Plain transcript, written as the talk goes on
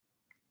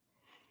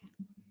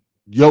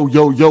Yo,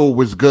 yo, yo,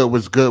 what's good?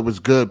 What's good? What's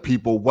good,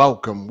 people?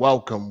 Welcome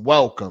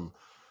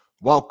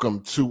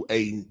to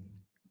a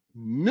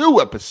new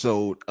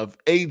episode of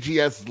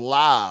AGS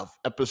Live.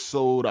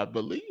 Episode, I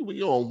believe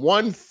we on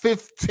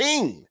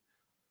 115.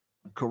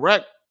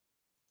 Correct?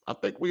 I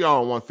think we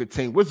are on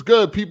 115. What's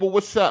good, people?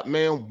 What's up,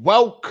 man?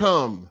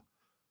 Welcome.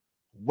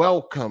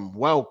 Welcome.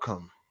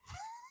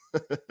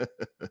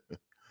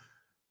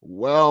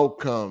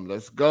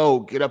 Let's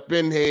go. Get up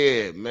in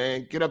here,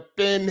 man. Get up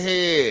in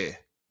here.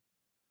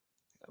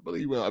 I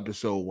believe we're on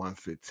episode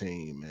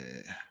 115,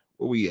 man.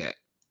 Where we at?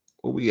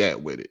 Where we at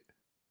with it?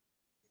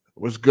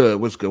 What's good?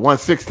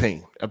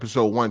 116.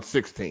 Episode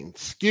 116.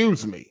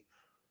 Excuse me.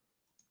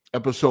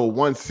 Episode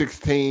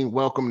 116.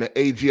 Welcome to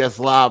AGS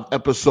Live,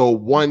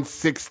 episode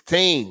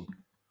 116.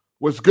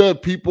 What's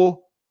good,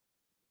 people?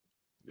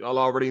 Y'all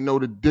already know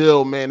the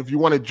deal, man. If you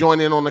want to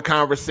join in on the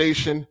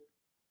conversation,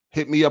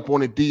 hit me up on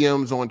the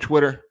DMs on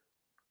Twitter.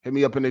 Hit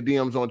me up in the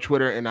DMs on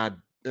Twitter, and I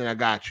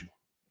got you.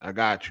 I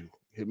got you.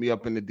 Hit me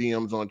up in the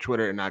DMs on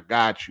Twitter, and I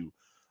got you.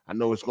 I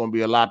know it's going to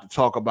be a lot to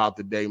talk about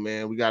today,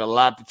 man. We got a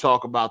lot to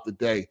talk about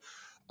today.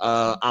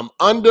 I'm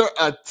under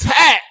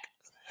attack.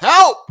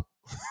 Help!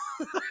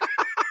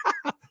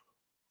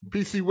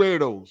 PC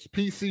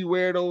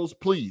weirdos,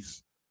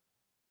 please.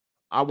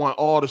 I want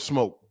all the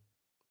smoke.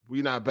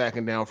 We not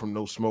backing down from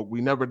no smoke.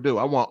 We never do.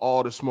 I want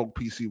all the smoke,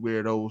 PC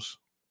weirdos.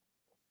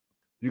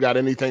 You got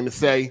anything to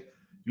say?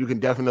 You can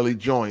definitely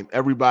join.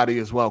 Everybody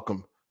is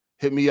welcome.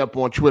 Hit me up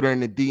on Twitter in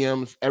the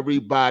DMs.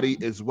 Everybody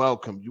is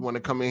welcome. You want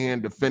to come in here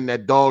and defend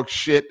that dog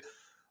shit,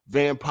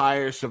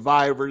 Vampire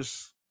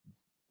Survivors?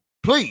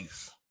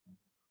 Please,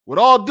 with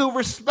all due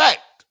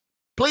respect,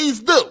 please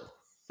do.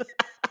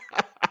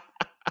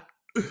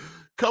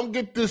 Come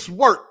get this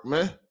work,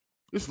 man.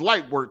 It's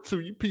light work, too.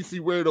 You PC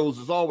weirdos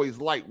is always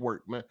light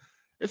work, man.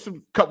 There's a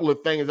couple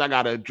of things I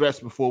got to address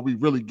before we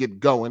really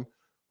get going.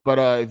 But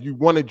if you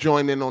want to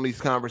join in on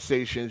these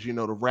conversations, you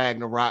know, the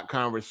Ragnarok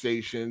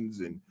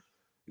conversations and,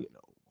 you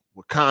know,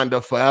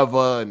 Wakanda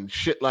Forever and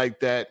shit like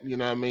that, you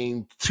know what I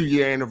mean?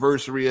 2-year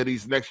anniversary of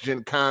these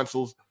next-gen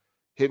consoles.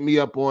 Hit me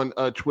up on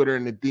Twitter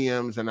in the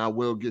DMs, and I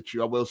will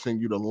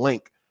send you the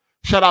link.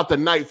 Shout out to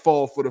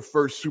Nightfall for the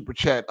first super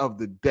chat of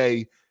the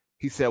day.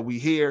 He said, we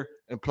here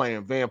and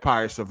playing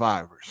Vampire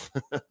Survivors.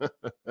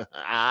 All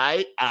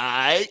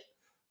right.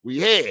 We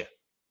here.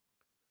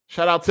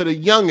 Shout out to the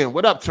youngin'.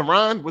 What up,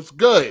 Teron? What's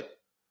good?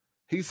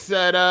 He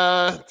said,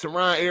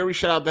 Teron Airy,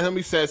 shout out to him.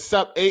 He said,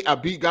 sup, 8, I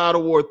beat God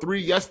of War 3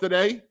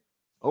 yesterday.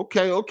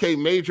 Okay.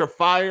 Major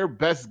fire,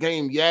 best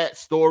game yet.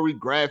 Story,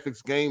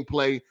 graphics,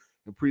 gameplay,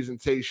 and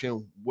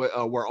presentation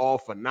were all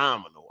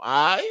phenomenal.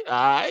 All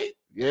right.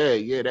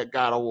 Yeah, that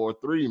God of War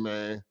 3,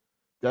 man.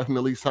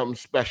 Definitely something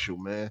special,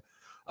 man.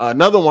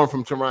 Another one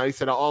from Teron. He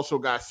said, I also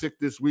got sick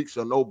this week,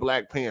 so no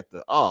Black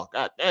Panther. Oh,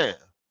 goddamn.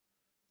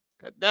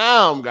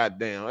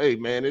 Goddamn. Hey,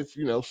 man, it's,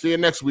 you know, see you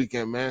next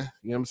weekend, man.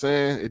 You know what I'm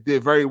saying? It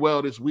did very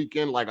well this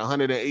weekend, like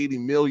 180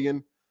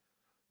 million.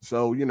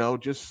 So, you know,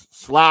 just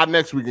slide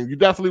next weekend. You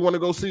definitely want to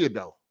go see it,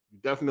 though. You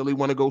definitely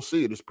want to go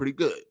see it. It's pretty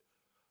good.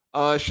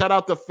 Shout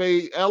out to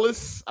Faye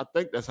Ellis. I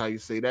think that's how you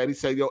say that. He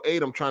said, yo,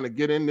 Aid, I'm trying to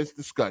get in this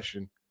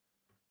discussion.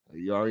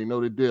 You already know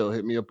the deal.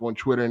 Hit me up on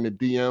Twitter in the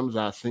DMs.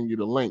 I'll send you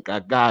the link. I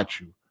got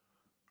you.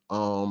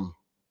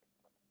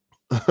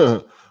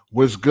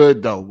 What's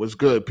good, though? What's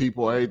good,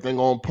 people? Everything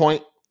on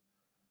point?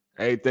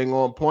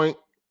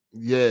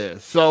 Yeah.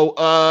 So,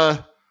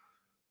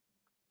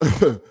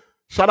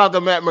 shout out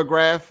to Matt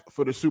McGrath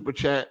for the super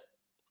chat.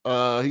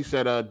 He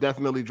said,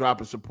 definitely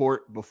drop a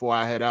support before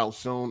I head out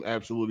soon.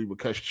 Absolutely, we'll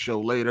catch the show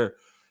later.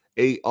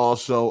 8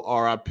 also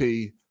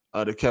RIP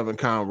to Kevin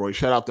Conroy.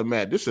 Shout out to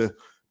Matt.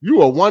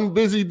 You are one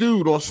busy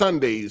dude on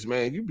Sundays,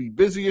 man. You be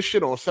busy as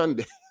shit on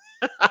Sunday.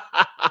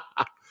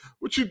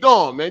 What you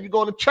doing, man? You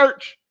going to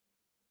church?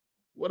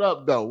 What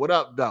up, though? You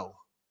know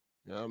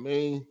what I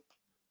mean?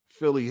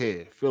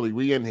 Philly,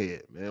 we in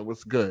here, man.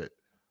 What's good?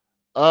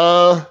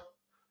 So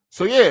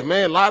yeah,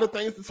 man, a lot of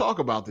things to talk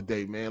about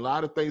today, man.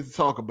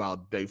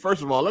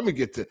 First of all,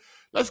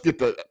 let's get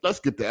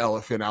the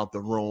elephant out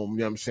the room. You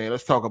know what I'm saying?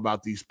 Let's talk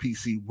about these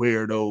PC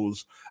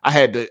weirdos. I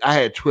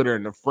had Twitter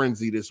in a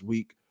frenzy this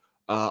week.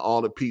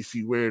 All the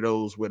PC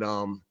weirdos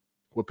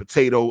with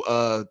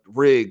potato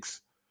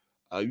rigs.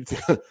 You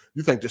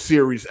think the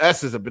Series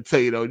S is a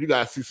potato? You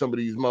gotta see some of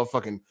these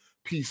motherfucking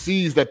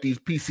PCs that these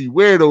PC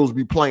weirdos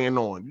be playing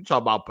on. You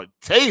talk about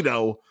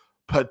potato.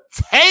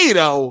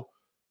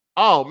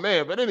 Oh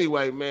man, but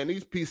anyway, man,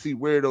 these PC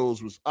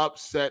weirdos was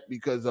upset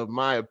because of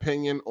my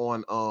opinion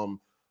on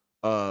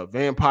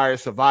Vampire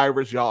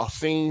Survivors. Y'all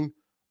seen?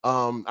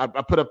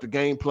 I put up the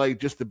gameplay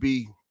just to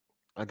be,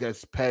 I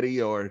guess, petty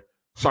or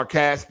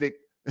sarcastic.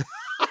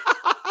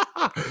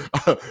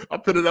 I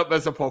put it up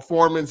as a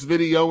performance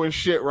video and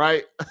shit,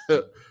 right?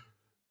 You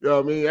know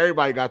what I mean?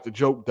 Everybody got the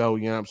joke, though,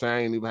 you know what I'm saying? I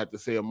ain't even have to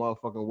say a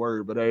motherfucking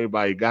word, but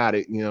everybody got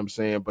it, you know what I'm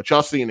saying? But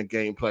y'all seen the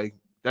gameplay.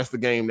 That's the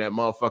game that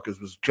motherfuckers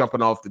was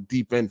jumping off the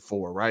deep end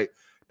for, right?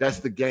 That's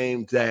the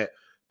game that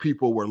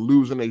people were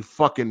losing a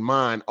fucking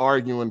mind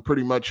arguing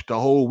pretty much the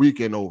whole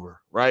weekend over,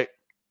 right?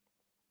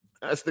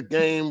 That's the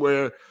game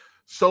where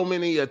so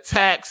many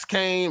attacks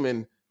came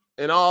and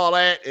all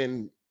that,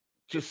 and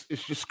it's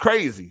just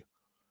crazy.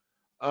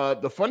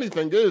 The funny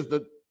thing is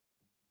that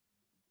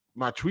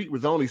my tweet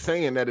was only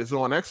saying that it's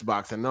on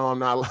Xbox, and no, I'm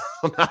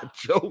not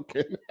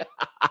joking.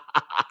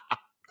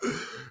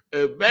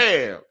 And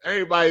bam,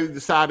 everybody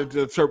decided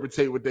to interpret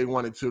what they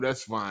wanted to.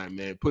 That's fine,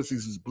 man.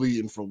 Pussies was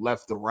bleeding from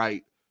left to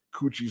right.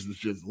 Coochies was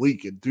just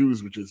leaking.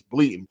 Dudes were just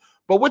bleeding.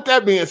 But with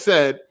that being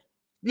said,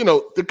 you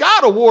know, the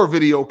God of War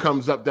video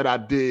comes up that I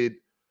did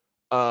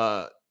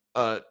 4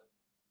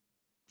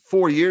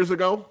 years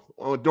ago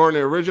during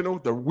the original,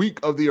 the week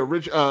of the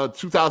original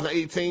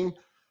 2018.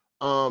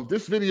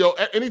 This video,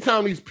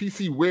 anytime these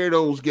PC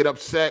weirdos get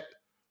upset,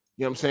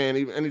 you know what I'm saying?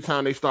 Even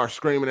anytime they start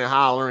screaming and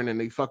hollering in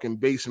they fucking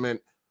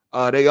basement,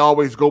 they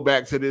always go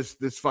back to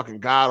this fucking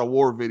God of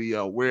War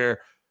video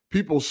where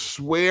people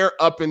swear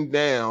up and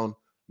down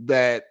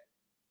that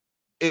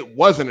it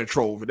wasn't a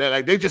troll video.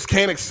 Like, they just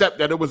can't accept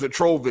that it was a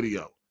troll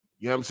video.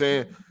 You know what I'm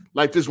saying?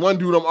 Like this one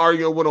dude I'm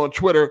arguing with on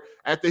Twitter,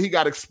 after he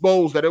got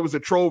exposed that it was a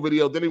troll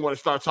video, then he want to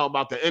start talking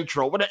about the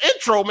intro. Well, the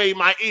intro made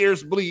my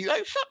ears bleed.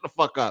 Like, shut the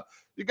fuck up.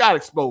 You got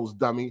exposed,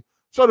 dummy.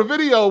 So the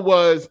video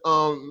was,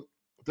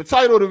 the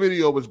title of the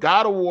video was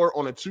God of War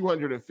on a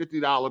 $250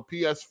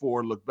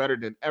 PS4 look better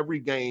than every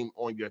game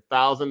on your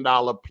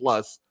 $1,000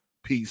 plus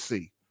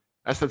PC.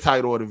 That's the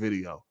title of the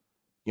video.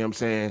 You know what I'm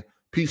saying?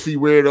 PC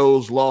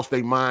weirdos lost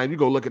their mind. You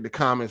go look at the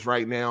comments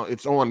right now.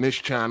 It's on this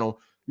channel.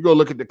 You go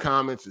look at the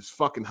comments. It's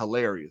fucking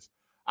hilarious.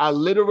 I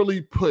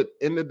literally put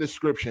in the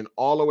description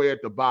all the way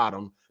at the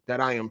bottom that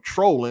I am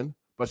trolling,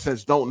 but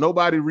since don't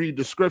nobody read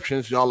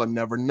descriptions, y'all will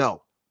never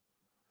know.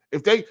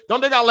 If they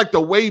got like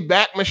the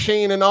Wayback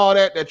Machine and all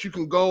that you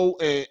can go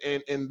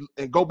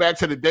and go back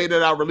to the day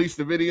that I released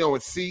the video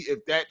and see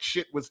if that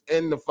shit was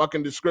in the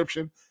fucking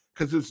description,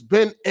 because it's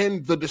been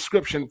in the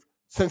description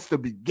since the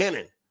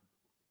beginning.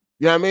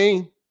 You know what I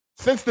mean?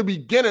 Since the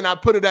beginning, I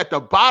put it at the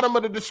bottom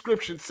of the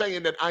description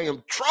saying that I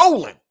am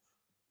trolling.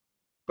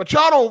 But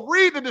y'all don't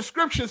read the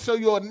description, so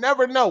you'll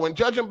never know. And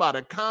judging by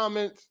the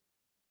comments,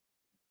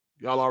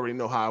 y'all already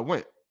know how it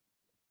went.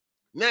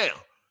 Now,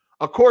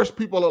 of course,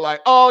 people are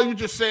like, oh, you're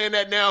just saying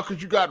that now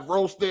because you got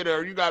roasted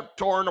or you got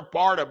torn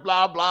apart or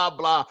blah, blah,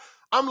 blah.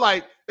 I'm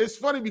like, it's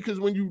funny because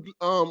when you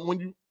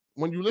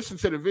listen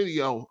to the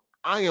video,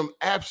 I am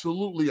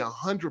absolutely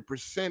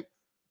 100%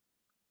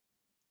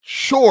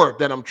 sure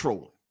that I'm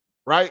trolling,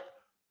 right?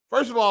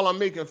 First of all, I'm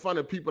making fun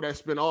of people that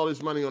spend all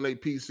this money on their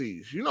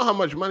PCs. You know how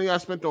much money I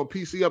spent on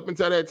PC up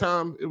until that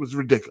time? It was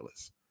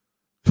ridiculous.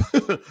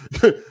 You know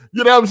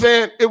what I'm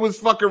saying? It was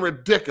fucking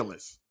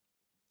ridiculous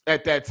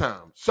at that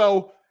time.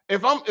 So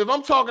if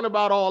I'm talking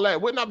about all that,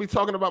 wouldn't I be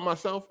talking about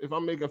myself? If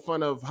I'm making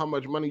fun of how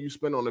much money you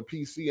spend on a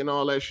PC and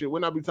all that shit,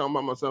 wouldn't I be talking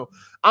about myself?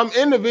 I'm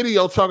in the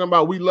video talking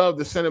about we love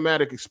the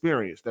cinematic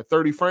experience. That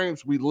 30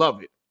 frames, we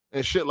love it.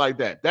 And shit like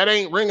that. That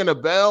ain't ringing a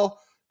bell.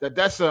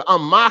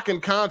 I'm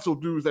mocking console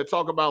dudes that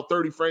talk about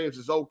 30 frames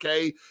is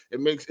okay.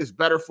 It's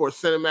better for a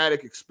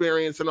cinematic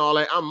experience and all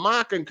that. I'm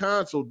mocking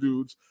console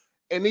dudes,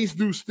 and these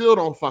dudes still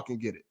don't fucking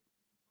get it.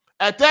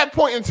 At that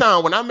point in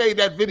time, when I made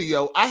that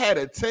video, I had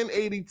a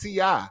 1080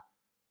 Ti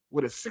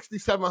with a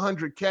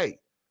 6700K.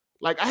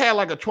 Like, I had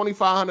like a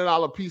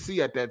 $2,500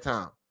 PC at that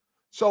time.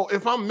 So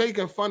if I'm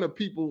making fun of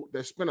people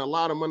that spend a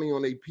lot of money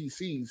on their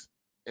PCs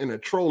in a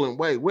trolling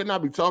way, wouldn't I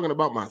be talking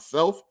about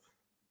myself?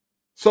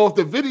 So if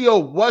the video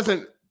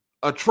wasn't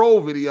a troll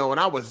video and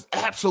I was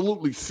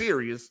absolutely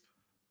serious,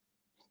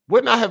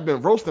 wouldn't I have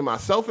been roasting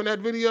myself in that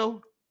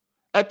video?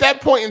 At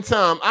that point in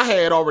time, I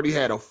had already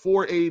had a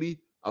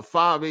 480, a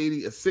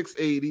 580, a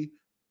 680,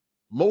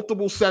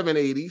 multiple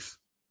 780s,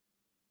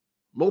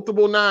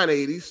 multiple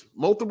 980s,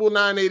 multiple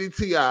 980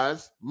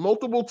 Ti's,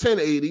 multiple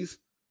 1080s,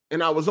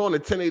 and I was on the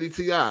 1080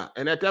 Ti.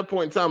 And at that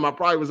point in time, I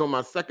probably was on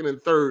my second and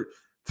third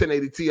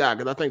 1080 Ti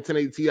because I think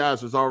 1080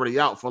 Ti's was already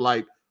out for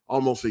like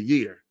almost a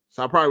year.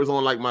 So I probably was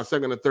on like my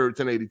second or third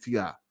 1080 Ti.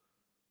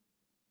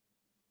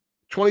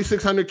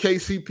 2600K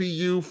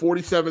CPU,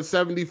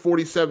 4770,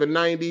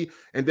 4790,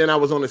 and then I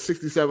was on a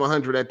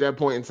 6700 at that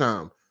point in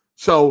time.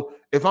 So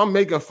if I'm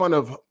making fun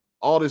of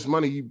all this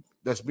money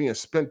that's being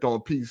spent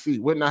on PC,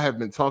 wouldn't I have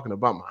been talking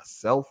about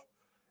myself?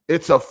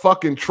 It's a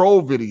fucking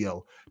troll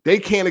video. They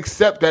can't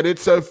accept that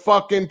it's a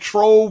fucking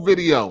troll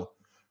video.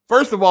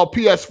 First of all,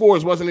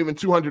 PS4s wasn't even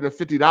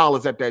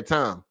 $250 at that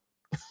time.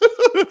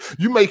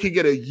 You may could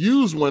get a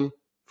used one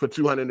for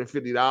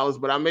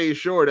 $250, but I made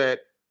sure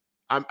that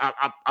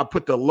I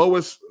put the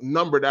lowest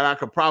number that I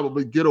could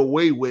probably get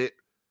away with.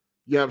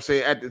 You know what I'm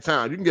saying? At the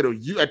time, you can get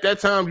at that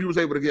time, you was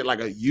able to get like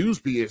a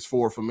used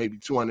PS4 for maybe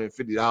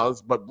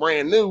 $250, but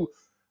brand new,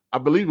 I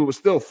believe it was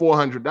still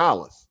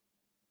 $400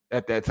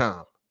 at that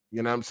time.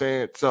 You know what I'm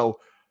saying?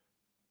 So,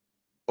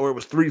 or it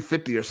was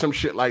 $350 or some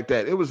shit like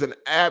that. It was an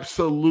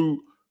absolute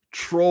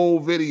troll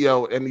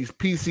video, and these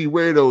PC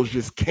weirdos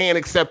just can't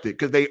accept it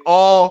because they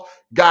all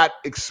got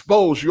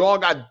exposed. You all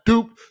got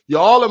duped.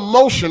 You're all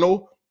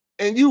emotional,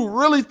 and you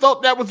really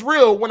thought that was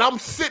real when I'm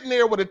sitting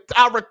there with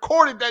I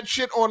recorded that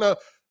shit on a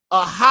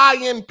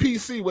high-end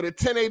PC with a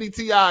 1080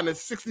 Ti and a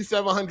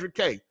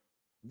 6700K.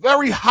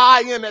 Very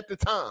high end at the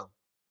time.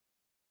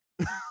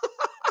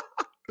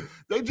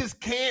 They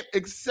just can't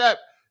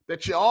accept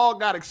that you all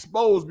got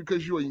exposed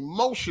because you're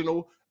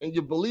emotional and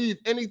you believe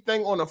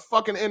anything on the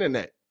fucking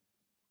internet.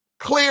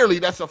 Clearly,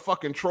 that's a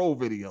fucking troll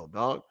video,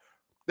 dog.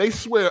 They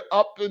swear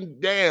up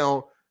and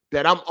down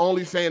that I'm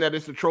only saying that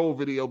it's a troll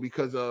video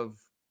because of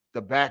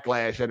the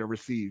backlash that it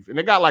received. And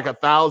it got like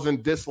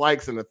 1,000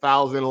 dislikes and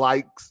 1,000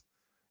 likes.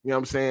 You know what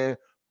I'm saying?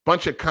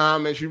 Bunch of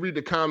comments. You read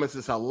the comments,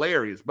 it's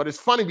hilarious. But it's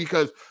funny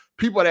because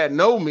people that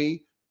know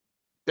me,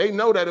 they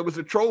know that it was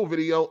a troll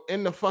video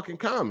in the fucking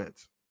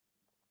comments.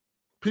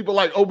 People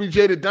like OBJ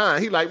the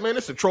Don, he like, man,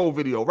 it's a troll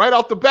video right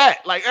off the bat.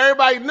 Like,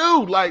 everybody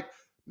knew. Like,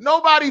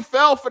 nobody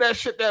fell for that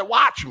shit that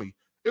watched me.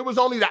 It was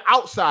only the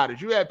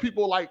outsiders. You had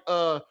people like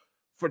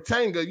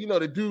Fratanga, you know,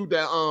 the dude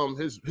that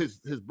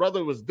his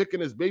brother was dicking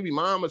his baby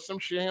mom or some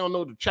shit. I don't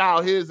know the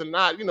child his or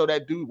not. You know,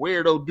 that dude,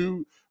 weirdo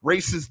dude,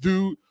 racist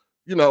dude.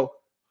 You know,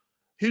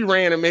 he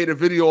ran and made a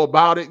video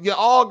about it. You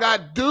all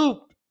got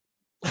duped.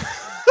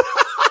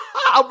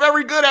 I'm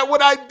very good at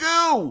what I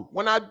do.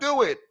 When I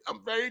do it,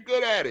 I'm very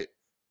good at it.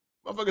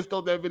 Motherfuckers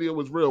thought that video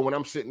was real when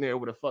I'm sitting there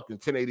with a fucking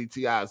 1080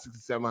 Ti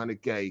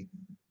 6700K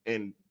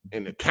and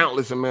the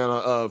countless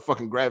amount of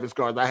fucking graphics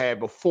cards I had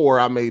before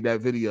I made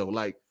that video.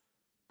 Like,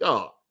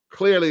 dog,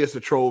 clearly it's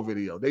a troll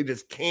video. They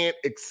just can't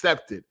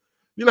accept it.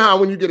 You know how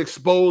when you get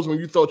exposed, when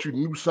you thought you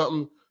knew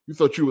something, you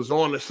thought you was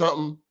on to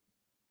something?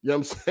 You know what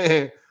I'm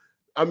saying?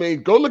 I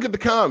mean, go look at the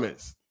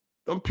comments.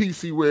 Them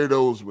PC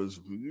weirdos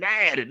was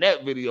mad at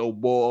that video,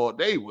 boy.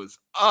 They was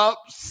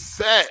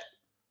upset.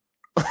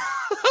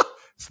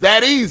 It's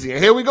that easy.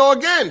 And here we go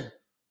again. A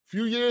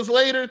few years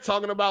later,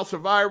 talking about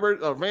Survivor,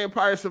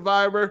 Vampire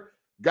Survivor,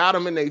 got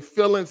them in their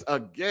feelings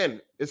again.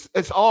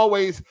 It's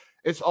always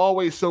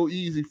so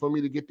easy for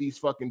me to get these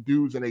fucking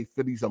dudes and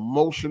for these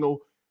emotional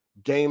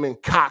gaming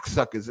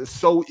cocksuckers. It's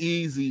so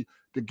easy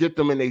to get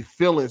them in their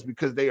feelings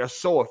because they are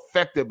so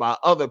affected by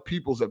other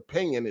people's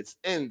opinion. It's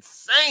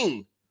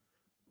insane.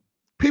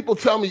 People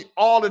tell me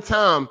all the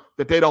time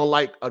that they don't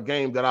like a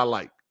game that I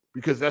like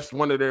because that's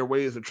one of their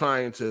ways of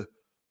trying to,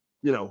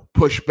 you know,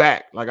 push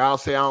back. Like, I'll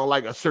say I don't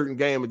like a certain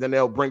game and then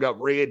they'll bring up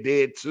Red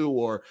Dead 2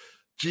 or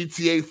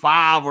GTA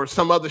 5 or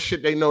some other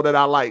shit they know that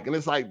I like. And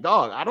it's like,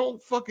 dog, I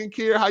don't fucking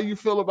care how you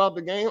feel about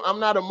the game. I'm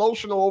not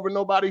emotional over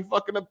nobody's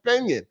fucking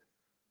opinion.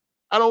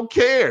 I don't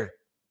care.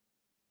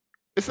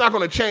 It's not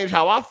going to change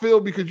how I feel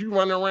because you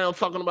running around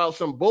talking about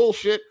some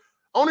bullshit.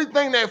 Only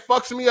thing that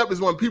fucks me up is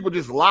when people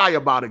just lie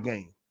about a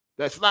game.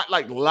 That's not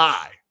like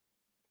lie.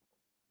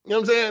 You know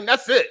what I'm saying?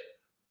 That's it.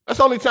 That's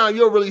the only time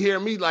you'll really hear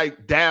me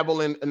like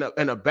dabble in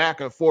a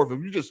back and forth.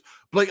 If you just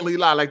blatantly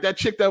lie, like that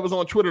chick that was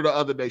on Twitter the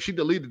other day, she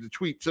deleted the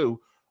tweet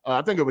too.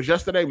 I think it was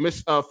yesterday,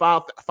 Miss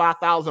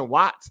 5,000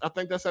 watts. I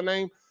think that's her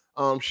name.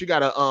 She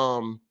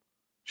got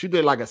she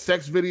did like a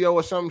sex video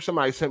or something.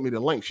 Somebody sent me the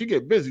link. She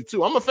get busy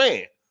too. I'm a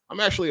fan. I'm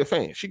actually a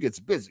fan. She gets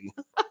busy.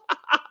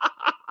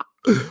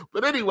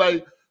 But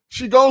anyway,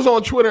 she goes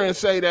on Twitter and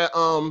say that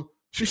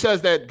she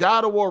says that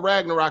God of War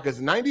Ragnarok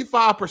is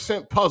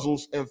 95%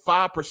 puzzles and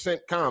 5%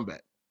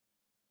 combat.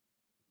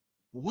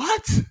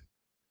 What?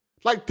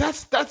 Like,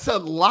 that's a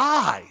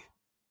lie.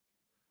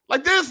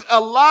 Like, there's a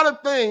lot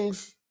of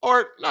things,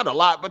 or not a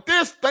lot, but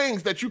there's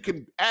things that you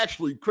can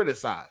actually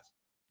criticize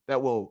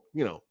that will,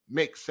 you know,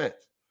 make sense.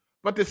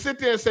 But to sit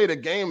there and say the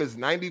game is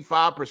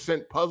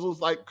 95%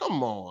 puzzles, like,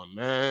 come on,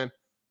 man.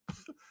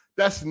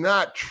 That's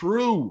not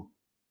true.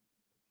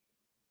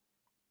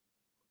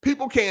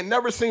 People can't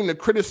never seem to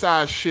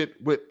criticize shit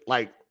with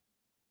like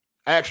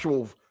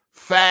actual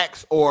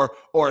facts or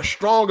a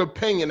strong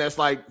opinion that's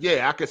like,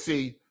 yeah, I can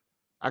see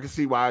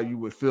why you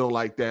would feel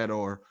like that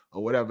or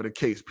whatever the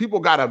case. People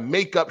gotta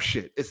make up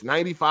shit. It's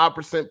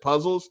 95%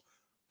 puzzles,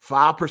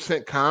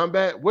 5%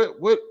 combat.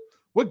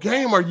 What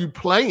game are you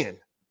playing?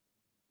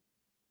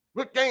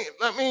 What game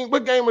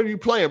are you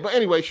playing? But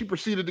anyway, she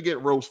proceeded to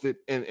get roasted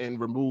and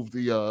remove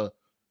the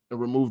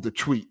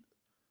tweet.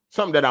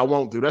 Something that I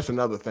won't do. That's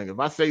another thing. If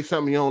I say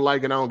something you don't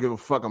like and I don't give a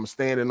fuck, I'm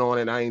standing on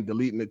it. I ain't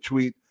deleting the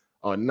tweet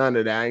or none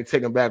of that. I ain't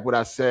taking back what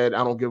I said.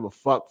 I don't give a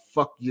fuck.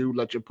 Fuck you.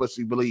 Let your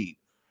pussy bleed.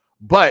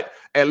 But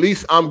at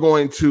least I'm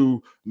going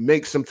to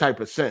make some type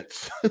of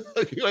sense.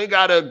 You ain't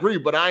got to agree,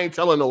 but I ain't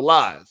telling no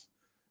lies.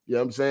 You know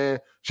what I'm saying?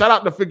 Shout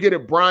out to Forget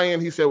It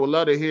Brian. He said, would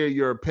love to hear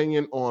your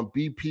opinion on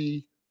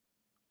BP.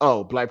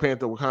 Oh, Black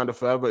Panther Wakanda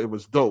Forever. It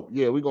was dope.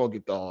 Yeah, we're going to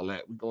get to all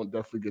that. We're going to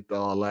definitely get to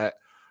all that.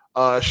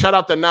 Shout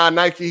out to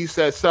Nike. He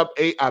said, sub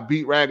 8, I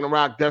beat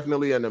Ragnarok.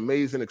 Definitely an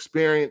amazing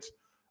experience.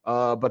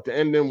 But the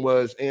ending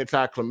was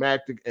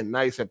anticlimactic and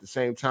nice at the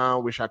same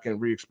time. Wish I can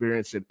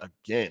re-experience it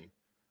again.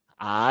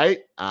 All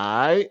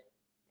right.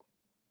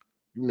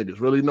 You niggas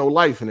really know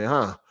life in it,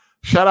 huh?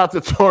 Shout out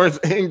to Torrance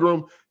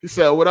Ingram. He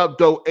said, what up,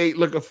 Dope 8?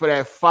 Looking for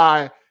that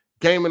fire.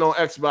 Gaming on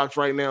Xbox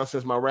right now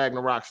since my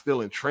Ragnarok's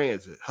still in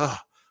transit.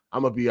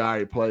 I'm a be all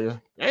right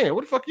player. Man,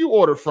 what the fuck you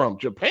ordered from?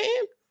 Japan?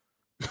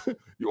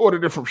 You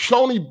ordered it from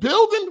Sony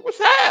Building? What's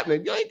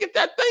happening? You ain't get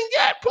that thing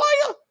yet,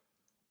 player?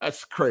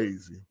 That's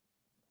crazy.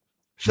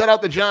 Shout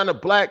out to John the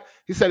Black.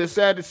 He said it's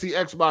sad to see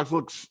Xbox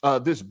looks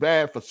this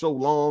bad for so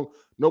long.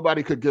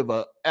 Nobody could give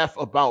a F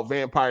about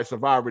Vampire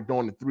Survivor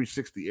during the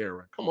 360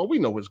 era. Come on, we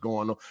know what's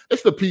going on.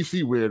 It's the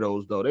PC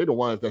weirdos, though. They're the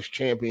ones that's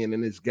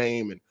championing this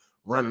game and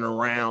running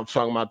around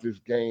talking about this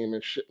game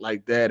and shit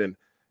like that. And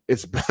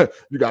it's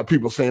you got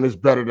people saying it's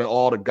better than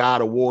all the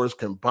God of Wars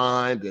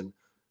combined and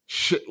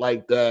shit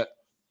like that.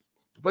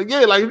 But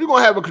yeah, like if you're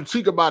gonna have a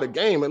critique about a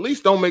game, at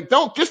least don't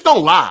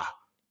lie.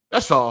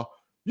 That's all.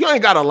 You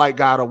ain't gotta like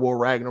God of War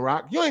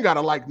Ragnarok. You ain't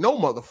gotta like no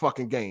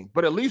motherfucking game.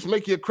 But at least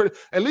make your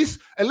at least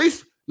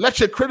let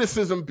your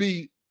criticism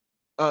be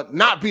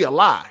not be a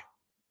lie.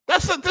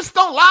 Just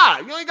don't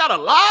lie. You ain't gotta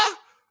lie.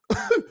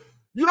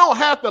 You don't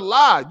have to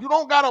lie. You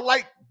don't gotta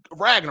like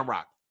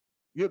Ragnarok.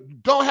 You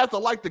don't have to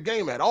like the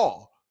game at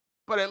all.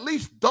 But at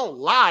least don't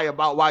lie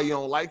about why you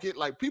don't like it.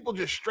 Like people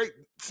just straight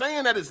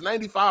saying that it's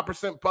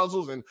 95%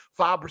 puzzles and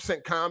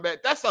 5%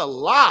 combat. That's a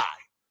lie.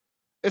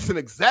 It's an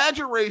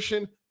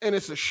exaggeration and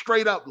it's a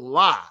straight up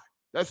lie.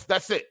 That's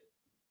it.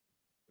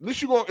 At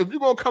least if you're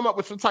gonna come up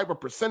with some type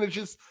of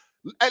percentages,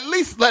 at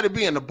least let it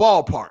be in the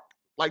ballpark.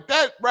 Like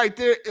that right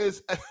there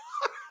is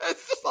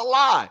it's just a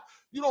lie.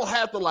 You don't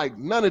have to like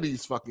none of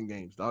these fucking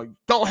games, dog. You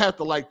don't have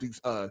to like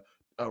these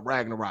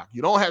Ragnarok.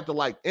 You don't have to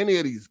like any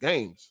of these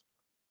games.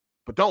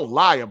 But don't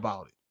lie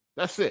about it.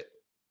 That's it.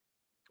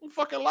 Don't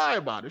fucking lie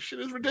about it. Shit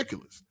is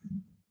ridiculous.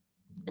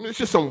 I mean, it's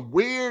just some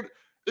weird.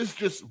 It's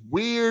just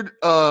weird.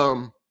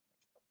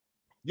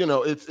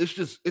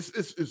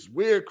 It's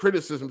weird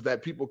criticisms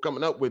that people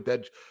coming up with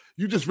that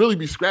you just really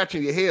be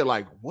scratching your head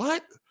like,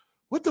 what?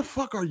 What the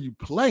fuck are you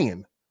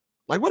playing?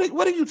 Like, what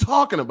are you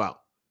talking about?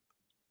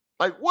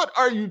 Like, what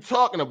are you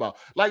talking about?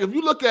 Like, if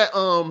you look at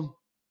I'm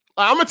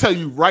gonna tell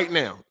you right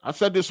now. I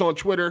said this on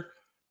Twitter.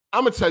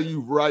 I'm gonna tell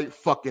you right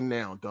fucking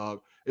now, dog.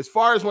 As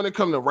far as when it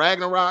comes to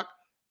Ragnarok,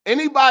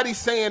 anybody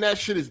saying that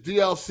shit is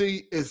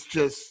DLC is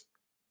just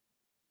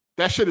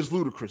that shit is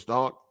ludicrous,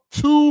 dog.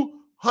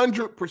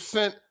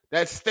 200%.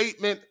 That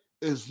statement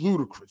is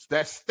ludicrous.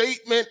 That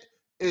statement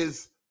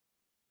is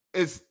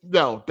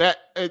no.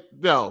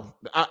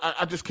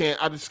 I just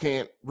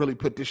can't really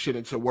put this shit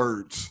into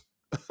words,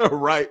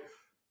 right?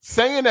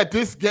 Saying that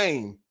this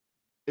game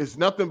is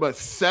nothing but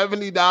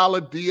 $70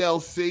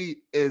 DLC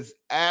is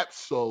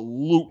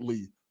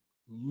absolutely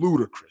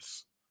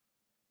ludicrous.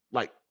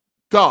 Like,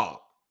 dog.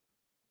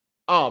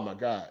 Oh my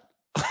God.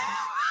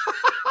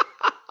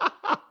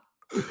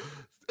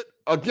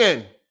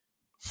 Again,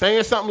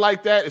 saying something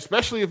like that,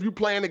 especially if you're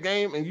playing the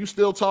game and you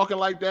still talking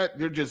like that,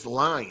 you're just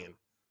lying.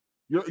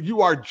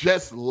 You are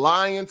just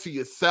lying to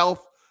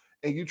yourself,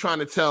 and you trying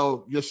to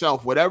tell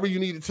yourself whatever you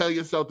need to tell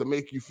yourself to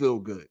make you feel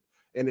good.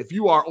 And if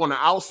you are on the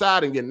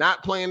outside and you're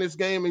not playing this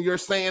game and you're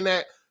saying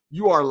that,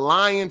 you are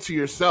lying to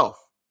yourself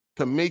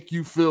to make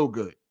you feel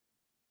good.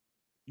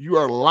 You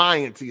are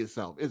lying to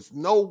yourself. It's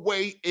no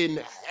way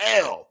in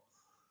hell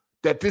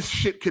that this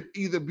shit could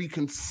either be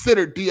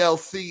considered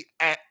DLC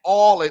at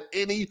all in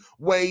any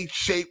way,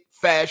 shape,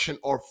 fashion,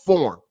 or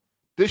form.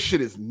 This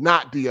shit is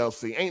not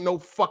DLC. Ain't no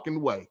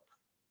fucking way.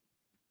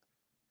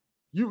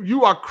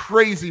 You are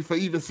crazy for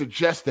even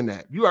suggesting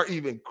that. You are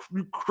even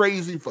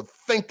crazy for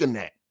thinking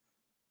that.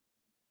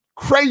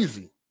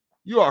 Crazy.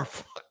 You are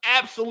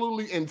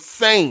absolutely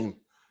insane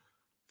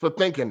for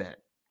thinking that.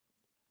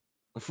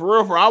 For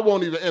real, I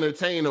won't even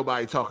entertain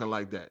nobody talking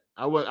like that.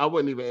 I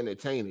wouldn't even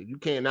entertain it. You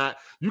can't.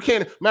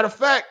 Matter of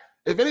fact,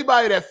 if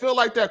anybody that feel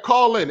like that,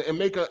 call in and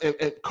make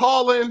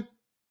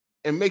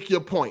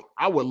your point.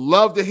 I would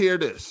love to hear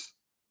this.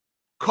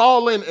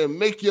 Call in and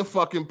make your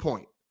fucking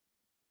point.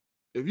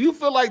 If you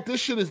feel like this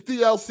shit is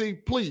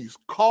DLC, please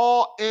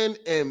call in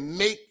and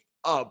make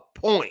a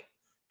point.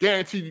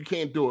 Guaranteed you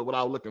can't do it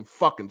without looking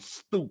fucking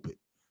stupid.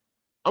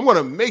 I'm going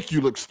to make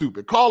you look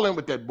stupid. Call in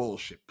with that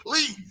bullshit,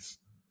 please.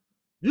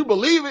 You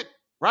believe it,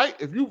 right?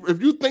 If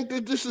you think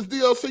that this is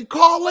DLC,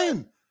 call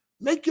in.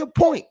 Make your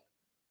point.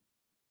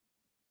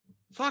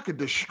 So I could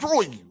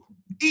destroy you.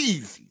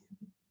 Easy.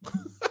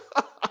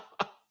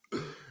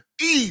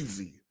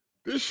 Easy.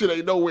 This shit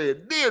ain't nowhere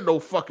near no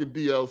fucking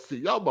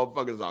DLC. Y'all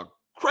motherfuckers are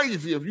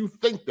crazy if you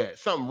think that.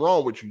 Something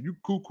wrong with you. You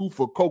cuckoo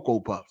for Cocoa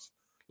Puffs.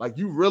 Like,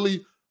 you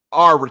really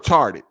are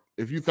retarded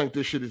if you think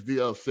this shit is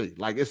DLC.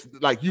 Like, it's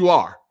like you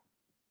are.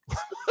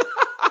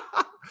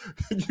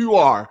 You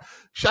are.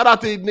 Shout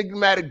out to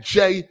Enigmatic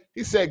J.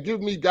 He said,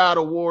 give me God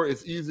of War.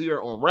 It's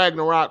easier on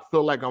Ragnarok.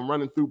 Feel like I'm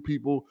running through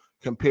people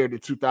compared to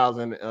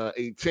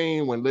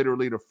 2018 when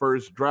literally the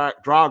first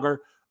Draugr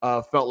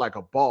felt like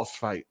a boss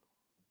fight.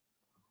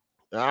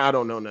 I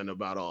don't know nothing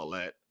about all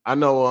that. I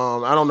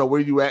know I don't know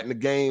where you at in the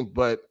game,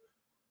 but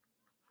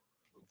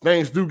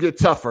things do get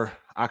tougher.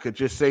 I could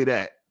just say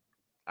that.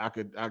 I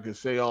could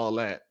say all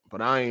that,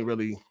 but I ain't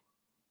really.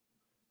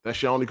 That's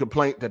your only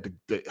complaint, that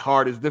the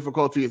hardest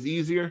difficulty is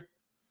easier.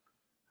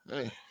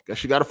 Hey,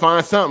 guess you got to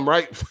find something,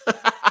 right?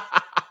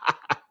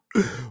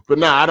 But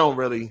nah,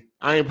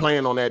 I ain't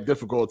playing on that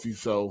difficulty,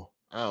 so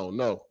I don't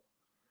know.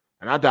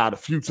 And I died a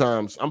few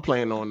times. I'm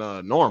playing on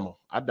normal.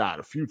 I died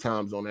a few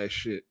times on that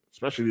shit,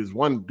 especially this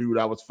one dude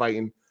I was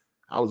fighting.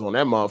 I was on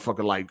that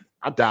motherfucker like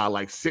I died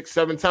like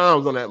 6-7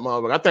 times on that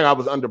motherfucker. I think I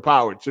was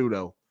underpowered too,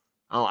 though.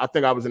 I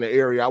think I was in an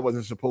area I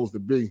wasn't supposed to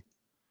be.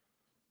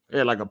 They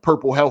had like a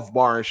purple health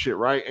bar and shit,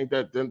 right?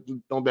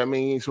 Don't that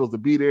mean you ain't supposed to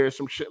be there?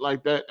 Some shit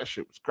like that. That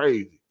shit was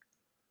crazy.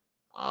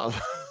 I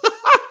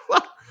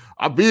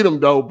beat him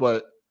though,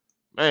 but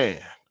man,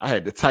 I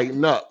had to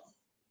tighten up.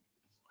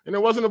 And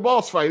it wasn't a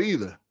boss fight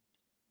either.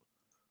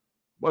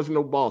 Wasn't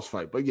no boss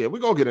fight. But yeah, we're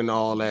gonna get into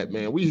all that,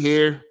 man. We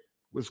here.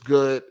 What's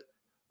good?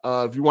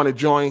 If you want to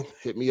join,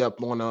 hit me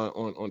up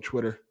on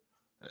Twitter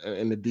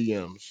in the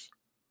DMs.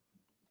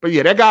 But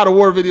yeah, that God of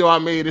War video I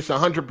made, it's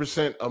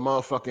 100% a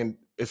motherfucking,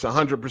 it's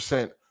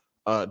 100%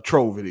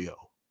 troll video.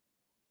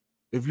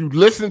 If you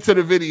listen to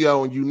the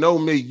video and you know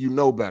me, you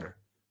know better.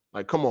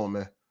 Like, come on,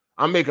 man.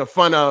 I'm making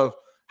fun of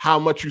how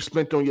much you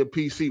spent on your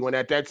PC when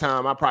at that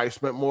time I probably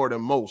spent more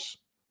than most.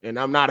 And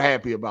I'm not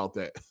happy about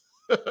that.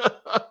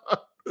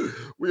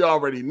 We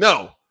already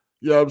know.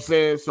 You know what I'm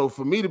saying? So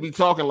for me to be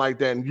talking like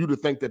that and you to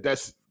think that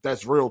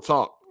that's real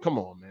talk, come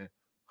on, man.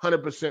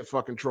 100%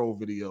 fucking troll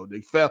video. They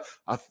fell.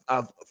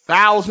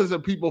 Thousands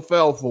of people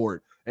fell for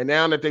it. And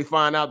now that they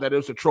find out that it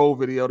was a troll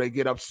video, they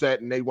get upset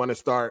and they want to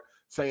start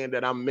saying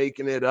that I'm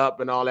making it up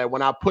and all that.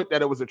 When I put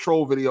that it was a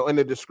troll video in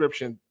the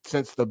description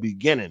since the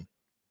beginning,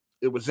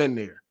 it was in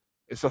there.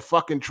 It's a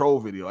fucking troll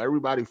video.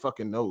 Everybody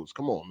fucking knows.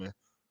 Come on, man.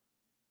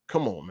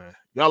 Come on, man.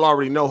 Y'all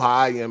already know how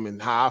I am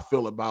and how I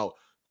feel about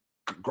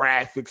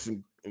graphics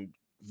and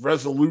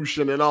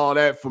resolution and all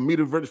that. For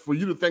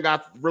you to think I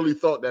really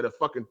thought that a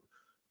fucking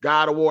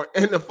God of War.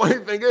 And the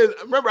funny thing is,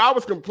 remember, I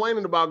was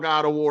complaining about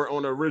God of War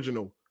on the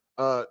original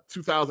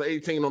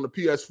 2018 on the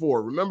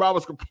PS4. Remember, I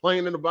was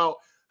complaining about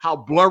how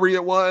blurry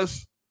it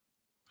was?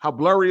 How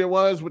blurry it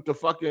was with the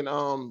fucking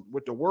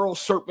with the world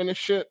serpent and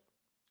shit.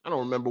 I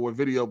don't remember what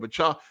video, but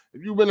y'all,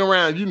 if you've been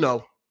around, you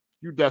know.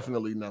 You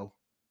definitely know.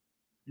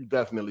 You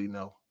definitely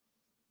know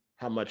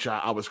how much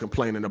I was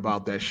complaining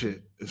about that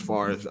shit as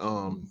far as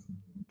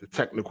the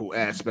technical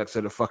aspects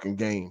of the fucking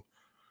game.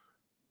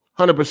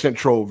 100%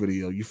 troll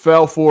video. You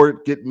fell for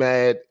it, get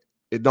mad.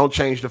 It don't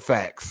change the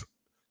facts.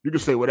 You can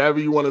say whatever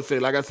you want to say.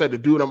 Like I said, the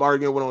dude I'm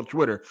arguing with on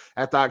Twitter,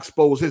 after I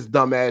exposed his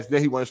dumb ass,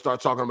 then he want to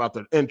start talking about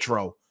the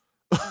intro.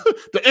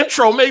 The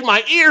intro made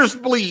my ears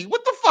bleed.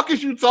 What the fuck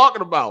is you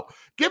talking about?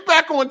 Get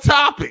back on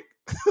topic.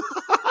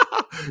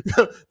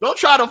 Don't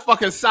try to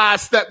fucking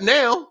sidestep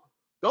now.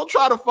 Don't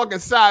try to fucking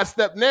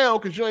sidestep now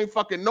because you ain't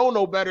fucking know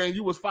no better and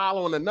you was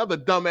following another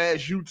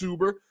dumbass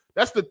YouTuber.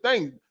 That's the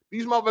thing.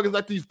 These motherfuckers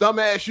let these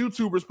dumbass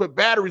YouTubers put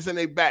batteries in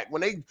their back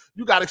when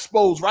you got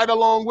exposed right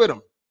along with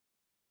them.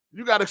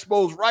 You got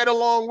exposed right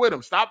along with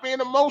them. Stop being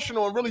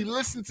emotional and really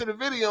listen to the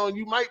video and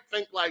you might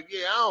think like,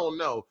 yeah, I don't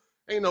know.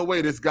 Ain't no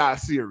way this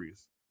guy's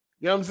serious.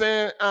 You know what I'm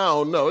saying? I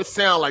don't know. It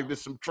sounds like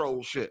this some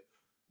troll shit.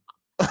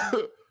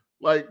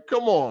 Like,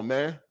 come on,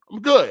 man.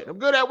 I'm good. I'm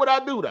good at what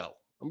I do, though.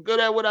 I'm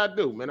good at what I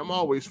do, man. I'm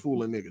always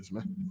fooling niggas,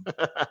 man.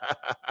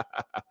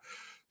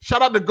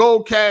 Shout out to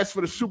Goldcast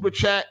for the super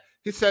chat.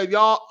 He said,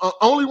 y'all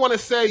only want to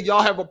say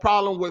y'all have a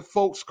problem with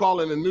folks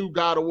calling the new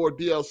God of War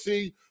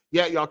DLC.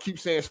 Yet y'all keep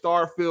saying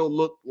Starfield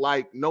look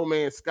like No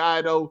Man's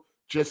Sky, though.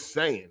 Just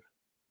saying.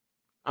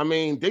 I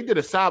mean, they did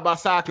a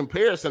side-by-side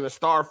comparison of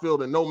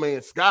Starfield and No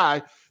Man's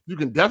Sky. You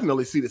can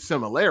definitely see the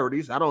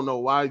similarities. I don't know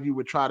why you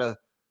would try to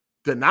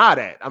deny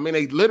that. I mean,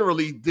 they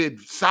literally did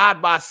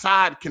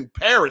side-by-side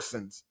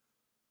comparisons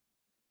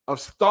of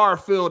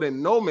Starfield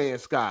and No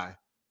Man's Sky,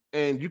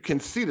 and you can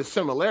see the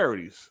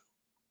similarities.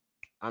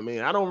 I mean,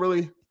 I don't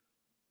really,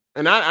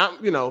 and I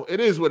you know, it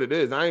is what it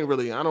is. I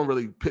don't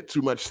really put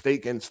too much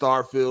stake in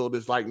Starfield.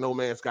 It's like No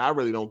Man's Sky. I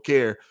really don't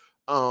care.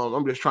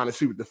 I'm just trying to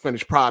see what the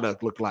finished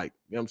product look like.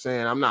 You know what I'm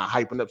saying? I'm not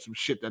hyping up some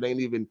shit that ain't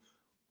even,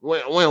 we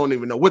don't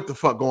even know what the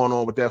fuck going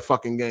on with that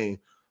fucking game.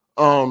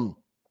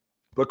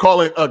 But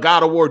calling a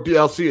God of War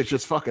DLC is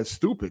just fucking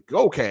stupid.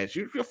 Go Cash,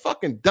 you're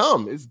fucking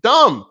dumb. It's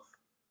dumb.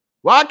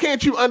 Why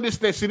can't you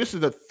understand? See, this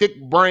is a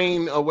thick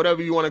brain or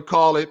whatever you want to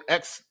call it,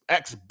 X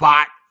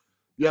bot.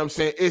 You know what I'm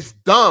saying? It's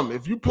dumb.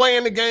 If you play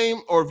in the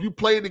game or if you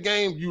play the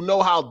game, you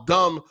know how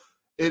dumb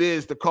it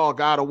is to call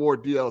God of War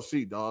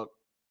DLC, dog.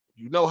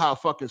 You know how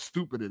fucking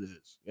stupid it is. You know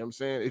what I'm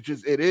saying?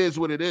 It is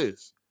what it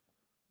is.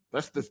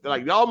 That's the,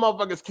 like, y'all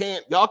motherfuckers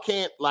can't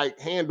like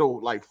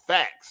handle like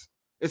facts.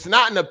 It's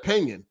not an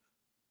opinion.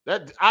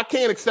 That I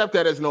can't accept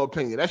that as no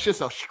opinion. That's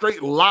just a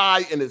straight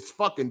lie and it's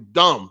fucking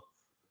dumb.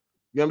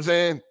 You know what I'm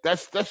saying?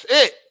 That's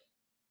it.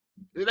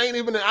 It ain't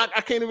even,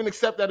 I can't even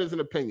accept that as an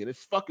opinion.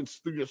 It's fucking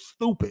you're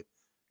stupid.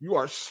 You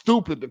are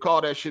stupid to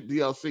call that shit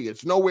DLC.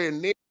 It's nowhere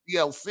near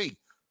DLC.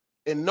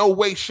 In no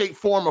way, shape,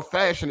 form, or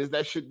fashion is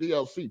that shit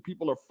DLC.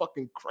 People are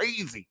fucking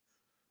crazy.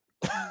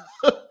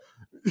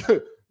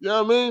 You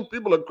know what I mean?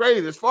 People are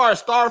crazy. As far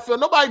as Starfield,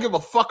 nobody give a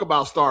fuck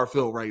about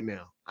Starfield right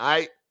now. All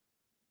right?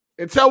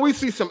 Until we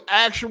see some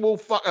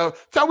actual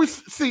until we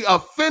see a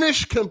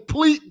finished,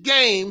 complete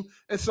game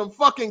and some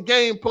fucking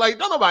gameplay,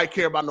 don't nobody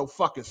care about no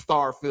fucking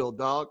Starfield,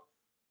 dog.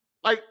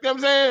 Like, you know what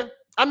I'm saying?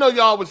 I know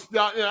y'all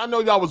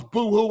was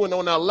boo-hooing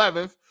on the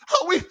 11th.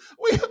 Oh, we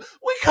could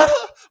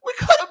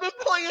have been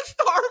playing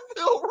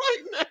Starfield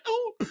right now.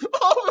 Oh, if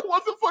it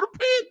wasn't for the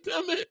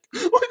pandemic, we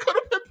could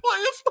have been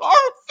playing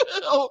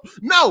Starfield.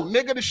 No,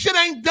 nigga, the shit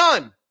ain't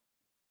done.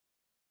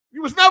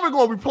 You was never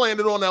going to be playing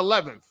it on the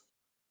 11th.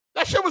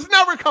 That shit was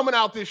never coming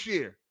out this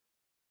year.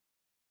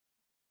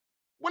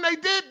 When they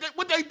did,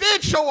 what they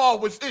did show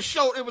off was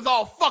it was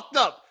all fucked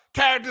up.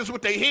 Characters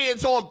with their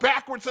heads on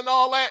backwards and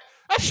all that.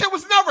 That shit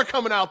was never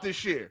coming out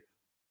this year.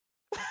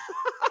 You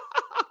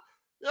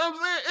know what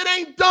I'm saying? It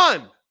ain't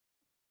done.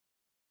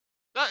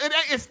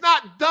 It's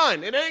not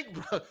done. It ain't.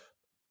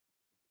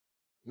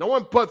 No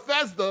one but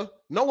Bethesda,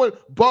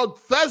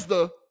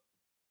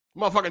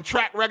 motherfucking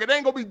track record. It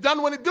ain't gonna be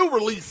done when it do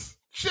release.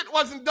 Shit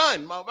wasn't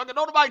done, motherfucker.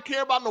 Don't nobody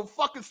care about no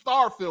fucking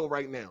Starfield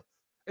right now.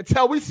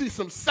 Until we see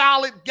some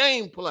solid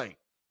gameplay.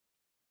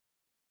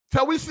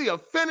 Until we see a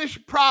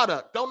finished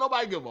product. Don't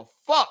nobody give a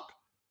fuck.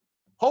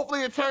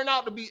 Hopefully it turned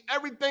out to be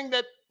everything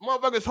that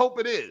motherfuckers hope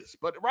it is.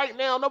 But right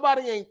now,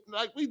 nobody ain't,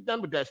 like, we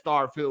done with that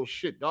Starfield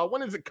shit, dog.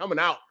 When is it coming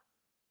out?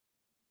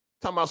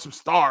 Talking about some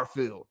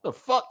Starfield. The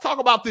fuck? Talk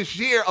about this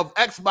year of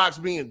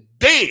Xbox being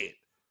dead.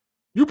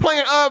 You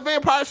playing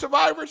Vampire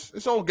Survivors?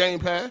 It's on Game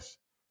Pass.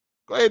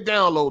 Go ahead,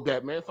 download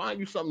that, man. Find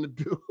you something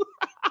to do.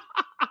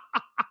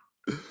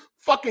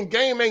 Fucking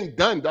game ain't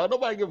done, dog.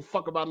 Nobody give a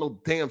fuck about no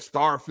damn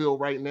Starfield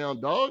right now,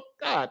 dog.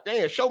 God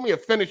damn, show me a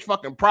finished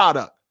fucking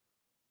product.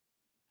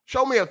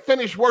 Show me a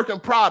finished working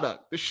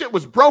product. The shit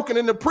was broken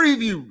in the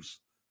previews.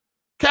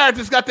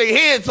 Characters got their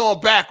heads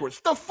on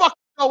backwards. What the fuck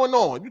is going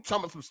on? You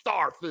talking about some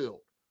Starfield?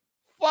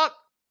 Fuck.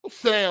 Go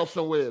sit down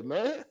somewhere,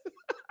 man.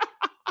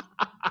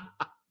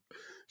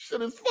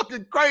 Shit is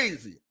fucking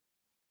crazy.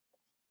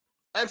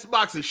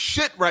 Xbox is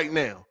shit right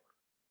now.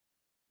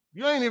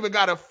 You ain't even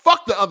got to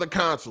fuck the other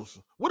consoles.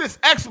 What is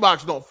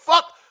Xbox doing?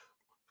 Fuck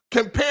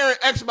comparing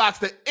Xbox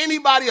to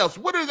anybody else.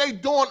 What are they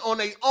doing on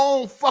their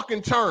own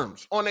fucking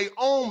terms, on their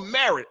own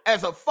merit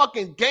as a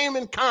fucking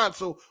gaming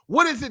console?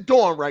 What is it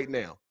doing right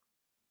now?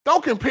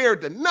 Don't compare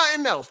it to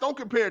nothing else. Don't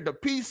compare it to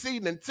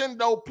PC,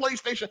 Nintendo,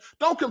 PlayStation.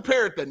 Don't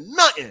compare it to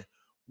nothing.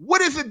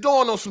 What is it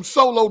doing on some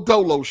solo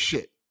dolo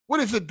shit?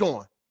 What is it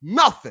doing?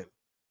 Nothing.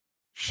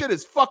 Shit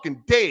is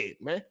fucking dead,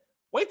 man.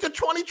 Wait till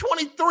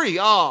 2023.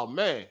 Oh,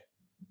 man.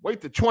 Wait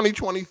till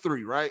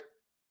 2023, right?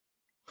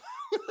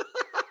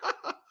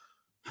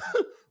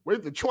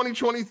 Wait till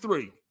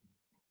 2023.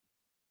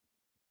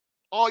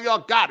 All y'all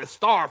got is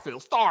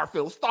Starfield.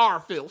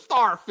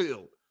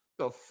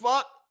 The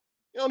fuck?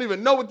 You don't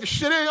even know what the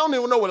shit is. You don't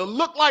even know what it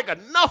look like or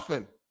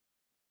nothing.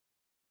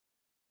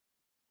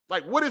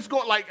 Like, what is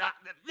going, like,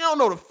 you don't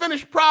know the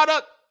finished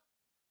product?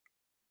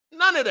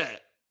 None of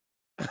that.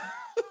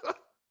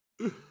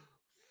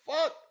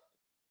 Fuck.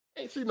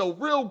 Ain't see no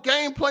real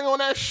gameplay on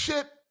that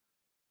shit.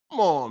 Come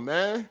on,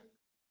 man.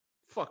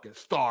 Fucking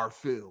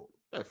Starfield.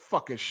 That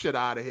fucking shit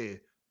out of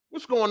here.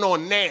 What's going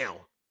on now?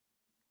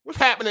 What's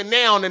happening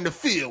now in the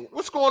field?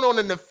 What's going on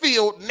in the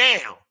field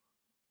now?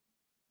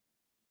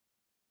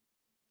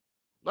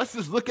 Let's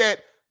just look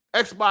at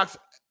Xbox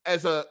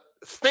as a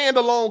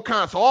standalone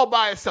console all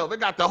by itself. It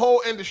got the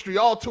whole industry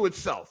all to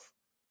itself.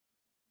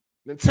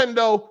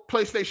 Nintendo,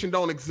 PlayStation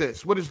don't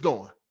exist. What is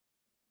doing?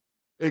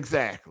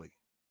 Exactly.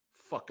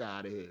 Fuck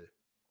out of here.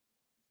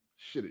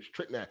 Shit is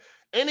trick now.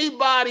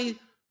 Anybody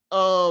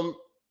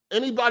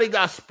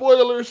got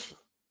spoilers?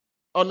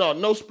 Oh,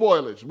 no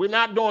spoilers. We're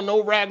not doing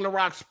no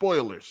Ragnarok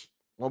spoilers.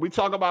 When we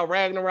talk about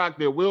Ragnarok,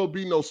 there will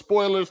be no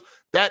spoilers.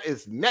 That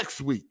is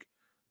next week.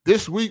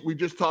 This week, we're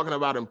just talking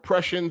about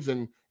impressions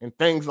and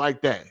things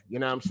like that. You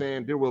know what I'm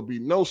saying? There will be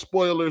no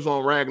spoilers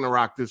on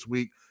Ragnarok this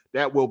week.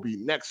 That will be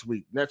next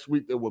week. Next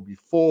week, there will be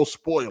full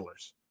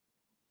spoilers.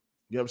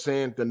 You know what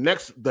I'm saying?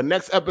 The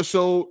next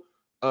episode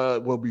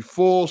will be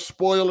full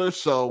spoilers,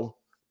 so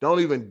don't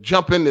even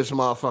jump in this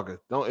motherfucker.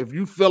 If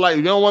you feel like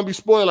you don't want to be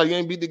spoiled, like you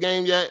ain't beat the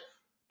game yet,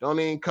 don't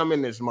even come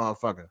in this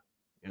motherfucker.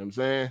 You know what I'm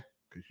saying?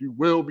 Because you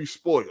will be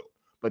spoiled.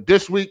 But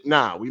this week,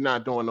 nah, we're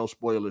not doing no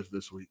spoilers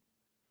this week.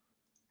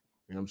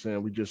 You know what I'm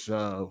saying? We just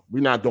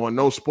we're not doing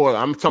no spoilers.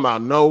 I'm talking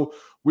about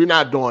we're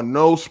not doing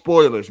no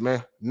spoilers,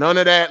 man. None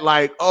of that,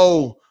 like,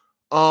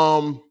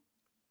 when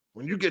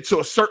you get to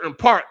a certain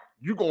part,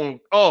 you going,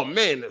 oh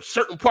man, a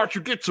certain part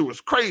you get to is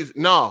crazy.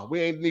 No,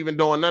 we ain't even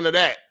doing none of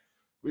that.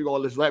 We're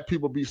gonna just let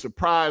people be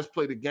surprised,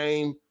 play the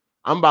game.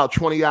 I'm about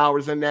 20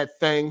 hours in that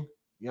thing.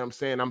 You know what I'm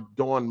saying? I'm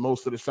doing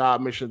most of the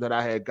side missions that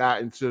I had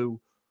gotten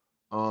to,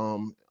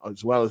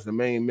 as well as the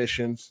main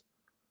missions.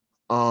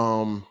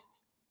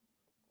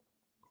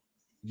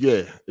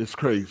 Yeah, it's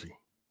crazy.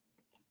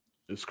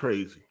 It's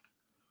crazy.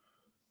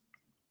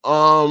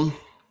 Let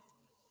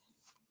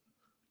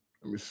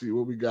me see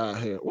what we got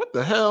here. What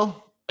the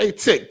hell? Hey,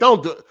 Tick,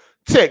 don't do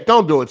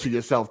it to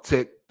yourself,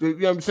 Tick. You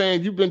know what I'm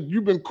saying? You've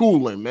been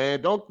cooling,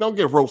 man. Don't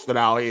get roasted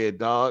out here,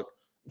 dog.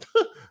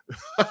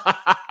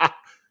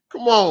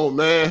 Come on,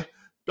 man.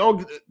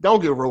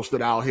 Don't get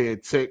roasted out here,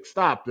 Tick.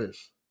 Stop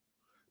this.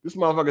 This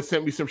motherfucker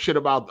sent me some shit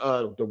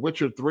about The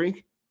Witcher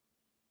 3.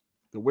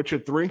 The Witcher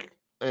 3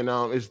 and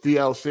it's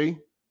DLC.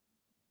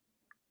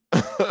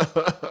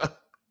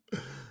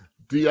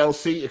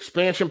 DLC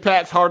expansion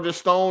packs, Heart of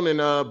Stone and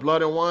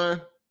Blood and Wine.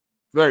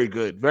 Very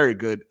good, very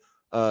good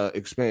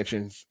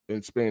expansions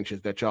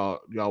that y'all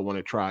want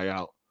to try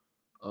out.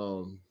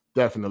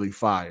 Definitely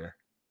fire.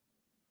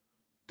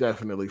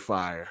 Definitely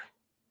fire.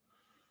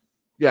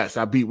 Yes,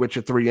 I beat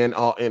Witcher 3 and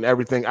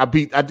everything. I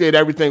did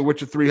everything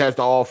Witcher 3 has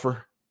to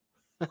offer.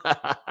 you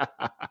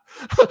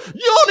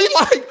only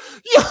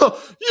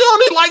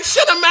like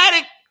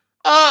cinematic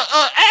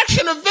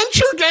action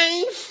adventure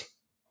games.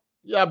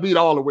 Yeah, I beat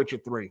all of Witcher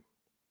 3.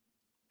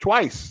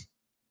 Twice,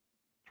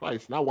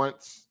 not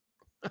once.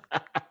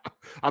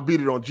 I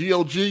beat it on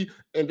GOG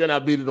and then I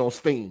beat it on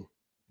Steam.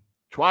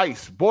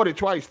 Twice. Bought it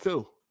twice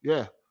too.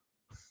 Yeah.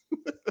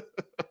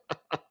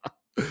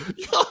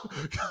 you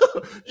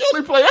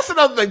only play. That's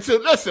another thing too.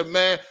 Listen,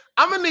 man,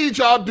 I'm gonna need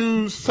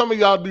some of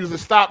y'all dudes to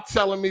stop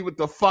telling me what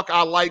the fuck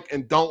I like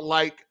and don't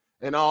like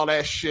and all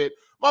that shit.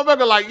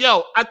 Motherfucker, like,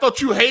 yo, I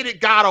thought you hated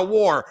God of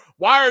War.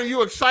 Why are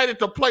you excited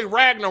to play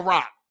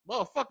Ragnarok?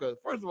 Motherfucker,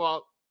 first of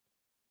all,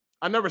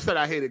 I never said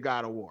I hated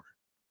God of War.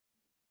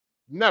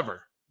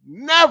 Never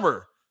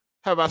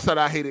have I said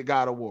I hated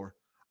God of War.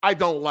 I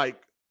don't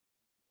like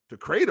the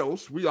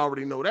Kratos. We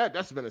already know that.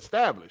 That's been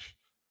established.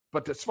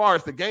 But as far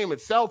as the game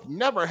itself,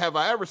 never have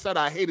I ever said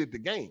I hated the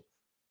game.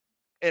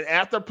 And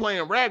after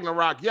playing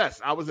Ragnarok, yes,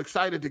 I was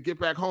excited to get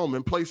back home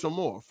and play some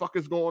more. Fuck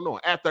is going on?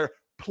 After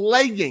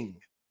playing,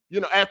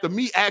 after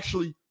me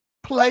actually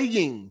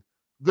playing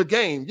the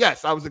game,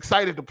 yes, I was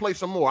excited to play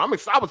some more. I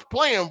was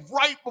playing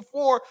right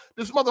before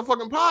this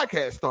motherfucking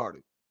podcast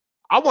started.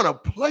 I want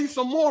to play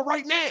some more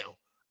right now.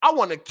 I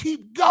want to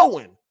keep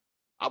going.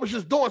 I was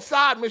just doing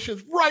side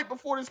missions right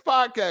before this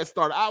podcast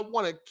started. I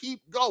want to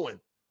keep going.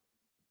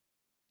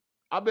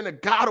 I've been a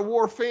God of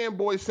War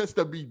fanboy since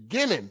the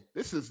beginning.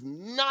 This is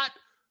not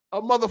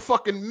a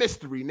motherfucking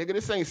mystery, nigga.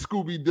 This ain't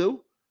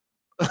Scooby-Doo.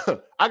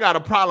 I got a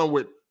problem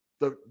with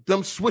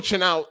them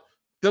switching out,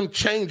 them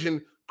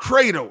changing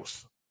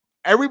Kratos.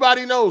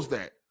 Everybody knows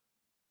that.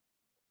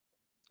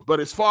 But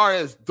as far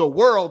as the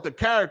world, the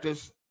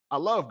characters, I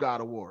love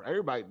God of War.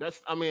 Everybody,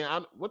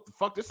 what the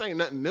fuck? This ain't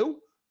nothing new.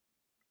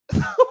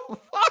 Fuck.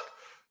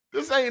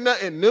 This ain't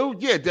nothing new.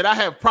 Yeah, did I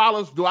have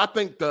problems? Do I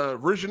think the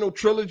original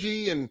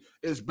trilogy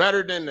is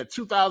better than the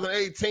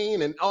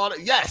 2018 and all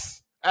that?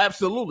 Yes,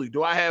 absolutely.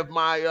 Do I have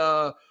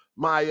my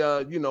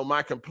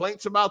my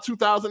complaints about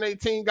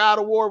 2018 God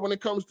of War when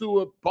it comes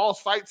to boss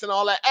fights and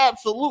all that?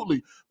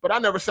 Absolutely. But I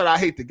never said I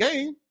hate the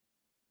game.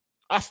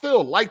 I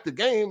still like the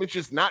game. It's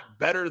just not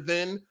better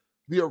than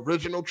the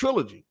original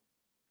trilogy.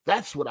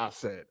 That's what I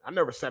said. I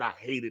never said I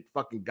hated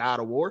fucking God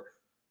of War.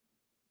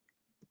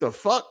 The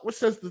fuck? What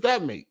sense does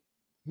that make?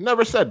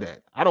 Never said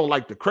that. I don't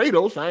like the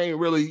Kratos. I ain't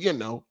really,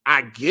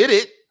 I get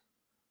it.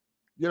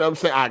 You know what I'm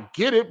saying? I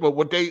get it, but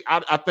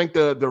I think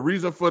the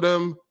reason for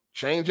them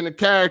changing the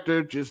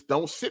character just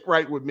don't sit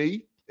right with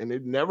me, and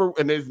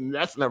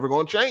that's never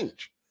going to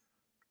change.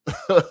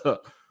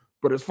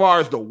 But as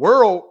far as the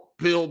world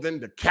building,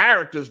 the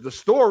characters, the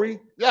story,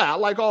 yeah, I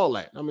like all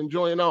that. I'm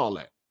enjoying all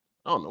that.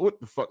 I don't know what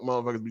the fuck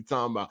motherfuckers be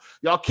talking about.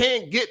 Y'all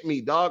can't get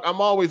me, dog.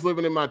 I'm always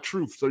living in my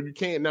truth, so you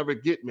can't never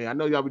get me. I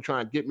know y'all be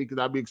trying to get me because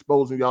I be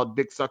exposing y'all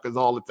dick suckers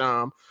all the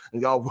time.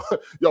 And y'all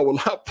will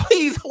like,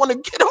 please, I want to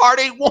get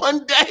Heartache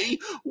one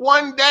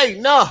day.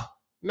 Nah.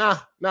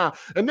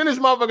 And then this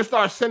motherfucker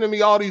starts sending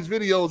me all these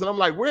videos, and I'm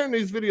like, where in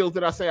these videos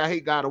did I say I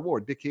hate God of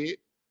War, dickhead?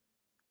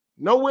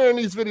 Nowhere in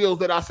these videos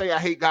did I say I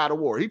hate God of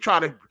War. This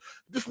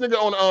nigga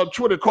on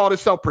Twitter called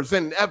himself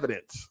presenting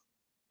evidence.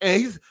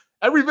 And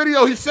every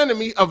video he's sending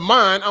me of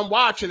mine, I'm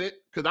watching it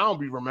because I don't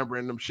be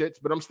remembering them shits,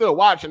 but I'm still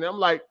watching it. I'm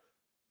like,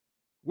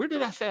 where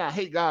did I say I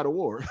hate God of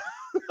War?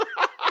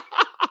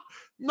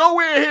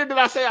 Nowhere here did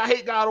I say I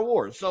hate God of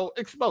War. So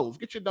expose.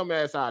 Get your dumb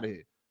ass out of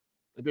here.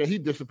 And then he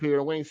disappeared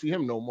and we ain't see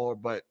him no more.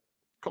 But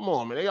come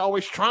on, man. They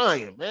always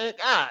trying, man.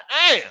 God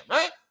damn,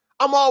 man.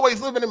 I'm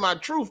always living in my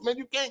truth, man.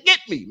 You can't get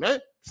me, man.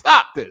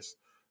 Stop this.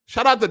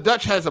 Shout out to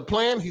Dutch Has a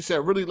Plan. He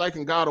said, really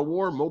liking God of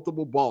War,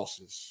 multiple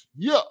bosses.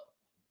 Yup.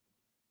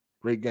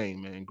 Great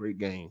game, man. Great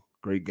game.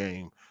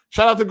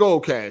 Shout out to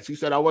Goldcast. He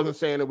said, I wasn't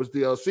saying it was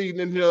DLC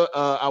Ninja.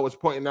 I was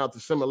pointing out the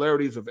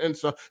similarities of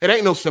insult. It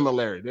ain't no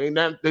similarity.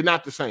 They're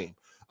not the same.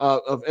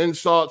 Of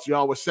insults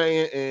y'all was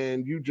saying,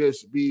 and you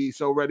just be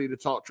so ready to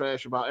talk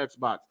trash about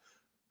Xbox.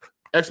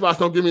 Xbox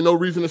don't give me no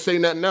reason to say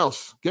nothing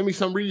else. Give me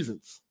some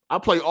reasons. I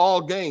play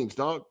all games,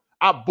 dog.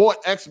 I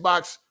bought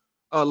Xbox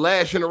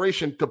last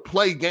generation to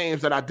play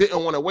games that I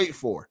didn't want to wait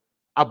for.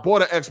 I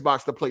bought an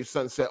Xbox to play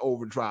Sunset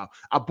Overdrive.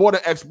 I bought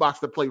an Xbox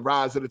to play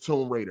Rise of the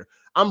Tomb Raider.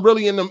 I'm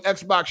really in them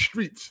Xbox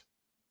streets.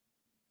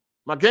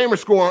 My gamer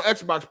score on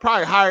Xbox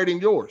probably higher than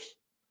yours.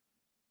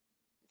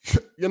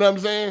 You know what I'm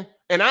saying?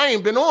 And I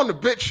ain't been on the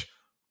bitch.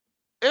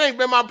 It ain't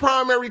been my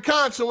primary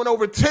console in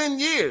over 10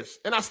 years.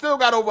 And I still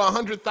got over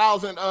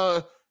 100,000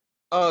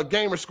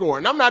 gamer score.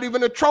 And I'm not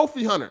even a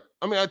trophy hunter.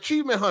 I mean,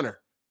 achievement hunter.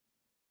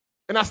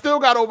 And I still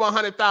got over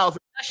 100,000.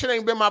 That shit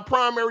ain't been my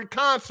primary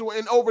console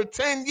in over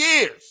 10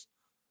 years.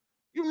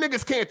 You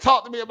niggas can't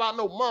talk to me about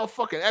no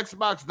motherfucking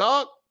Xbox,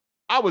 dog.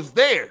 I was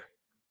there.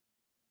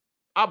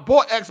 I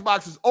bought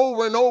Xboxes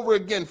over and over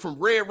again from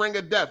Red Ring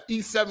of Death,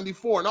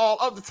 E74, and all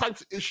other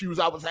types of issues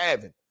I was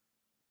having.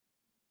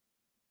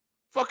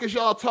 Fuck is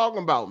y'all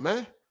talking about,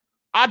 man?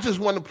 I just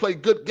want to play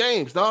good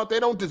games, dog.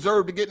 They don't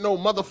deserve to get no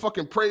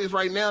motherfucking praise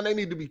right now. They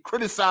need to be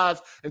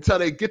criticized until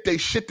they get their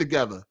shit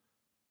together.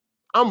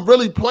 I'm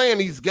really playing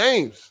these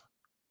games.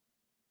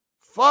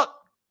 Fuck.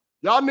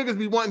 Y'all niggas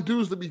be wanting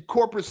dudes to be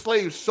corporate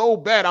slaves so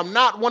bad. I'm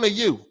not one of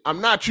you.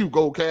 I'm not you,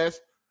 Goldcast.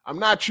 I'm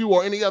not you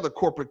or any other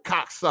corporate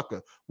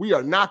cocksucker. We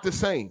are not the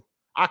same.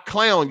 I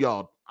clown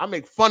y'all. I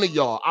make fun of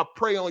y'all. I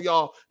prey on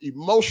y'all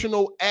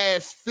emotional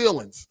ass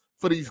feelings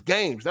for these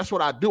games. That's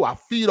what I do. I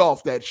feed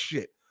off that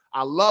shit.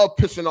 I love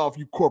pissing off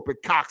you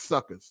corporate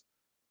cocksuckers.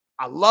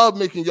 I love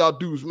making y'all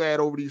dudes mad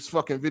over these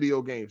fucking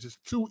video games. It's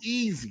too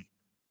easy.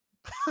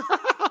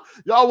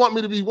 Y'all want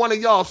me to be one of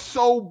y'all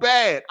so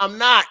bad. I'm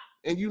not.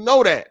 And you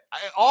know that.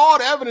 All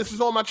the evidence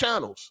is on my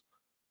channels.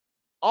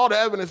 All the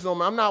evidence is on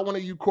me. I'm not one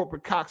of you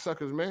corporate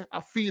cocksuckers, man. I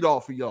feed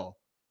off of y'all.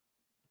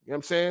 You know what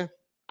I'm saying?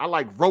 I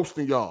like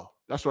roasting y'all.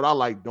 That's what I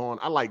like doing.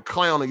 I like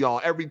clowning y'all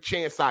every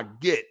chance I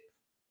get.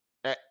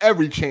 At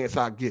every chance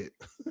I get.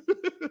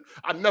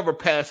 I never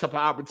pass up an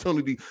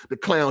opportunity to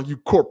clown you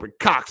corporate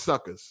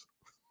cocksuckers.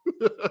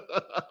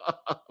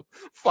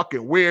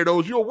 Fucking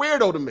weirdos. You're a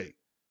weirdo to me.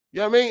 You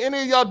know what I mean?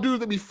 Any of y'all dudes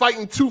that be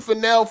fighting tooth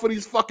and nail for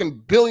these fucking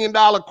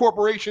billion-dollar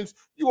corporations,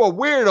 you a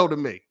weirdo to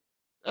me.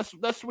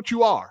 That's what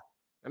you are.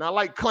 And I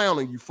like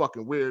clowning you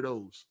fucking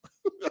weirdos.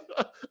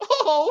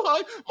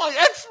 Oh, my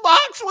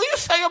Xbox. What you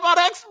say about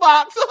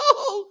Xbox?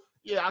 Oh,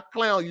 yeah, I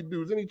clown you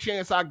dudes any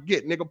chance I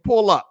get. Nigga,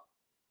 pull up.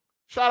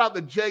 Shout out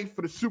to Jay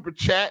for the super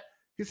chat.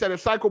 He said,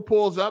 if Psycho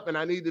pulls up and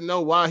I need to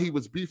know why he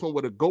was beefing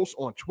with a ghost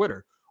on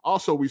Twitter.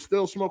 Also, we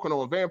still smoking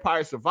on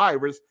Vampire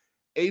Survivors,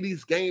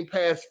 80s Game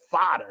Pass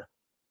fodder.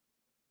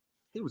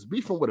 He was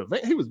beefing with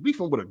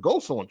a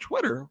ghost on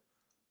Twitter.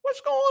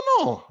 What's going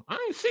on?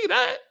 I ain't see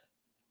that.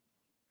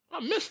 I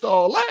missed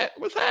all that.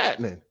 What's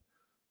happening?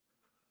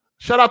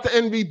 Shout out to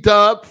NB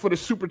Dub for the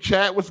super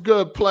chat. What's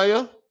good,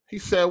 player? He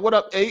said, what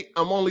up, 8?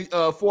 I'm only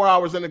 4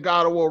 hours into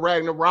God of War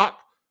Ragnarok,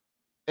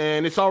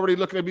 and it's already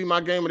looking to be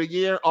my game of the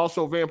year.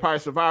 Also, Vampire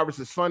Survivors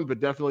is fun, but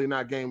definitely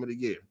not game of the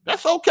year.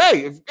 That's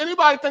okay. If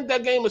anybody think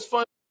that game is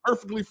fun,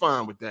 perfectly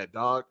fine with that,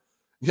 dog.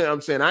 You know what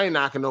I'm saying? I ain't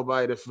knocking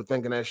nobody for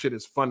thinking that shit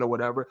is fun or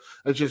whatever.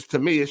 It's just, to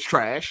me, it's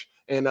trash.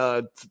 And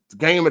the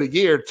game of the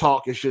year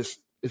talk is just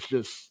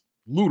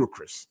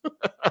ludicrous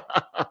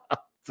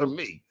to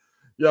me.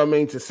 You know what I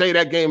mean? To say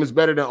that game is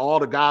better than all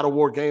the God of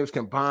War games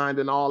combined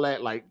and all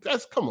that, like,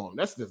 come on.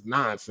 That's just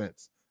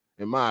nonsense,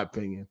 in my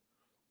opinion.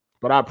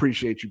 But I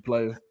appreciate you,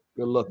 player.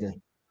 Good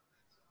looking.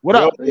 What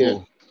up?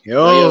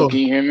 Yo, can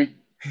you hear me?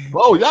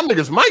 Whoa, y'all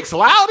niggas mics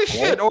loud as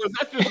shit, or is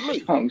that just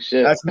me? Oh,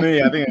 shit. That's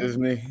me. I think it's just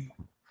me.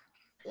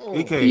 Can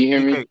you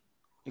hear me?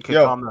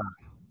 Yo. Calm down.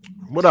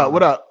 What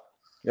up?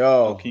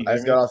 Yo, I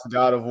just got off the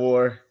God of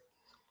War.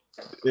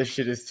 This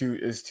shit is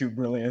too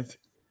brilliant.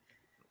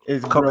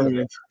 It's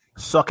brilliant.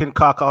 Sucking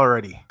cock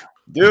already.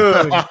 Dude.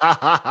 It's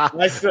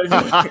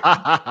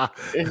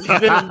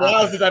been a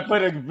while since I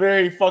played a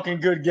very fucking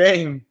good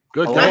game.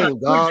 Good game,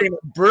 dog.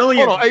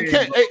 Brilliant. Hold on.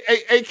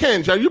 Hey,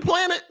 Ken, are you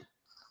playing it?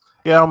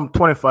 Yeah, I'm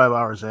 25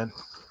 hours in.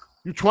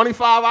 You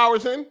 25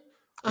 hours in?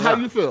 Yeah. How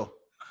you feel?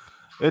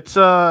 It's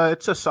a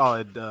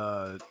solid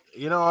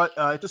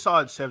it's a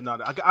solid 7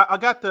 out of I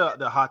got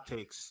the hot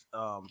takes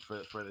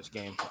for this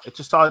game. It's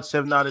a solid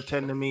 7 out of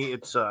 10 to me.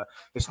 It's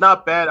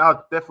not bad. I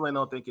definitely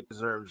don't think it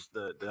deserves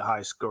the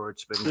high score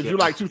it's been Did getting. you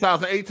like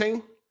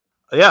 2018?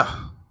 Yeah.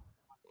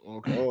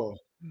 Okay. Oh.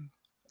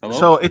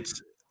 So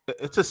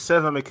it's a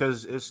 7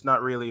 because it's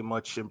not really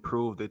much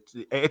improved.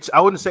 It's I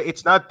wouldn't say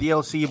it's not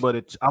DLC,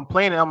 but I'm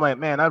playing it. I'm like,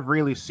 man, I've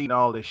really seen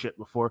all this shit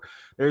before.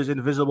 There's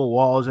invisible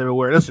walls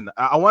everywhere. Listen,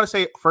 I want to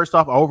say first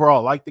off, I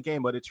overall like the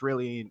game, but it's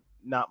really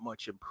not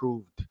much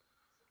improved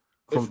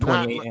from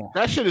 2018.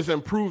 That shit is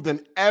improved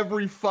in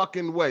every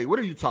fucking way. What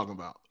are you talking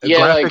about?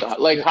 Yeah,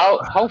 like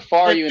how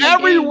far are you in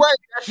every the game? way?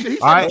 He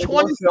said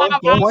 25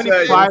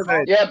 hours.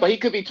 Yeah, but he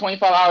could be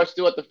 25 hours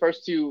throughout the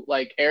first two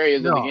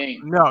areas of the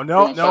game. No.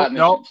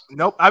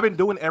 I've been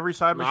doing every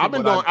side mission.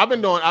 I've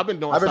been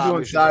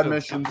doing side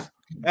missions.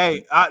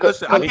 Hey,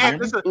 listen, I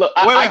can't listen. Look,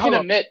 I can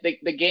admit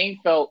the game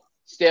felt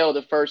stale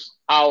the first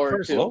hour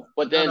or two,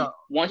 but then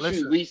once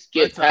you at least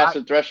get past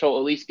the threshold,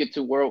 at least get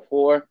to World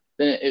 4,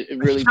 then it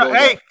really builds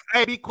up.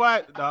 Hey, be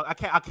quiet, dog.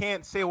 I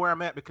can't say where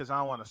I'm at because I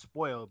don't want to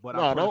spoil. But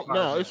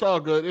no, it's all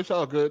good. It's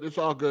all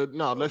good.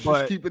 No, let's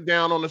just keep it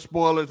down on the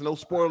spoilers. No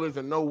spoilers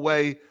in no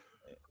way.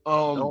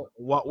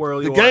 What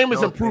world? The game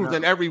is improved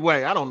in every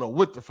way. I don't know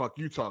what the fuck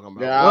you talking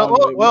about. Yeah,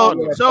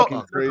 so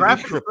the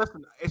graphics.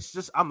 Listen, it's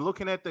just I'm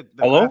looking at the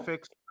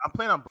graphics. I'm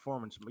playing on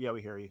performance. Yeah,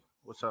 we hear you.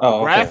 What's up?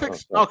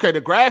 Graphics? Okay,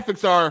 the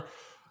graphics are.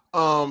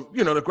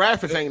 The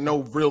graphics ain't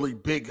no really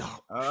big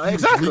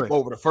exactly leap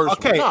over the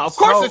first one. No, of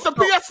course it's a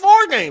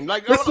PS4 game.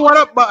 Like this is what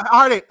up, but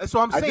Hardy. That's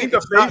what I'm saying. I think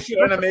the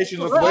facial animation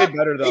looks way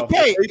better though.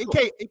 Okay,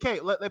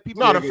 let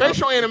people. No, the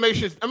facial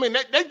animations. I mean,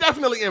 they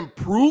definitely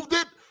improved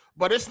it,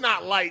 but it's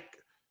not like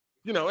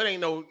it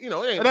ain't no, we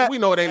know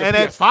it ain't a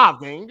PS5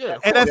 game. Yeah,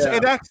 and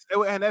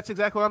that's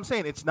exactly what I'm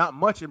saying. It's not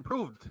much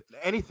improved.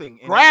 Anything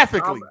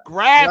graphically.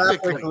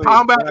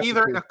 Combat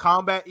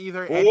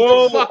either.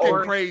 Whoa,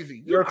 fucking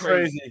crazy. You're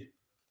crazy.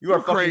 You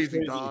are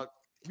crazy, dog.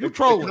 You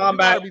trolling.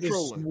 Combat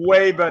is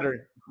way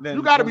better than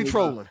you got to be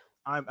trolling.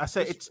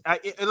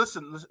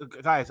 Listen,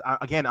 guys.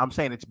 I'm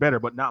saying it's better,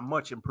 but not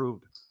much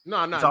improved.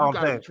 No, you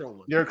gotta be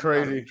trolling. You're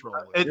crazy.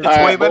 It's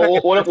way better.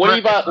 What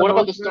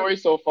about the story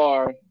so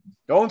far?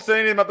 Don't say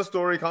anything about the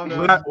story. Calm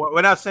down.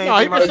 We're not saying. No,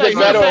 he can say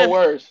better or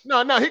worse.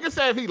 No, he can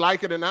say if he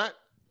like it or not.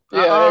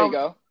 Yeah, there you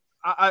go.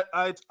 I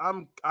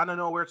don't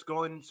know where it's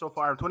going so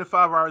far. I'm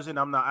 25 hours in.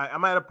 I'm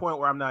at a point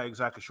where I'm not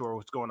exactly sure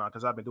what's going on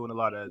because I've been doing a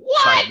lot of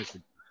side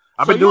missions.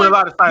 I've been doing a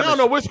lot of side missions. You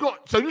don't know what's going.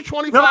 So you're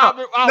 25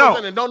 hours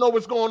in and don't know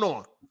what's going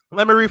on.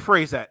 Let me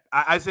rephrase that.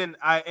 I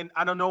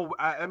don't know.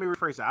 Let me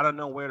rephrase that. I don't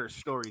know where the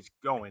story's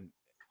going.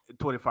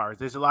 24 hours.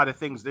 There's a lot of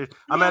things.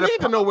 I need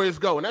to know where it's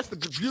going. That's the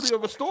beauty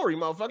of a story,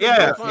 motherfucker.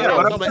 Yeah.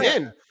 The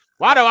end.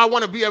 Why do I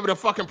want to be able to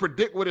fucking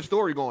predict where the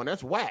story going?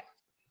 That's whack.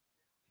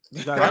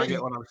 You gotta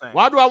get what I'm saying.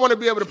 Why do I want to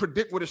be able to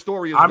predict where the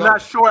story is going? I'm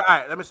not sure. All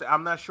right, let me say.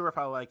 I'm not sure if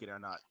I like it or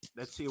not.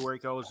 Let's see where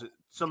it goes.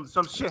 Some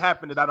shit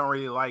happened that I don't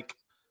really like.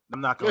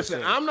 I'm not gonna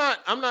say. I'm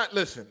not.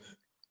 Listen.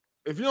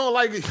 If you don't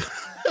like it,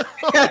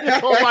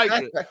 you don't like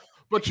it.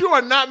 But you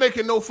are not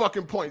making no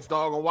fucking points,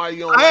 dog, on why you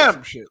don't like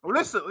some shit.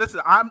 Listen.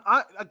 Guys.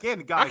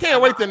 I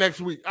can't wait the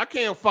next week. I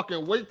can't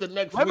fucking wait the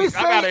next week.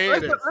 I gotta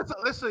hear this.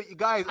 Listen, you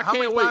guys.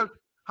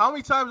 How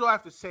many times do I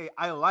have to say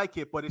I like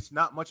it, but it's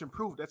not much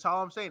improved? That's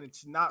all I'm saying.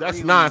 It's not. That's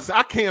really nonsense.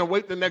 I can't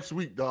wait the next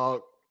week,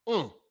 dog. We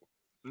are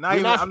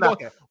not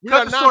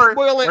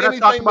spoiling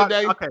anything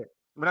today. Okay,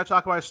 we're not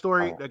talking about a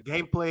story. The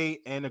gameplay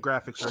and the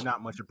graphics are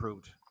not much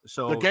improved.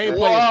 So the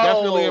gameplay is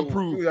definitely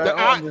improved.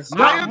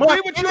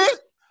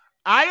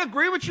 I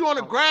agree with you on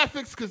the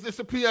graphics because it's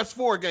a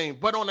PS4 game,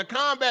 but on the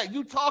combat,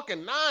 you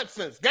talking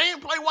nonsense.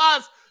 Gameplay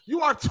wise,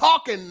 you are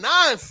talking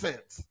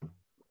nonsense.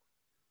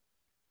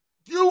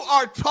 You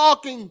are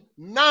talking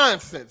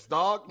nonsense,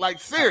 dog. Like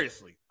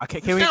seriously,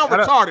 you sound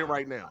retarded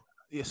right now.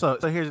 Yeah, so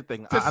here's the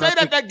thing. To say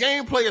that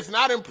gameplay is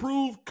not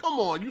improved, come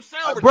on, you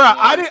sound retarded. Bro,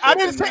 I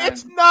didn't say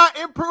it's not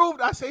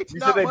improved. I say it's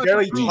not. You said they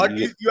barely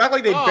touched it. You act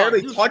like they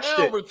barely touched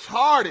it.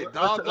 Retarded,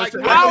 dog.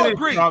 I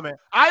agree.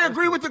 I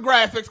agree with the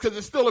graphics because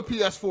it's still a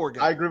PS4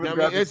 game. I agree with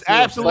graphics. It's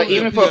absolutely. But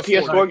even for a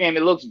PS4 game,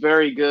 it looks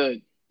very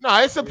good.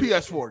 No, it's a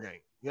PS4 game.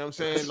 You know what I'm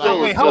saying?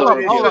 Like, hold on.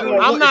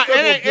 I'm not.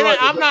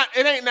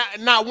 It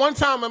ain't not one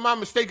time am I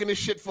mistaking this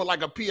shit for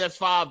like a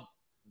PS5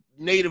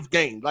 native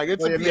game. Like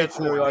it's a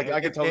PS4. Like I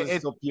can tell it's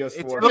still PS4.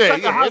 It's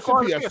a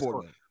PS4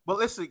 game. But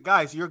listen,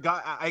 guys,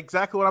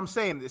 exactly what I'm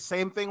saying. The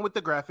same thing with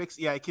the graphics.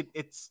 Yeah,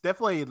 it's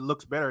definitely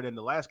looks better than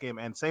the last game,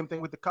 and same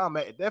thing with the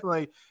combat. It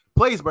definitely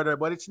plays better,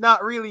 but it's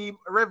not really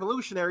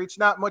revolutionary. It's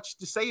not much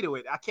to say to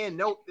it. I can't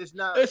note. It's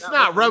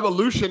not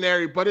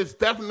revolutionary, but it's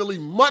definitely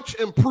much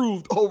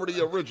improved over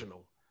the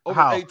original.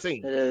 Over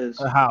 18. It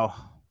is. How?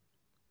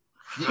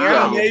 The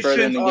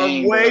animations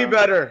are way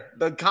better.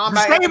 The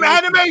combat same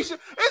animation.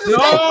 They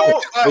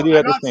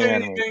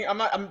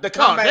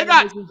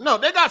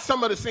got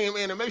some of the same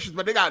animations,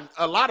 but they got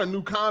a lot of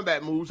new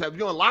combat moves. Have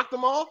you unlocked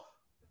them all?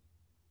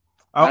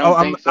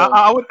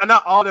 I would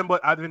not all of them,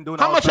 but I've been doing.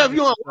 How much have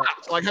you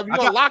unlocked? Like, have you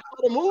unlocked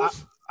all the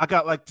moves? I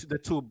got like the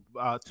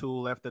two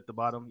left at the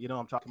bottom. You know,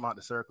 I'm talking about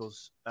the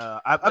circles.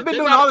 I've been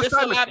doing all this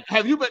time.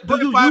 Have you been? Do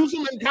you use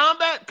them in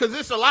combat? Because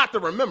it's a lot to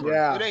remember.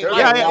 Yeah, it ain't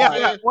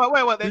yeah.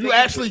 Wait. Do you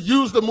actually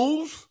use the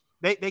moves?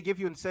 They give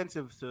you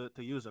incentives to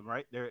use them,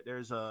 right?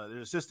 There's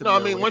a system. No, I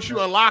mean once you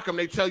unlock them,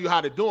 they tell you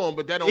how to do them,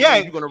 but that don't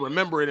mean you're gonna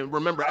remember it and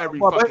remember every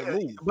fucking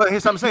move. But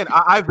here's what I'm saying.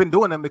 I've been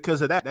doing them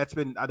because of that.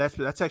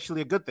 That's actually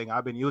a good thing.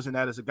 I've been using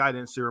that as a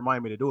guidance to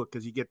remind me to do it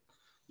because you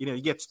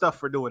get stuff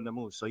for doing the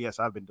moves. So yes,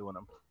 I've been doing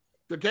them.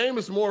 The game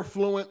is more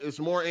fluent. It's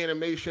more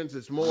animations.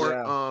 It's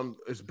more.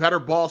 It's better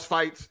boss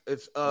fights.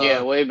 It's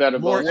way better.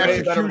 More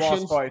executions. Better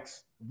boss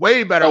fights.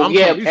 Way better.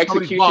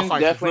 Executions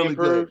definitely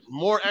really improved.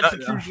 More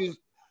executions.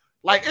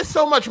 Like it's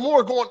so much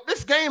more going.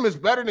 This game is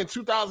better than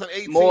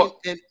 2018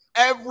 in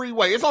every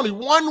way. It's only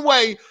one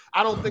way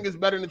I don't think it's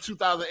better than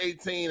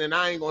 2018, and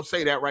I ain't gonna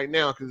say that right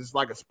now because it's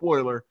like a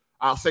spoiler.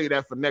 I'll say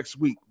that for next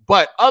week.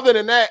 But other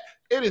than that,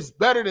 it is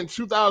better than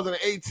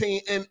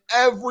 2018 in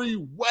every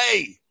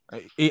way.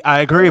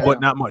 I agree,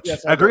 but not much.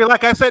 Yes, I agree.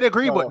 Like I said,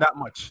 but not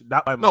much.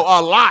 Not by much. No, a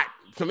lot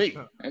to me.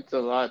 It's a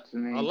lot to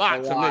me. A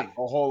lot to me.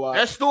 A whole lot.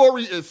 That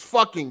story is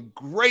fucking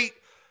great.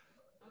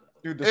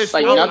 Dude,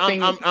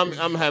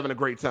 I'm having a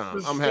great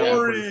time. I'm having a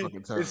great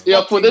fucking time.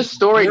 Yeah, for this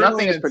story,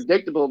 nothing is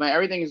predictable, man.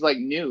 Everything is like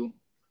new.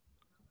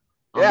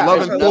 I'm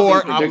loving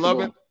Thor. I'm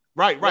loving.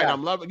 Right. Yeah.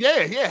 I'm loving. Yeah.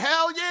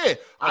 Hell yeah.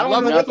 I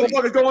don't know what the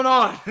fuck is going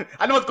on.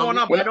 I know what's going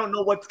on, but I don't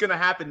know what's gonna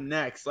happen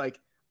next. Like,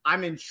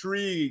 I'm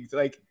intrigued.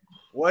 Like,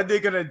 what are they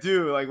gonna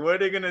do? Like, what are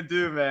they gonna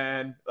do,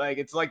 man? Like,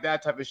 it's like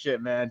that type of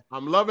shit, man.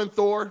 I'm loving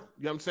Thor.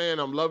 You know what I'm saying?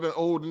 I'm loving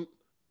Odin.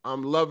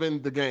 I'm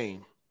loving the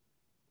game.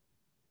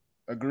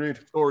 Agreed.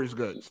 Story's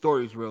good.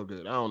 Story's real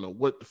good. I don't know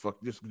what the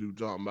fuck this dude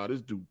talking about.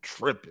 This dude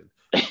tripping.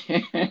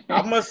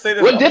 I must say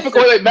this. What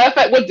difficulty? Matter of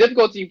fact, what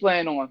difficulty you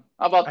playing on?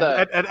 How about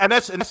that? And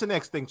that's the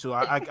next thing too.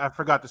 I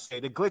forgot to say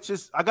the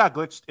glitches. I got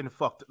glitched and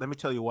fucked. Let me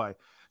tell you why.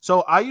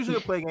 So I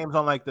usually play games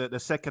on like the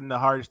second, the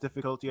hardest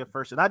difficulty at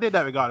first, and I did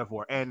that with God of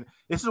War. And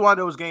this is one of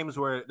those games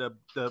where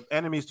the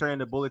enemies turn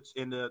into bullets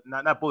into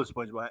not bullet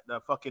sponges, but the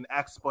fucking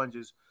axe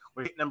sponges.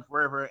 We're hitting them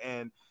forever,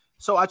 and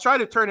so I tried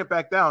to turn it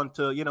back down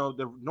to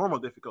the normal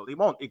difficulty. It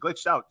won't. It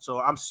glitched out, so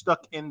I'm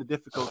stuck in the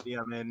difficulty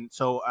I'm in.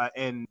 So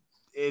and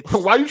it's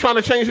why are you trying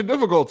to change the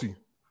difficulty?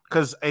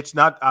 Because it's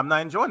not. I'm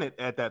not enjoying it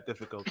at that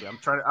difficulty. I'm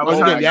trying. I was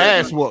trying getting your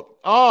ass whooped.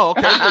 Oh,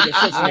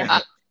 okay.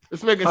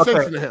 It's making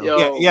sense to him.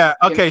 Yeah.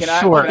 Okay,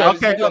 sure.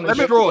 Okay, let me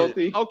destroy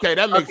it. Okay,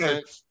 that makes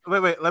sense.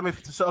 Wait. Let me.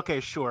 So, okay,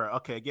 sure.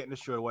 Okay, getting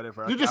destroyed.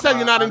 Whatever. You just said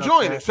you're not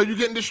enjoying it, so you're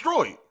getting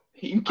destroyed.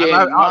 But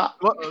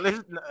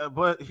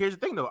here's the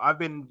thing, though. I've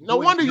been. No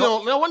wonder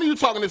you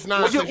talking this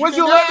nonsense. Would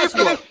you let me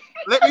finish?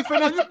 Let me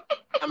finish.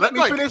 Let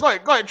me finish. Go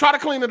ahead. Try to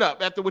clean it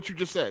up after what you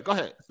just said. Go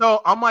ahead.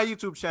 So on my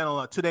YouTube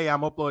channel today,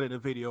 I'm uploading a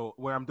video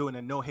where I'm doing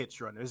a no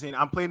hits run.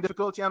 I'm playing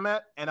difficulty I'm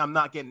at, and I'm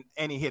not getting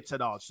any hits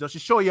at all. So to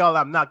show y'all,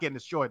 I'm not getting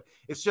destroyed.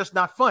 It's just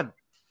not fun.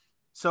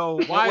 So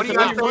why is it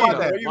not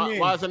fun?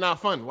 Why is it not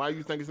fun? Why do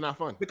you think it's not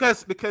fun?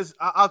 Because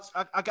I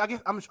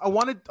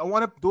want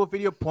to do a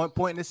video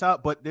pointing this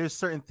out, but there's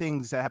certain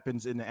things that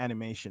happens in the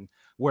animation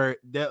where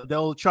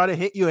they'll try to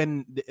hit you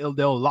and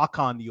they'll lock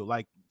on you.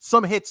 Like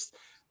some hits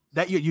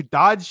that you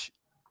dodge,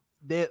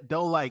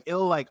 it'll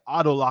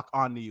auto lock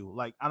onto you.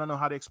 Like I don't know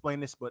how to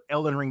explain this, but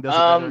Elden Ring does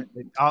it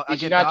better.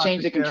 Did you not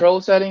change the control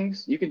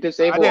settings? You can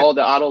disable all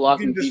the auto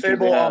locking. You can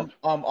disable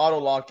auto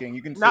locking.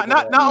 You can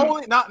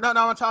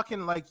I'm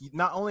talking like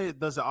not only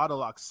does the auto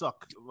lock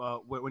suck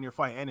when you're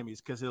fighting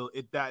enemies because you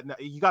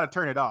got to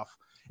turn it off.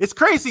 It's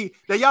crazy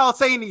that y'all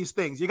saying these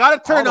things. You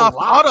got to turn off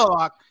auto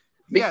lock.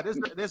 Yeah, there's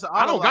an auto.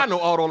 I don't got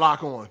no auto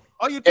lock on.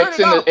 Oh, you turn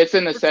it off. It's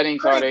in the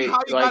settings already,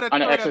 like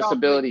on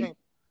accessibility.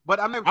 But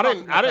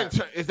I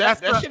didn't. Is that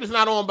shit is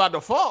not on by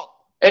default?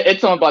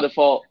 It's on by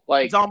default.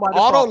 Like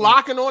auto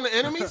locking on the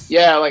enemies.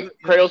 Yeah, like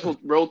Kratos will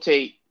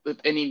rotate if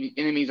any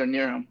enemies are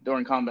near him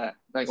during combat.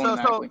 Like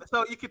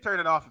so you can turn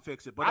it off and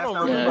fix it. But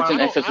it's an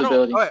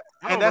accessibility.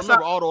 And that's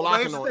not auto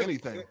locking on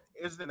anything.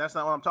 That's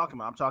not what I'm talking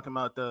about. I'm talking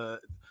about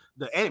the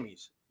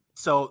enemies.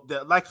 So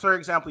like for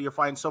example, you're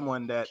finding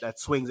someone that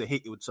swings and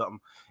hit you with something.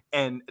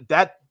 And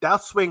that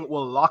swing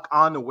will lock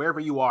on to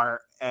wherever you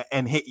are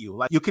and hit you.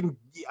 Like you can,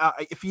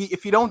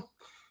 if you don't,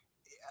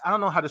 I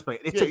don't know how to explain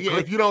it. It's a glitch.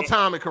 If you don't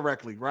time it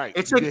correctly, right?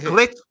 It's a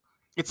glitch.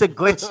 It's a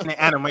glitch in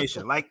the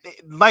animation. Like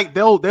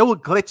they will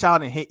glitch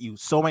out and hit you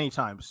so many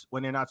times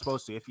when they're not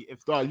supposed to. If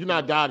you're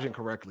not dodging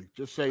correctly,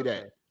 just say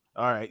that.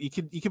 All right, you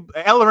can.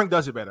 Elden Ring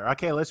does it better.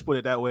 Okay, let's put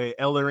it that way.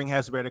 Elden Ring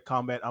has better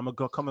combat. I'm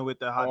gonna come in with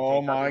the hot.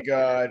 Oh my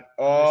god!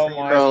 Oh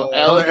my god!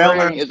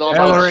 Elden Ring is all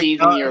about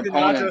cheesing your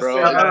opponent, bro.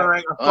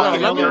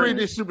 Let me read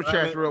these super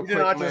chats real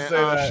quick,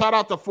 man. Shout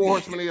out to Four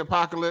Horsemen of the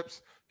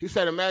Apocalypse. He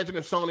said, "Imagine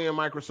if Sony and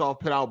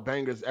Microsoft put out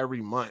bangers every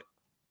month.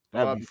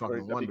 That'd be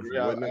fucking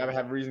wonderful. I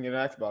have a reason to get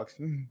an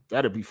Xbox.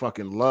 That'd be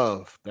fucking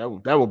love. That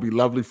would be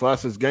lovely for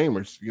us as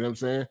gamers. You know what I'm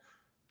saying?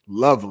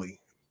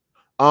 Lovely.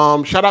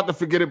 Shout out to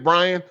Forget It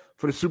Brian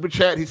for the super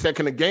chat. He said,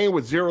 "Can a game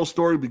with zero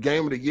story be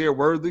game of the year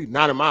worthy?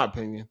 Not in my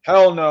opinion.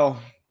 Hell no.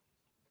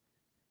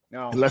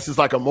 No. Unless it's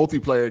like a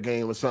multiplayer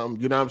game or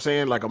something. You know what I'm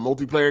saying? Like a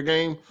multiplayer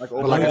game, like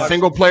a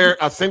single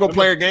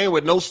player game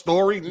with no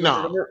story.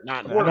 No,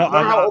 not. Remember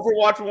how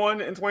Overwatch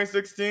won in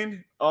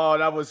 2016? Oh,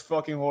 that was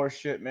fucking horse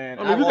shit, man.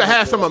 I mean, you can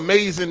have some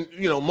amazing,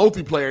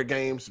 multiplayer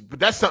games, but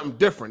that's something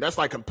different. That's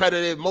like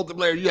competitive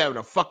multiplayer. You having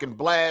a fucking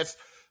blast.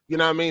 You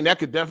know what I mean? That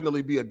could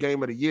definitely be a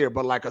game of the year,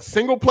 but like a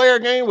single player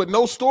game with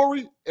no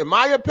story, in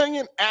my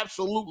opinion,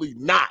 absolutely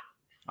not.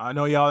 I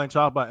know y'all ain't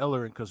talking about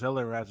Elden Ring because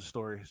Elden Ring has a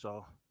story.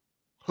 So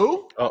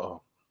who?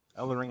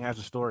 Elden Ring has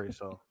a story.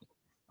 So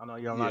I know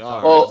y'all not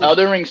talking. Well,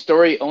 Elden Ring's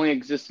story only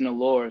exists in the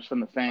lores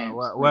from the fans.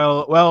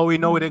 Well, we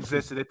know it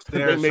existed. It's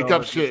there. They make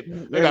up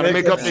shit. They gotta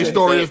make up their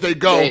story as they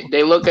go.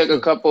 They look at a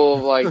couple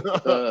of like.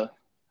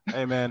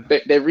 Hey man,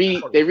 they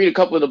read a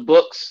couple of the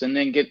books and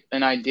then get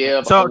an idea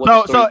about what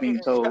the story's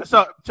being told.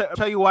 So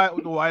tell you why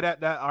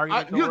that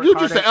argument. You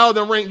just an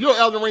Elden Ring. You're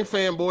an Elden Ring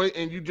fanboy,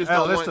 and you just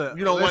want nothing.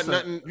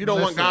 You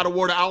don't want God of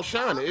War to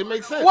outshine it. It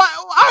makes sense. Why?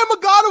 I'm a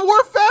God of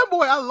War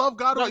fanboy. I love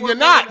God of War. You're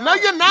not. No,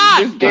 you're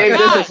not. This game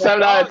is a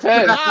 7 out of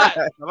 10.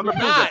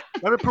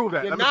 Let me prove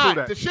that. You're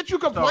not. The shit you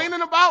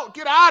complaining about,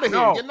 get out of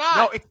here. You're not.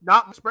 No, it's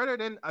not much better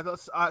than.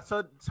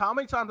 So how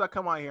many times I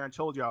come out here and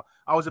told y'all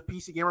I was a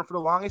PC gamer for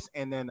the longest,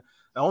 and then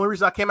the only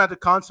reason I came out the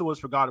console was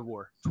for God of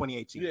War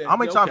 2018. Yeah, how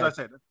many times I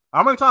said that?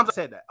 How many times I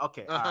said that?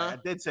 Okay, all right, I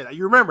did say that.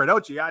 You remember,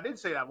 don't you? Yeah, I did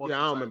say that. I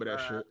don't remember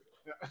that shit.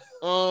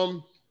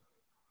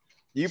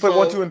 You put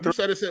 1, 2, and 3.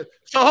 You said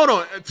so hold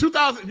on.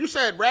 2000. You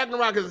said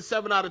Ragnarok is a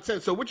 7 out of 10.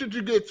 So what did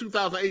you get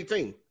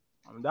 2018?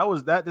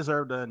 That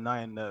deserved a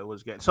 9. That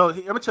was getting. So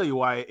let me tell you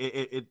why.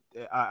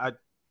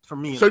 for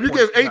me. So you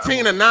give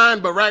 18 a 9,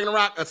 but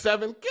Ragnarok a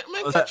 7?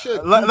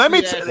 Let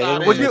me.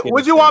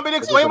 Would you want me to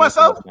explain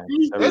myself?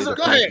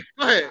 Go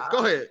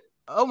ahead.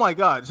 Oh my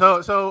God!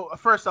 So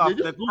first off,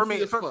 for me,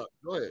 it's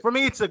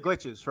the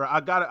glitches.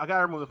 I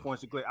gotta remove the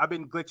points. I've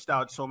been glitched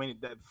out so many.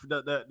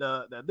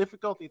 The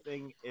difficulty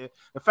thing,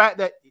 the fact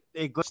that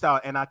it glitched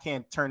out and I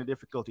can't turn the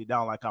difficulty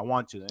down like I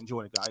want to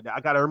enjoy it.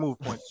 I gotta remove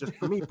points just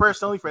for me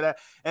personally for that.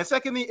 And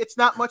secondly, it's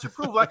not much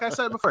improved. Like I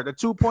said before, the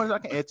 2 points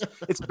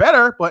it's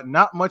better, but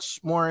not much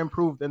more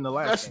improved than the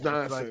last.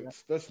 That's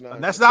nonsense. That's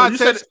nonsense. That's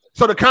nonsense.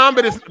 So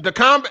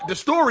the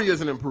story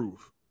isn't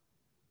improved.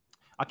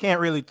 I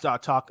can't really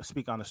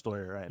speak on the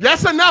story right now.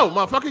 Yes or no,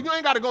 motherfucker? You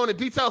ain't got to go into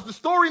details. The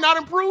story not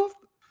improved?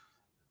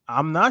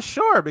 I'm not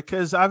sure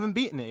because I haven't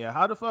beaten it yet.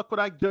 How the fuck would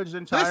I judge the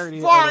entirety?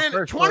 This far in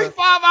it, 25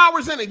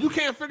 hours in it, you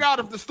can't figure out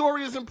if the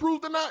story is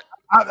improved or not?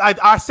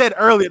 I said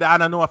earlier that I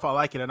don't know if I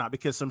like it or not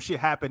because some shit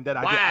happened that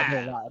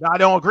I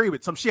don't agree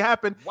with. Some shit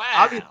happened. Wow.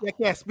 Obviously, I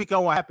can't speak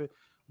on what happened,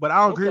 but I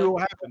don't agree with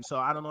what happened. So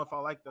I don't know if I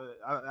like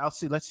I'll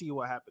see. Let's see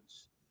what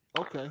happens.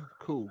 Okay,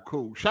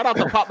 cool. Shout out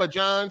to Papa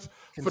John's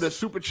for the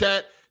super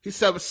chat. He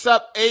said, "What's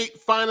up, 8?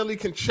 Finally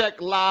can check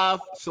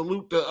live.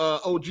 Salute the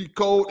OG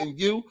Code and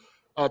you.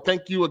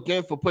 Thank you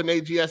again for putting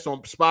AGS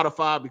on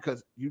Spotify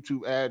because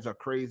YouTube ads are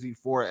crazy.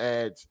 4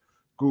 ads,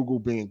 Google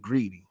being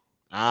greedy.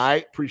 All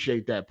right,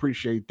 appreciate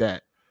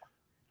that.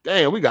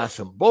 Damn, we got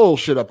some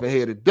bullshit up in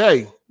here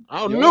today.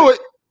 I knew it.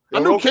 I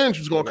knew Kenj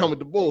was gonna come with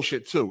the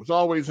bullshit too. It's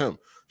always him.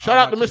 Shout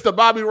out to Mr.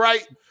 Bobby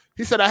Wright.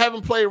 He said, I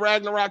haven't played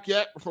Ragnarok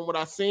yet. From what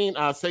I've seen,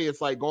 I say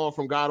it's like going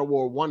from God of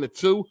War 1 to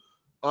 2.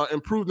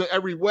 Improved in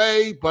every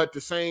way, but the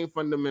same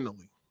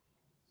fundamentally.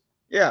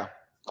 Yeah,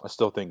 I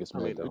still think it's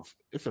mid though.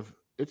 It's a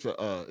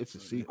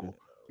sequel.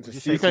 It's a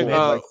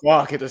sequel.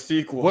 Fuck, it's a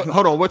sequel.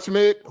 Hold on, what's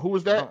mid? Who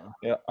was that?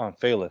 Yeah,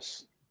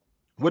 Phaelus.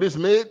 What is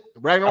mid?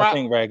 Ragnarok? I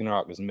think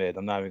Ragnarok is mid.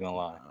 I'm not even gonna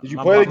lie. Did you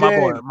play the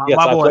game? Yes,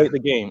 I played the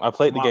game. I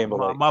played the game,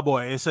 but my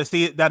boy, it's just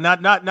that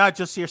not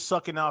just here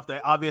sucking off.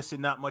 That obviously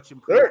not much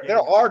improved. There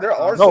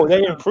are. No,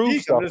 they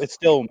improved stuff. It's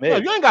still mid. No,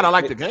 you ain't gotta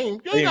like the game.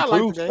 You ain't gotta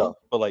like the game. Stuff,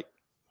 but like.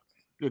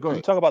 Yeah, go ahead. Can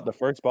you talk about the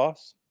first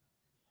boss?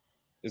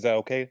 Is that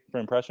okay for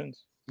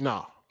impressions?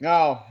 No.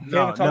 Talk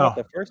about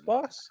the first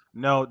boss?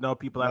 No,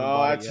 people haven't.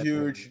 Oh, that's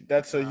huge.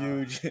 That's so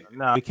huge.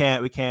 No, we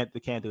can't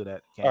do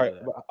that. All right,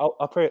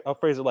 I'll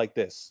phrase it like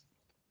this.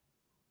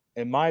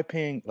 In my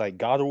opinion, like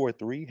God of War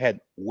 3 had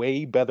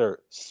way better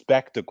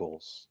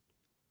spectacles.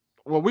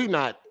 Well, that's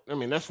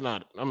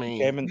not.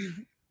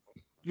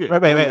 Yeah.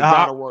 Wait.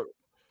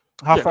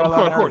 How far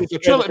along?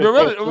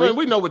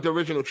 We know what the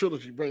original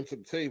trilogy brings to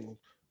the table.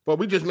 But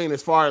we just mean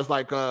as far as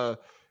like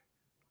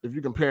if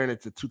you're comparing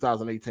it to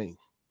 2018.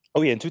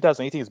 Oh yeah, in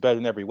 2018 it's better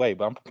in every way,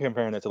 but I'm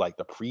comparing it to like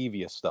the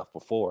previous stuff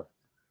before.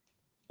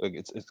 Like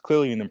it's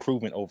clearly an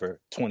improvement over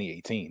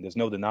 2018. There's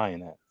no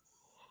denying that.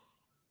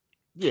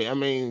 Yeah,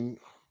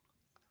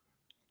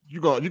 you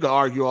can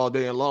argue all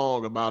day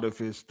long about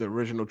if it's the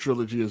original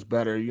trilogy is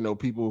better. You know,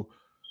 people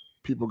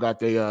got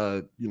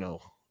their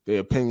their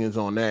opinions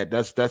on that.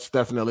 That's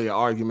definitely an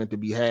argument to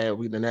be had.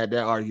 We've had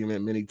that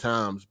argument many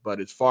times. But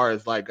as far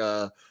as like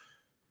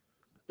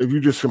if you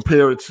just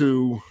compare it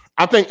to,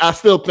 I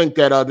still think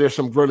that there's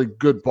some really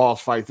good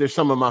boss fights. There's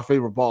some of my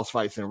favorite boss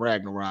fights in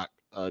Ragnarok,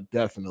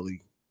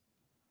 definitely.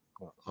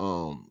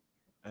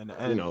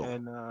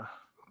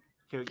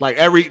 Like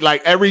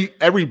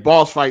every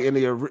boss fight in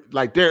there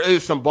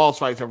is some boss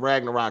fights in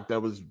Ragnarok that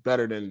was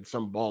better than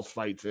some boss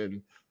fights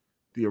in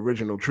the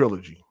original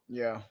trilogy.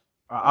 Yeah.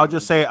 I'll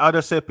just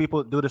say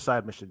people do the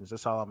side missions.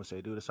 That's all I'm gonna say.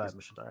 Do the side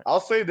missions. All right.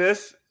 I'll say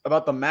this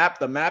about the map.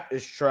 The map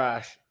is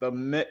trash. The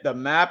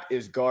map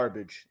is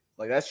garbage.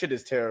 Like that shit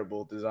is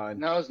terrible design.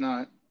 No, it's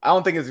not. I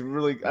don't think it's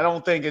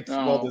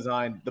well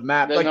designed. The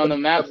map.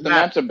 The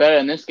maps are better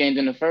in this game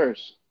than the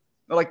first.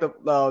 Like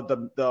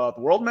the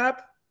world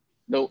map.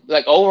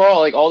 Like overall,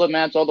 like all the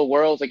maps, all the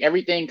worlds, like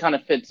everything kind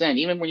of fits in.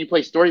 Even when you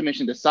play story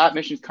missions, the side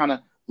missions kind of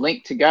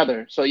link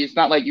together, so it's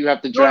not like you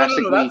have to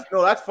drastically.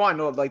 No, that's fine.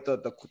 No, like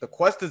the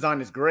quest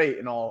design is great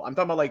and all. I'm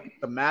talking about like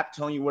the map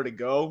telling you where to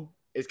go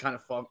is kind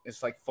of fun.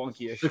 It's like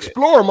funky as shit.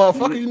 Explore,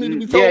 motherfucker. You need to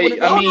be told where to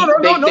go.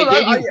 They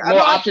gave you more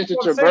options to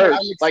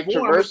traverse. Like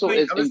traversal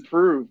is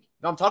improved.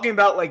 No, I'm talking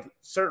about like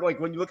certain, like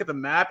when you look at the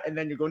map and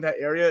then you're going to that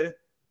area.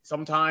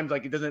 Sometimes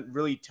like it doesn't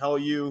really tell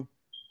you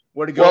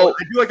where to go. Well,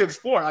 I do like to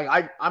explore.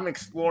 Like I'm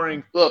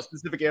exploring a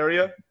specific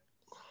area.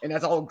 And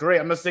that's all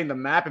great. I'm just saying the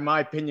map, in my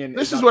opinion.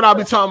 This is what I'll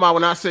be talking about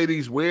when I say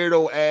these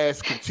weirdo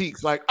ass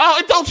critiques. Like, oh,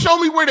 it don't show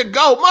me where to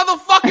go.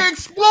 Motherfucker,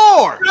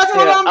 explore. That's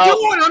what I'm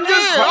doing. I'm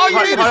just all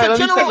you need is a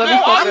general.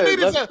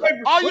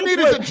 All you need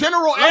is a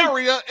general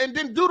area, and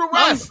then do the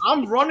rest.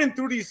 I'm running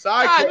through these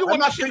side.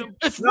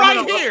 It's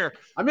right here.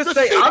 I'm just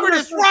saying.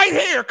 It's right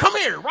here. Come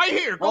here, right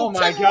here. Go oh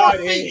my God!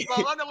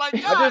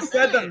 I just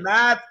said the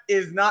map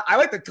is not. I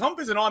like the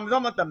compass and all. I'm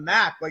talking about the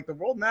map. Like the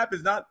world map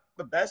is not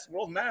the best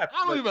world map.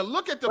 I don't even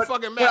look at the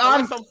fucking map.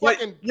 I'm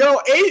fucking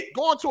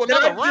going to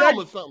another realm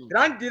or something.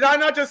 Did I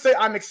not just say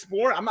I'm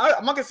exploring? I'm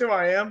not gonna say where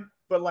I am,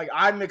 but like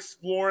I'm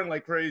exploring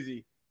like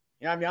crazy.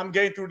 You know what I mean? I'm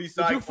getting through these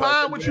sides. Did you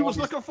find what you was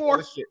looking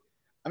for?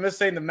 I'm just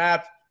saying the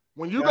map.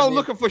 When you go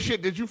looking for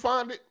shit, did you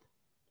find it?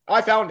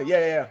 I found it.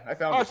 Yeah. I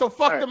found it. All right, so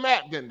fuck the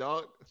map then,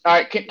 dog. All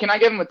right, can I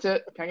give him a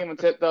tip? Can I give him a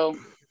tip though?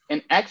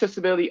 In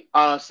accessibility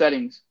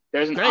settings,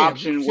 there's an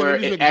option where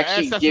it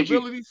actually gives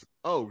you.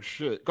 Oh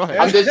shit! Go ahead.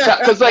 I'm just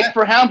because like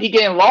for him, he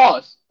getting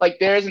lost. Like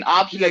there's an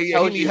option that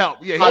tells you how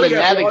to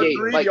navigate.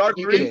 The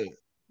R3.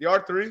 The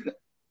R3.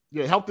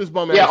 Yeah, help this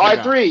bum. Yeah,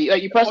 R3.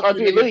 Like you press R3,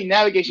 it literally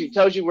navigates you,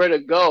 tells you where to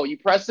go. You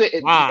press it,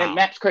 it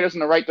maps Kratos in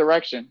the right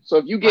direction. So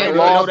if you get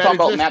lost, talking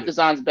about map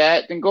design's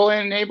bad, then go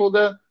ahead and enable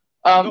the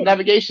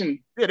navigation.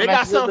 Yeah, they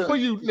got something for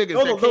you niggas.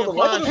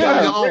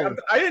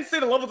 I didn't say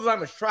the level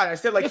design was trash. I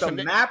said like the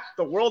map,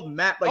 the world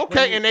map. Like,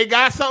 okay, and they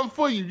got something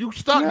for you. You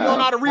stuck. You don't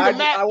know how to read a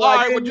map. All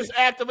right, well, just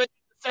activate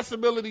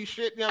accessibility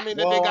shit. You know what I mean?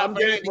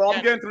 Well,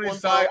 I'm getting through these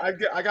side.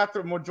 I got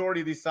the majority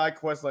of these side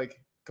quests like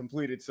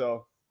completed,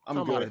 so I'm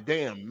good. About a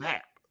damn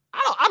map.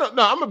 I don't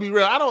know. I'm gonna be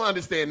real. I don't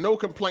understand no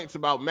complaints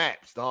about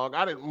maps, dog.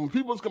 When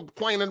people's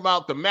complaining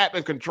about the map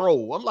and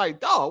control, I'm like,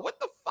 dog, what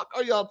the fuck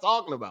are y'all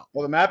talking about?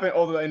 Well, the map and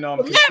the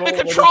map and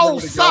control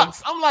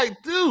sucks. I'm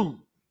like, dude,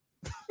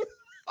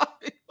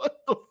 what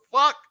the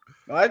fuck?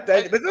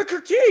 It's a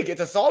critique.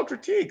 It's a solid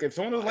critique. If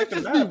someone doesn't like the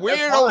map,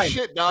 weirdo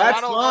shit, dog. That's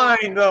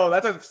fine, though.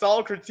 That's a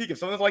solid critique. If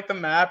someone doesn't like the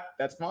map,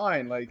 that's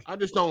fine. Like, I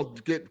just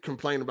don't get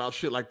complaining about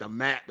shit like the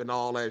map and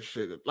all that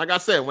shit. Like I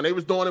said, when they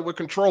was doing it with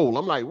control,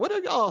 I'm like, what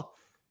are y'all?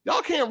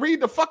 Y'all can't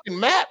read the fucking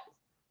map?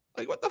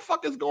 Like, what the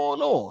fuck is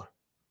going on?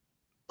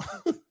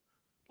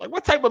 Like,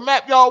 what type of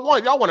map y'all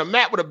want? Y'all want a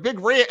map with a big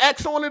red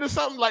X on it or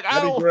something? Like,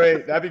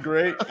 That'd be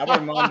great. I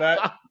wouldn't mind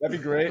that. That'd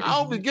be great. I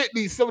don't be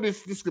getting some of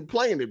this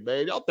complaining,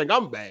 man. Y'all think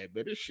I'm bad,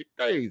 man. This shit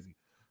crazy.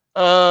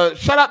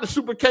 Shout out to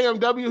Super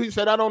KMW. He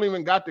said, I don't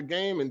even got the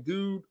game, and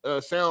dude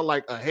sound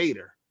like a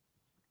hater.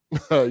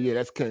 Yeah,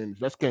 that's Kenji.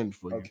 That's Kenji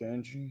for you.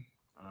 Okay.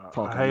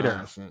 I hate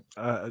her.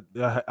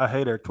 I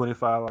hate her.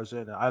 25 hours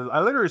in. I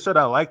literally said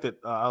I liked it.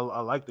 I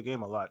like the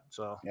game a lot.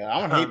 So yeah,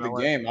 I don't hate the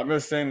game. I'm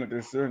just saying that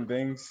there's certain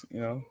things, you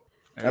know.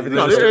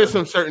 There is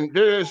some certain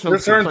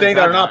things that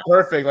are not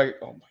perfect. Like,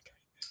 oh my god.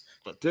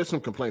 But there's some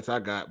complaints I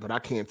got, but I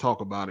can't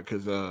talk about it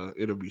because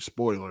it'll be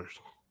spoilers.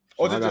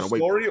 So is it the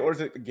story or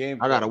is it the game?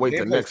 I gotta wait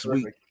the next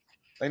week.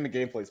 I think the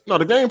gameplay's no,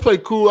 the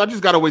gameplay cool. I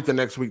just gotta wait the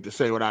next week to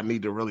say what I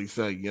need to really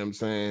say. You know what I'm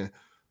saying?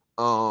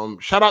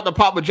 Shout out to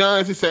Papa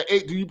John's. He said,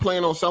 8, do you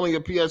plan on selling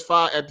your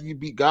PS5 after you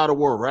beat God of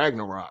War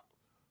Ragnarok?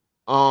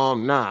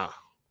 Nah.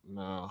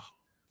 Yeah,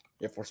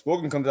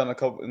 Forspoken comes out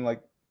in like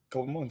a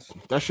couple months.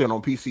 That shit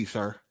on PC,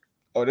 sir.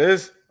 Oh, it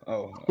is?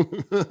 Oh,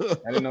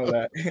 I didn't know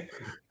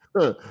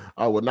that.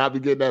 I would not be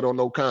getting that on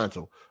no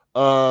console.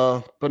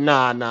 But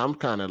nah, I'm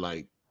kind of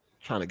like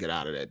trying to get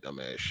out of that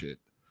dumbass shit.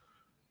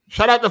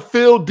 Shout out to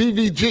Phil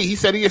DVG. He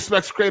said he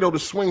expects Kratos to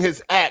swing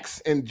his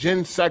axe in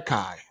Jin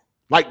Sekai.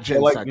 Like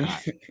Jin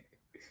Sekai.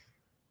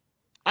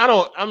 I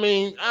don't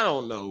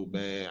know,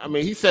 man. I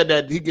mean, he said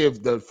that he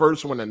gave the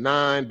first one a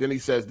 9, then he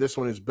says this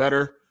one is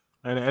better.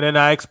 And then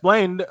I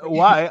explained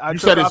why. You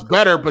said it's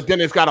better, but then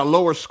it's got a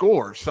lower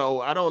score.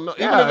 So I don't know.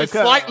 Even if it's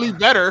slightly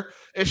better,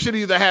 it should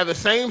either have the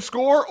same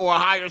score or a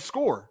higher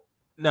score.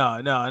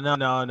 No.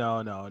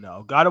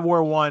 God of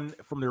War 1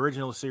 from the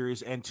original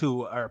series and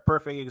 2 are a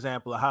perfect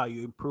example of how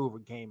you improve a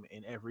game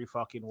in every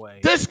fucking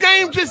way. This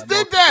game just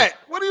did that.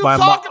 What are you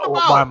talking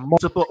about? By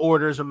multiple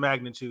orders of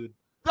magnitude.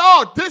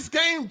 Dog, this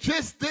game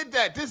just did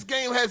that. This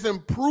game has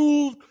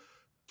improved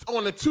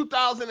on the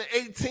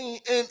 2018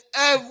 in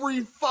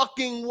every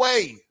fucking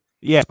way.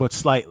 Yeah, but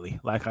slightly,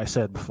 like I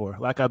said before,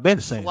 like I've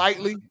been saying.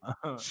 Slightly.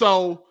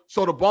 So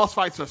the boss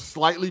fights are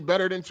slightly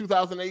better than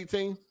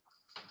 2018.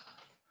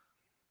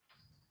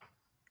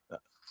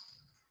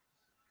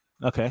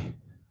 Okay.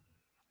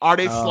 Are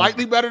they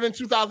slightly better than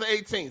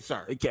 2018,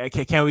 sir?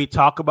 Can we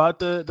talk about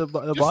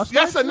the boss?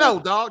 Yes or no,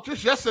 dog?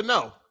 Just yes or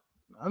no.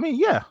 I mean,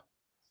 yeah.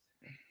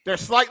 They're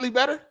slightly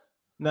better?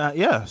 Nah,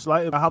 yeah,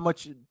 slightly. How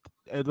much?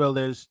 Well,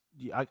 there's.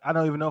 I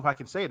don't even know if I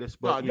can say this,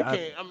 but no, you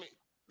can't. I mean,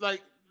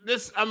 like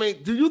this. I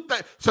mean, do you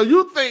think? So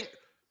you think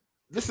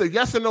this is a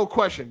yes or no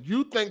question?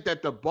 You think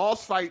that the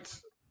boss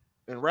fights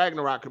in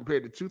Ragnarok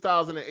compared to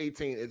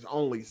 2018 is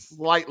only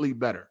slightly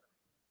better?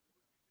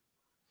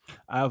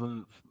 I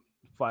haven't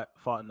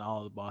fought in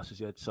all the bosses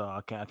yet, so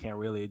I can't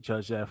really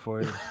judge that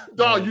for you.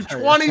 Dog, you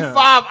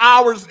 25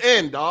 hours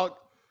in, dog.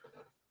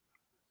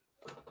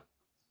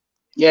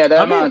 Yeah,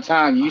 that amount of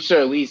time you should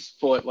at least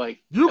fought like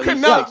you can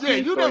know. Yeah,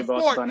 you done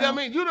fought. I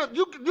mean, you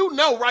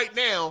know right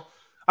now.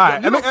 All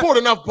right, you done fought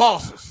enough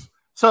bosses.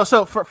 So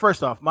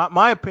first off,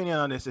 my opinion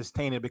on this is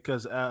tainted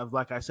because of,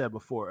 like I said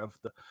before, of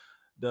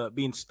the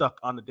being stuck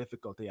on the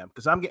difficulty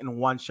because I'm getting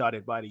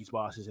one-shotted by these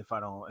bosses if I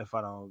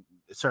don't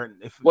certain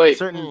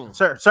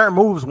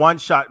moves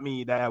one-shot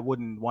me that I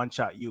wouldn't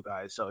one-shot you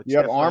guys. So it's you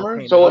have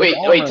armor. So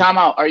wait, time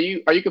out. Are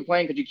you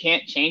complaining because you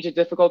can't change the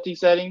difficulty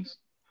settings?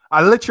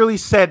 I literally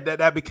said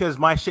that because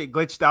my shit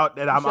glitched out.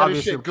 That I'm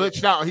obviously shit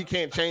glitched out. He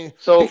can't change.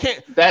 So he can't.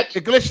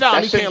 It glitched out.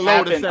 That and he can't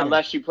load it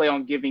unless you play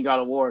on Giving God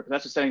of War.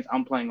 That's the settings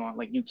I'm playing on.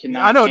 Like you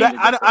cannot. I know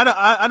that.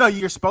 I know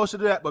you're supposed to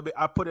do that, but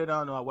I put it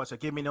on what's it?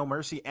 Give Me No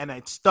Mercy, and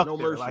it's stuck there.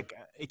 Mercy. Like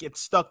it gets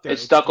stuck there.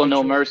 It's stuck on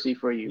No Mercy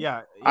for you.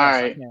 Yeah. All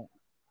right.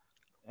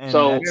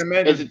 So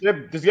man, just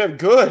get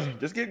good.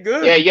 Just get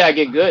good. Yeah, you gotta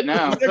get good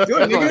now. Get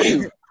good,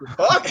 nigga.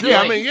 Fuck.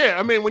 Yeah,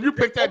 I mean, when you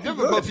pick that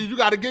difficulty, you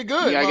gotta get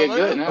good. You gotta get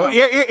good now. Well,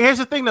 here's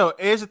the thing,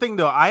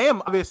 though.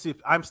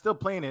 I'm still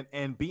playing it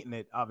and beating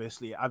it.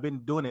 Obviously, I've been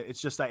doing it.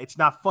 It's just that it's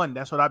not fun.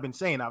 That's what I've been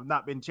saying. I've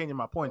not been changing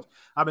my points.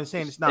 I've been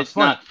saying it's not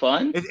fun. Not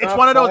fun. It's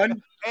one of those.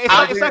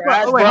 It's like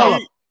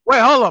wait,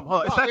 hold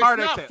on. It's like Hard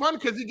It's not fun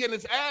because he's getting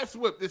his ass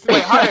whipped.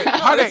 Wait,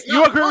 Hard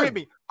you agree with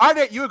me?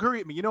 Hard you agree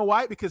with me? You know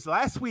why? Because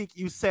last week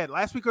or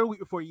the week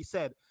before you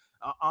said.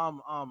 I'm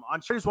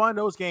sure it's one of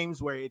those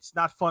games where it's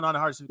not fun on the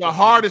hardest. The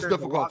hardest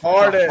difficulty.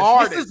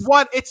 This is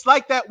one. It's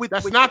like that with.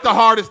 That's not the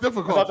hardest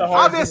difficulty.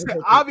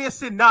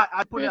 Obviously not.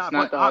 I put it on.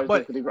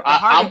 But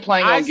I'm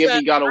playing on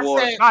Giving God of War.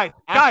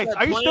 Guys,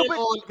 are you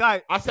stupid?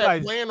 Guys, I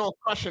said playing on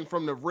crushing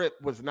from the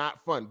rip was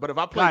not fun. But if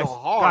I play on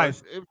hard,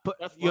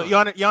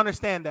 you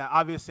understand that.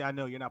 Obviously, I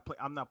know you're not.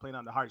 I'm not playing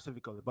on the hardest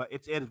difficulty, but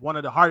it is one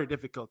of the harder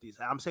difficulties.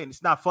 I'm saying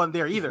it's not fun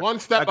there either. One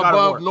step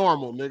above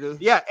normal, nigga.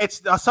 Yeah,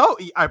 it's so.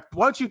 Why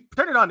don't you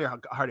turn it on there?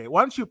 Hard.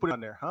 Why don't you put it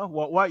on there, huh?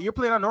 Why you're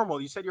playing on normal?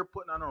 You said you're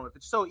putting on normal. If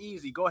it's so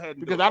easy, go ahead.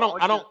 Because I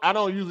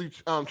don't usually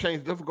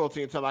change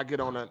difficulty until I get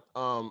on a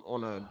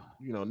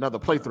another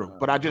playthrough.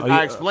 But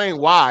I explained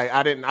why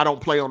I don't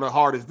play on the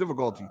hardest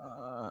difficulty.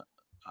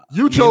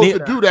 You chose to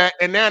do that,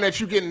 and now that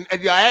you're getting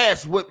your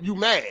ass whipped, you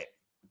mad.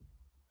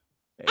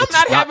 I'm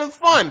not having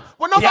fun.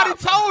 Well, nobody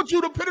told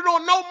you to put it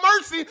on No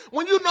Mercy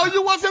when you know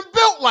you wasn't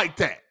built like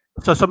that.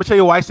 So let me tell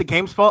you why it's the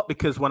game's fault.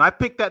 Because when I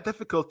picked that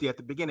difficulty at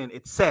the beginning,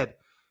 it said.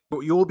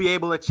 But you will be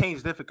able to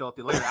change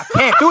difficulty later. I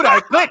can't do that. I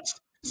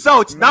glitched.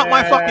 So it's not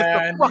my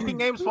fucking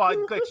game's fault. It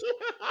glitched.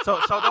 So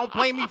don't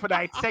blame me for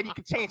that. It said you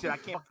can change it. I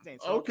can't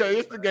change it. Okay,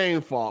 it's the game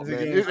fault,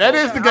 man. That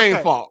is the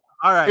game fault.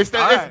 All right. It's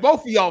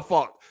both of y'all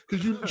fault.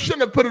 Because you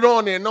shouldn't have put it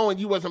on there knowing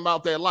you wasn't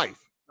about that life.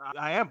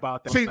 I am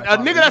about that. See, a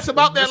nigga that's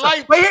about that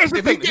life,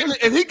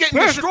 if he getting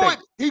destroyed,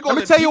 he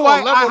gonna tell you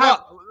why level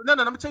up. No,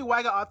 let me tell you why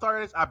I got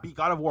arthritis. I beat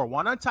God of War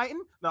 1 on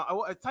Titan.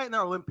 No, Titan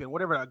or Olympian,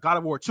 whatever. God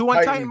of War 2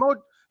 on Titan mode.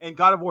 And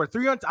God of War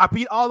 3 on. I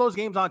beat all those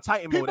games on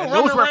Titan mode. And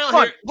those were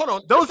fun. Hold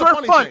on, those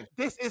were fun.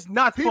 This is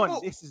not fun.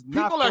 This is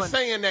not fun. People are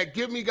saying that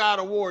Give Me God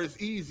of War is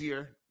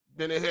easier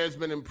than it has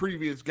been in the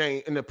previous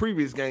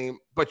game,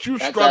 but you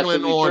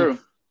struggling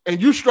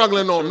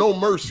on No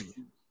Mercy.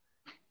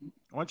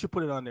 Why don't you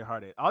put it on there,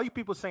 Hard? All you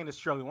people saying it's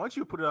struggling. Why don't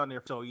you put it on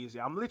there so easy?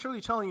 I'm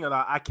literally telling you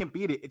that I can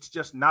beat it. It's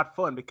just not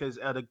fun because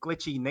of the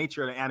glitchy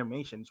nature of the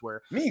animations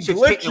where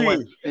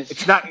glitchy.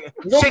 It's not.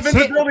 No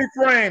invincibility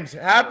frames.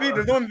 Happy?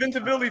 There's no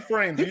invincibility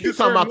frames. You keep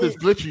talking about this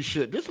glitchy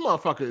shit. This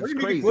motherfucker is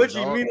crazy.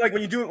 Glitchy? You mean like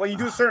when you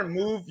do a certain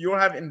move, you don't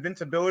have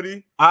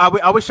invincibility?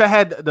 I wish I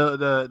had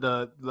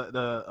the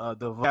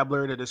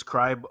vocabulary to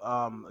describe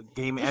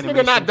game this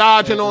animation. Nigga not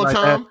dodging on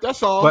time.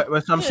 That's all.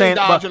 But I'm saying,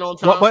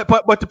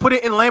 but to put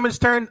it in layman's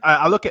terms,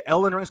 I look at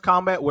Elden Ring's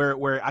combat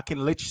where I can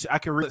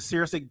really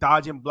seriously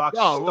dodge and block.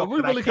 No, we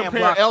really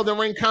compare Elden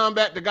Ring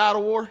combat to God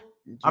of War.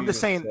 I'm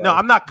just saying. No,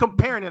 I'm not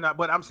comparing it,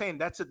 but I'm saying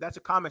that's a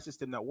combat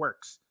system that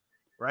works,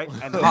 right?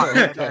 And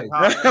okay.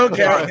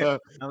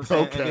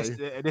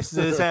 This is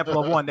an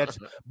example of one that's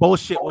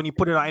bullshit when you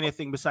put it on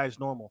anything besides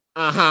normal.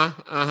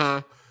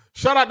 Shout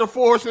out to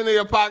Force in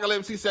the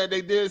Apocalypse. He said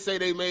they did say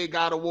they made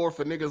God of War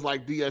for niggas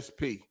like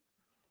DSP.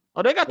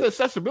 Oh, they got the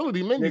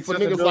accessibility menu for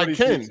niggas like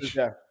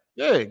Kenj.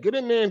 Yeah, get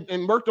in there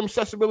and work them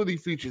accessibility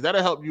features.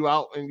 That'll help you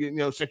out. And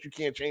since you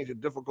can't change the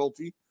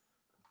difficulty,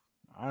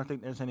 I don't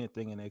think there's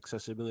anything in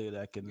accessibility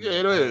that can. Yeah,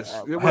 it is.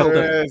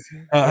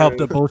 Help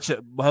the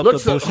bullshit.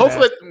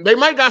 Hopefully, they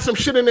might got some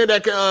shit in there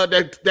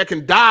that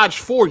can dodge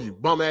for you,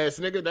 bum ass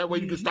nigga. That way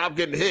you can stop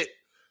getting hit.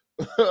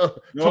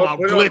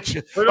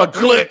 Glitch.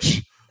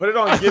 Put it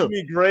on. Give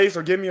me grace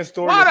or give me a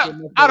story. Out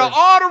of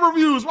all the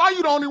reviews, why are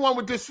you the only one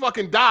with this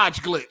fucking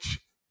dodge glitch?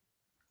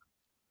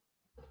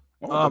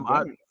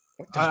 What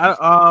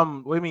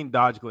do you mean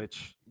dodge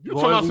glitch? You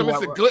talking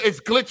about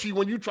it's glitchy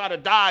when you try to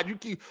dodge. You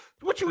keep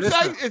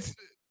say it's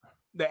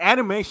the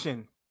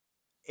animation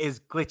is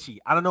glitchy.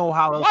 I don't know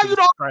how else. Why you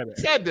don't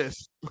said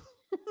this?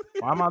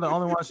 Well, I'm not the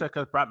only one that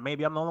because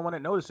maybe I'm the only one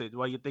that noticed it.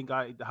 Well, you think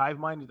the hive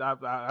mind?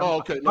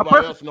 Okay,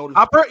 nobody else noticed.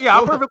 I'm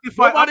perfectly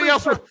fine. Nobody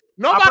else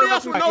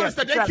would notice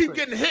that they keep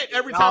getting hit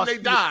every time they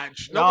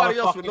dodge. Nobody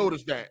else would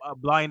notice that.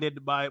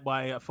 Blinded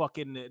by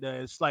fucking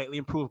the slightly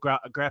improved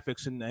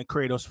graphics and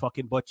Kratos'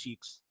 fucking butt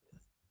cheeks.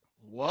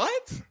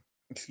 What?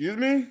 Excuse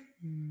me?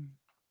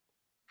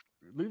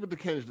 Leave it to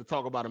Kenj to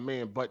talk about a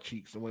man butt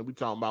cheeks and when we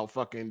talking about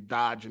fucking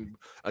dodging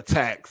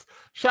attacks.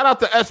 Shout out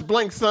to S.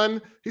 Blank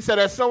Son. He said,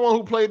 as someone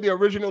who played the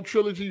original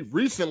trilogy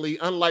recently,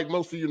 unlike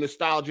most of you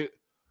nostalgic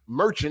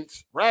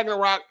merchants,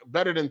 Ragnarok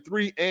better than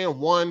 3 and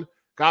 1.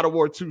 God of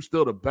War 2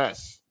 still the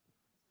best.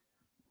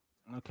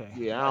 Okay.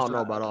 Yeah, I don't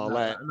know about all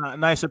that.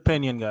 Nice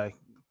opinion, guy.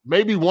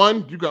 Maybe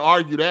 1, you can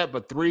argue that,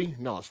 but 3,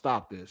 no,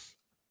 stop this.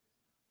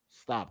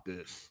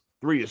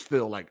 3 is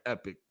still like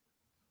epic.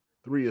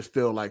 3 is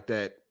still like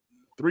that.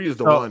 3 is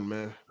the one,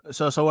 man.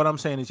 So what I'm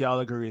saying is y'all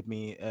agree with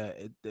me.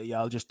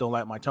 Y'all just don't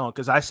like my tone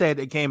because I said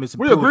the game is.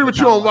 We agree with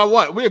you on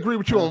what? We agree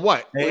with you on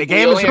what? The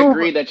game is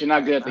agree that you're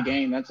not good at the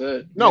game. That's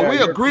it. No, we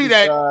agree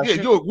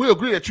that we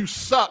agree that you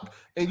suck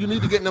and you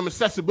need to get in them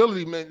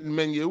accessibility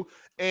menu,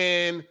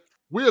 and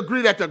we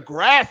agree that the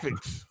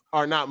graphics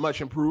are not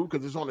much improved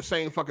because it's on the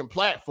same fucking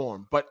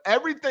platform. But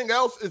everything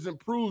else is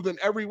improved in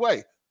every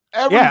way,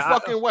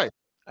 fucking way.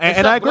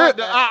 And I agree.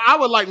 I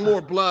would like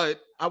more blood.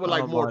 I would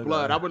like more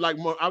blood. I would like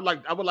more. I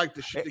would like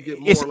the shit to get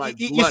more like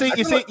blood.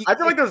 You see, I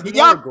feel like there's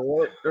more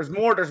gore. There's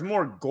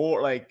more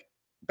gore, like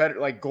better,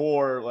 like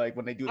gore, like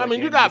when they do. I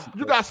mean, you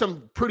got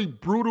some pretty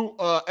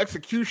brutal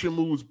execution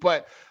moves,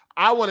 but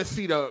I want to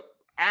see the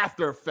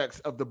after effects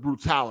of the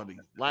brutality.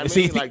 Like, I want to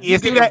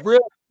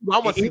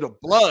see the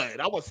blood.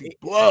 I want to see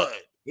blood.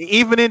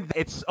 Even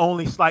it's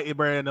only slightly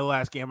better than the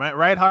last game, right?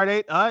 Right, Hard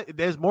 8?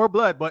 There's more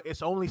blood, but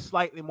it's only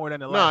slightly more than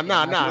the last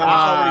game.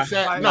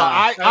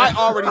 I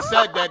already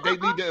said that they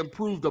need to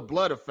improve the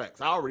blood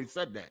effects. I already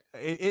said that.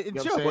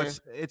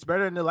 It's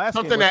better than the last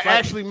game. Something that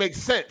actually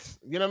makes sense.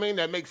 You know what I mean?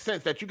 That makes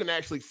sense, that you can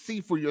actually see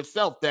for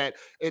yourself that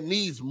it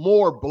needs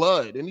more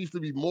blood. It needs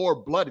to be more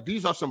blood.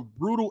 These are some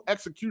brutal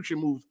execution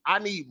moves. I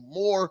need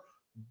more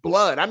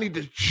blood. I need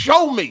to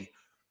show me.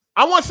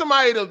 I want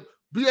somebody to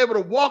be able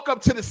to walk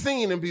up to the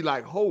scene and be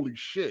like, holy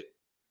shit.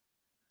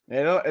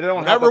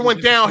 Whatever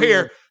went down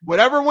here,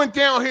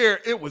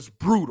 it was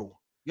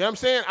brutal. You know what I'm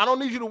saying? I don't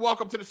need you to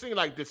walk up to the scene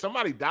like, did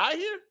somebody die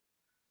here?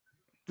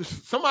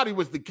 Somebody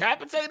was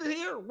decapitated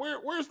here?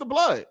 Where's the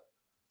blood?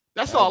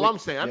 That's all I'm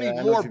saying. I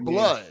need more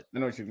blood. I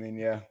know what you mean,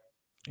 yeah.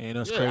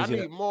 That's crazy. I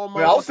need more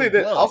I'll say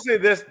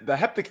this. The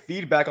haptic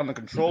feedback on the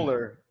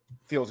controller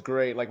feels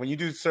great. Like when you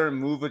do certain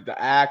move with the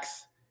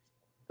axe,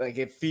 like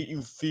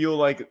you feel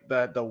like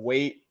the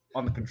weight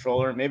on the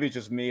controller. Maybe it's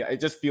just me.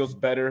 It just feels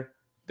better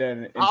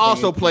than. I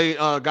also played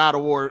God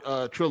of War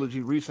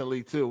trilogy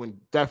recently too, and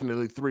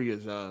definitely 3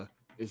 is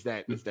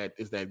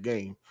that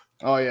game.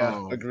 Oh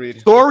yeah,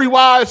 agreed. Story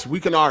wise, we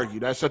can argue.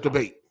 That's a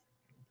debate.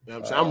 You know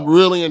what I'm saying? I'm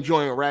really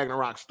enjoying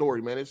Ragnarok's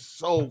story, man. It's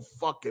so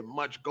fucking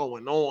much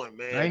going on,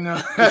 man. I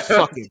know. It's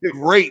fucking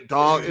great,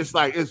 dog. It's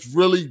like it's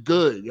really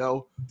good,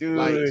 yo. Dude.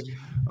 Like,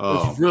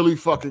 it's really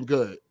fucking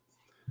good.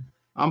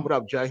 What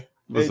up, Jay?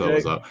 What's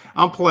up?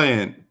 I'm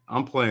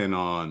playing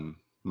on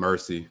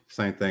Mercy.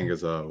 Same thing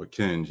as with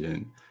Kenj,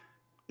 and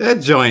that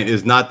joint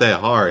is not that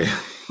hard.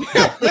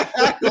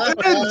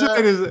 That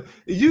joint is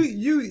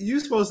you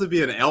supposed to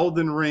be an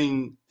Elden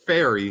Ring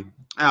fairy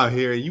out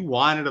here. You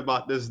whining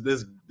about this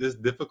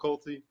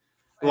difficulty.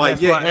 Like,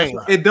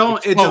 it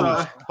don't.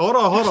 Hold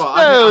on.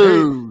 I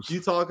heard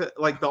you talk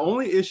like the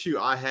only issue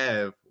I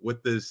have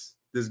with this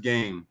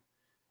game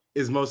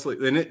is mostly,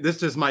 and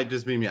this just might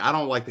just be me. I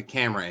don't like the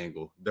camera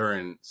angle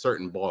during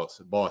certain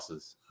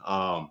bosses.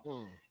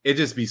 It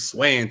just be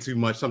swaying too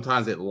much.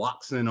 Sometimes it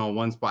locks in on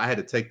one spot. I had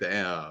to take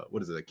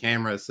the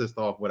camera assist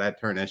off. When I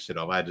turned that shit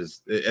off,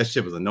 that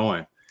shit was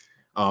annoying.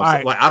 Hold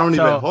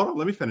on,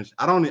 let me finish.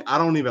 I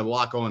don't even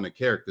lock on the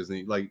characters.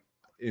 And like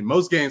in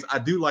most games, I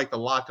do like the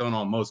lock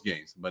on most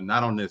games, but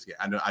not on this game.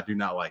 I do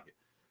not like it.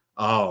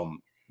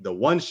 The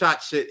one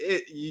shot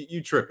shit,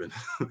 you tripping.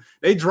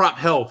 They drop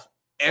health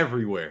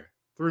everywhere.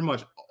 Pretty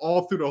much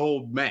all through the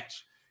whole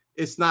match.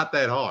 It's not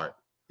that hard.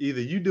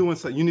 Either you doing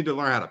something, you need to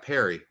learn how to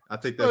parry. I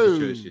think that's what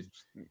your issue.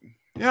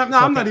 Yeah, no,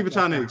 I'm not even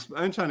trying to.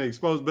 I'm trying to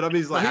expose, but I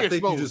mean, it's like I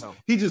think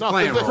he just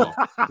playing wrong.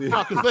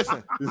 No, because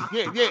listen,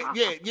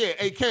 yeah.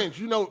 Hey, Ken,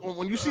 you know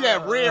when you see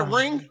that red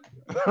ring,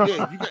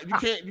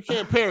 you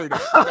can't parry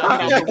that.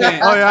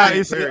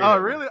 Oh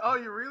really? Oh,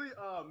 you really?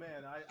 Oh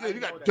man, you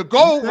got the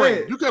gold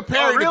ring. You can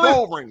parry the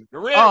gold ring. The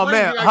red ring,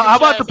 man, how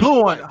about the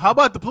blue one? How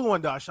about the blue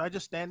one, Dosh? Should I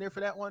just stand there for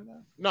that one?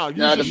 No,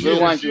 the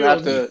blue ones you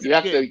have to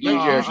use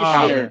your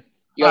counter.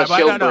 But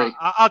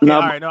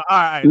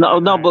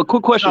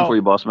quick question for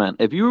you, boss man.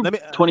 If you're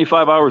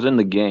 25 hours in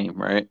the game,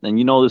 right, and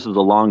you know this is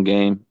a long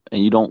game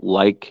and you don't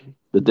like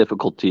the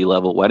difficulty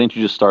level, why didn't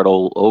you just start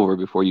all over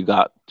before you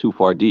got too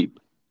far deep?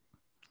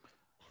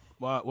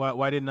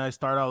 Why didn't I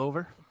start all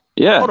over?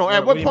 Yeah. Hold on.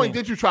 At what point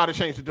did you try to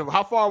change the difficulty?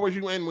 How far was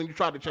you in when you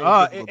tried to change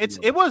the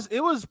difficulty?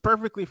 It was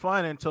perfectly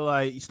fine until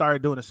I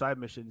started doing the side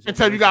missions.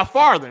 Until you got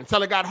farther,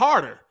 until it got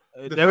harder.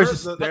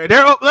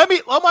 Let me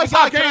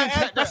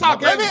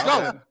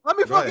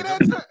fucking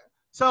answer.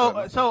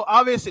 So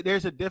obviously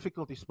there's a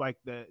difficulty spike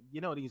that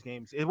these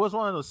games. It was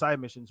one of those side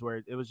missions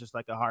where it was just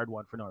like a hard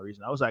one for no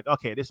reason. I was like,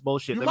 okay, this is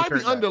bullshit. You might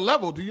be under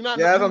level. Do you not?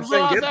 Yeah, I'm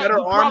saying get better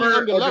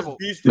armor.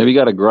 Maybe you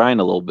got to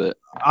grind a little bit.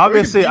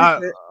 Obviously,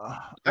 I've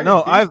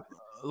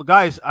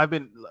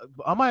been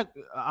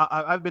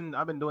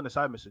doing the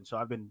side missions, so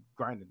I've been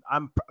grinding.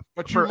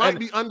 But you might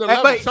be under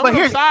level. Some of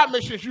the side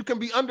missions you can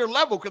be under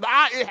level because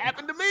it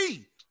happened to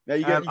me. Yeah,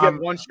 you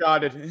get one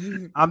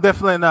shotted. I'm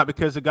definitely not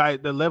because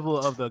the level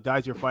of the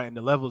guys you're fighting,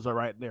 the levels are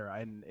right there,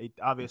 and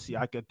obviously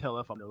I could tell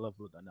if I'm the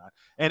level or not.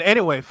 And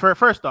anyway,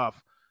 first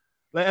off,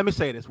 let me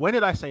say this: when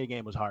did I say a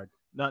game was hard?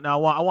 No,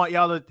 I want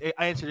y'all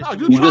to answer this.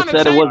 You just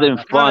said it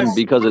wasn't fun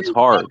because it's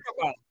hard.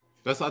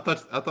 I thought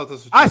that's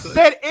what I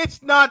said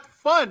it's not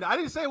fun. I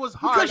didn't say it was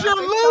hard. Because you're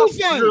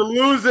losing. You're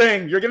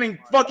losing. You're getting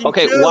fucking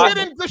killed. You're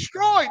getting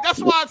destroyed. That's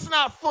why it's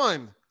not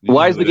fun.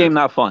 Why is the game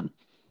not fun?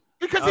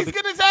 Because he's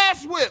getting his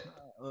ass whipped.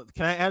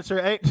 Can I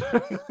answer?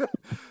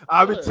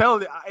 I've been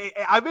telling.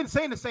 I've been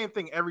saying the same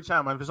thing every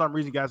time. And for some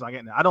reason, guys, I'm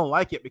getting it. I don't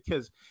like it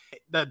because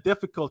the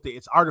difficulty.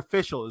 It's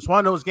artificial. It's one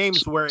of those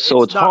games where it's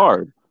not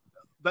hard.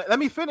 But let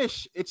me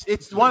finish.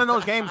 It's one of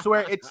those games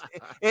where it's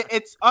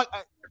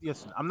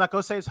yes. I'm not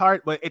gonna say it's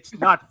hard, but it's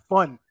not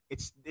fun.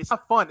 It's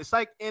not fun. It's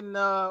like in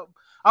I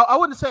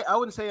wouldn't say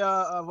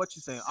what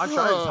you saying.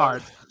 Uncharted is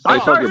hard.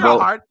 Uncharted is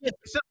not hard.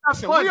 It's just not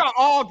fun. We are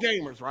all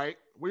gamers, right?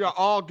 We are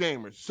all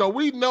gamers, so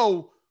we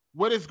know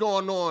what is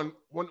going on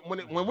when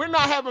we're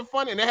not having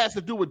fun, and it has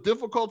to do with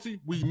difficulty.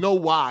 We know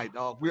why,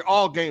 dog. We're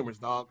all gamers,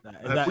 dog.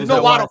 We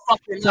know why the fuck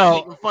we're not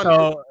having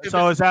fun.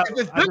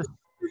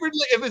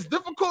 If it's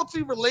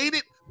difficulty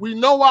related, we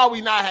know why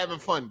we're not having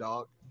fun,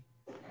 dog.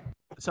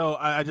 So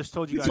I just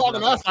told you guys. You're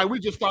talking to us like we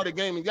just started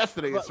gaming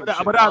yesterday.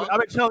 But I've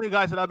been telling you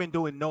guys that I've been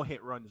doing no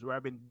hit runs where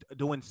I've been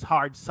doing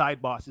hard side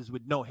bosses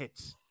with no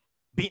hits,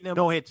 beating them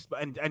no hits,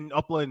 and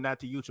uploading that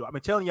to YouTube. I've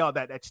been telling y'all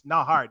that it's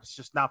not hard. It's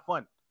just not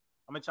fun.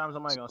 How many times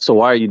am I going to say? So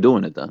why are you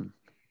doing it then?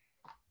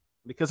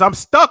 Because I'm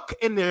stuck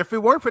in there. If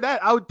it weren't for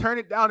that, I would turn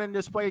it down and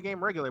just play the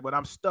game regular. But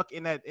I'm stuck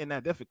in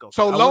that difficulty.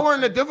 So lowering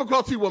the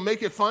difficulty will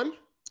make it fun.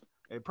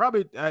 It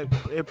probably,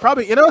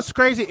 you know, it's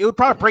crazy. It would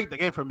probably break the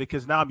game for me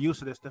because now I'm used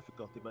to this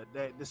difficulty. But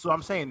this is what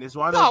I'm saying. This is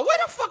why. No, where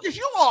the fuck is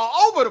you all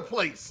over the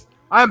place?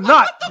 I'm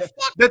not.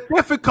 The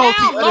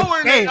difficulty now,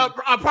 lowering it,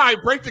 I'll probably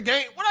break the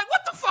game. What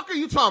the fuck are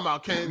you talking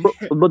about, Ken?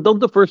 But don't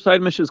the first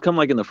side missions come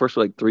like in the first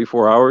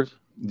 3-4 hours?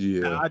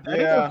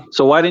 Yeah.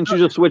 So why didn't you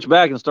just switch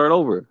back and start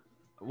over?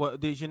 Well,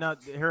 did you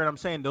not hear what I'm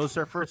saying? Those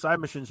first side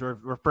missions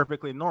were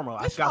perfectly normal.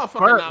 This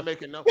motherfucker not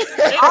making no.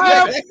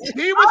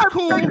 He was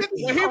cool when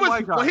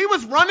he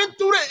was running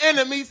through the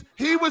enemies.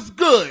 He was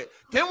good.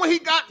 Then when he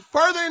got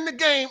further in the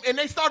game and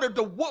they started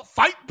to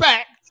fight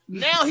back,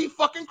 now he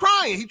fucking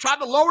crying. He tried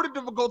to lower the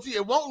difficulty.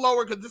 It won't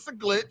lower because it's a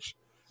glitch.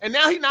 And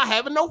now he's not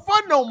having no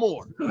fun no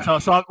more.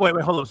 So wait,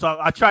 hold up. So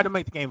I tried to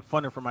make the game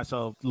funner for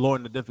myself,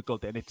 lowering the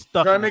difficulty, and it's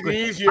stuck. Try to make it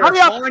easier. Hold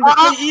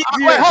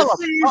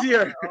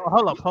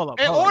up.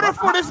 In order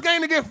for this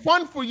game to get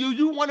fun for you,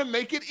 you want to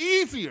make it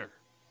easier.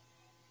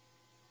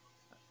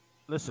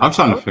 Listen, I'm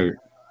trying to figure.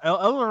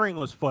 Elden Ring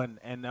was fun,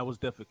 and that was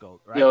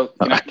difficult, right? Yo,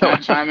 can I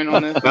chime in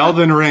on this?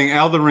 Elden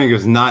Ring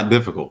is not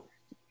difficult.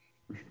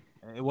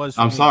 It was.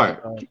 I'm sorry.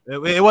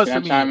 It was.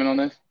 Can I chime in on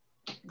this?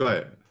 Go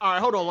ahead. All right,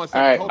 hold on one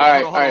second. Hold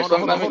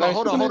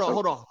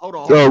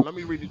on. Let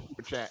me read the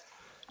super chat.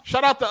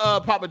 Shout out to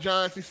Papa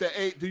John's. He said,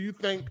 "Hey, do you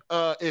think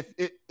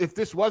if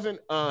this wasn't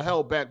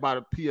held back by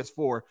the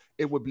PS4,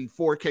 it would be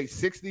 4K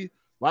 60?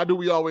 Why do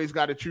we always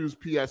got to choose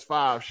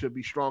PS5? Should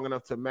be strong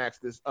enough to max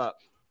this up."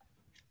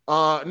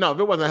 No, if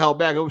it wasn't held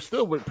back, it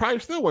would probably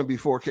still wouldn't be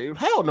 4K.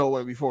 Hell no, it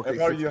wouldn't be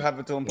 4K. You have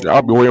it till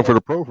I'll be waiting for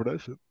the Pro for that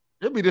shit.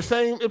 It'd be the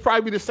same. It'd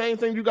probably be the same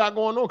thing you got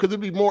going on because it'd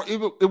be more.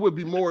 It would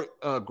be more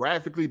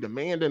graphically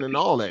demanding and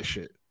all that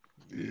shit.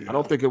 Yeah. I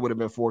don't think it would have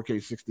been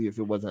 4K 60 if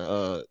it wasn't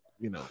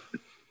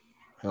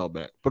held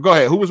back. But go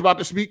ahead. Who was about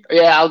to speak?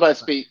 Yeah, I was about to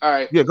speak. All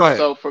right. Yeah, go ahead.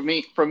 So for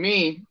me,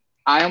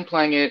 I am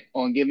playing it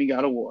on Give Me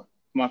God of War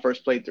for my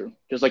first playthrough,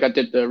 just like I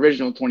did the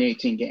original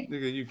 2018 game.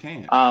 Nigga, you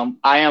can't.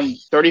 I am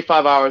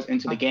 35 hours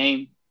into the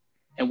game,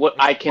 and what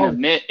I can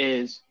admit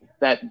is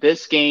that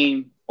this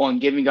game on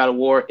Give Me God of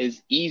War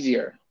is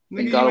easier.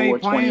 Nigga, you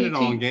ain't playing it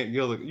on game.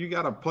 You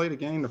gotta play the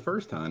game the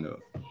first time though.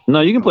 No,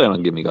 you can play it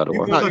on Give Me God of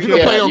War. You can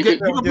play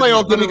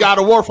on Give Me God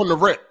of War from the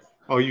rip.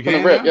 Oh, you can?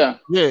 From the rip,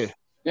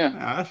 yeah.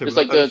 Nah, just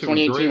like the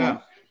 2018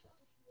 one.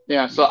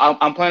 Yeah, so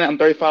I'm playing it. I'm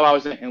 35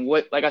 hours in, and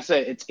like I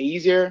said, it's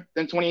easier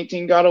than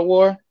 2018 God of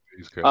War.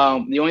 The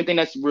only thing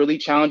that's really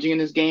challenging in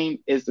this game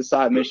is the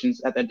side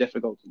missions at that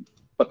difficulty.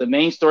 But the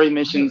main story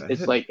missions,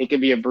 it's like it can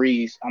be a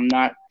breeze. I'm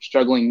not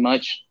struggling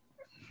much.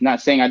 Not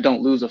saying I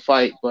don't lose a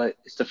fight, but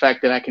it's the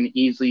fact that I can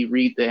easily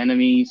read the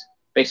enemies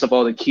based off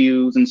all the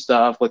cues and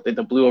stuff, like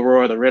the blue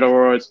aurora, the red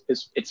aurora.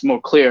 It's more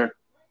clear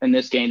in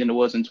this game than it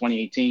was in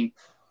 2018.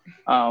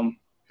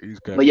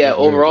 But yeah,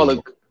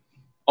 overall,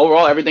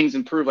 everything's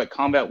improved, like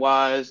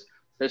combat-wise.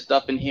 There's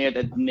stuff in here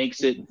that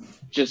makes it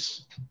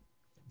just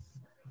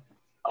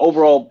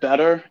overall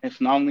better, if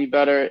nominally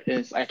better.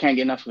 I can't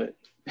get enough of it.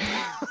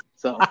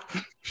 So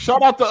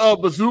shout out to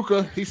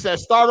Bazooka. He said,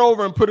 "Start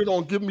over and put it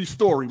on Give Me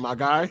Story, my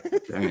guy."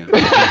 Damn.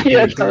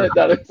 Yeah,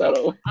 start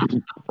over.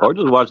 Or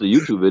just watch the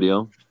YouTube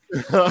video.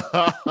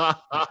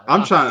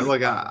 I'm trying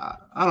to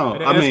I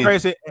don't. It's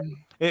crazy.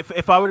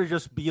 If I were to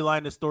just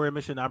beeline the story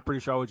mission, I'm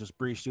pretty sure I would just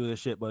breeze through this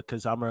shit. But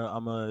because I'm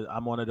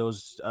one of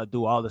those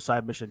do all the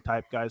side mission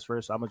type guys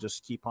first, I'm gonna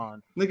just keep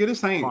on. Nigga,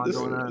 this ain't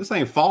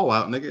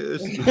Fallout,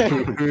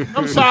 nigga.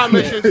 Some side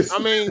missions. I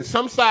mean,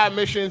 some side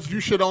missions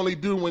you should only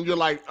do when you're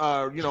like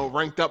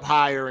ranked up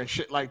higher and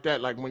shit like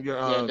that. Like when your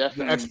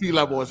XP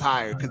level is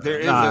higher, because there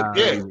is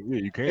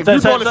you can't. If you're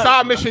doing a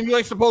side mission you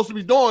ain't supposed to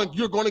be doing,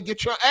 you're going to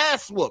get your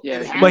ass whooped.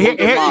 Yeah, but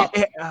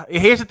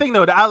here's the thing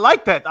though. I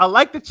like that. I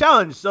like the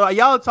challenge. So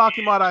y'all are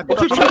talking about. But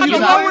you're trying to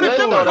lower the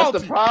difficulty.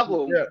 That's the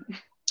problem. Yeah.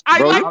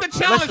 I like the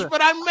challenge,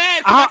 but I'm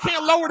mad because I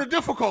can't lower the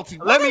difficulty.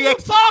 What are you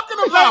talking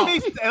about?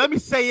 Let me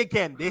say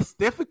again. This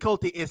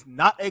difficulty is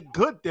not a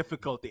good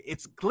difficulty.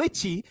 It's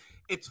glitchy.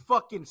 It's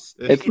fucking.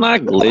 It's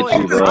not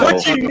glitchy, bro.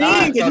 What you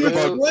mean? Can you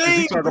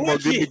explain? Talking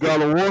about Give Me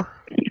God of War?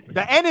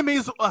 The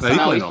enemies.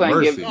 He's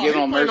playing Give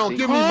Me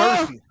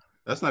Mercy.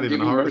 That's not even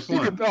the hardest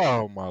one.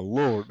 Oh my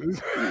lord! He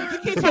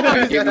keeps talking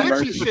about this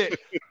glitchy shit.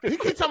 He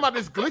keeps talking about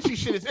this glitchy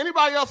shit. Is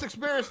anybody else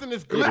experiencing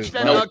this glitch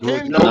that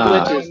Ken? No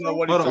glitches.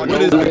 What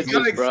is it? You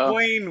gotta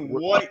explain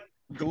what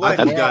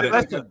glitch. Got it.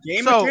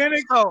 Game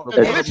mechanics.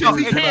 Glitches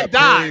he can't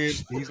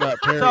dodge. He's not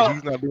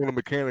doing the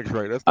mechanics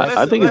right.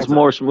 I think it's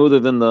more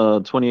smoother than the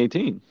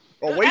 2018.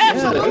 Oh wait,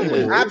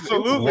 absolutely.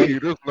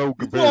 There's no You pull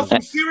comparison.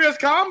 some serious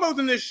combos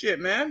in this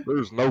shit, man.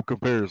 There's no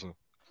comparison.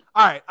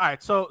 All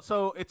right. So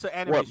it's an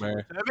animation. What,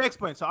 man? So let me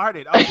explain. So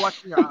Ardate, I was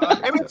watching your.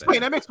 Let me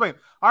explain.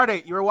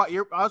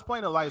 Ardate, I was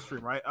playing a live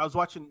stream, right? I was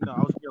watching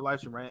your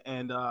live stream, right?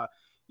 And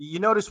you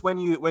noticed when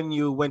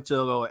you went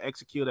to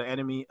execute an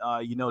enemy,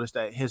 you noticed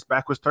that his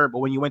back was turned, but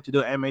when you went to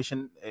do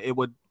animation, it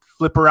would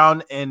flip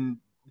around and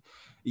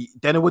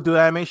then it would do the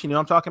animation. You know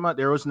what I'm talking about?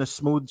 There wasn't a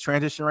smooth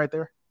transition right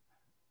there.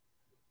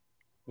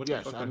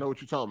 Yes, I know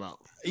what you're talking about.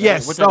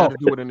 Yes, what that have to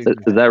do with anything?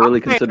 Is that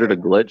really considered a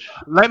glitch?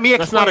 Let me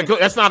explain.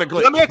 That's not a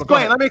glitch. Let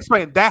me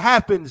explain. That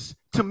happens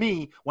to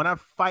me when I'm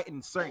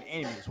fighting certain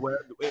enemies,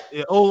 where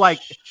it'll like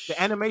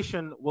the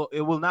animation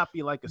will not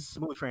be like a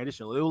smooth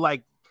transition. It will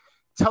like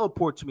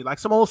teleport to me, like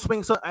someone will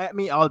swing something at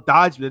me, I'll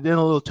dodge, but then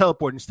a little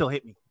teleport and still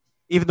hit me,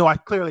 even though I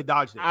clearly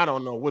dodged it. I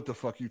don't know what the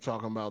fuck you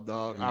talking about,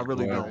 dog. I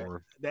really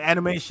don't. The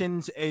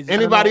animations is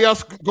anybody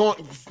else know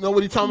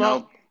what you talking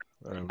about?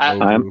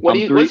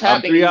 What's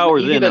happening? 3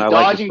 hours You're in, either and I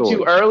like dodging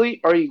too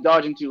early or you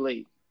dodging too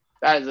late.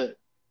 That is it.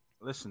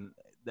 Listen,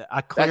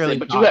 I clearly.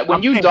 But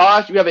when you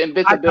dodge, you have an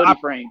invincibility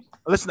frame.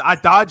 Listen, I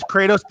dodge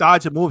Kratos,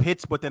 dodge and move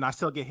hits, but then I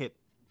still get hit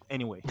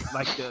anyway.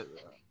 Like the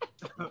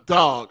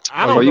dog.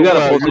 I don't know. You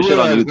gotta post this shit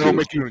on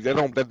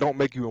YouTube. That don't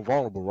make you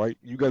invulnerable, right?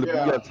 You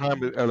gotta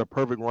time it at a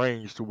perfect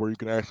range to where you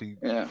can actually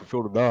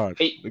fulfill the dodge.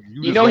 Hey,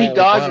 he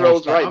dodge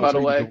rolls right, by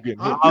the way.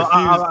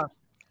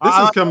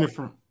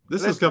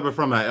 This is coming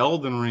from an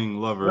Elden Ring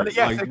lover.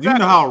 Yes, exactly. You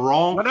know how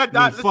wrong them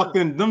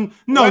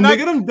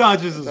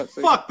dodges is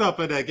fucked up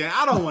in that game.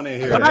 I don't want to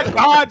hear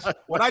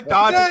when I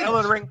dodge in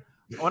Elden Ring.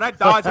 When I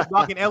dodge and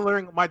block in Elden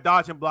Ring, my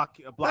dodge and block.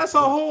 That's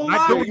a whole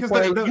lot because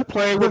you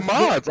playing with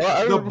mods.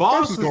 The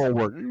bosses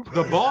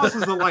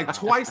are like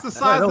twice the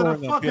size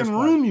of the fucking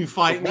room you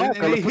fight in, and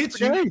they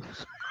hit you.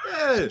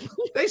 Yeah,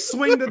 they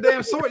swing the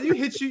damn sword. You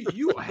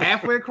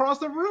halfway across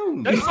the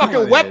room. They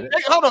fucking weapon.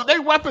 Hold on,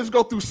 their weapons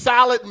go through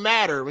solid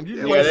matter. When you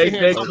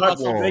they cut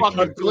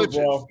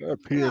glitches.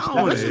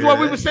 This is what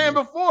we were saying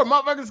before.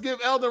 Motherfuckers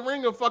give Elden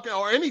Ring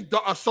or any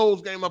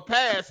Souls game a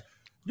pass.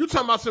 You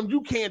talking about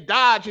you can't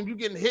dodge and you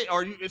getting hit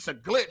or it's a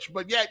glitch,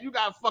 but yet you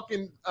got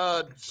fucking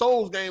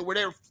Souls game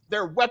where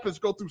their weapons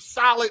go through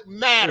solid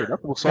matter.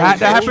 That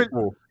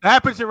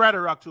happens in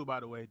Ragnarok too,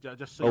 by the way.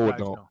 Just so you guys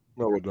know.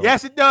 No, it don't.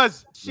 Yes, it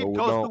does. Shit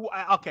goes through.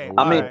 Okay.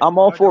 I mean, I'm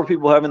all for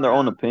people having their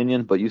own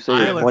opinion, but you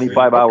say you're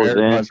 25 hours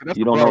in,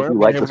 you don't know if you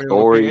like the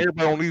story.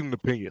 Everybody don't need an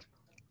opinion.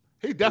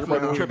 He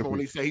definitely tripping when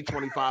he say he's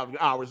 25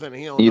 hours in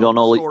and you don't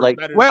know like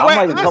wait,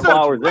 a couple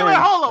hours in.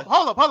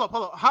 Hold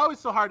up. How is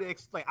it so hard to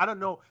explain? I don't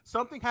know.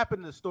 Something happened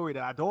in the story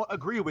that I don't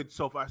agree with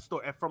so far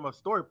from a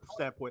story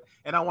standpoint,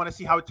 and I want to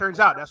see how it turns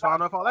out. That's why I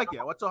don't know if I like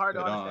it. What's so hard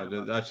to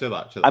understand? Chill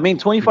out. I mean,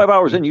 25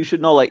 hours in, you should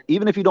know, like,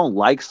 even if you don't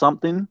like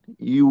something,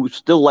 you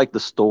still like the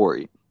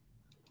story.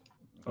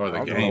 Or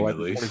the game, at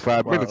least.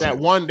 25 minutes. That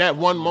one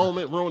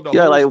moment ruined the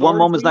whole like story. one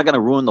moment's not going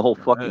to ruin the whole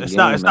fucking game. It's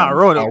not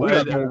ruining.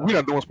 We're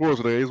not doing spoilers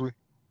today, is we?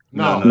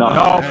 No,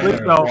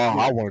 please no.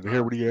 I wanted to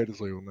hear what he had to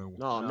say on that one.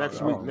 No,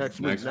 next week.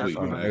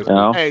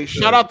 No. Hey,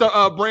 shout out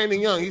to Brandon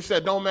Young. He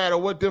said, "Don't matter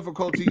what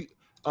difficulty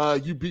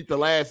you beat the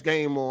last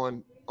game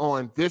on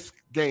this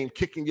game,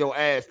 kicking your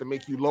ass to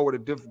make you lower the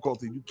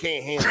difficulty. You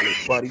can't handle it,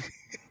 buddy."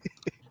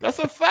 That's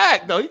a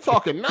fact, though. You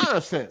talking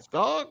nonsense,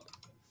 dog.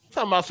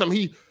 Talking about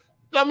something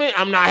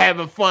I'm not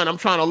having fun. I'm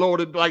trying to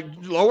lowering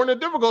the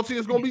difficulty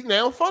is going to be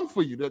now fun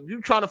for you.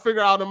 You're trying to figure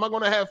out, am I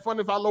going to have fun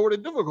if I lower the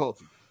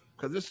difficulty?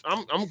 Because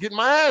I'm getting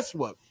my ass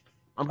whooped.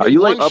 Are you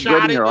like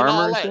upgrading your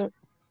armor and shit?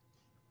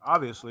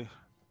 Obviously.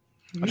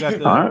 I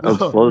got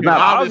well, it's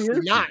not obviously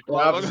not.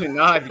 Obviously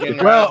not.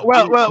 Well,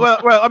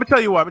 let me tell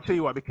you why.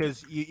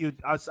 Because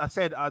I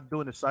said I'm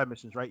doing the side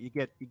missions, right? You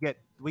get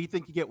what do you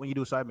think you get when you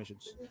do side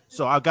missions?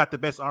 So I got the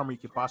best armor you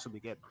could possibly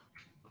get.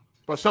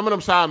 But some of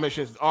them side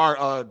missions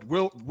are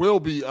will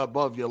be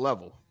above your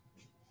level.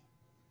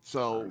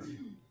 So,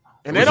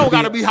 and they don't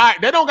got to be high.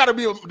 They don't got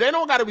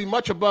to be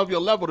much above your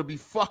level to be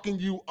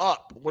fucking you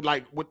up when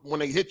they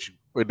hit you.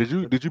 Wait, did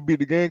you beat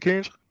the game,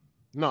 Ken?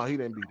 No, he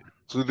didn't beat it.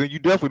 So then you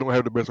definitely don't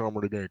have the best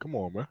armor in the game. Come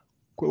on, man.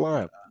 Quit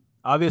lying.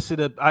 Obviously,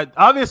 has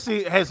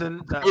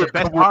the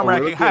best armor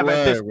I can have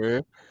at this.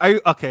 Man.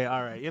 Okay?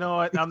 All right. You know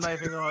what? I'm not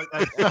even going to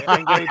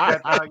engage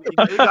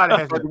that. You gotta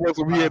have do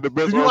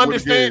you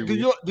understand?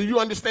 Do you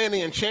understand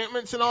the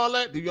enchantments and all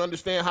that? Do you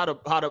understand how to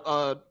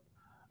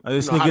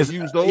this nigga's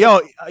use those? Yo,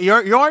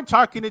 you aren't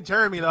talking to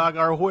Jeremy, dog,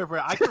 or whoever.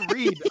 I can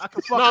read. I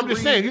can fucking. No, I'm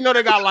just saying. You know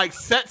they got like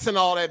sets and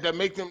all that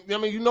make them. I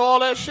mean, you know all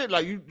that shit.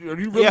 Like, are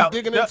you really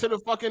digging into the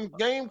fucking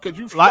game? Because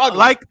you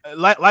like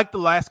the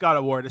last God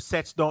of War, the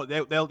sets don't.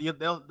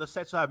 The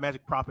sets have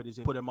magic properties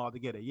and put them all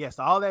together. Yes,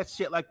 all that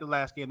shit like the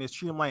last game is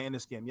streamlined in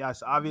this game.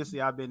 Yes, obviously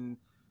I'm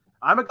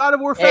a God of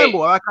War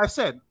fanboy. Like I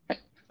said.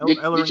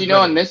 Did you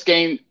know in this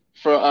game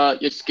for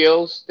your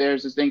skills,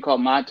 there's this thing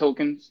called mod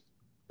tokens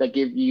that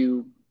give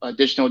you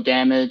additional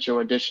damage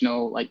or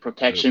additional like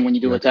protection when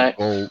you do attack.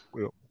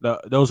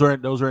 Those were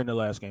in the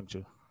last game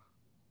too.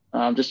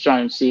 I'm just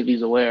trying to see if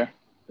he's aware.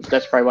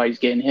 That's probably why he's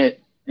getting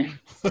hit.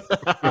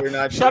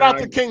 Shout out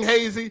to King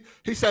Hazy.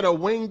 He said a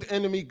winged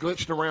enemy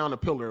glitched around a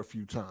pillar a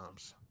few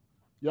times.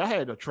 Yeah, I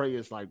had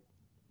Atreus like,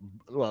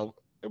 well,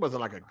 it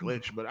wasn't like a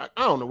glitch, but I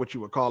don't know what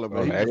you would call it.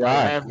 But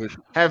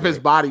half his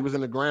body was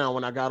in the ground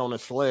when I got on a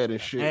sled and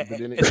shit. But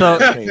then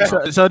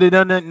so did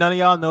none of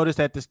y'all notice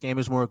that this game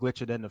is more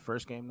glitchy than the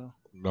first game though?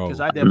 No, I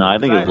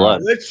think it's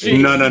less.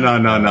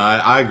 No.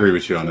 I agree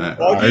with you on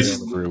that.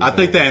 I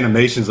think the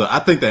animations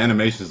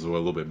are a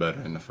little bit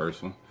better than the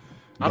first one.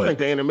 I think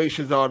the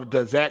animations are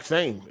the exact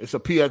same. It's a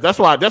PS. That's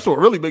what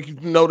really makes you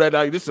know that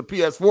this is a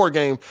PS4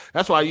 game.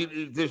 That's why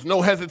there's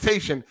no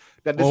hesitation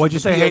that this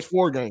is a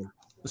PS4 game.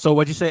 So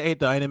what'd you say?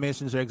 The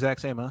animations are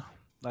exact same, huh?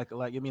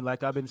 Like you mean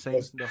like I've been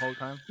saying the whole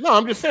time? No,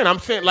 I'm just saying. I'm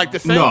saying like the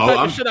same type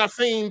of shit I've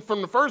seen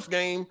from the first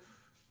game.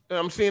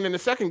 I'm seeing in the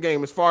second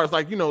game as far as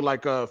like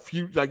a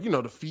few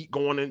the feet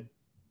going into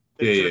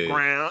the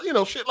ground,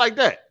 shit like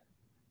that.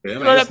 Yeah,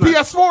 that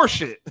PS4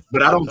 shit.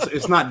 But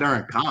it's not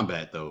during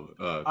combat though.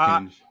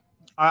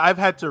 I've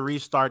had to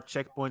restart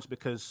checkpoints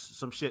because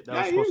some shit that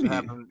was supposed to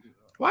happen.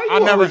 Why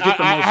you always get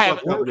the most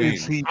fucked up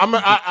games?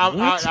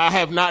 I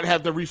have not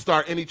had to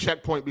restart any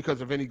checkpoint because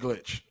of any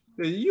glitch.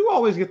 You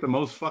always get the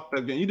most fucked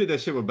up game. You did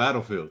that shit with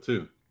Battlefield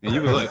too, and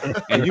you was like,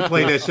 and you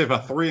played that shit for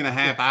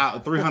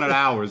 300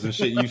 hours and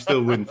shit. You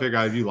still wouldn't figure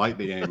out if you liked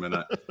the game or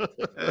not.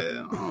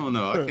 I don't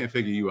know. I can't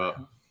figure you out.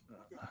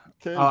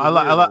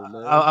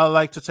 I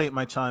like to take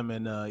my time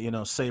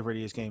and savor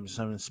these games.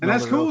 And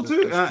that's cool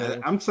too.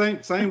 I'm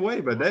same way,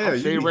 but I'm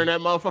savoring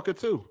that motherfucker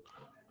too.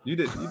 You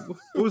did. What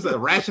was that?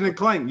 Ratchet and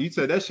Clank. You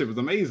said that shit was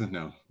amazing.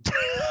 Though.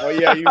 Oh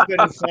yeah, you said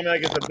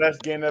Insomniac is the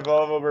best game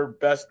ever,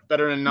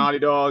 better than Naughty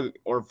Dog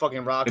or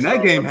fucking Rockstar. And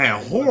that game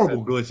had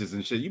horrible glitches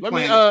and shit. You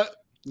playing? Go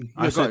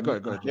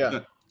ahead. Yeah.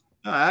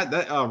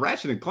 That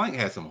Ratchet and Clank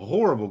had some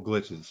horrible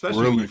glitches,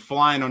 especially when you're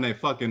flying on that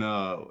fucking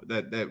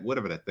that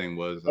whatever that thing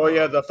was. Oh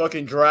yeah, the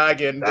fucking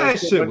dragon. That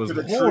shit was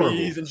the horrible.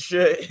 Trees and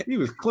shit. He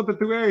was clipping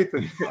through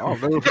everything. I'll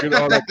never forget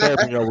all that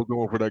camping y'all was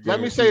doing for that game.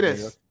 Let me say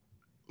this.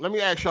 Let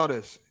me ask y'all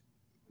this.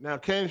 Now,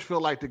 Kenj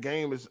feel like the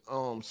game is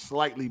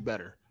slightly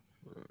better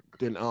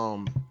than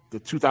the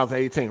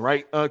 2018,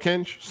 right,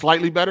 Kenj?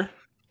 Slightly better?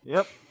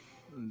 Yep.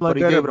 But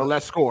he gave it a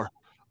less score.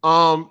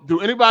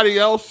 Do anybody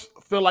else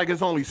feel like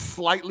it's only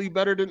slightly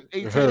better than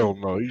 18? Hell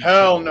no.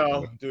 Hell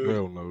no, dude.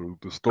 Hell no.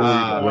 The story, the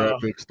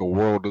graphics, the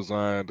world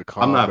design, the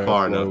combat. I'm not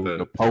far enough.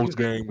 The post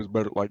game is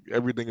better. Like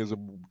everything is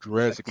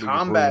drastically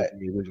combat. From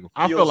the original.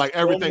 I feel like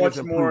everything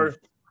is more.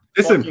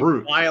 It's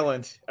improved.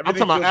 Violent. I'm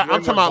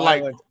talking about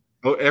like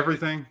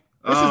everything.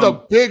 This is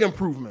a big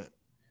improvement.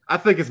 I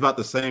think it's about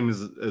the same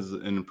as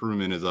an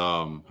improvement as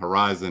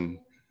Horizon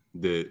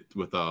did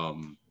with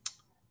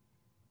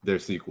their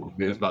sequel.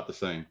 It's about the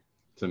same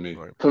to me.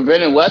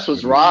 Forbidden West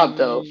was robbed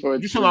though. For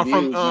you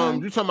talking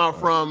about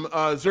from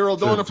Zero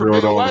Dawn to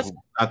Forbidden West?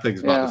 I think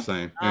it's about the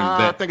same.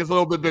 I think it's a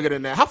little bit bigger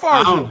than that. How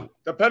far are you?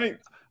 Depending.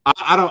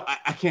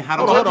 I can't.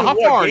 How hold on. How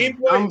far are you?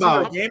 I'm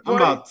about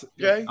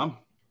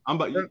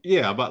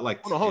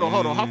like. Hold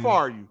on. How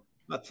far are you?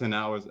 About 10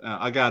 hours.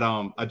 I got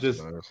I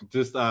just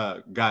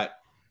got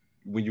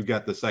when you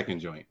got the second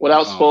joint.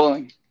 Without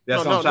spoiling.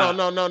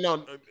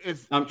 No.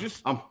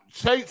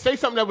 Say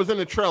something that was in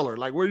the trailer.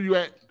 Like where are you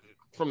at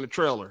from the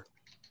trailer?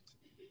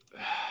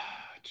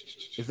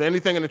 Is there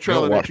anything in the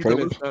trailer that you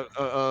can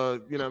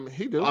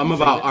he do? I'm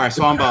about 2 hours.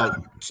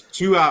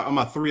 I'm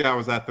about 3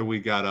 hours after we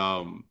got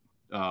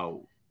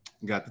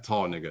the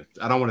tall nigga.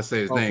 I don't want to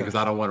say his name because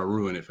I don't want to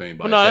ruin it for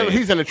anybody. No,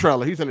 he's in the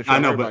trailer. I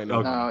know, but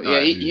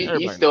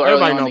he's still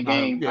early on the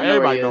game.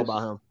 Everybody know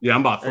about him. Yeah,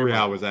 I'm about 3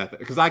 hours after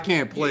because I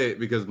can't play it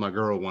because my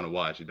girl want to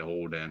watch it the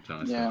whole damn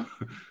time. Yeah.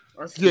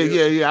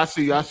 Yeah. I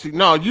see.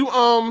 No, you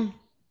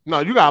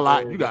got a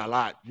lot. You got a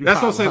lot.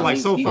 That's what I'm saying. Like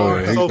so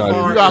far, you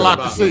got a lot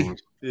to see.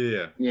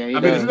 Yeah. I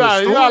mean, you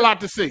got a lot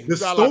to see.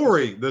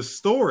 The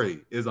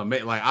story is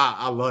amazing. Like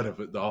I love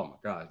it. Oh my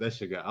god, that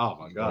shit got. Oh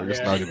my god, it's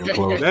not even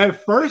close.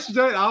 That first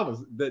joint, I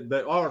was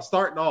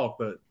starting off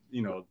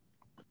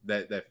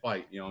that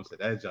fight. You know what I'm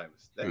saying? That joint was.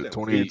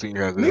 2018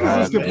 has. Niggas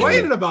was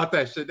complaining about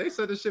that shit. They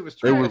said this shit was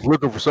trash. They was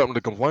looking for something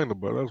to complain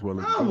about. That's what.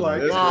 I'm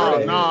like,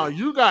 no,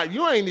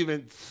 you ain't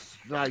even.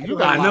 Nah, you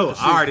got. I know.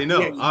 I already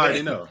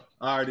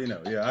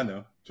know. Yeah, I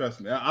know.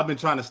 Trust me, I've been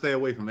trying to stay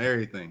away from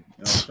everything.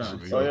 You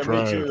know,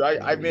 me too.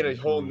 I made a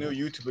whole new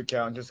YouTube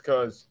account just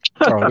because.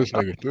 Oh, this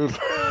nigga, dude.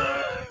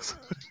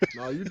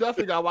 No, you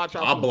definitely gotta watch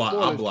out. I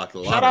blocked a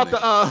lot. Shout out to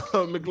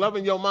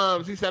McLovin Yo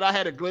Moms. He said I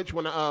had a glitch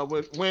when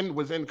Wind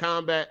was in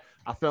combat.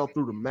 I fell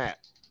through the map.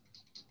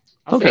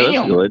 Okay,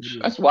 that's good.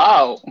 That's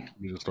wild.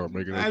 You just start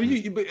making.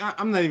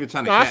 I'm not even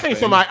trying to. I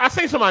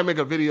seen somebody make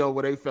a video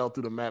where they fell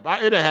through the map.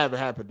 It haven't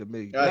happened to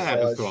me. That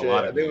happens to a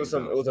lot of. It was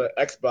an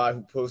ex-bot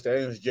who posted. I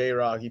think it was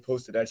J-Rock. He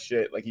posted that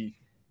shit. Like he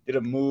did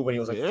a move and he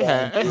was like, it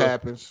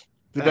happens.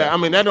 That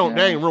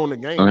ain't ruin the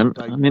game. I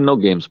mean, no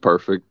game's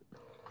perfect.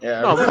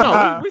 Yeah,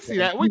 no, we see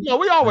that.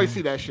 We always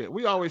see that shit.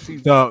 We always see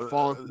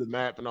falling through the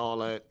map and all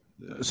that.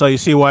 So you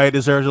see why it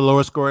deserves a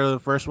lower score than the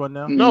first one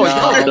now? No,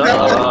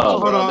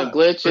 the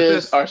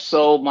glitches are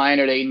so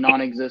minor they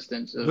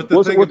non-existent. So.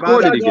 What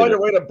score did you get? You gotta go out of your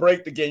way to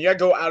break the game. You gotta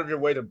go out of your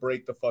way to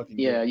break the fucking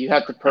game. Yeah, you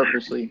have to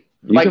purposely.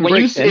 Like when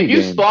if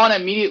you spawn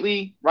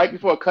immediately right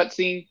before a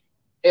cutscene,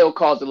 it'll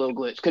cause a little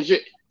glitch because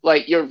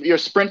you're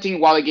sprinting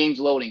while the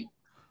game's loading.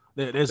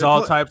 There's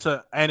all types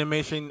of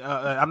animation.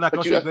 I'm not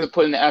going to. You have to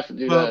put in the effort to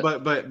do that.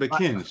 But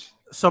Kinj,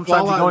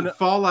 sometimes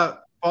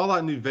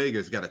Fallout New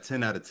Vegas got a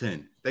 10 out of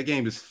 10. That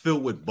game is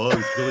filled with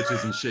bugs,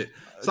 glitches, and shit.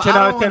 So 10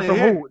 out of 10 from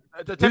who?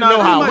 We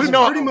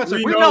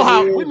know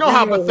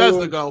how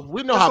Bethesda go.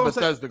 We know how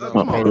Bethesda go.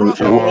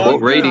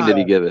 What rating did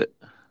he give it?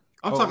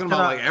 I'm talking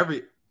about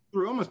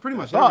almost pretty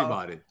much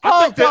everybody.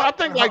 I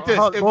think like this.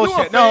 If you're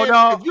a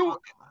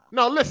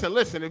fan,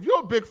 listen. If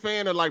you're a big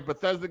fan of like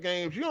Bethesda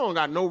games, you don't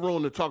got no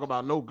room to talk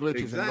about no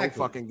glitches in no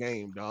fucking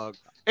game, dog.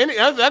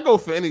 That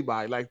goes for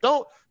anybody. Like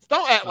don't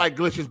act like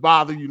glitches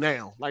bother you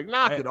now. Like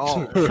knock it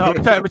off. So, I'm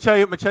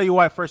gonna tell you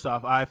why. First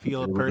off, I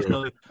feel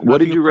personally. What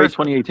did you rate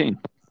 2018?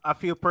 I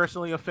feel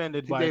personally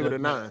offended by gave it a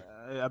 9.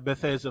 A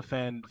Bethesda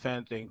fan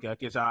thing.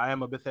 Because I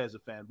am a Bethesda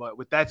fan. But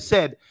with that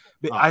said,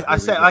 I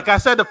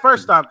said the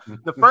first time,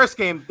 the first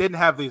game didn't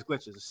have these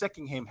glitches. The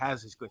second game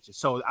has these glitches.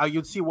 So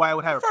you'd see why I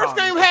would have a problem.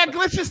 First game had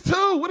glitches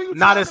too. What are you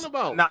talking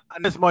about? Not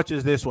as much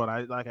as this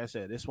one. Like I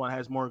said, this one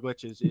has more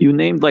glitches. You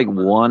named like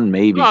one,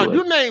 maybe. No,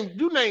 you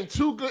named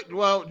two good.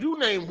 Well, you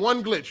named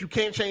one glitch. You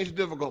can't change the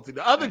difficulty.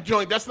 The other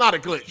joint, that's not a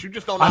glitch. You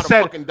just don't know how to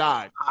fucking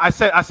die. I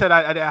said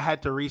I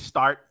had to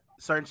restart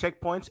certain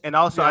checkpoints, and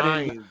also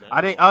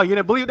I didn't. Oh, you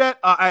didn't believe that?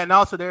 And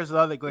also, there's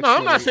another glitch. No,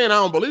 I'm not saying I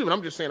don't believe it.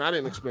 I'm just saying I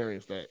didn't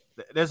experience that.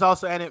 There's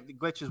also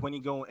glitches when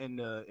you go in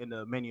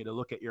the menu to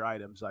look at your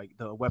items, like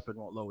the weapon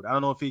won't load. I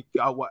don't know if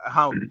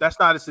how that's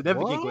not a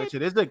significant glitch.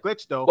 It is a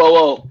glitch though.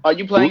 Whoa! Are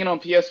you playing it on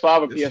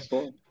PS5 or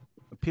PS4?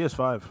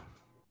 PS5.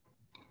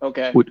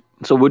 Okay.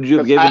 So would you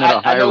have given it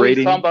a higher I know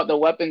rating? Talking about the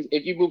weapons.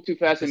 If you move too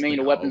fast in menu,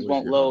 the weapons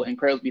won't load, and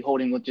Kratos be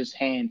holding with just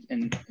hands,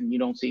 and you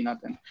don't see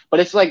nothing. But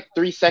it's like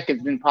 3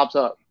 seconds, then pops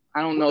up.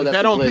 I don't know. Is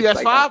that on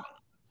PS5? Like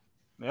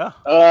yeah.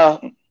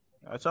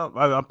 That's on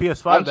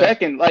PS5. I'm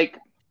checking. Like,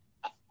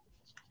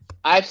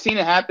 I've seen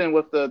it happen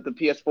with the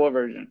PS4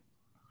 version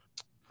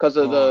because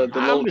of the load.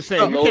 I'm just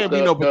saying you can't be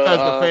no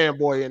Bethesda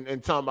fanboy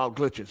and talking about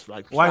glitches.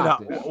 Like, why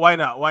not? Why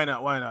not?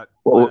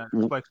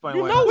 Explain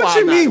why not. What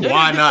you mean?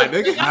 Why not,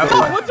 nigga?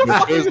 What the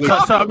fuck are you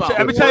talking about?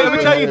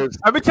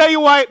 Let me tell you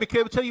why.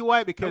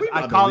 Because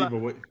I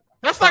call it.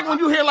 That's like when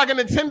you hear like a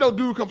Nintendo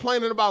dude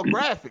complaining about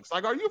graphics.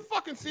 Like, are you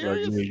fucking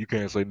serious? Yeah, you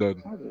can't say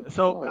nothing.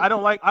 So I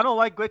don't like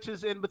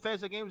glitches in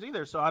Bethesda games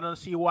either. So I don't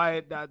see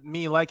why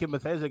me liking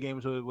Bethesda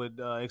games would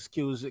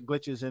excuse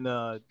glitches in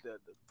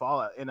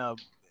Fallout in a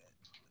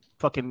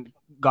fucking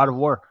God of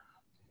War.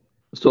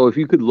 So if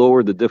you could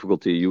lower the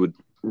difficulty, you would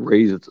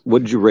raise it.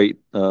 What did you rate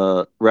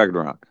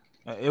Ragnarok?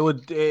 It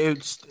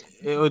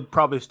would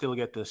probably still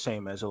get the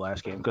same as the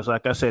last game because,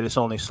 like I said, it's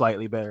only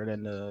slightly better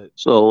than the.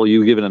 So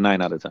you give it a 9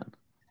 out of 10.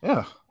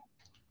 Yeah.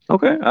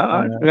 Okay,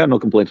 I got no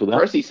complaints with that.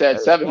 First he said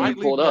 7 when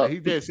he pulled up. He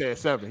did say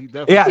 7. He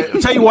definitely. Yeah, I'll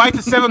tell you why it's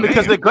a 7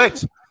 because of the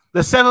glitch.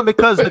 The 7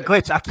 because of the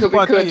glitch. I keep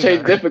on couldn't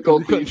change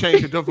difficulty. Couldn't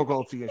change the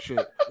difficulty and shit.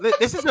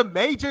 This is a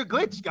major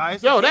glitch,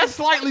 guys. Yo, that's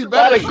slightly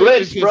better. Not a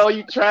glitch, bro.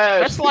 You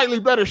trash. That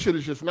slightly better shit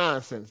is just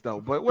nonsense,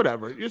 though. But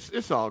whatever,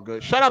 it's all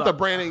good. Shout out to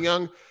Brandon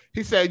Young.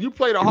 He said, "You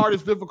play the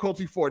hardest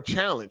difficulty for a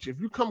challenge. If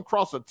you come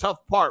across a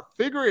tough part,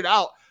 figure it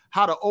out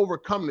how to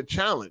overcome the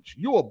challenge.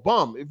 You a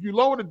bum. If you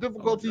lower the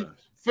difficulty."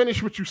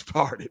 Finish what you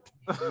started.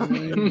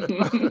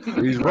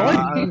 He's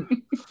right,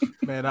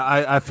 man.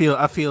 I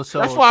feel so.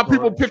 That's why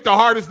people pick the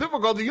hardest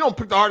difficulty. You don't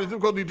pick the hardest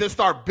difficulty; just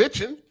start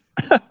bitching.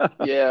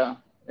 Yeah,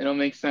 it don't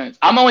make sense.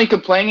 I'm only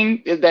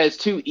complaining that it's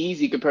too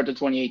easy compared to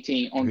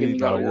 2018 on Give Me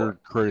God of War. You're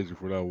crazy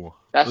for that one.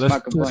 That's my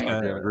complaint.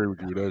 I agree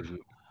with you with that shit.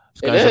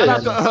 It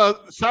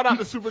is. Shout out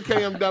to Super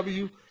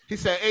KMW. He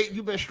said, 8,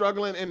 you've been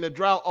struggling in the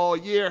drought all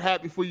year.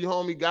 Happy for you,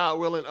 homie. God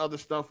willing, other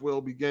stuff will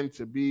begin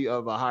to be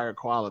of a higher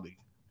quality.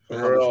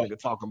 What this nigga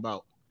talking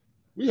about?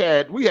 We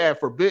had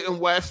Forbidden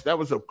West. That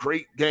was a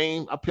great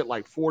game. I put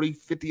like 40,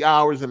 50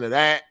 hours into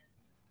that.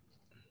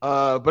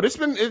 But it's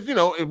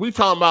if we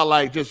talking about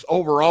like just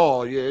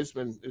overall, yeah, it's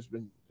been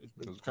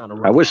kind of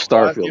rough. I wish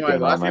Starfield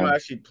came last game I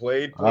actually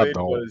played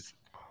was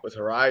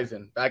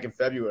Horizon back in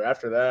February.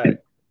 After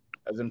that,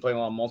 I've been playing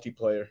a lot of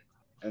multiplayer.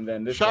 And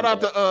then this shout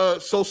out to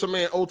Sosa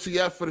Man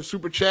OTF for the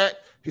super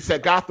chat. He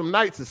said Gotham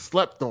Knights is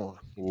slept on.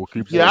 We'll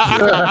keep I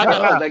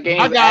got that game.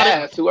 I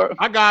got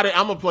it.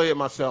 I'm gonna play it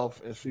myself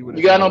and see what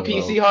you got on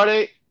PC.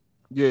 Heartache.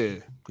 Yeah,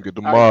 get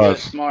the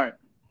mods. Smart.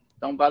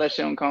 Don't buy that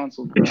shit on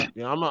console, bro.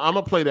 Yeah, I'm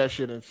gonna play that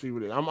shit and see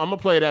what it. I'm gonna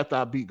play it after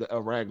I beat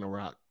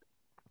Ragnarok.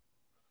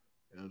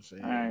 You know what I'm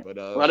saying? All right. But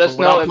let us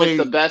know if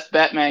it's the best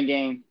Batman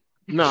game.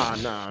 Nah,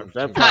 that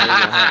probably ain't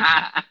gonna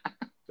happen.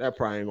 That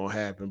probably ain't gonna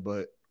happen,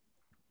 but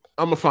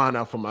I'm gonna find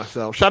out for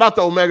myself. Shout out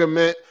to Omega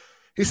Mint.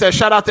 He said,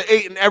 shout out to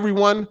 8 and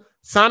everyone.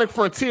 Sonic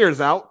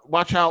Frontiers out.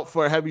 Watch out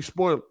for heavy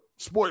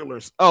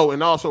spoilers. Oh,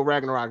 and also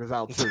Ragnarok is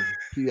out too.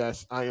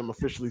 P.S. I am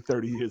officially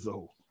 30 years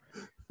old.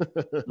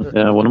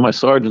 Yeah, one of my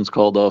sergeants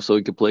called off so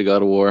he could play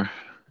God of War.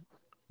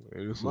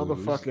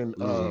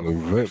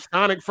 Motherfucking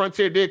Sonic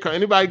Frontier did come.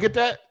 Anybody get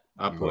that?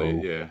 I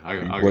played, yeah. I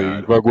got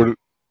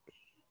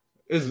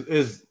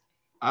it.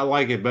 I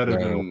like it better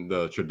than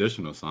the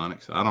traditional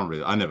Sonics.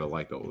 I never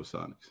liked the old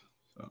Sonics.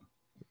 So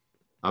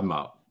I'm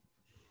out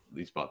at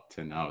least about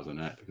 10 hours on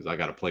that because I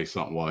got to play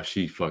something while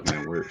she fucking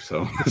at work.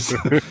 So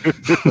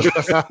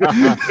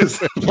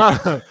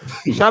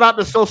shout out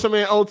to Social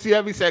Man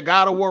OTF. He said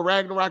God of War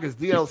Ragnarok is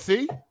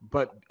DLC,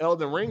 but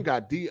Elden Ring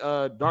got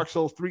Dark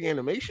Souls 3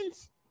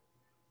 animations.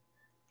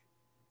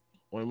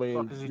 I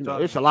mean,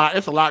 it's a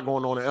lot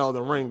going on in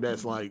Elden Ring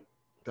that's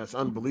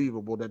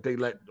unbelievable that they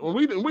let.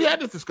 We had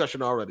this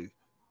discussion already.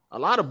 A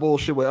lot of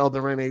bullshit with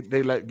Elden Ring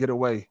they let get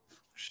away.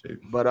 Shit.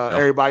 But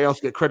everybody else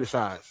get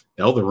criticized.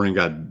 Elden Ring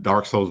got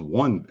Dark Souls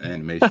 1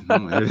 animation.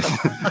 And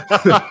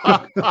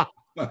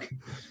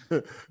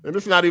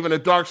it's not even a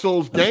Dark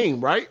Souls game,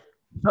 right?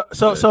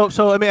 So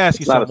let me ask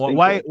you something.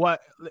 Why?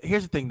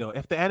 Here's the thing, though.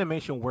 If the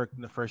animation worked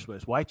in the first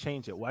place, why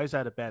change it? Why is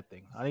that a bad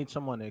thing? I need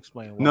someone to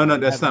explain. No,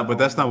 that's not. But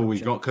that's not what we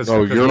going. Because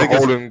you're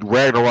holding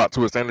Ragnarok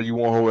to a standard you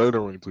won't hold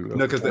Elden Ring to.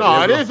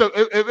 No, it is.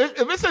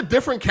 If it's a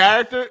different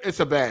character, it's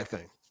a bad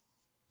thing.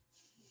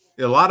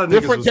 A lot of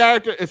different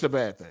character, it's a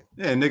bad thing.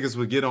 Yeah, niggas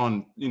would get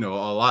on, a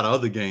lot of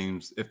other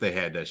games if they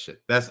had that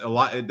shit. That's a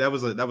lot. That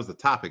was a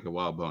topic a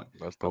while back.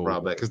 That's a while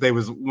back because they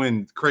was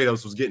when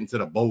Kratos was getting to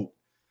the boat.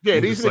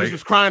 Yeah, these niggas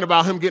was crying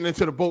about him getting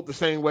into the boat the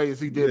same way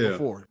as he did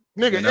before.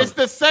 Nigga, it's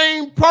the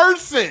same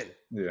person.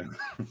 Yeah.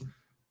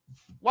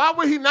 Why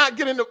would he not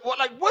get into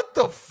what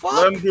the fuck?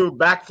 Let him do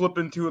backflip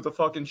into the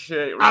fucking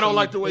shit. I don't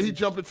like the way he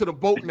jumped into the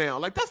boat now.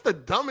 Like that's the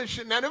dumbest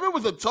shit. Now, if it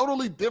was a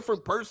totally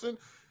different person.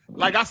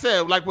 Like I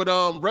said, like with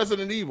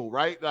Resident Evil,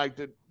 right? Like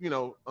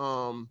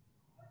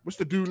what's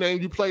the dude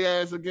name you play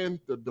as again?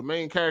 The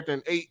main character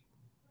in 8.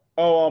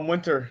 Oh,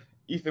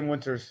 Ethan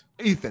Winters.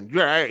 Ethan,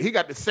 yeah, right. He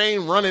got the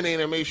same running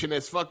animation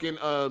as fucking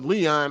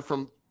Leon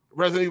from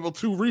Resident Evil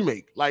 2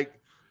 remake. Like,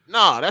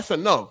 nah, that's a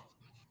no.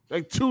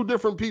 Like 2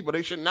 different people.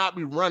 They should not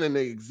be running the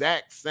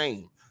exact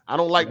same. I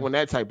don't like when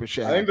that type of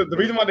shit happens. I think the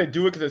reason why they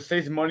do it because it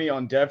saves money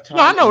on dev time.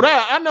 No, I know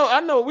that. I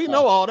know. We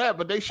know all that,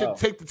 but they should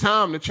take the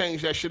time to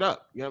change that shit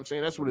up. You know what I'm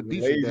saying? That's what a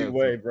decent lazy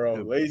way, bro.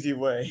 Lazy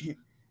way.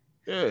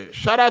 Yeah.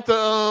 Shout out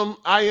to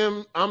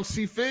I'm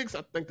C Figs.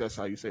 I think that's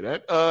how you say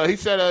that. He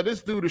said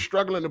this dude is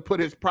struggling to put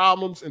his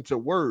problems into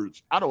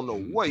words. I don't know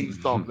what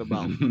he's talking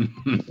about.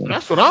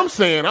 That's what I'm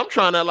saying. I'm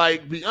trying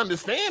to be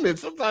understanding.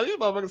 Sometimes these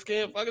motherfuckers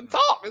can't fucking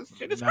talk. This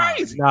shit is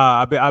crazy.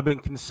 Nah, I've been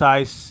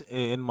concise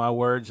in my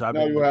words. I've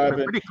been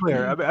pretty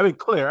clear. I've been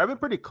clear. I've been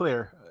pretty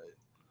clear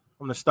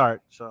from the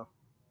start. So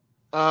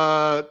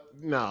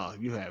no,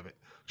 you haven't.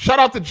 Shout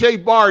out to Jay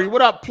Barry.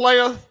 What up,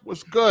 player?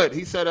 What's good?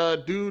 He said,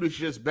 dude is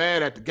just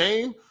bad at the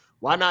game.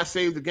 Why not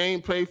save the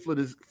gameplay for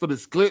this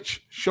glitch?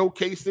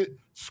 Showcase it.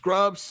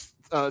 Scrubs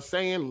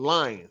saying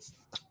lions.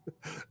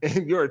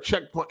 and you're a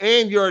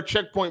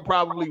checkpoint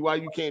probably why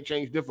you can't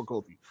change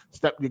difficulty.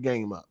 Step your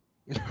game up.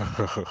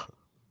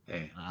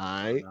 Hey. All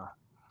right.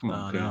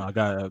 No, I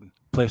got a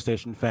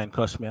PlayStation fan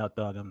cuss me out,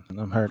 dog. I'm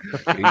hurt.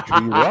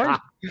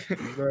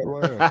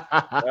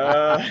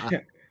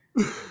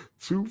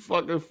 Too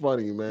fucking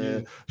funny,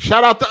 man. Yeah.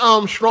 Shout out to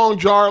Strong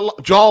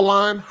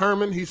Jawline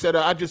Herman. He said,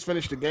 I just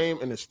finished the game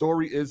and the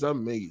story is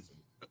amazing.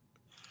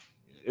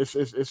 It's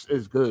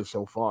good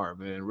so far,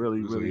 man.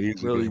 Really good.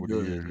 It's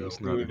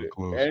not even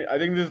close. I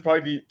think this is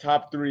probably the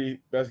top 3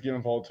 best game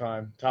of all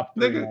time. Top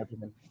 3 in my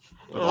opinion.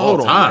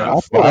 Hold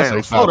on. Slow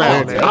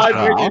down,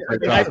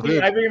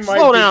 man.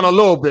 Slow down a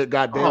little bit,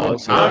 goddamn.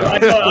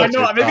 I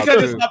know. Maybe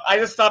I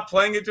just stopped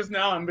playing it just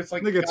now. I'm just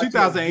like, nigga,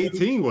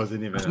 2018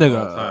 wasn't even.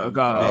 I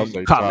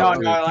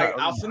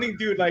was thinking,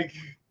 dude, like,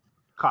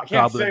 I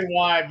can't say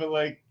why, but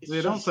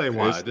don't say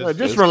why.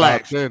 Just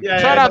relax.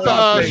 Shout out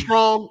to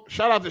Strong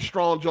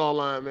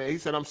Jawline, man. He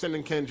said, I'm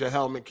sending Kenja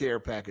helmet care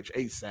package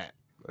ASAP.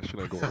 That shit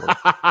ain't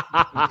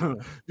gonna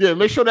work. Yeah,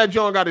 make sure that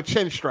John got a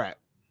chin strap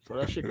so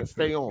that shit can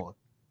stay on.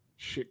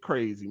 Shit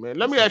crazy, man.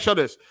 Let me ask you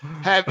this.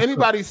 Have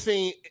anybody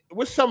seen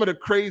what's some of the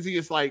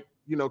craziest, like,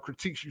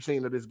 critiques you've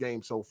seen of this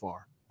game so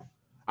far?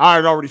 I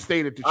had already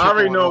stated the I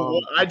already know.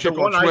 On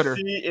Twitter. I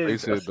see is they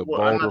said the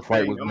Baldur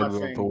fight was better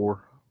than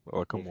Thor.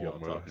 Oh, come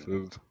on,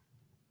 man.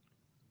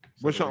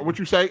 What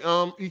you say,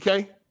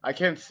 EK? I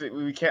can't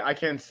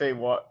say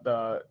what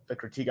the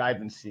critique I've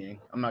been seeing.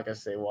 I'm not gonna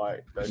say why.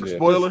 It's a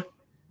spoiler.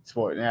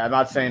 Spoiler. Yeah, I'm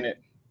not saying it.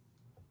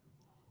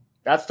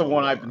 That's the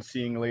one I've been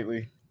seeing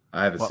lately.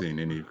 I haven't seen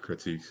any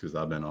critiques because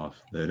I've been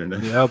off the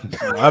internet. Yep,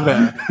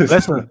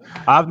 listen,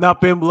 I've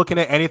not been looking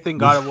at anything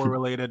God of War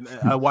related.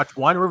 I watched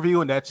one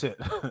review and that's it.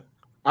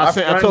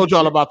 I told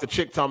y'all about the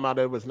chick talking about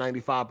it was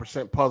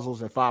 95%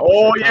 puzzles and 5%.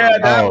 Oh yeah,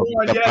 that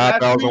one. Yeah,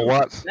 5,000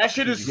 watts. That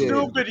shit is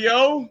stupid,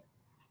 yo.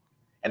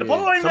 And the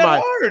puzzle ain't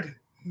that hard.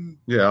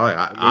 Yeah,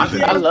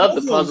 I love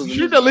the puzzles.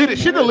 She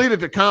deleted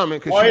the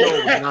comment because she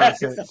knows it's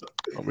nonsense.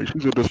 I mean,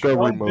 she's a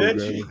discovery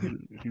mode.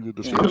 She's a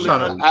discovery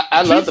mode.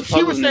 I love the puzzles.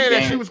 She was saying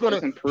that she was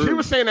gonna. She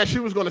was saying that she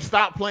was gonna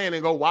stop playing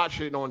and go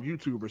watch it on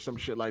YouTube or some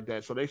shit like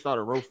that. So they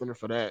started roasting her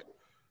for that.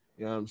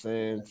 You know what I'm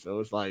saying? So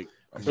it's like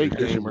a fake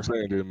gamer.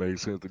 Saying it made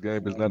sense. The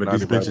game is not. But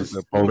these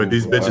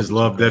bitches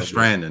love Death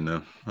Stranding,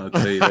 though. I'll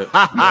tell you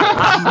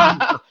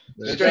that.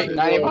 Straight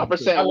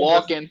 95%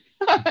 walking.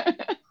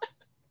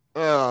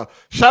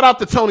 Shout out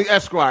to Tony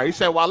Esquire. He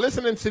said, while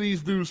listening to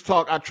these dudes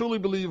talk, I truly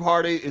believe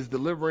Hard 8 is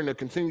delivering a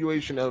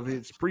continuation of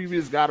his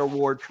previous God of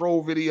War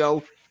troll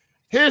video.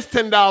 Here's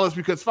 $10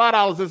 because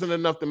 $5 isn't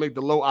enough to make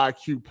the low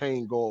IQ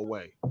pain go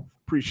away.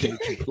 Appreciate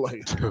you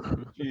playing.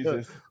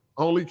 Jesus.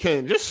 Only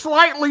Ken. Just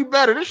slightly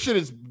better. This shit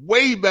is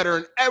way better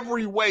in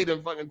every way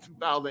than fucking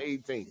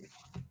 2018.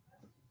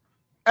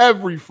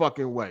 Every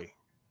fucking way.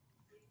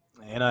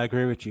 And I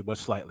agree with you, but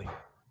slightly.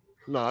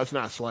 No, it's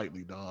not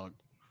slightly, dog.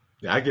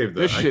 Yeah, I gave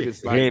this shit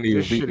is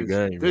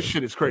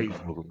crazy.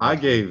 I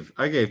gave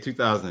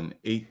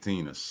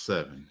 2018 a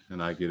 7,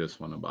 and I give this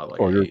one about like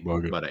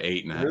about an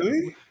 8.5.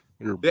 Really?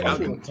 You're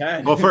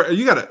well,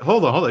 you gotta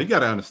hold on. You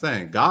gotta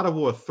understand. God of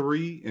War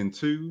 3 and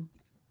 2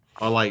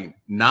 are like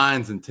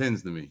 9s and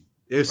 10s to me.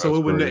 So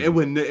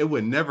it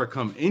would never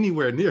come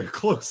anywhere near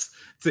close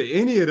to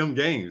any of them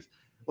games.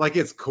 Like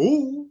it's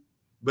cool,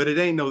 but it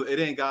ain't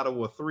God of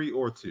War 3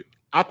 or 2.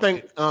 I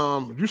think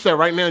you said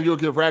right now you'll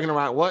give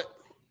Ragnarok what?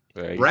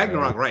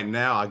 Ragnarok right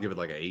now, I'll give it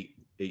like an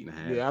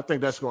 8.5. Yeah, I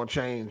think that's going to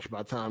change by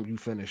the time you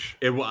finish.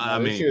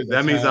 That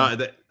means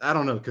I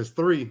don't know because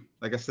 3,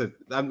 like I said,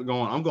 I'm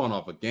going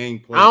off of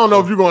gameplay. I don't know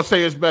if you're going to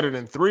say it's better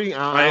than 3.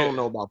 I don't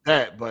know about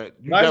that, but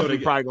you definitely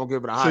probably going to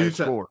give it a higher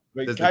score.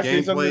 Does the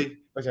gameplay?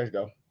 Let's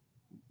go.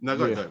 No,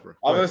 go ahead, bro.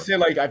 I was gonna say,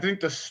 like, I think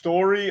the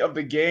story of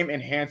the game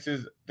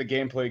enhances the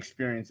gameplay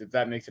experience, if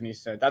that makes any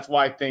sense. That's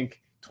why I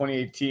think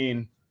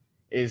 2018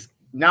 is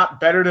not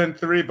better than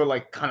 3, but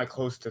like kind of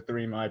close to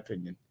 3 in my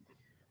opinion.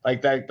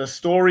 Like that, the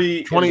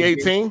story.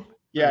 2018.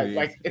 Yeah,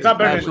 like it's not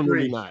better than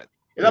 3. Not.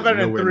 It's not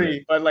better than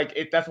 3, but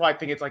like that's why I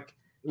think it's like.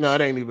 No, it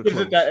ain't even gives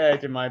close. It that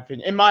edge in my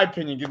opinion. In my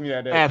opinion, give me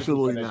that edge.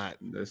 Absolutely not.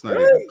 It's not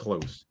even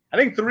close. I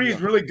think 3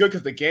 is really good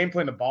because the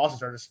gameplay and the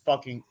bosses are just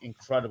fucking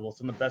incredible.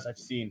 Some of the best I've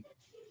seen.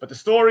 But the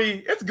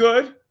story, it's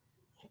good.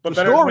 But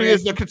the story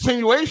is the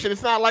continuation.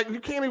 It's not like you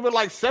can't even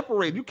like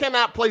separate. You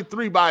cannot play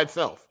 3 by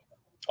itself.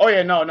 Oh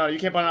yeah, no, you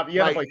can't play. You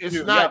gotta play 2.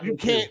 It's not. You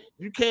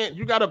can't.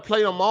 You gotta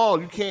play them all.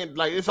 You can't.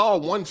 Like it's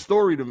all one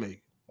story to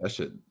me. That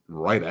shit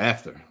right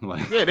after.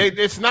 Like yeah,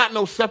 it's not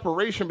no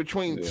separation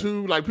between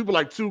 2. Like people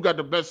like 2 got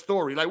the best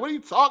story. Like what are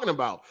you talking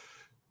about?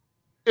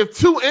 If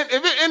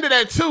it ended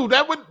at 2,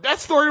 that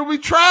story would be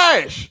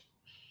trash.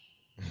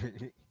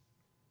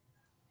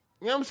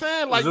 You know what I'm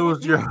saying? Like,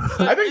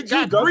 I think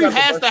 3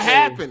 has to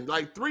happen.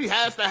 Like 3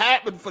 has to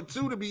happen for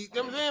 2 to be. You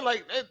know what I'm saying?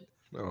 Like,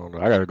 no,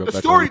 I gotta go. The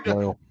back story.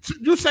 On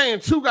you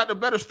saying 2 got the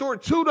better story?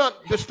 2,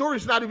 the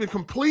story's not even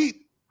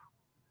complete.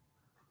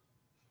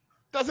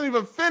 Doesn't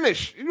even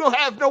finish. You don't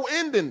have no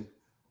ending.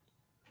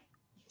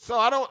 So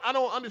I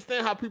don't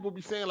understand how people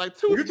be saying like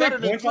 2 is better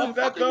than 2. What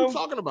are you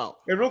talking about?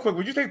 Hey, real quick,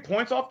 would you take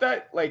points off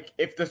that? Like,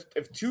 if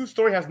 2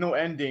 story has no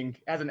ending,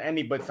 has an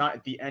ending, but it's not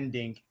at the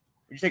ending.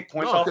 You take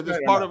points off because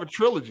it's part of a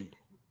trilogy.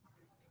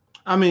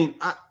 I mean,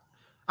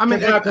 I mean,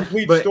 it's not a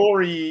complete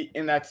story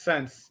in that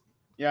sense.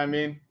 You know what I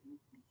mean?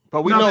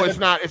 But we know it's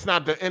not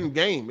the end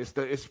game.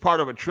 It's part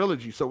of a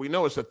trilogy, so we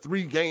know it's a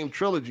 3-game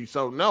trilogy.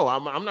 So no,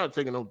 I'm not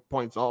taking no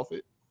points off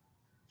it.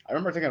 I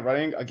remember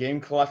writing a game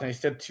class, and they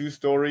said 2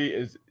 story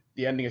is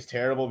the ending is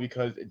terrible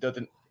because it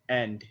doesn't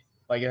end.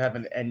 Like it have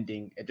an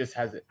ending. It just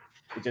has it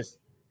just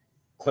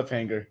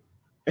cliffhanger.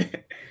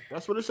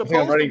 That's what it's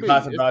supposed to be.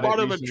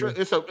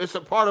 It's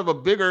a part of a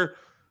bigger.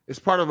 It's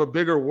part of a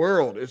bigger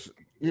world. It's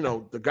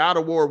the God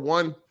of War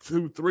 1,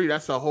 2, 3.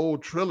 That's a whole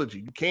trilogy.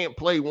 You can't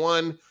play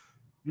one.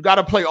 You got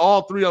to play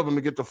all 3 of them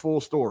to get the full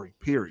story.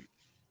 Period.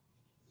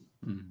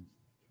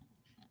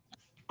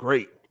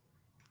 Great.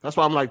 That's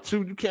why I'm like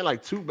 2. You can't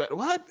like 2 better.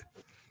 What?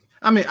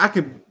 I mean, I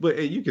can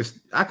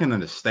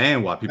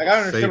understand why people. Like, I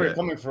understand say where that.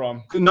 you're coming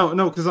from.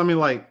 No, because I mean,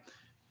 like,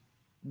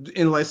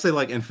 in let's say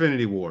like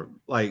Infinity War,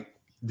 like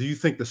do you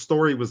think the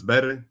story was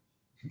better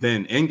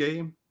than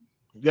Endgame?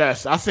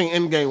 Yes, I seen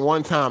Endgame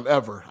one time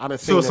ever. I done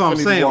seen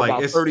Infinity War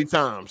about 30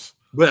 times.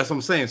 But that's what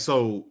I'm saying.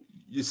 So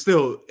you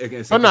still,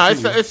 it's a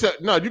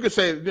no. You could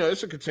say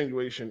it's a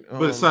continuation.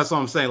 But that's what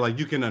I'm saying. Like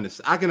you can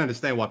understand. I can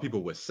understand why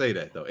people would say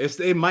that though.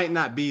 It might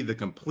not be the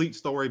complete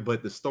story,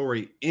 but the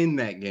story in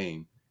that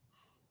game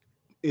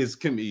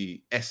can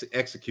be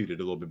executed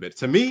a little bit better.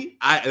 To me,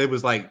 it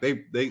was like they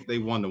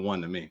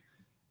 1-1 to me.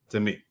 To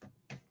me,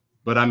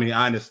 but I mean,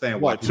 I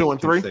understand why 2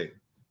 and 3.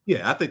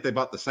 Yeah, I think they're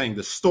about the same.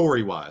 The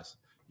story wise.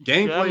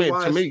 Gameplay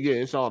wise, to me, yeah,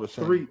 it's all the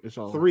same.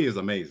 3 is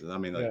amazing. I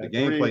mean, like the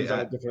gameplay is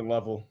at a different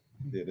level.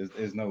 Yeah,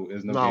 there's no.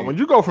 No, when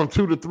you go from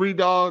 2 to 3,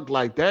 dog,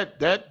 like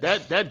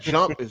that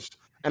jump is,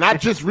 and I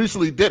just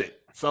recently did it.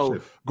 So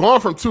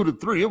going from 2 to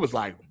 3, it was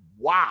like,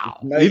 wow.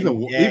 Even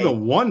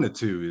 1 to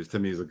 2 is to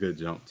me is a good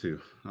jump too.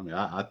 I mean,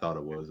 I thought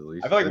it was at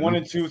least. I feel like 1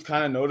 and 2 is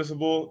kind of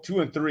noticeable. 2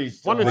 and 3.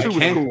 1 and 2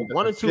 was cool.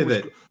 1 and 2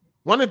 was.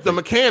 One of the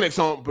mechanics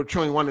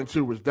between 1 and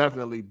 2 was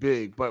definitely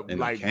big, but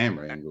and like the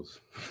camera angles,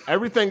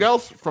 everything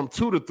else from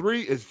 2 to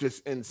 3 is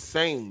just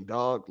insane,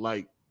 dog.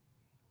 Like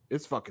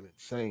it's fucking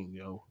insane,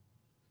 yo.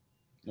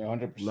 Yeah,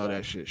 100%. Love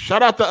that shit.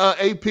 Shout out to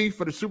AP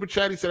for the super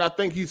chat. He said, "I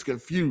think he's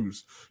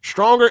confused.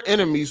 Stronger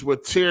enemies will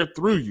tear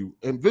through you.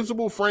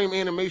 Invisible frame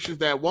animations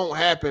that won't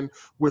happen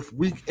with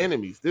weak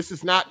enemies. This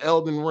is not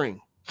Elden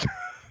Ring."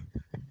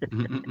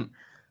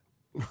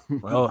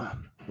 Well,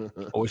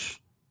 I wish.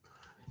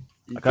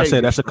 Like I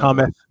said, that's a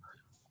comment.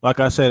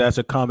 Like I said, that's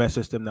a combat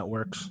system that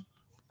works.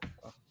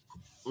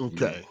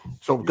 Okay.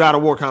 So God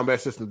of War combat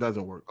system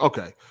doesn't work.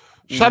 Okay.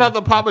 Shout out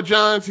to Papa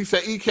John's. He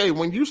said, EK,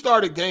 when you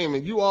started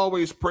gaming, you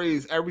always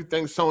praise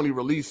everything Sony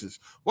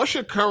releases. What's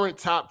your current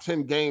top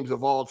 10 games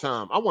of all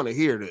time? I want to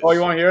hear this. Oh,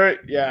 you want to hear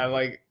it? Yeah,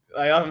 like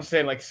I'm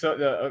saying, like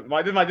so.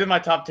 I did my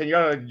top 10. You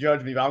gotta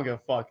judge me, but I don't give a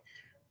fuck.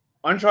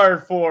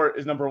 Uncharted 4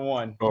 is number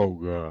 1. Oh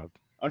God.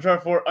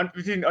 Uncharted 4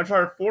 between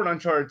Uncharted 4 and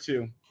Uncharted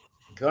 2.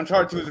 Because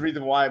Uncharted 2 is the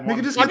reason why.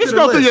 Just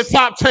go through your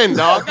top 10,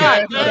 dog.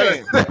 God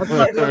damn.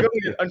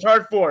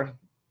 Uncharted 4.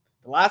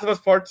 The Last of Us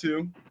Part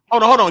 2.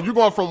 Hold on. You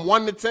going from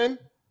 1 to 10?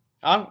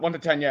 1 to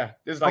 10, yeah.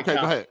 This is like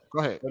okay, go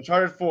ahead.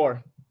 Uncharted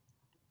 4.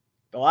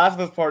 The Last of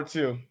Us Part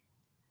 2.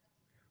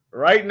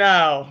 Right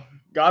now,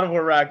 God of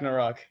War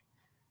Ragnarok.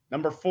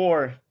 Number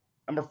 4,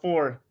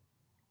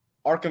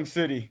 Arkham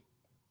City.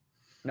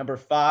 Number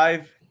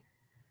 5,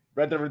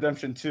 Red Dead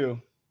Redemption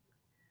 2.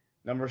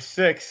 Number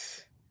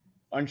 6,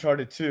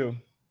 Uncharted 2.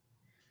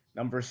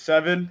 Number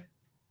 7,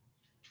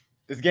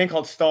 this game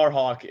called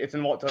Starhawk. It's a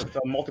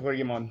multiplayer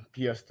game on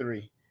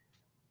PS3.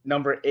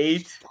 Number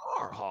 8,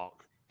 Starhawk.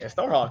 Yeah,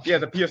 Starhawk. Yeah,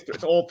 the PS3.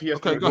 It's all PS3.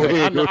 Okay, go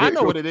ahead. I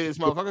know what it is,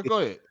 motherfucker. Go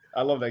ahead.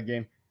 I love that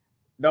game.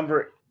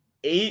 Number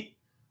 8,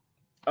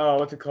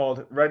 what's it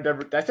called? Red Dead.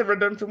 Did I say Red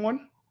Dead Redemption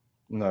 1?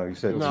 No, you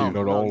said 2.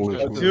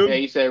 No, 2. Yeah,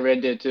 you said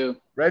Red Dead 2.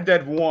 Red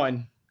Dead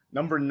 1.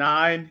 Number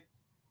 9,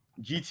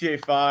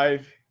 GTA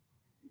 5.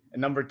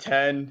 And number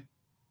 10,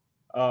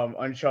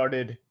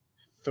 Uncharted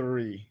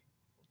 3.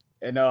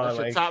 And that's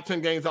like your top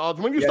 10 games of all.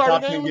 When you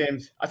started top 10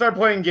 games, I started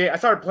playing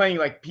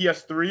like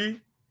PS3.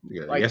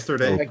 Yeah, like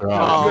yesterday. Like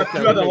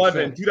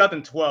 2011,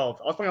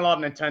 2012. I was playing a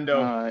lot of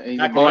Nintendo.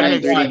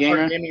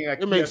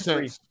 It makes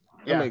sense.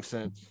 Yeah. It makes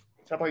sense.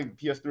 Start playing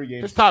PS3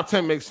 games. His top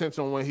 10 makes sense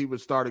on when he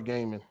would start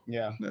gaming.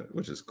 Yeah,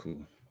 which is cool.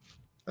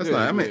 That's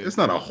it's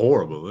not a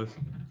horrible list.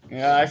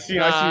 Yeah, I see.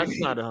 It's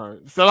not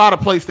hard. It's a lot of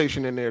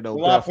PlayStation in there, though. A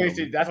lot of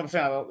PlayStation. That's what I'm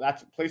saying.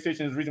 That's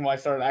PlayStation is the reason why I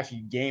started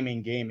actually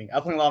gaming. I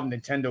was playing a lot of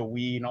Nintendo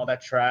Wii and all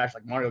that trash,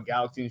 like Mario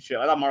Galaxy and shit.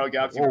 I thought Mario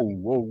Galaxy.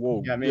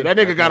 Whoa. Yeah, that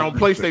nigga got on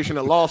PlayStation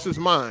and lost his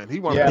mind. He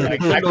wanted to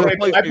play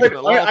I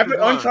played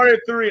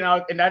Uncharted 3,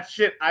 and that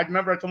shit. I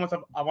remember I told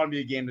myself I want to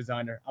be a game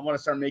designer. I want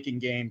to start making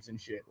games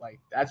and shit. Like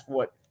that's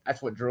what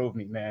drove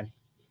me, man.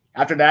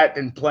 After that,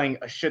 then playing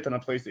a shit ton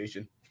of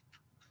PlayStation.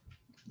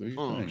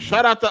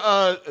 Shout out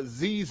to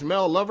Z's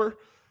Mel Lover.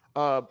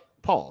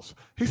 Pause.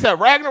 He said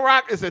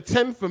Ragnarok is a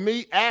 10 for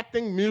me.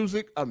 Acting,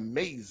 music,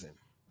 amazing.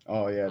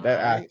 Oh yeah, that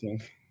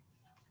acting.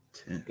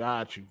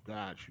 Got you.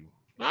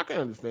 I can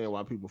understand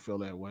why people feel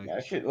that way.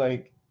 That shit,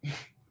 like,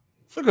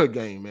 it's a good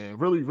game, man.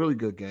 Really, really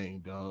good game,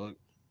 dog.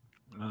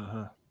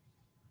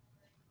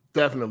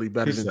 Definitely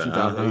better than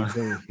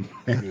 2018.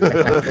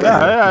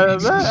 Yeah.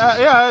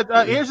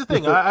 Here's the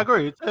thing. I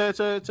agree.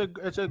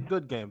 It's a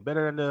good game.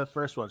 Better than the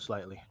first one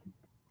slightly.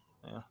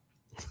 Yeah.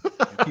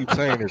 I keep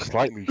saying it's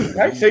slightly. Can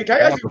I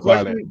ask you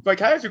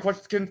a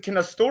question? Can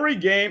a story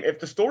game, if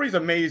the story's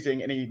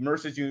amazing and it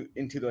immerses you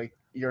into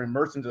you're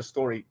immersed into the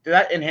story, does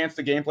that enhance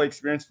the gameplay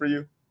experience for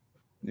you?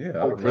 Yeah,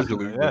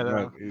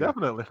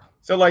 definitely.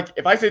 So like,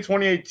 if I say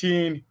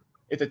 2018,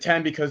 it's a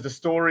 10 because the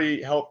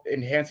story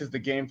enhances the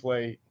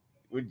gameplay.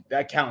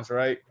 That counts,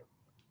 right?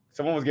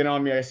 Someone was getting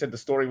on me. I said the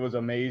story was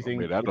amazing. I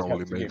mean, that don't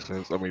really make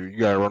sense. I mean, you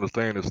gotta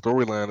understand the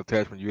storyline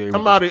attachment.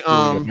 Somebody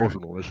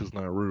emotional. It's just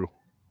not real.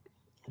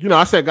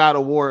 I said God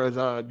of War is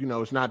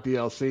it's not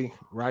DLC,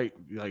 right?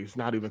 Like it's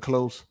not even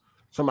close.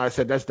 Somebody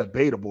said that's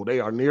debatable. They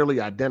are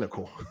nearly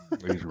identical.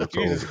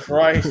 Jesus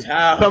Christ!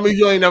 How? Tell me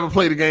you ain't never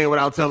played a game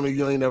without telling me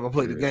you ain't never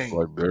played a game.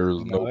 Like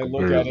there's no I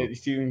look at it, you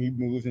see when he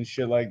moves and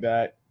shit like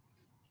that.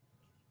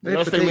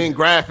 Unless they mean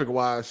graphic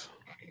wise.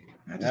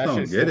 I just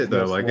don't get it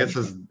though. Like it's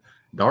just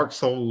Dark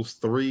Souls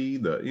 3. You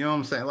know what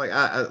I'm saying? Like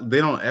they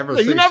don't ever.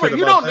 You never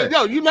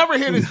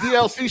hear this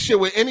DLC shit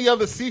with any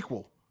other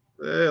sequel.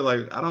 Yeah,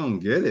 like I don't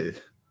get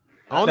it.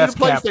 Only the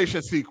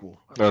PlayStation sequel.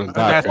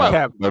 That's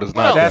cap. That's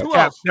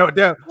cap. No,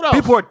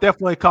 people are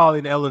definitely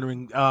calling Elden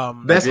Ring.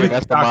 That's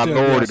the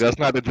minority. That's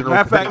not the general.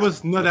 That was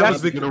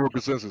the general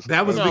consensus.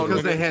 That was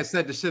because they had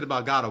said the shit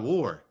about God of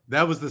War.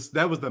 That was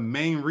the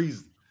main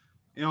reason.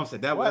 You know what I'm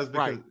saying? That was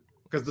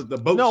because the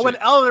boat. No,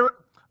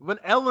 when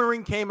Elden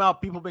Ring came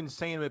out, people been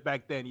saying it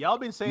back then. Y'all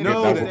been saying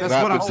no.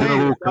 That's what I'm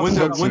saying.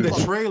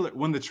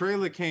 When the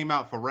trailer came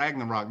out for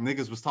Ragnarok,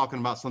 niggas was talking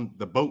about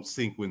the boat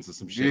sequence or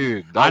some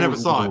shit. Yeah, I never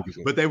saw it,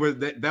 but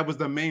that was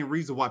the main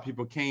reason why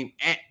people came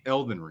at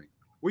Elden Ring.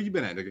 Where you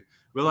been at, nigga?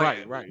 But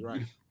like, right.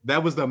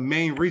 That was the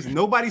main reason.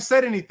 Nobody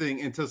said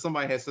anything until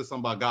somebody had said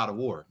something about God of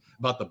War,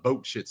 about the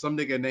boat shit. Some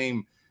nigga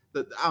named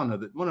I don't know,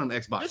 one of them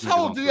Xbox. This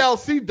whole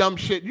DLC dumb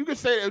shit. You could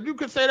say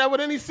that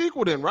with any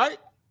sequel, then, right?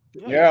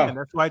 Yeah,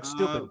 that's why it's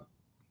stupid.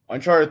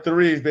 Uncharted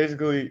 3 is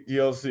basically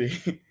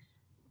DLC.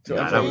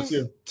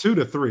 2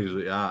 to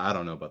 3. I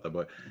don't know about that,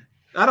 but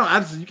I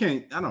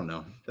don't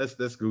know.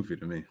 That's goofy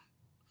to me.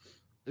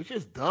 It's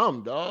just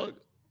dumb, dog.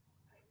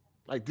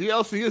 Like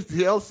DLC is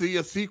DLC.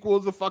 A sequel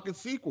is a fucking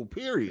sequel.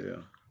 Period.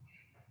 Yeah.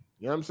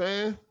 You know what I'm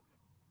saying?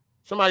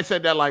 Somebody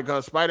said that like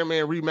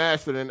Spider-Man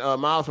Remastered and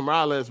Miles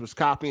Morales was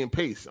copy and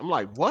paste. I'm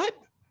like, what?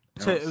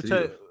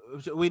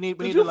 We need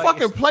to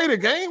fucking play the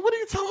game. What are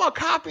you talking about?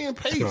 Copy and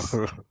paste.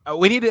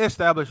 We need to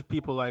establish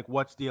people like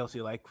what's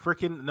DLC. Like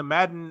freaking the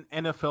Madden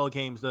NFL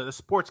games, the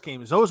sports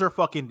games. Those are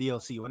fucking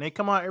DLC. When they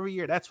come out every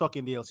year, that's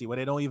fucking DLC. When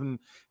they don't even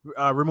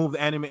remove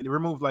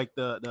like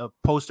the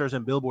posters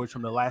and billboards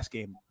from the last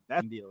game,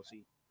 that's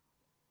DLC.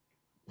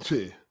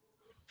 Shit.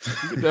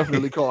 You could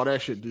definitely call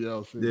that shit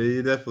DLC. Yeah,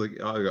 you definitely.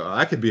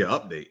 I could be an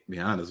update. Be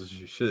honest with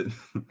you, shit.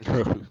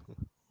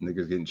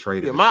 Niggas getting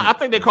traded. Yeah, I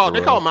think they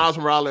call Miles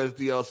Morales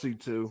DLC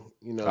too.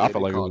 You know, I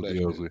feel like it was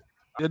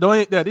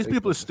DLC. These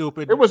people are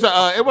stupid. It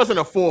wasn't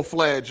a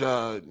full-fledged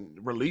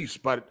release,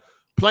 but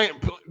playing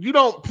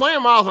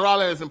Miles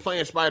Morales and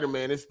playing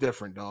Spider-Man, it's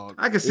different, dog.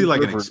 I can see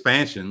like an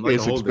expansion, like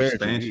a whole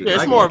expansion. Yeah,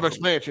 it's more of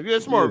expansion. Yeah,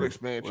 it's more of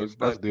expansion.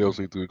 That's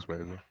DLC to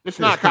expansion. It's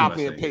not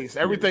copy and paste.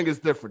 Everything is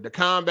different. The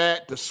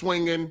combat, the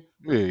swinging,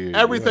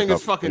 everything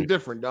is fucking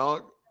different,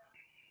 dog.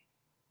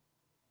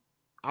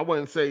 I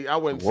wouldn't say. The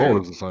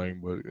world is the same,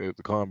 but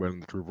the combat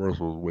and the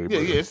traversal is way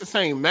better. Yeah, it's the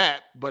same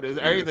map, but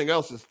everything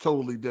else is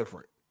totally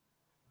different.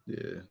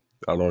 Yeah,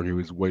 I'd argue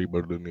it's way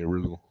better than the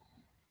original.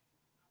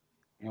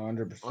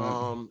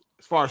 100%.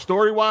 As far as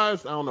story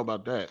wise, I don't know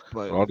about that,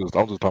 but I'm just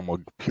talking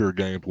about pure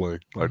gameplay.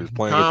 Like just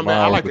playing combat.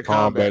 I like the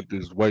combat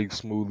is way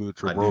smoother. The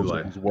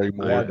traversal is way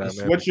more dynamic.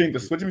 The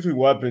switching between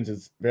weapons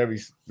is very,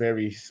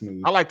 very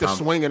smooth. I like the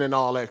swinging and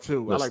all that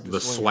too. I like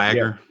the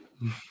swagger. Yeah.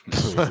 The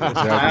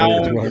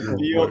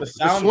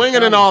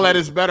swinging and all that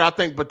is better, I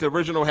think, but the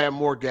original had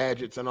more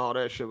gadgets and all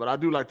that shit. But I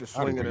do like the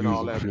swinging and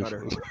all that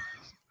better.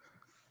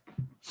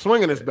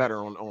 Swinging is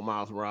better on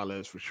Miles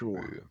Morales for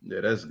sure. Yeah,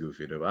 that's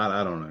goofy though.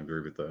 I don't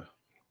agree with the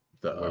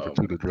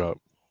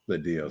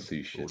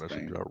DLC shit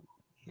thing. Drop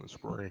in the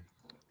spring.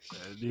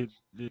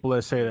 People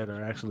that say that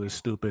are actually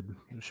stupid.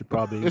 You should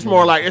probably. It's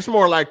more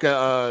like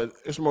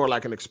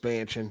an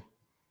expansion.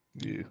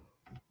 Yeah.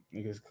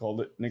 Niggas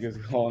calling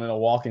it a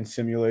walking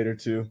simulator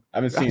too. I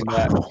haven't seen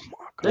that.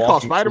 They call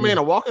Spider-Man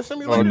a walking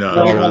simulator? Oh, no.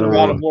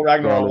 God of War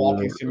Ragnarok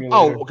walking simulator.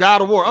 Oh,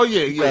 God of War. Oh,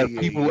 yeah.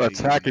 People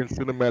attacking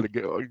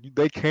cinematic.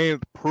 They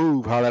can't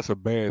prove how that's a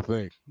bad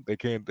thing. They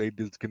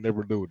just can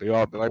never do it. They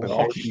all like the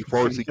artsy,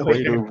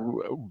 creative,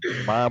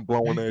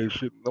 mind-blowing ass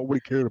shit. Nobody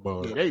cared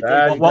about it.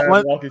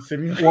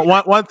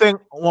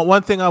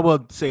 One thing I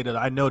will say that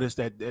I noticed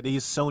that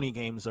these Sony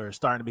games are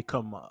starting to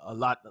become a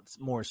lot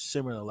more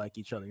similar like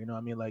each other. You know what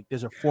I mean? Like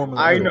there's a formula.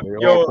 I know.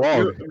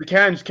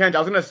 Ken, I was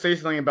gonna say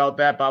something about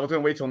that, but I was gonna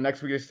wait till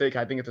next week's sake.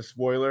 I think it's a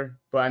spoiler,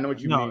 but I know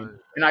what you mean.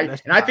 And I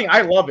think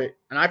I love it,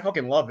 and I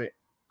fucking love it.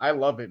 I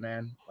love it,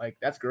 man. Like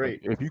that's great.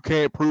 If you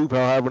can't prove how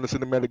having a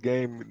cinematic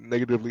game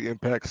negatively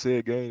impacts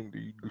said game,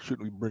 you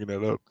shouldn't be bringing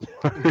that up.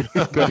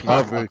 That's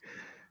my thing.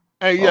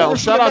 Hey, yo,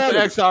 shout out to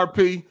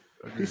XRP.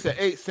 He said,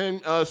 "Hey,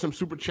 send some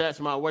super chats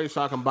my way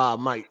so I can buy a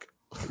mic."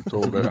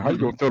 So how you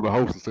gonna tell the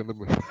host to send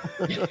them?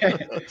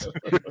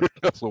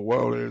 That's a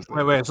wild ass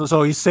thing. Wait.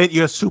 So he sent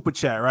you a super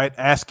chat, right?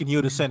 Asking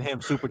you to send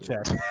him super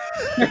chat.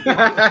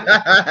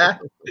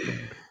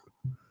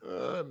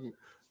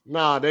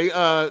 Nah, they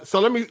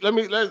so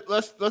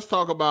let's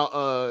talk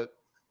about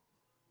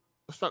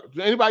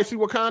anybody see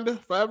Wakanda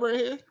Forever in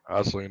here?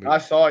 I seen it. I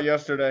saw it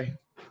yesterday.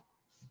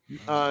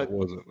 I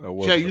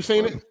wasn't Jay, you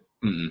seen it?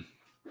 Mm-mm.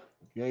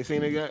 You ain't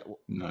seen it yet?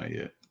 Not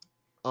yet.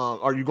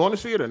 Are you going to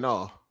see it or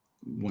no?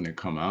 When it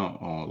come out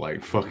on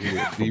like fucking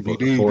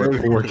DVD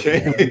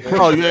 4K.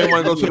 Oh, you ain't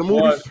want to go to the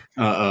movies?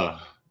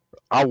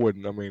 I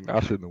wouldn't. I mean, I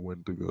shouldn't have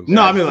went to go.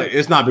 No, I mean, like,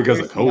 it's not because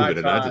of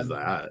COVID.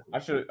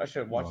 I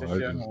should watch this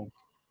shit at home.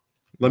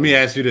 Let me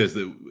ask you this: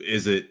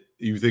 is it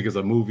you think it's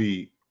a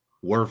movie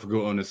worth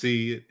going to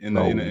see in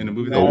the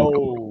movie?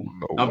 No.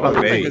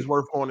 I think it's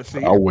worth going to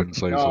see. I wouldn't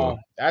say so.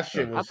 That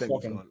shit was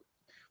fucking.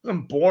 It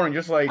was boring.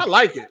 Just like I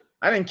like it.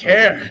 I didn't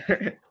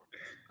care.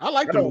 I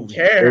like the movie.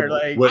 Care.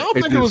 Like I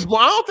don't think it was.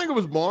 I don't think it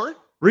was boring.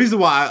 Reason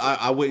why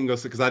I wouldn't go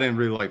see because I didn't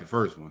really like the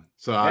first one,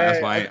 so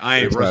that's why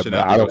I ain't rushing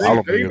out. I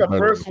don't think the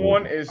first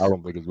one is. I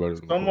don't think it's better.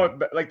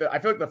 Somewhat like I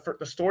feel like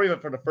the story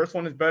for the first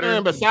one is better.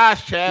 And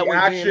besides Chadwick, the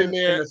action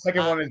in the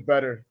second one is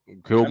better.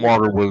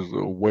 Killmonger was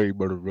a way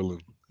better villain.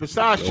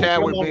 Besides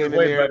Chadwick being in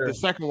there, the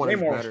second one is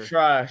better.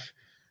 Trash.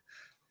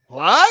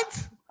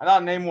 What? I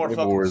thought Namor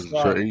fucking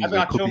sucked. I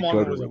thought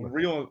Killmonger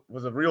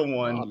was a real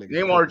one.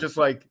 Namor just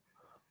like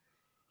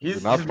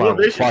his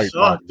motivation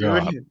sucked,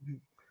 dude.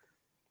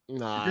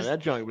 Nah, that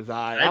joint was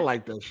I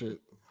like that shit.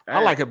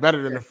 I like it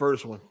better than the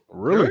first one.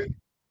 Really?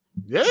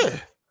 Yeah.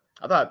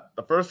 I thought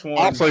the first one.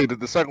 I'll say that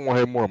the second one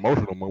had more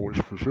emotional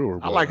moments for sure.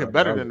 I like it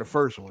better than the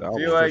first one.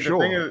 See, like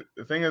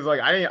the thing is, like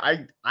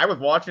I was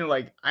watching,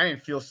 like I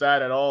didn't feel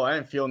sad at all. I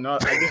didn't feel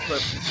nothing. I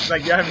just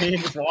like, you know what I mean?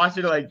 Just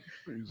watching, like,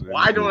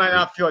 why don't I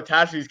not feel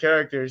attached to these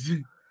characters?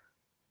 Maybe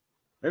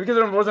because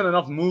there wasn't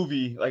enough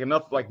movies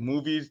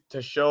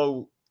to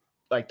show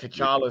like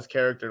T'Challa's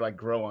character like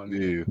grow on me.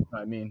 Yeah, you know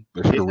what I mean,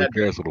 they should have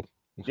recast it.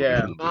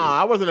 Yeah,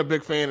 I wasn't a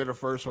big fan of the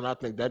first one. I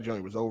think that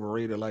joint was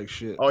overrated like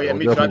shit. Oh yeah,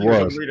 me too. It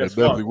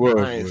definitely was.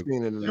 I ain't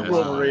seen it.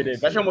 Overrated.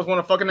 That shit almost won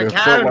a fucking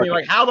Academy.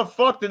 Like, how the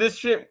fuck did this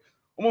shit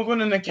almost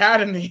win an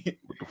Academy?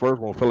 The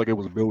first one felt like it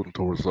was building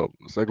towards something.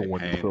 The second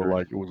one felt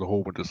like it was a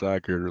whole bunch of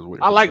side characters.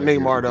 I like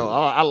Neymar though.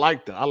 I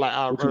liked it.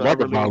 What you like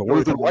about him? What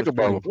is it like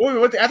about him?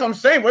 That's what I'm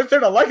saying. What's there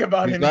to like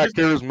about him? He's not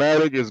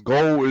charismatic. His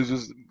goal is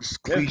just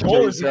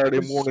cliche Saturday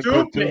morning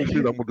cartoon shit.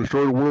 I'm gonna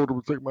destroy the world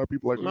to protect my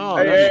people. Like, no,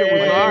 that shit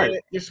was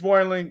alright. You're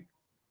spoiling.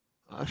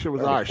 That shit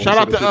was alright. Shout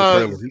out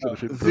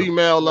to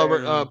Z-Mail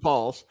Lover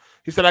Pauls.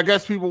 He said, I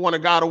guess people want a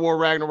God of War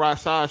Ragnarok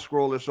side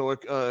scroller so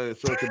it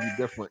could be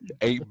different.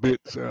 8-bit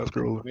side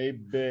scroller.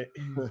 8-bit.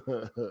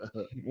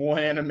 One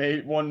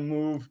anime, one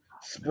move,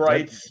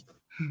 sprites.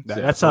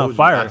 That's on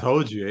fire. I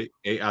told you,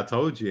 I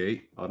told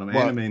you, all them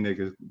anime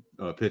niggas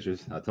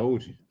pictures. I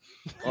told you.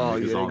 Oh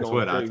yeah, on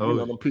Twitter. I told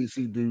you. Them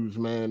PC dudes,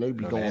 man, they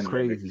be going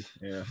crazy.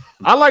 Yeah,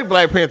 I like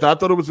Black Panther. I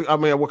thought it was. I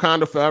mean,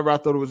 Wakanda Forever. I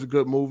thought it was a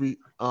good movie.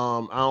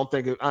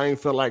 I ain't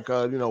feel like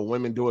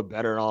women do it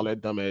better and all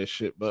that dumbass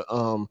shit. But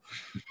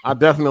I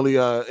definitely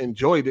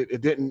enjoyed it.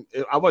 It didn't.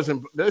 I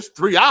wasn't. There's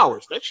 3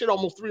 hours. That shit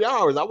almost 3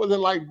 hours. I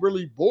wasn't like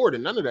really bored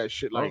and none of that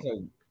shit. Like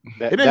it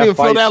didn't even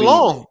feel that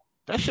long.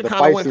 That shit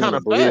kind of went kind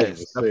of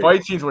fast. The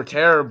fight scenes were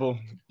terrible.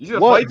 You see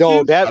the fight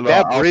scenes?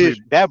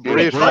 That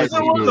bridge fight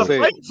scene was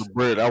the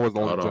bridge. That was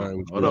the only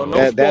time.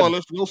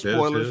 No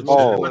spoilers.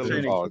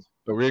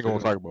 So we ain't gonna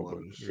talk about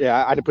it.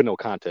 Yeah, I didn't put no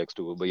context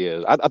to it, but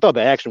yeah, I thought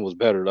the action was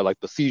better. Like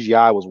the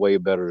CGI was way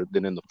better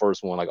than in the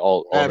first one. Like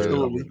all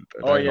absolutely.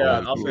 Oh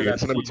yeah, I'll say that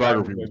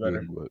cinematography was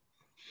better.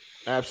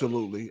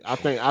 Absolutely.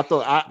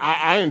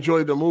 I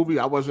enjoyed the movie.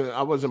 I wasn't.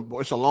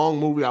 It's a long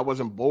movie. I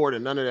wasn't bored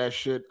and none of that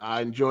shit.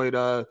 I enjoyed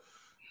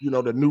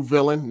the new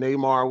villain,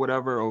 Neymar or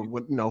whatever, or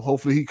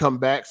hopefully he come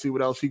back, see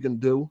what else he can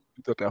do.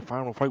 You thought that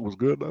final fight was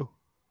good though?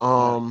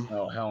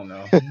 Oh hell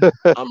no.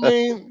 I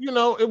mean,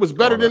 it was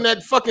better than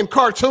that fucking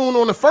cartoon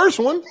on the first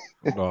one.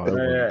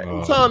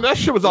 That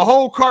shit was a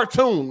whole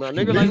cartoon, man.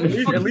 Nigga,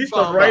 at least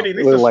the writing,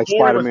 at least the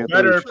story was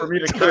better for me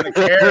to kind of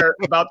care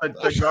about the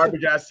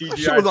garbage ass CGI. That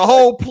shit was a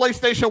whole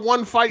PlayStation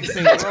 1 fight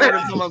scene.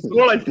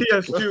 More like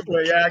PS2,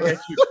 but yeah, I get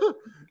you.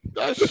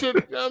 That shit, you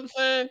know what I'm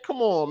saying?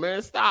 Come on,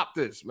 man. Stop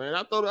this, man.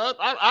 I thought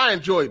I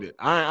enjoyed it.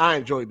 I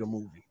enjoyed the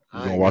movie. You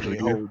gonna watch it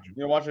again? You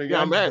gonna watch it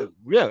again?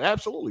 Yeah,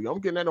 absolutely.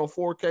 I'm getting that on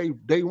 4K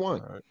day one.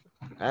 Right.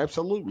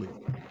 Absolutely. You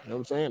know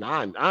what I'm saying?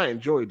 I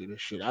enjoyed it and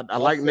shit. I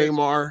like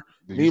Neymar.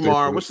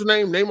 What's the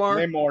name?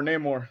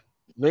 Namor.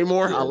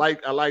 Yeah. I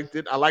liked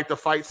it. I like the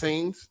fight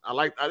scenes.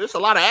 There's a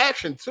lot of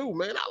action too,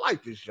 man. I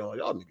like this show.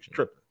 Y'all niggas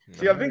tripping.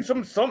 See, I think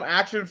some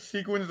action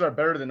sequences are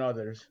better than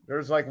others.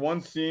 There's like one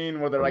scene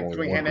where they're like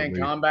doing hand-to-hand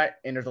combat,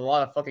 and there's a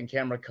lot of fucking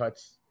camera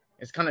cuts.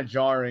 It's kind of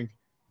jarring,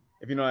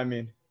 if you know what I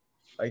mean.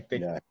 Like they,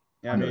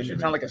 I mean, it's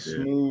kind of like a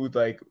smooth,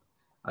 like.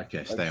 I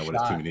can't stand when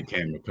there's too many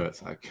camera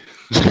cuts. I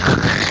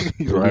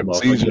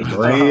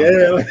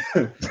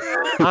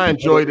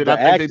enjoyed it.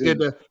 I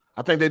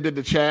think they did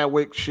the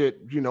Chadwick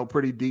shit,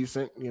 pretty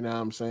decent. You know what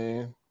I'm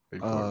saying?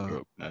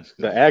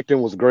 The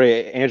acting was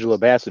great. Angela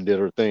Bassett did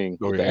her thing.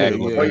 Yeah.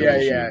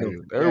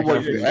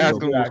 Everybody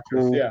acting was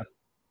cool. Yeah.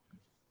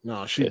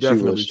 No, she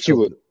definitely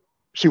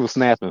she was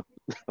snapping.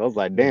 I was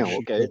like, damn,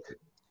 okay.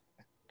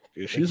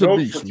 Yeah, she's the a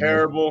jokes beast. Were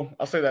terrible.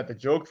 I'll say that the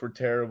jokes were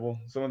terrible.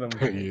 Some of them.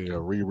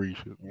 Riri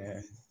shit. Yeah,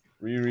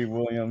 Riri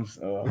Williams.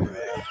 Oh,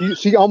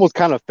 she almost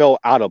kind of felt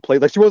out of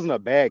place. Like she wasn't a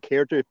bad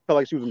character. It felt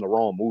like she was in the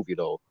wrong movie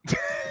though.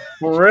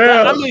 For real.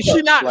 I mean,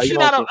 come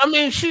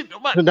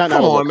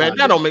on, man.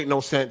 That don't make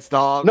no sense,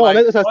 dog. No,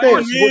 that's what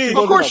I said.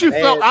 Of course, she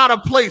felt out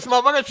of place,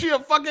 motherfucker. She a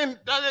fucking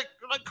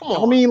Like, come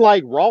on. I mean,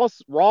 like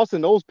Ross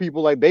and those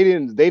people, like they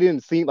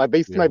didn't seem like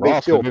they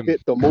still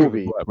fit the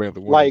movie.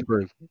 Like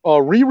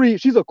Riri,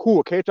 she's a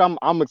cool character.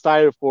 I'm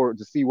excited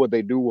to see what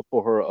they do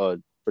for her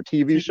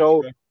TV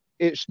show.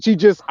 She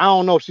just, I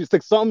don't know, she's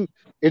like something.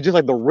 It's just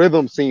like the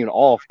rhythm seemed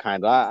off,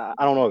 kind of.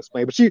 I don't know how to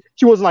explain, but she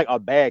wasn't like a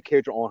bad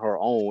character on her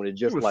own. It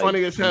just was like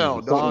funny as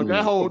hell, dog. The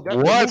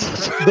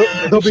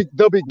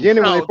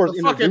beginning when they first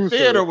introduced her,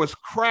 theater was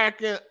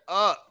cracking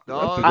up,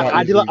 dog.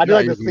 I did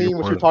like the scene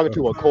when she was talking to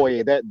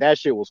Okoye. That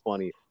shit was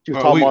funny. She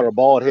was talking about her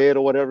bald head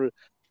or whatever.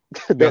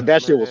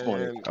 that shit was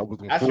funny. I was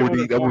in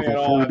 4D. That was in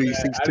 4D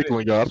seats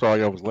tickling y'all. That's why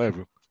y'all was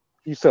laughing.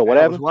 You said what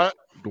happened? What?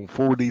 Doing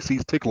 4D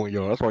seats tickling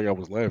y'all. That's why y'all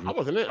was laughing. I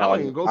wasn't in. I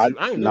didn't even go. I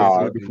ain't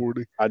nah, go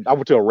 4D. I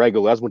went to a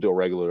regular. I went to a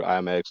regular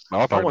IMAX.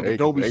 No, I went to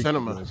Dolby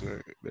Cinema. That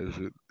shit.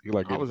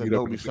 I was in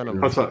Dolby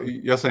Cinema. So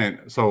you're saying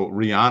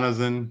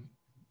Rihanna's in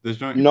this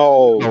joint?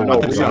 No,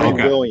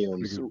 Riri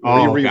Williams.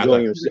 Riri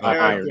Williams.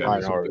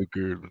 Ironheart.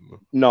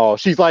 No,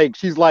 she's like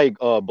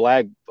a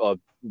black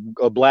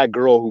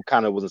girl who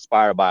kind of was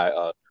inspired by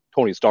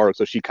Tony Stark,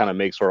 so she kind of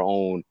makes her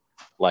own.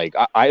 Like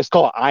it's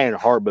called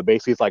Ironheart, but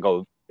basically it's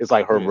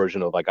like her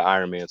version of like an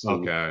Iron Man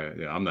suit.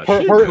 Okay, yeah, I'm not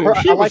sure.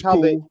 I like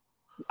how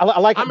I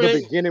like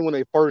the beginning when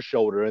they first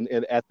showed her and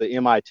at the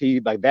MIT,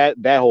 like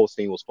that whole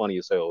scene was funny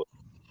as hell.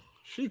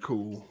 She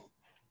cool.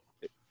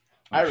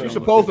 She's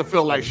supposed to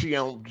feel like she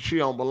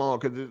don't belong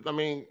because I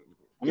mean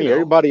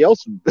everybody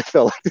else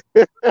felt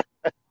like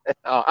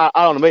I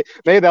don't know.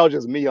 Maybe that was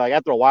just me. Like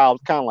after a while, I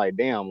was kind of like,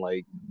 damn,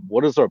 like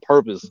what is her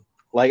purpose?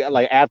 Like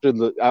after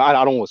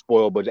I don't want to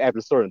spoil, but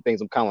after certain things,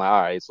 I'm kind of like,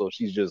 all right, so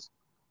she's just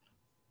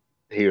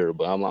here.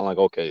 But I'm like,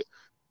 okay,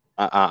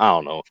 I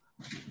don't know.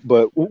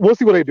 But we'll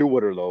see what they do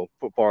with her though,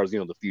 as far as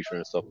the future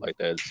and stuff like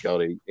that. See how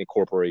they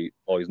incorporate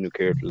all these new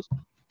characters.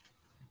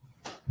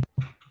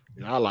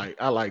 Yeah,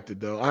 I liked it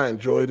though. I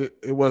enjoyed it.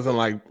 It wasn't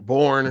like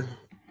boring. You know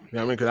what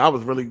I mean? Because I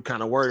was really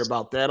kind of worried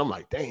about that. I'm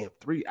like, damn,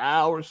 3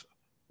 hours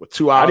with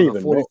 2 hours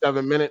and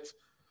 47 minutes.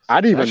 I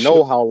didn't even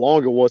know how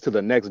long it was to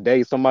the next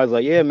day. Somebody's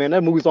like, yeah, man,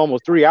 that movie's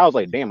almost 3 hours.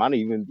 Like, damn, I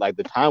didn't even like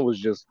the time was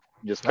just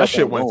that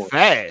shit went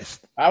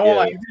fast. I won't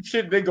like this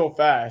shit did go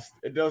fast.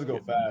 It does go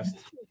fast.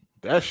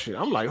 That shit.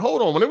 I'm like,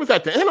 hold on. When it was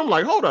at the end, I'm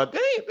like, hold on,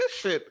 damn, this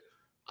shit.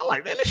 I'm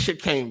like, man, this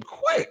shit came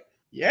quick.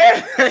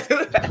 Yeah.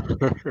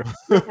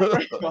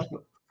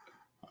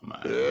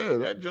 Yeah,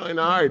 that joint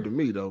all right to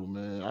me though,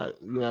 man.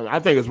 I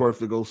think it's worth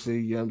to go see,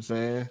 you know what I'm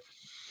saying?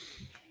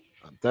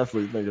 I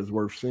definitely think it's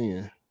worth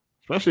seeing.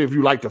 Especially if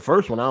you like the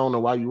first one. I don't know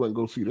why you wouldn't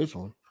go see this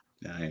one.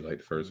 Yeah, I ain't like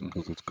the first one.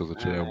 Because of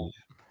Chad.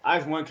 I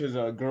just went because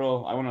a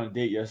girl, I went on a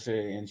date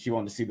yesterday and she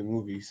wanted to see the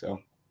movie, so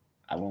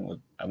I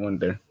went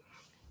there.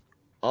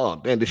 Oh,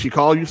 damn, did she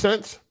call you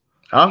since?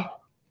 Huh?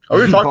 Oh,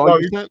 we were talking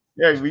about you.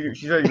 Yeah,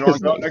 she said you want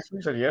to go out next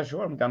week? I said, yeah,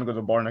 sure. I'm down to go to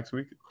the bar next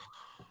week.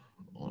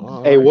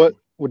 Hey, what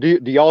do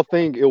y'all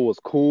think it was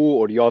cool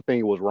or do y'all think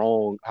it was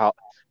wrong? How?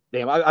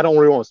 Damn, I don't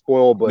really want to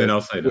spoil, but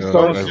don't say.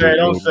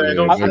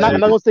 I'm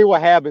not gonna say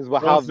what happens,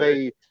 but how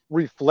they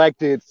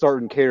reflected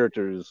certain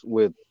characters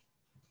with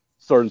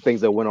certain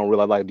things that went on real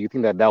life. Like, do you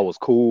think that was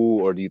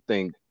cool, or do you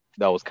think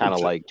that was kind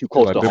of like too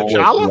close to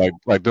home?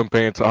 Like them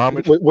paying to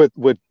homage?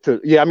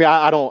 Yeah,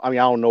 I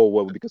don't know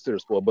what would be considered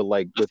spoiler, but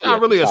like it's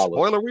not really a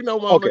spoiler. We know.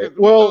 Okay,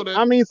 well,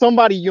 I mean,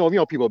 somebody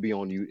people be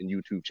on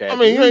YouTube chat. I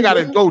mean, you ain't got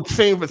to go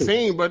scene for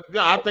scene, but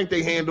yeah, I think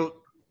they handled.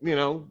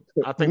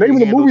 I think maybe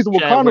the movies of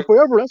Wakanda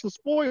Forever. That's a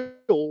spoil.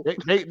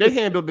 They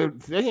handled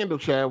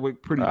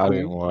Chadwick pretty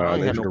cool. I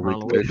didn't have no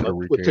problem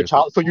with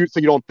T'Challa. So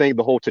you don't think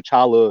the whole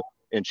T'Challa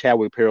and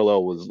Chadwick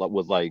parallel was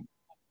like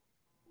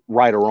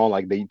right or wrong?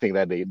 Like they think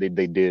that they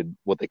did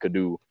what they could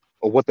do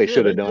or what they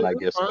should have done? I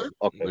guess.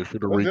 Okay. They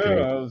should have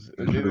recast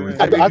it.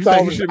 I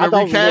thought they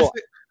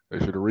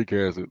should have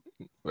recast it.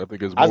 I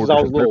think it's more. I thought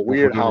it was a little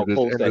weird how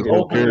close that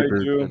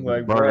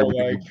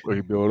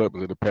he built up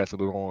instead of passing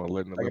it on and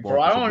letting it.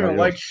 Bro, I don't even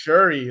like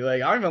Shuri.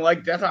 Like I don't even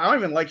like that. I don't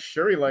even like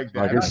Shuri like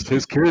that. Like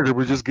his character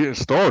was just getting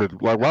started.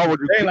 Like why would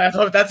you? That's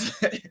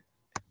the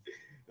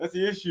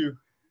issue.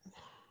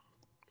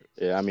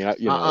 Yeah, I mean,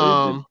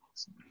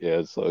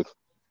 it sucks.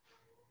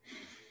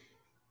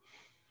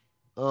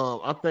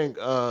 I think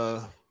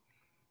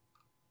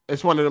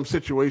it's one of them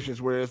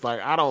situations where it's like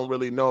I don't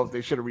really know if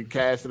they should have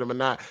recasted him or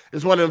not.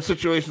 It's one of them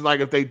situations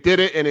like if they did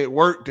it and it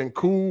worked, then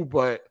cool,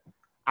 but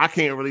I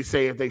can't really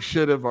say if they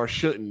should have or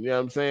shouldn't. You know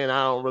what I'm saying?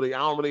 I don't really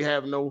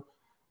have no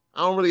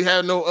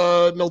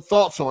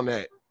thoughts on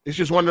that. It's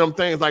just one of them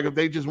things like if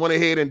they just went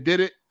ahead and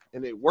did it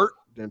and it worked,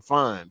 then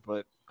fine.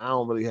 But I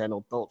don't really have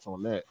no thoughts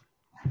on that.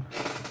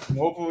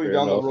 Hopefully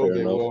down the road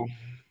they will.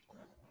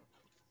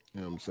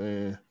 You know what I'm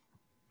saying?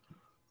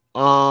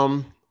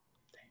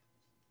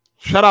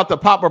 Shout out to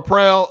Papa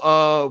Prel.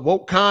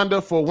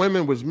 Wakanda for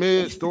women was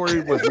mid.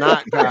 Story was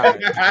not God.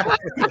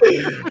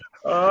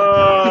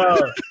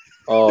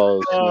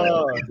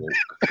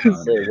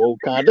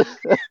 Wakanda.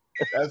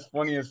 That's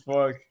funny as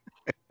fuck.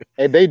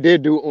 And they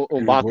did do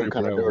M'Baku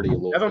kind of dirty a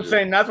little. That's what I'm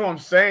saying. That's what I'm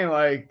saying.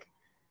 Like,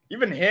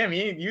 even him,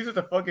 he uses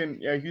the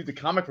fucking he used the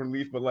comic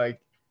relief, but like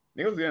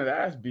He was getting his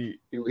ass beat.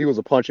 He was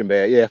a punching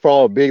bag. Yeah, for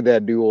all big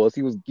that dude was,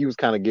 he was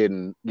kind of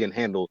getting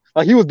handled.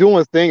 Like he was doing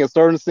his thing in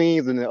certain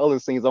scenes, and in other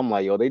scenes, I'm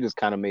like, yo, they just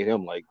kind of made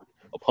him like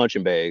a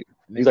punching bag.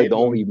 He's like the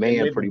only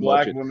man, pretty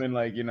much. Black women,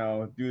 like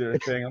do their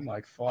thing. I'm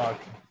like, fuck.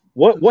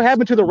 What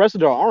happened to the rest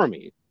of their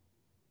army?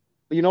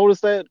 You notice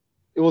that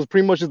it was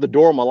pretty much just the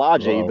Dora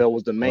Milaje that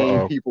was the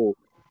main people.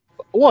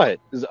 What?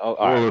 All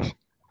right.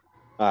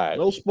 All right.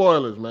 No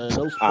spoilers, man.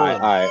 No spoilers. All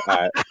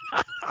right.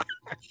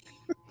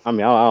 I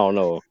mean, I don't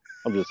know.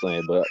 I'm just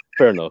saying, but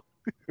fair enough.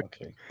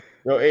 Okay.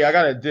 Yo, hey, I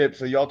got a dip,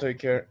 so y'all take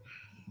care.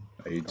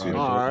 You too.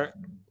 All right.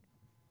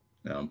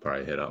 Yeah, I'm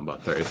probably hit up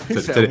about 30. He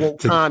said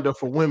Wakanda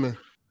for women.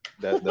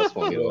 That's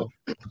funny though.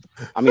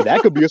 I mean,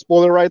 that could be a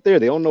spoiler right there.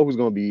 They don't know who's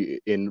going to be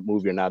in the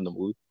movie or not in the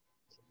movie.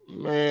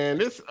 Man,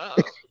 this I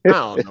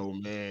don't know,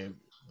 man.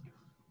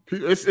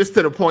 It's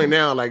to the point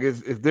now. Like,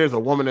 if there's a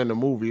woman in the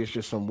movie, it's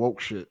just some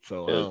woke shit.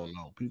 So I don't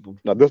know. People.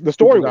 No, the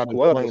story was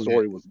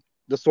cool.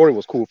 The story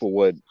was cool for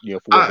what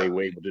they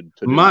were able to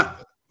do.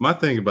 My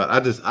thing about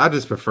I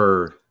just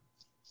prefer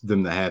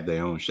them to have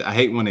their own shit. I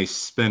hate when they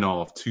spin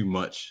off too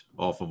much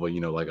off of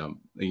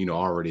a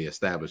already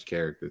established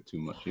character too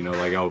much.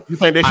 You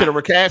think they should have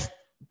recast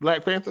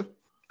Black Panther?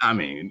 I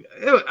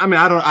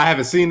I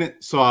haven't seen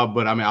it, I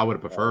would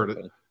have preferred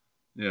it.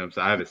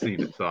 So I haven't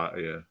seen it, so I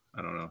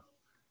don't know.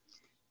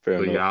 Fair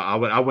enough. Yeah, I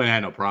wouldn't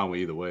have no problem with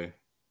either way.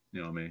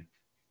 You know what I mean?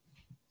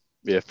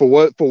 Yeah, for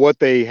what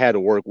they had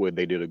to work with,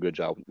 they did a good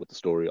job with the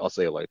story. I'll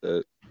say it like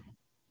that.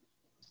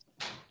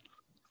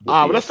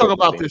 But let's talk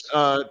about this.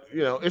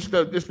 It's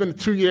been a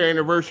 2-year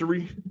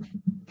anniversary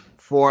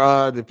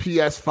for the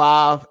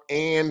PS5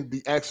 and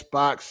the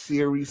Xbox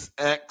Series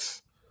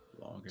X.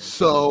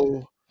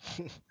 So,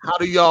 how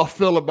do y'all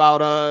feel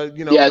about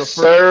Yes,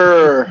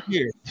 sir.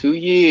 2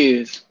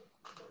 years.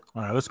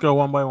 All right, let's go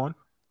one by one.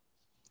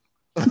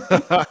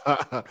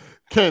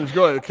 Kenj,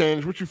 go ahead.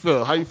 Kenj, what you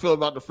feel? How you feel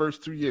about the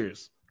first 2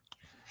 years?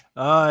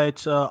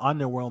 It's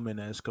underwhelming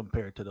as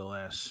compared to the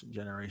last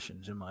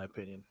generations, in my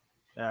opinion.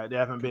 There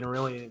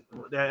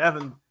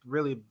haven't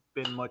really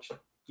been much,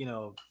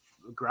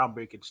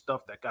 groundbreaking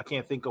stuff. That I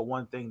can't think of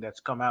one thing that's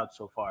come out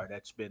so far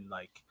that's been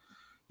like,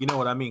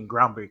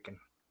 groundbreaking.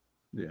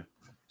 Yeah.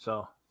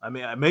 So I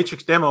mean, a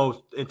Matrix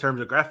demo in terms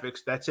of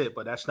graphics, that's it,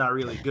 but that's not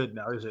really good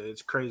now, is it?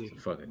 It's crazy.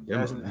 Fucking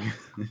demo.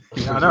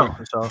 I know.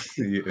 So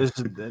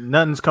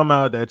nothing's come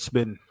out that's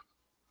been,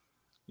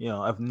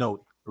 of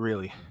note,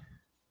 really.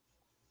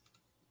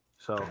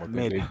 So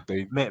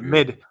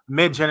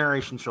mid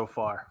generation so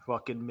far,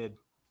 fucking mid.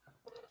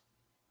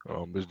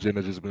 Miss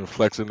Jenna just been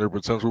flexing their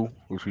potential,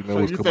 which we know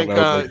is coming think,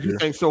 out. You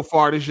think so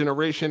far this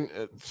generation?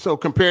 So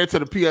compared to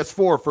the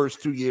PS4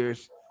 first 2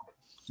 years,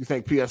 you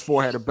think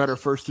PS4 had a better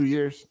first 2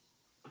 years?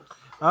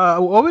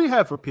 What do you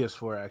have for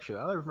PS4? Actually,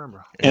 I don't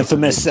remember.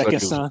 Infamous Second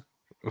Son.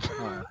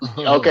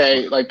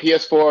 Okay, like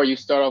PS4, you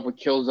start off with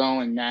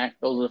Killzone and Knack.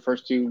 Those are the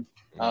first two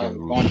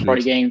launch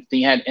party games. Then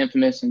you had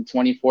Infamous in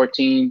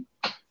 2014,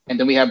 and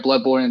then we had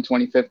Bloodborne in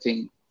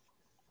 2015.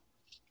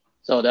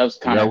 So that was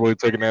kind of really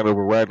taking that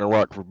over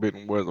Ragnarok,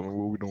 Forbidden West. I mean,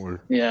 what we doing?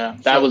 Yeah,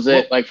 that was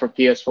it. Like for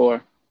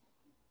PS4.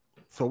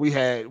 So we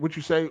had what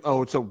you say?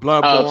 Oh, so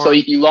Bloodborne. So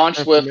you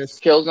launched with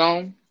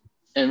Killzone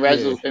and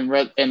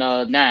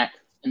Knack,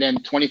 and then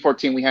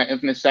 2014 we had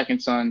Infamous Second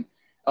Son.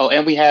 Oh,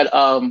 and we had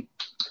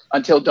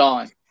Until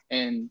Dawn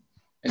in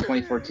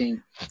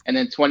 2014, and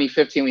then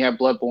 2015 we had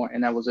Bloodborne,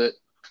 and that was it.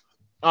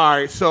 All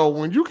right. So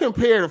when you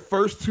compare the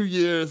first 2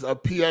 years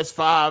of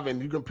PS5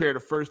 and you compare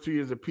the first 2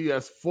 years of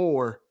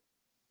PS4.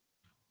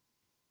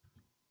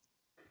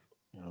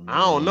 I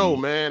don't know,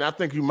 man. I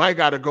think you might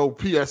got to go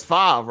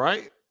PS5,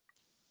 right?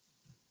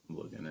 I'm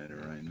looking at it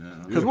right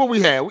now. Because what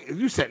we had,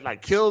 you said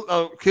like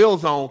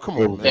Killzone. Come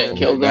on, man.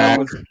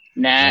 Killzone,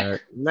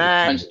 Knack,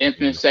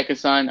 Infinite Second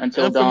Son,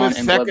 Until Dawn, and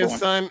Second Bloodborne.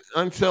 Son,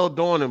 Until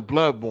Dawn, and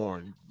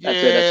Bloodborne. That's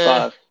it.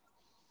 That's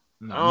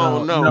 5. I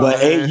don't know. But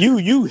hey,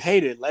 you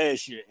hated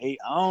last year. Hey,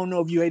 I don't know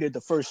if you hated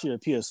the first year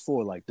of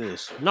PS4 like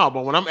this. No,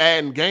 but when I'm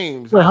adding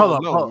games, wait,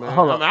 hold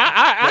on.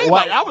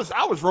 I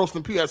was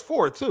roasting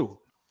PS4 too.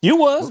 You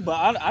was,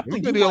 but I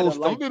think some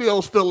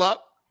videos still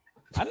up.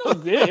 I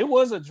know, yeah, it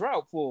was a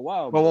drought for a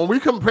while. But when we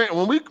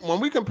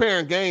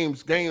comparing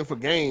games, game for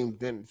game,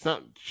 then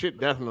some shit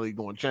definitely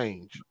going to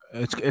change.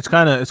 It's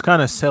kind of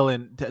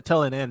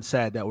telling and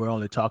sad that we're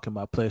only talking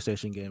about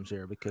PlayStation games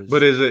here because.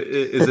 But is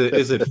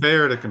it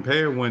fair to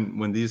compare when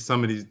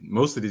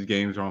most of these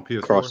games are on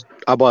PS4?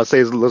 I'm about to say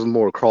it's a little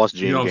more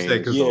cross-gen. You know what I'm saying?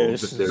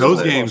 Because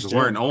those games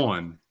weren't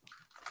on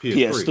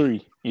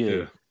PS3.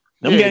 Yeah.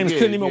 Them games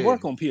couldn't even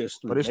work on PS3.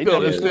 But it's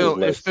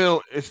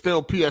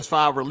still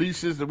PS5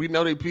 releases, and we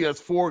know they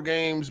PS4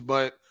 games,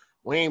 but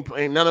we ain't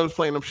none of us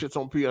playing them shits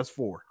on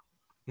PS4.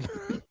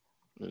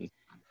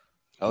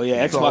 Oh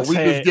yeah, Xbox.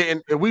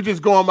 So we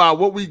just going by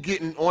what we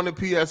getting on the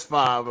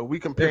PS5, and we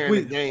comparing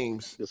the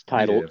games. It's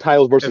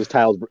titles versus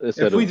titles.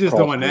 If we just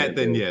doing that,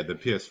 then yeah, the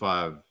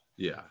PS5,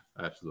 yeah,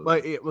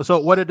 Absolutely. But so,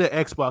 what did the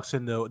Xbox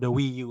and the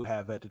Wii U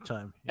have at the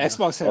time?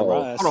 Xbox had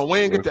Rise. Hold on, we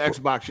ain't get the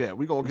Xbox yet.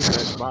 We gonna get the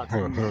Xbox.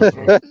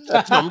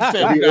 I'm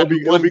saying we got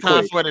one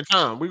console at a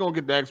time. We gonna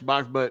get the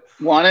Xbox, but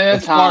one at a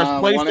as far as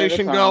time.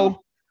 PlayStation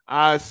go,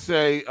 I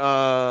say,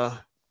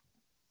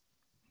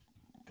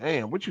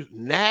 damn, what you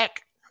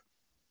Knack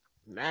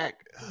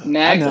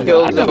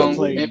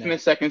Killzone,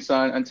 Infinite Second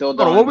Son, Until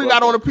Dawn. What we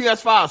got on the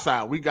PS5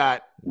 side? We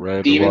got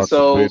Demon's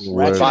Souls,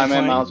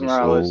 Spider-Man, Miles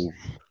Morales.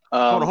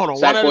 Hold on.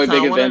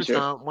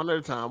 One at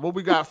a time. What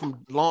we got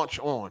from launch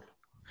on?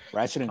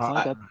 Ratchet and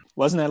Clank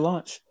wasn't that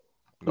launch?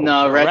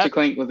 No, Ratchet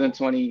Clank was in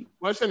 20.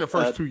 Well, it's in the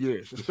first 2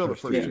 years. It's still the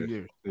first 2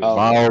 years.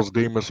 Miles,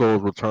 Demon's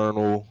Souls,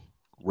 Returnal,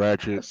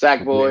 Ratchet,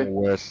 Sackboy,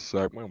 West,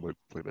 Sackboy.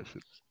 Play that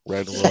shit.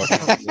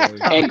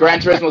 And Gran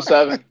Turismo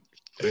 7.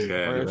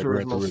 Gran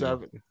Turismo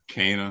 7.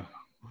 Kana.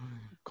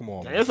 Come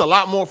on, man. There's a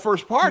lot more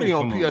first party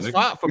on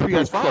PS5 for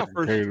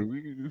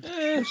PS5.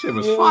 That shit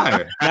was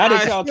fire. Now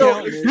that y'all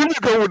count, you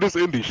just go with this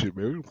indie shit,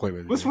 man. We can play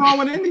that. What's wrong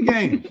with indie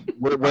games?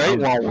 What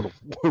ain't wrong with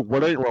them?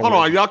 What ain't wrong? Hold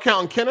on, y'all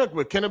counting Kenna?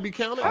 Would Kenna be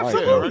counted?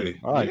 Absolutely.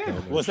 All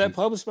right. Was that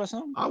published by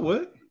something? I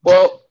would.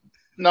 Well,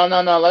 no.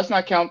 Let's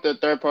not count the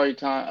third-party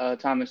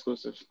time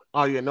exclusives.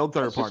 Oh yeah, no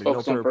third party.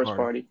 No third first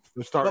party.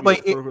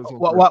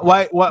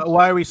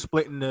 Why are we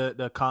splitting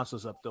the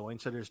consoles up though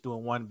instead of just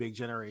doing one big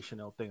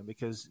generational thing?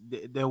 Because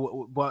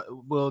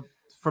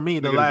for me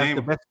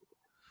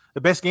the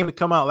best game to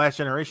come out last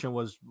generation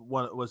was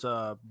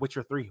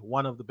Witcher 3,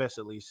 one of the best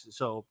at least.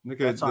 So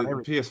that's on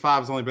PS5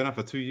 has only been up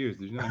for 2 years.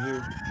 Did you not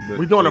hear?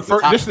 We're doing the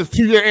first. This is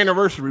 2-year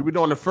anniversary. We're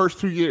doing the first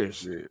 2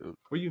 years.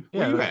 Where you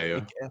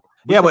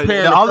but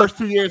the first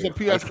 2 years of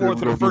PS4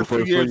 to the first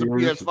 2 years of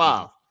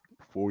PS5.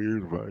 4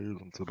 years, 5 years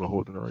into the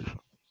whole generation.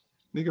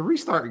 Nigga,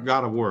 restart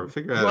God of War.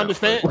 Figure that out. You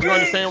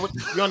understand what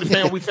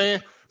we're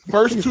saying?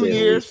 First 2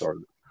 years.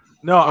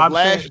 No, I'm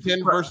last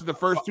gen versus the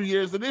first 2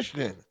 years of this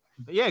gen.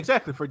 Yeah,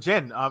 exactly. For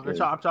gen, I'm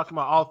talking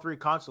about all three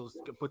consoles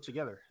put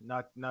together,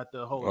 not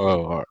the whole.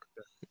 Oh, all right.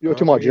 You're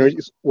talking about generation.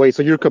 Wait,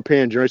 so you're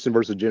comparing generation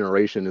versus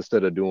generation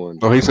instead of doing?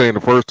 No, he's saying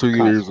the first 2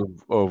 years of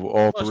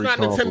all three. It's not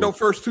consoles. Nintendo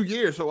first 2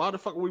 years, so why the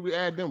fuck would we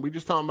add them? We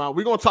just talking about.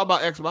 We're gonna talk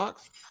about Xbox.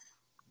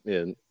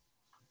 Yeah.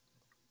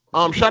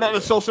 Shout out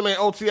to Social Man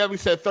OTF. He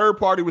said third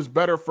party was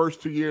better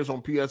first 2 years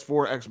on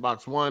PS4,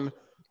 Xbox One,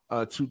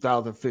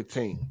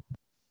 2015.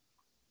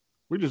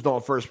 We just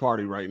doing first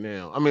party right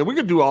now. I mean, we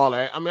could do all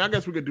that. I mean, I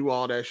guess we could do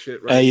all that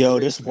shit right Hey, yo,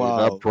 this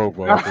wild. That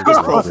profile. This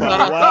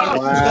profile.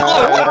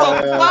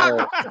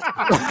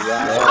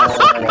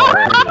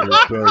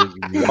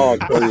 Oh,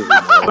 crazy.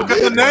 Look at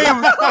the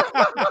name.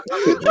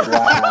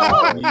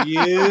 Wow.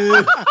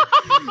 Yeah.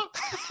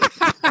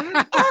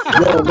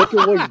 Yo, look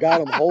at what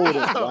got him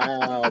holding.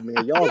 Wow,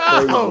 man. Y'all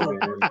crazy, man.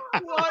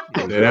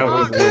 Yeah, that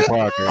was a good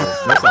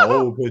podcast. That's an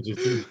old picture,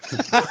 too.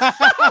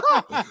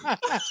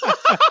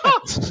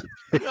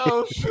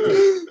 Yo,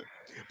 shit.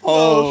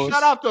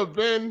 Shout out to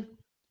Ben.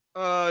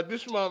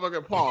 This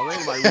motherfucker Paul.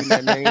 Anybody reading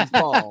that name?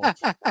 Paul.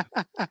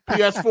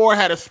 PS4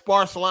 had a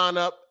sparse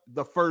lineup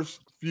the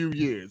first few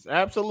years.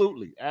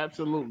 Absolutely.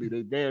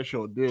 They damn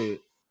sure did.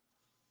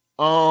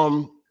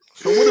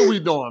 So what are we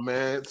doing,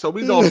 man? So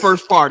we doing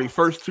first party,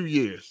 first 2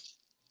 years.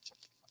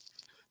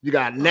 You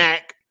got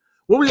Knack.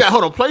 What we got?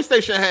 Hold on.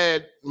 PlayStation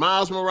had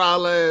Miles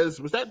Morales.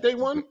 Was that day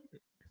one?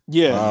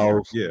 Yeah.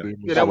 Miles,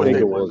 that was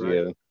day one.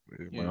 Right?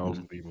 Miles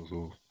and Demon's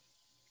Souls.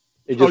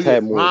 It just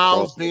had more.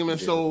 Miles,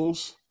 Demon's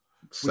Souls.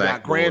 We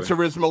got Gran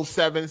Turismo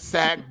 7,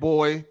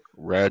 Sackboy.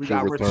 Ratchet, we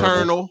got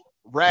Returnal,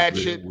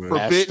 Ratchet,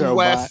 Forbidden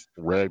West,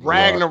 Ragnarok.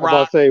 I was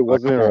about to say,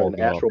 wasn't there an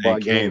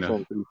Astrobot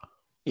game?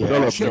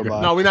 Yeah,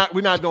 no,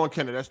 we're not doing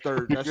Kenna. That's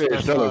third. That's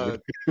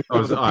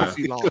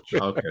PC launch.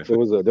 Okay. There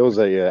was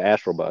a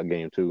Astrobot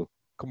game too.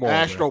 Come on,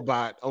 Astrobot.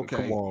 Man. Okay.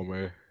 Come on,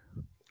 man.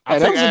 I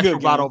take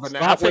Astrobot over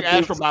that. I take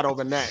Astrobot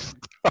over that.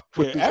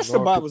 Yeah,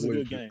 Astrobot was a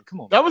good game.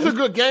 Come on. That was a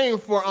good game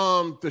for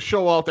to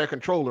show off that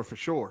controller for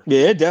sure.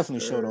 Yeah, it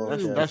definitely showed off.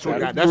 That's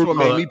what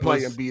made me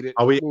play and beat it.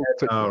 Are we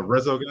at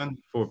Resogun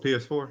for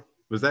PS4?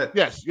 Was that?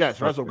 Yes,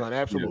 Resogun,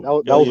 absolutely.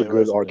 That was a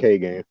good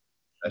arcade game.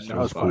 That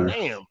was cool.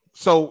 Damn.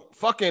 So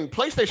fucking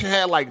PlayStation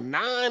had like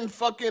 9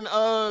 fucking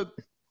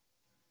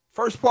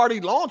first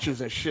party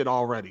launches and shit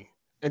already.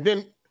 And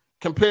then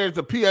compared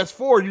to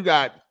PS4, you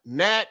got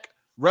Knack,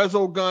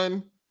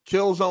 Resogun,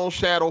 Killzone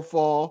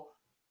Shadowfall,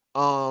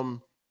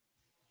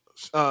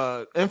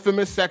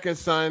 Infamous Second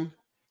Son,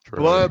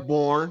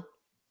 Bloodborne,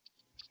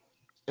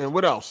 and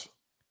what else?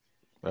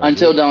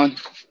 Until Dawn.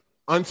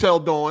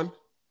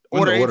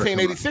 Order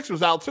 1886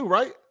 was out too,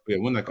 right? Yeah,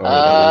 when that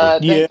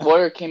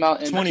Order came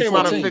out in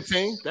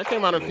 2015. That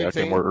came out in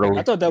 15.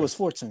 I thought that was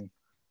 14.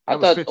 I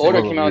thought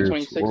Order came out in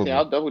 2016.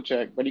 I'll double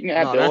check, but you can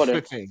add the Order.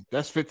 15.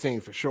 That's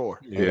 15 for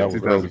sure. Yeah,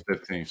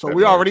 2015. So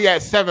we already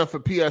at 7 for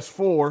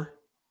PS4.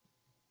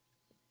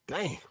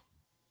 Damn.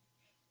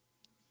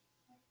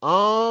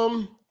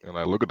 And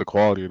I look at the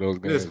quality of those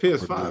games. It's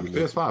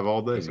PS5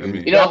 all day. I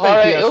mean,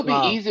 it'll be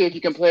easier if you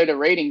compare the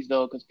ratings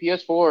though, because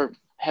PS4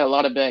 had a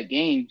lot of bad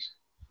games.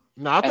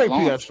 No, I think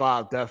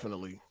PS5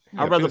 definitely.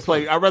 I'd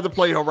rather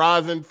play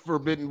Horizon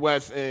Forbidden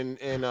West and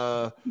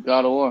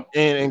God of War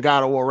and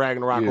God of War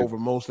Ragnarok over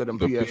most of them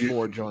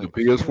PS4 joints.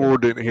 The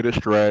PS4 didn't hit a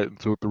strat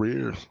until 3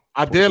 years.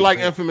 I did like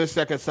Infamous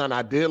Second Son.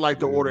 I did like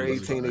the Order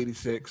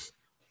 1886.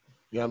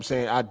 You know what I'm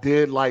saying? I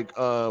did like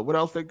what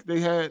else they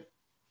had?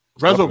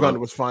 Resogun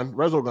was fun.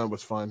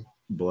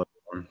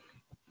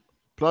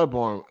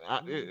 Bloodborne,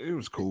 it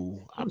was cool.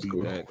 I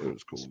beat that. It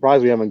was cool.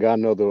 Surprised we haven't got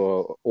another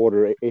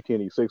Order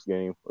 1886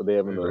 game. Or they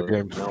haven't. That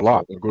game's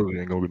flopped. Ain't gonna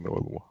get another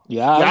one.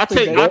 Yeah, I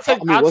take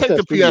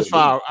the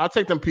PS5. I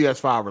take them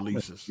PS5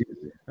 releases.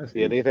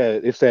 Yeah, they've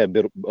had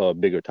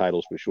bigger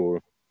titles for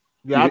sure.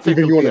 Yeah, I take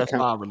the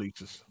PS5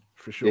 releases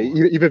for sure.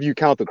 Yeah, even if you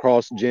count the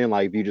cross gen,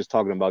 like if you're just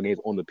talking about games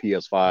on the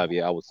PS5,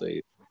 yeah, I would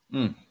say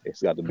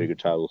it's got the bigger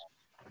titles.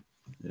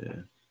 Yeah.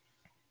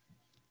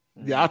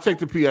 Yeah, I'll take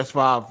the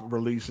PS5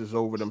 releases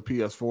over them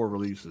PS4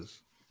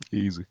 releases.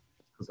 Easy.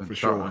 For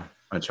sure.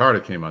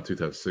 Uncharted came out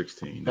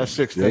 2016. That's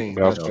 16.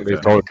 Yeah, they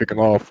started kicking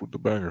off with the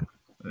banger.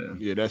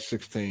 Yeah, that's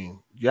 16.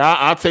 Yeah,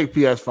 I'll take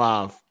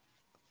PS5.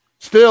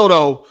 Still,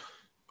 though,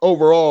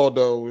 overall,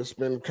 though, it's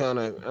been kind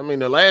of, I mean,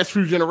 the last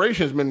few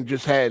generations been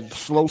just had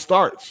slow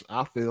starts,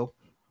 I feel.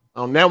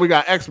 Now we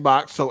got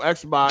Xbox, so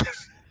Xbox...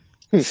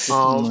 what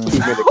y'all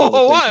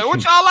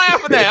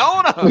laughing at?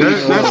 Hold up.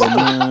 What's going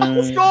on?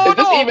 Is this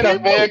even a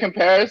fair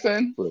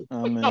comparison?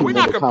 No, we're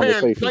not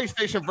comparing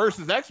PlayStation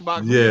versus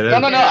Xbox. Yeah.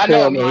 No. I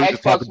know.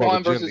 Xbox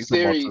One versus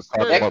Series.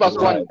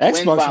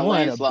 Xbox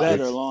One a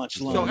better launch.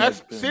 So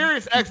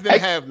Series X didn't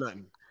have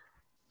nothing.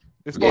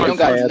 It's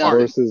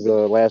versus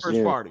last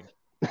first party.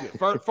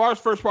 Yeah,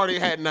 first party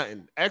had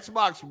nothing.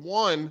 Xbox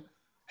One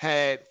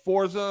had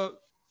Forza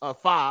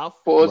 5.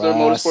 Forza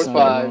Motorsport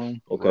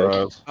 5.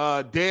 Okay.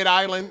 Dead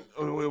Island.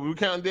 We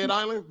counting Dead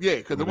Island? Yeah,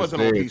 because it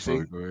wasn't on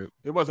PC.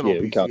 It wasn't on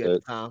PC at the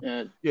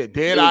time. Yeah,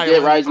 Dead Island.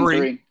 Dead Rising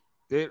 3.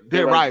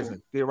 Dead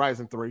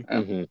Rising 3.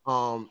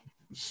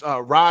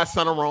 Rise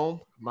Son of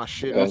Rome. My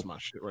shit. That's my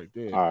shit right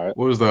there. All right.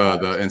 What was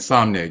the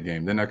Insomniac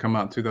game? Didn't that come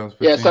out in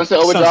 2015? Yeah, Sunset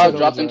Overdrive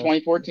dropped in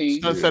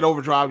 2014. Sunset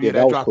Overdrive. Yeah,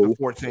 that dropped in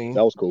 2014.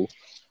 That was cool.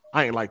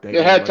 I ain't like that.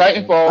 It had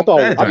Titanfall. I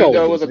thought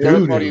it was a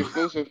third-party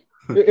exclusive.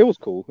 It was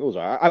cool. It was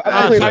all right.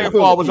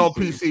 Titanfall was on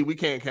PC. We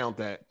can't count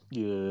that.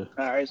 Yeah.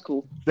 All right, it's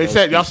cool.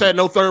 Y'all said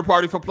no third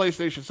party for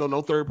PlayStation, so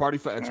no third party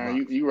for Xbox.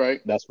 Right, you right.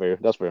 That's fair.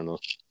 That's fair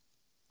enough.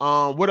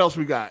 What else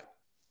we got?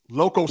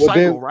 Loco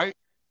Psycho, right?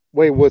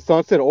 Wait, was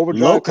Sunset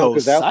Overdrive?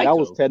 Because that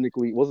was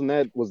technically was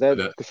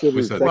that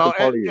considered second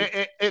party?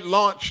 It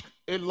launched.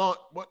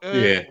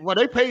 Yeah. Well,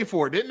 they paid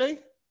for it, didn't they?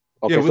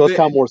 Okay, so it's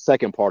kind of more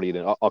second party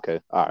then.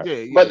 Okay, all right.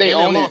 Yeah. But they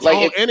own it.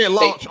 It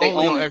launched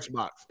only on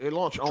Xbox. It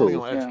launched only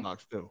on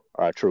Xbox too.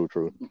 All right, true.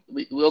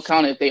 We'll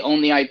count it if they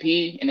own the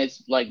IP and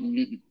it's like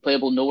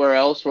playable nowhere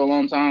else for a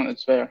long time.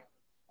 It's fair.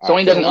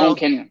 Sony doesn't own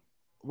Kenya.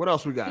 What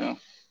else we got? Yeah.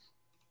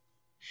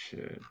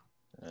 Shit.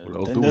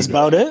 And that's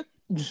about it.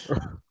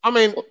 I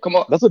mean, come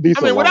on. That's a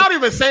decent. I mean, without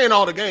even saying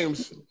all the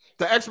games,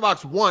 the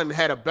Xbox One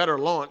had a better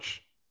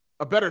launch,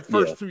 a better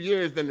first 2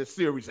 years than the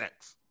Series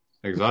X.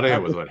 All they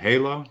had was what,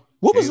 Halo?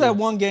 What was that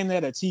one game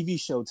that a TV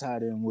show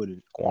tied in with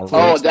it?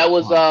 That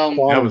was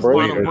Quantum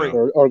Break.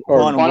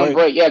 Quantum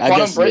Break. Yeah,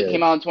 Quantum Break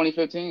came out in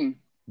 2015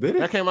 Did it?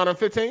 That came out in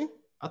 15?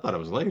 I thought it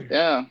was later.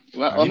 Yeah.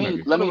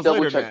 Let me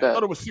double check that. I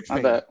thought it was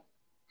 16. I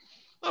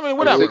mean,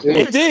 whatever.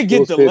 It did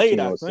get delayed,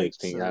 I think.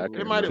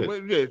 It might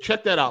have.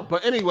 Check that out.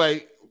 But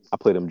anyway, I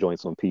played them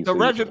joints on PC. The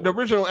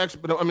original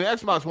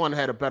Xbox One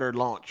had a better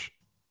launch,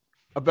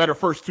 a better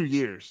first 2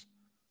 years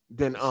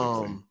than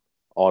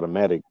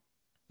automatic.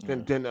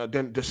 Than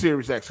the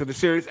Series X. So the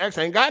Series X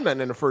ain't got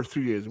nothing in the first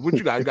 2 years. What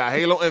you got? You got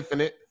Halo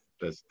Infinite.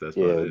 That's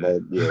and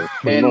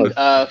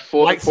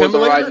Forza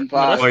Horizon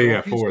 5. Oh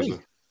yeah, Forza.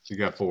 You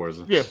got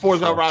Forza. Yeah,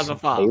 Forza Horizon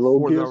 5.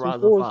 Forza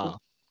Horizon 5.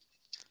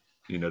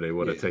 You know they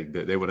would have take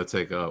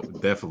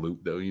Deathloop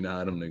though. You know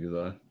how them niggas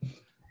are.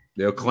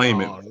 They'll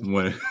claim it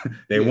when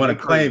they want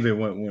to claim it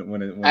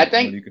when I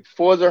think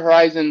Forza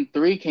Horizon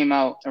 3 came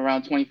out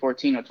around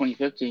 2014 or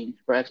 2015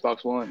 for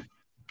Xbox One.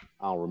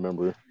 I don't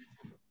remember.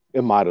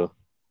 It might have.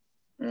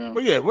 Yeah.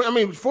 But yeah, I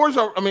mean,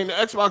 Forza. I mean, the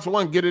Xbox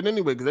One get it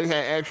anyway because they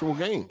had actual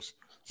games.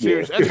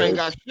 Series X ain't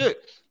got shit.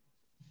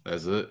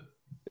 That's it.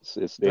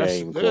 So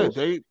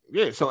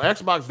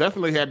Xbox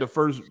definitely had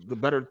the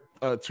better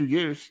 2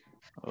 years.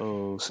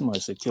 Oh, somebody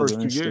said Killer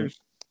Instinct. 2 years.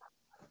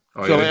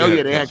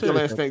 They had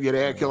Killer Instinct. Yeah,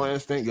 they had Killer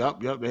Instinct.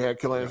 Yep, they had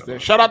Killer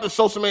Instinct. Shout out to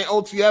Social Man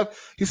OTF.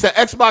 He said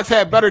Xbox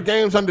had better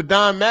games under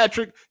Don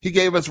Matrick. He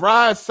gave us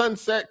Rise,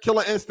 Sunset,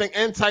 Killer Instinct,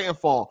 and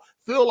Titanfall.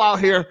 Phil out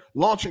here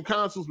launching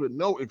consoles with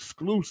no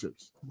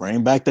exclusives.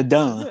 Bring back the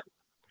Don.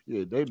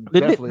 Yeah, they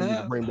definitely need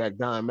to bring back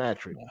Don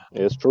Matrick.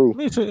 It's true.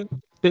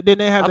 Didn't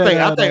they have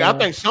I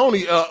think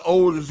Sony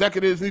old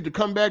executives need to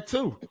come back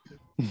too.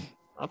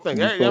 I think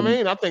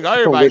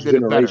everybody did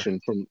it better.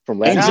 From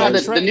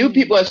last the new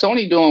people at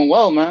Sony doing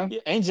well, man. Yeah,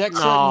 ain't Jack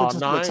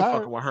Tretton I ain't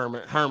fucking with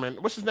Herman.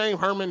 What's his name?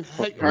 Herman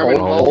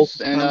Holtz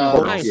and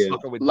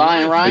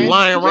Lion Ryan.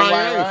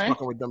 I ain't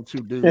fucking with them two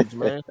dudes,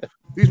 man.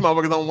 These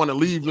motherfuckers don't want to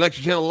leave next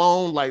gen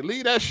alone. Like,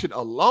 leave that shit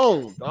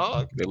alone,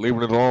 dog. They're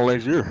leaving it alone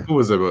next year. Who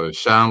was it?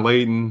 Sean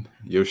Layden,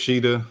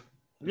 Yoshida.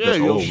 Yeah,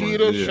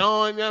 Yoshida,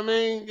 Sean. You know what I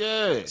mean?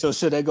 Yeah. So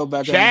should they go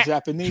back to the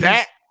Japanese?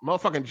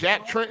 Motherfucking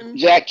Jack Trenton.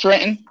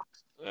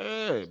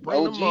 Yeah,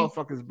 bring them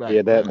motherfuckers back.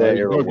 Yeah, that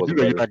era was.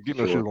 You're not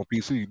getting no shit on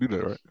PC. You do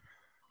that, right?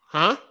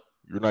 Huh?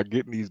 You're not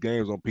getting these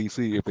games on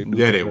PC if they do.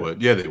 Yeah, they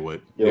would. Yeah, they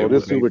would. Yo,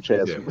 this super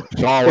chat.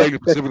 Sean Layden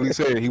specifically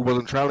said he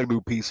wasn't trying to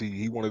do PC.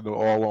 He wanted them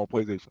all on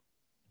PlayStation.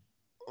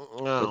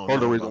 That's part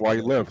of the reason why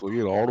he left. So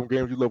yeah, all them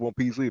games you love on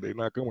PC, they're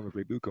not coming if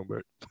they do come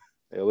back.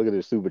 Yeah, look at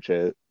this super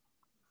chat.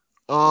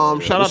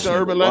 Shout out to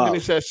Urban Legend. He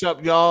says,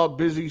 "Sup, y'all?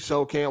 Busy,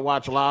 so can't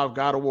watch live.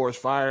 God of War is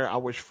fire. I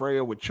wish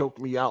Freya would choke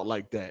me out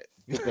like that.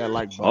 Hit that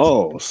like button."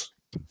 Oh,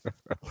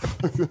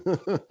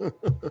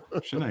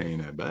 she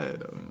ain't that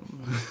bad though.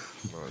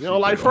 You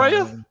don't like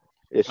Freya?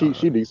 Yeah,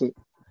 she decent.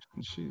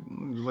 She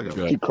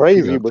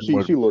crazy, but she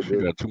looks good.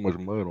 She got too much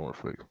mud on her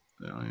face.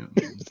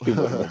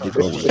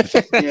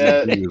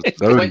 Yeah.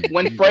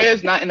 When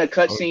Freya's not in a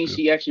cutscene,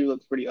 she actually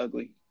looks pretty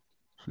ugly.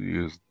 She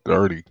is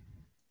dirty.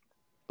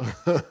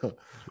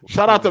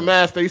 Shout out to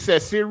Master. He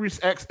said Series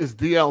X is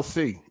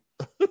DLC.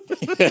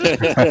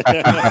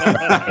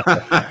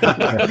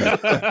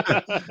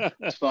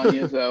 It's funny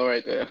as hell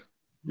right there.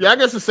 Yeah, I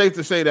guess it's safe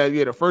to say that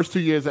the first 2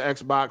 years of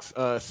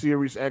Xbox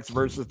Series X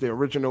versus the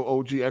original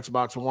OG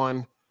Xbox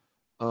One.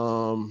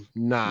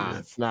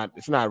 It's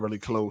not really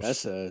close.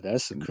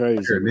 That's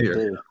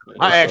crazy.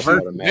 I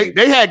actually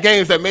they had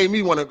games that made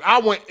me want to. I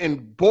went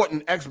and bought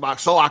an Xbox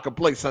so I could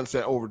play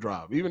Sunset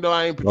Overdrive, even though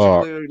I ain't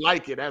particularly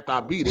like it after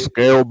I beat it.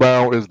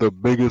 Scalebound is the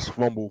biggest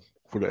fumble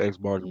for the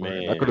Xbox.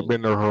 Man, that could have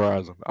been their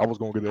Horizon. I was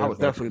gonna get that. I was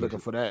definitely looking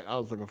for that. I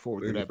was looking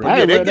forward to that.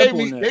 But yeah,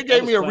 they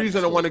gave me a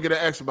reason to want to get an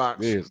Xbox.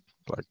 Yeah,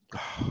 like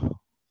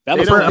that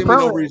was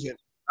no reason.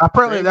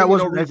 Apparently, that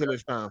wasn't no reason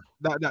this time.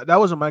 That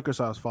wasn't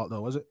Microsoft's fault,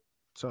 though, was it?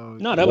 So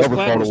no, that was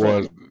Platinum's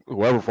fault.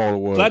 Whoever fault it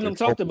was. Platinum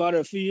talked about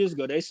it a few years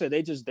ago. They said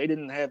they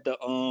didn't have the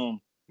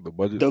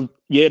budget.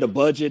 The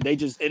budget. They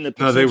just in the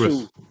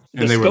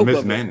they were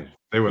mismanaged.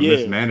 They were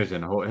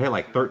mismanaging the whole. They had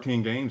like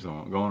 13 games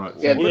going on.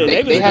 Yeah,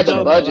 they had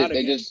the budget.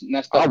 They just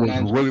messed up.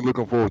 I was really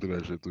looking forward to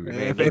that shit too.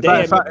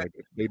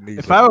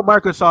 If I were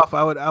Microsoft,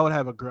 I would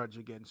have a grudge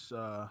against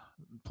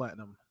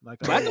Platinum. Like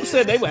Platinum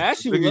said they would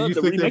actually love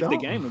to remake the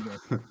game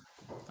again.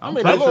 I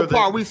mean, the little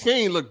part we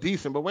seen looked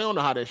decent, but we don't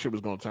know how that shit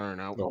was gonna turn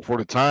out. No, for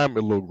the time,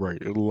 it looked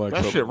great. It looked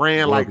like that shit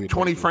ran like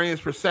 20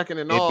 frames per second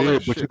and all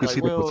that shit. But you could see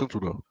the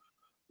potential though.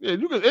 Yeah,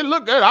 it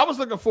looked good. I was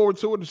looking forward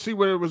to it to see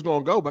where it was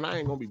gonna go, but I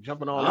ain't gonna be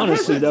jumping all.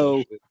 Honestly,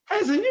 though,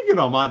 hey, so you get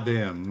on my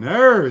damn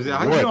nerves. You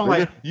don't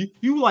like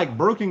you like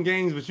broken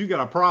games, but you got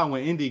a problem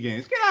with indie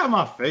games. Get out of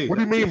my face. What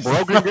do you mean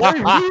broken games?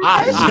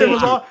 That shit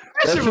was all.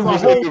 That shit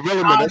was a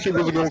development. That shit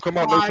wasn't gonna come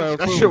out no time.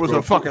 That shit was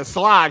a fucking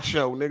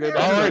slideshow, nigga.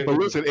 All right, but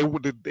listen,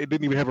 it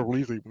didn't even have a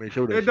release date when they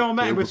showed it. It don't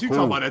matter, but you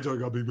talking about that joint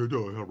got big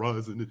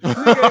Horizon.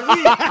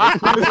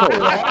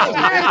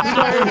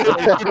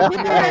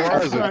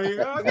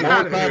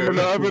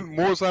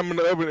 More time in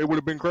the oven, it would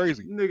have been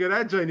crazy. Nigga,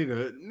 that joint need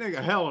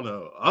a hell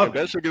no.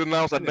 That should get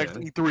announced at next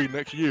E3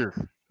 next year.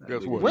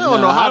 Guess what? We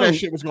don't know how that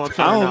shit was gonna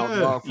turn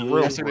out.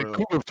 I said it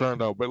could have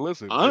turned out, but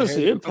listen.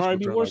 Honestly, it'd probably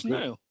be worse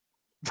now.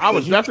 I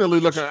was definitely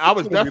looking. I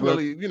was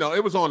definitely,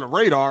 it was on the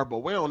radar, but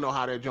we don't know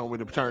how that joint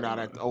would have turned out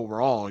at the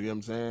overall. You know what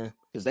I'm saying?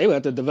 Because they would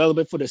have to develop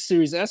it for the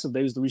Series S if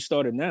they was to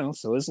restart it now.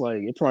 So it's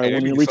like it probably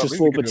wouldn't reach its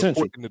full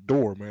potential. In the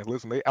door, man.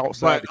 Listen, they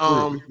outside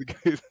the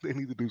crib. They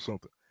need to do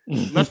something.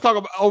 Let's talk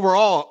about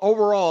overall.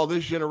 Overall,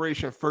 this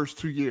generation, first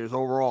 2 years.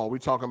 Overall, we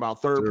talking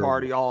about third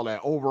party, all that.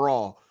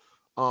 Overall,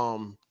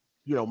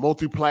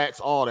 multiplats,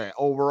 all that.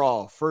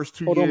 Overall, first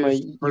 2 years. Hold on, man.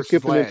 You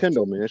skipping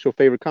Nintendo, man. That's your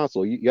favorite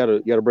console. You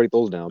gotta break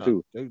those down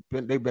too.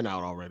 They've been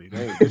out already.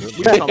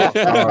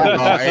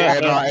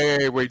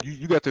 Wait,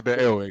 you got to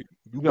the L.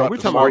 We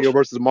talking Mario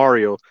versus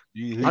Mario.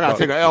 I gotta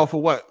take an L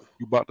for what?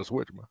 You bought the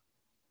Switch, man.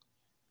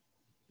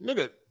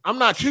 Nigga, I'm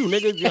not you,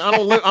 nigga.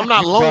 I'm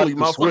not lonely,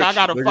 motherfucker. Switch, I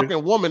got a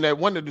fucking woman that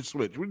wanted to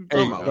switch. What you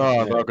talking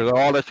about? No, because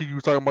all that shit you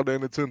was talking about the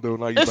Nintendo.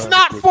 Now it's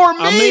not for me.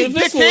 I mean,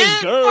 this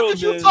girl, what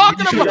you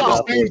talking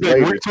about? You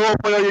can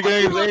play all your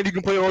games and you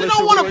can play all that shit. You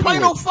don't want to play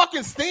no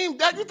fucking Steam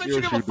Deck. You think you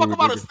give a fuck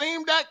about a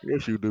Steam Deck?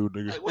 Yes, you do,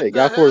 nigga. Hey,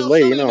 got for his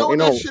lady. You know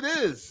what shit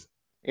is.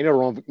 Ain't no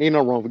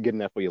wrong for getting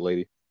that for your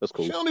lady. That's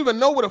cool. She don't even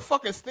know what a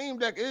fucking Steam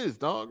Deck is,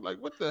 dog. Like,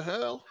 what the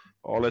hell?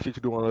 All that shit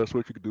you do on that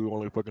Switch, you can do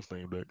on a fucking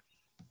Steam Deck.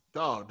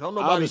 Dog, don't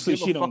nobody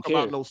give a fuck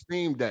about no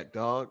Steam Deck,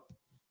 dog.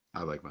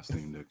 I like my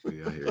Steam Deck, but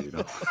yeah, I hear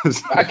you.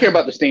 I care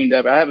about the Steam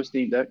Deck. I have a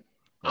Steam Deck.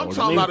 I'm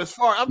talking about as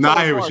far. I'm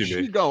talking about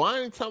she go. I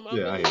ain't talking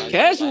about.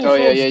 Casual. Oh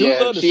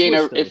yeah. She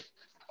ain't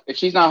if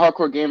she's not a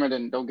hardcore gamer,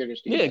 then don't get her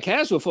Steam. Yeah,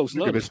 casual folks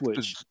love the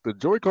Switch. The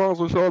Joy-Cons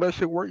and all that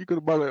shit work. You could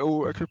have bought an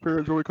old extra pair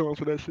of Joy-Cons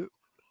for that shit.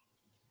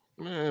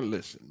 Man,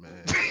 listen,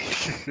 man.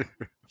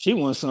 She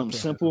wants something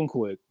simple and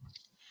quick.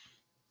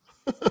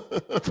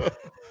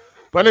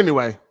 But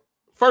anyway,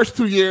 first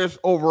 2 years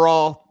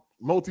overall,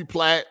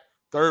 multi-plat,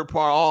 third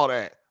part, all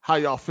that. How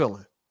y'all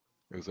feeling?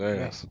 It's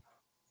ass.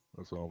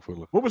 That's all I'm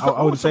feeling. What was some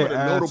of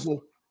the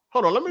notable?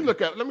 Hold on, let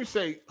me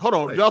say. Hold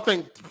on, y'all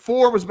think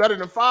 4 was better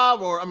than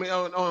 5, or I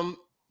mean,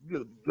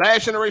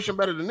 last generation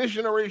better than this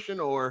generation,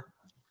 or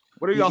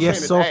what are y'all saying?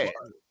 So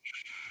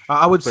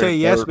I would say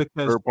yes,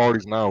 because third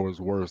parties now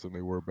is worse than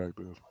they were back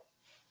then.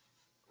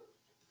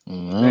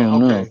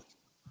 Okay.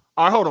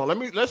 All right, hold on.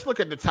 Let's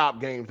look at the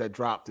top games that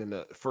dropped in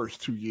the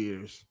first 2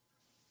 years.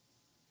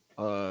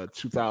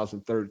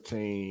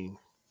 2013.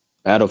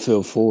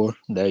 Battlefield 4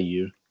 that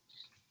year.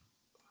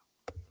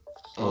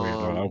 Oh, yeah,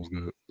 no, that was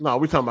good. No,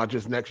 we're talking about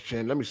just next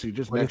gen. Let me see,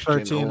 just next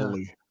gen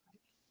only.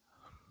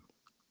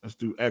 Let's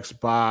do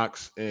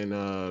Xbox and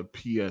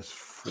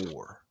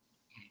PS4.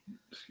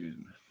 Excuse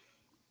me.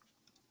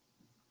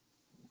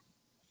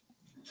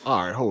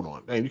 All right, hold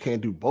on. Man, you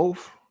can't do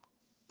both.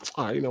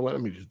 All right, you know what?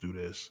 Let me just do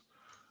this.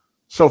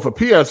 So for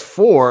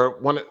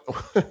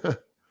PS4,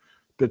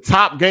 the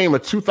top game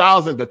of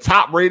 2000, the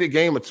top rated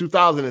game of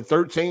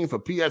 2013 for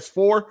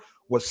PS4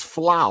 was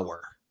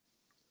Flower.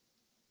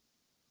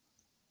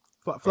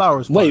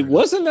 Flowers. Wait,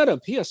 wasn't that a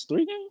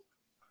PS3 game?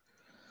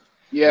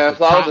 Yeah,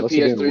 Flower was a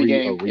PS3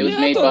 game. It was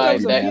made by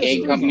that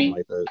game company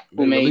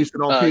who made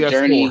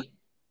Journey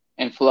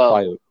and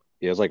Flow.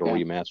 Yeah, it's like a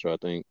remaster, I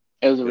think.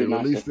 It was a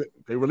remaster.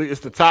 It was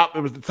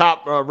the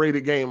top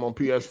rated game on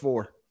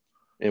PS4.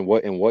 In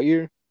what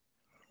year?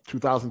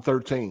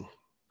 2013.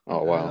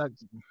 Oh wow.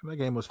 That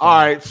game was fun.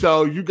 All right,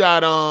 so you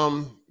got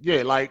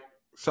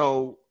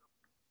so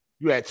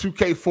you had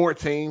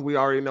 2K14. We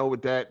already know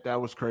what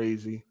that was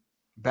crazy.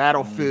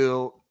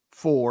 Battlefield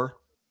 4.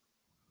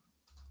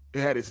 It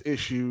had its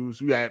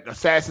issues. We had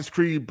Assassin's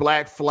Creed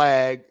Black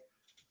Flag.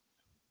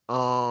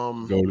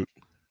 You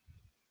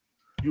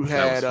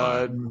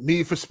had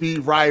Need for Speed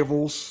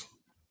Rivals,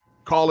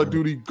 Call of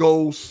Duty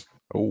Ghosts,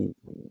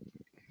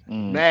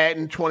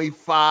 Madden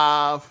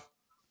 25.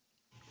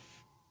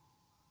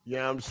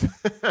 Yeah, I'm saying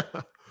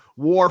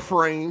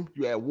Warframe.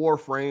 You had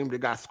Warframe. They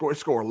got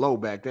score low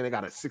back then. They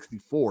got a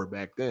 64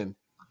 back then.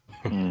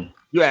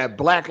 You had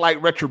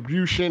Blacklight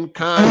Retribution,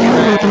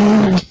 Contract.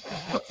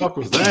 What the fuck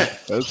was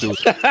that? It was the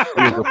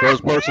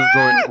first person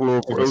joint.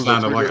 It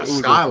sounded like a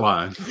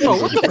Skyline.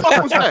 Yo, what the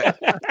fuck was that?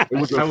 It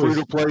was a free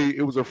to play.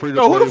 It was a free to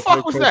play. Yo, who the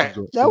fuck was that?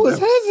 That was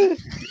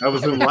Hezzy. That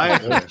was him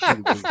laughing.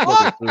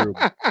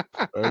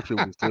 That shit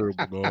was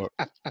terrible, dog.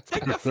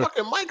 Take that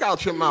fucking mic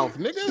out your mouth,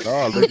 nigga.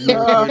 Nah, you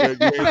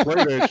ain't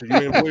play that shit. You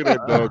ain't play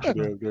that dog shit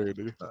that day,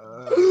 nigga.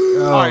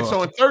 All right,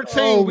 so in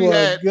 13 we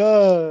had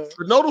the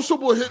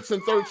noticeable hits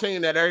in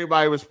 13 that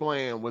everybody was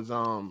playing was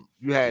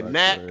you had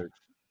Knack,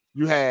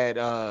 you had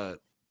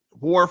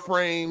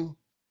Warframe,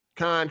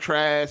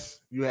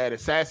 Contrast, you had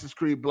Assassin's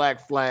Creed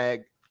Black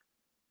Flag,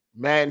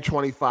 Madden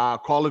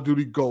 25, Call of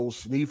Duty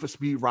Ghosts, Need for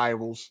Speed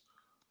Rivals,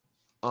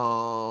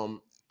 and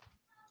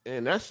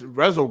that's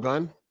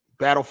Resogun,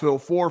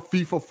 Battlefield 4,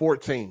 FIFA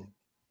 14.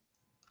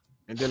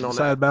 And then on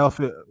besides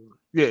Battlefield.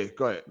 Yeah,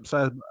 go ahead.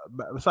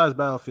 Besides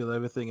Battlefield,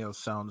 everything else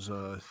sounds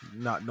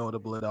not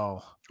notable at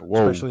all.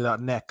 Whoa. Especially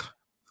that Neck.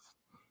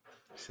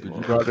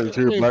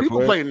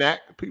 People play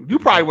Knack. You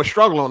probably would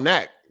struggle on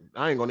Knack.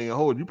 I ain't gonna even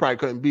hold you. Probably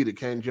couldn't beat it,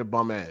 Ken. Your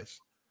bum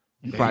ass.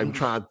 You probably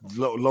trying to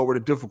lower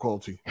the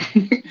difficulty.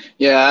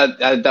 Yeah,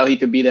 I doubt he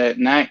could beat that.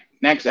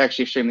 Knack's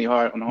actually extremely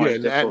hard on the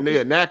hard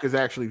difficulty. Knack is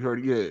actually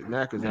hurt. Yeah,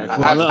 Knack is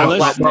actually. I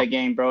watched that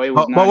game, bro. It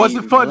was but was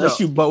it fun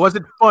though? But was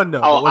it fun though?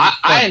 Oh,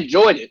 I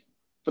enjoyed it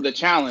for the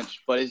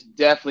challenge, but it's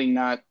definitely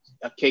not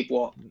a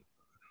cakewalk.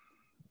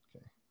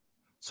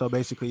 So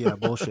basically, yeah,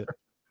 bullshit.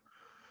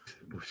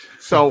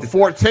 So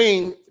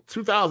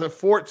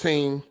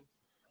 2014,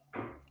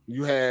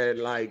 you had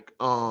like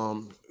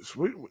Last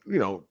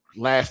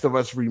of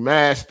Us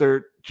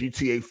Remastered,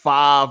 GTA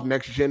 5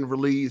 next gen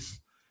release,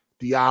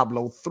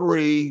 Diablo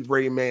 3,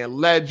 Rayman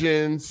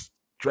Legends,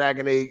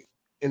 Dragon Age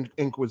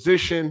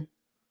Inquisition,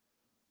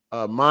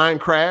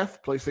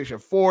 Minecraft,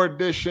 PlayStation 4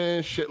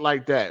 edition, shit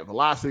like that.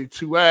 Velocity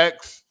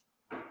 2X.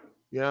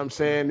 You know what I'm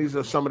saying? These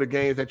are some of the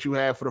games that you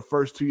have for the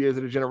first 2 years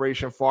of the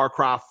generation. Far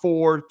Cry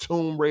 4,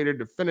 Tomb Raider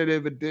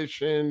Definitive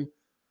Edition,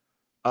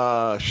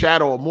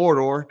 Shadow of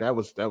Mordor. That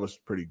was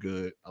pretty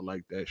good. I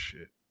like that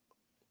shit.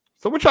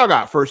 So what y'all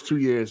got first 2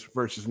 years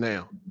versus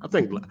now? I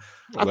think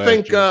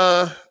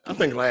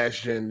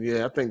last gen.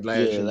 Yeah, I think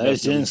last gen.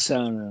 Last gen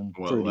sounded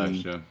pretty. Last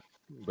gen.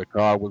 The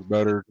COD was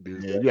better.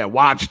 Yeah,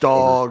 Watch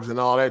Dogs and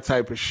all that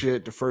type of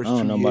shit. The first 2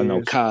 years. I don't know about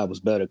no COD was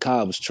better.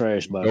 COD was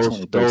trash by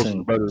 2013.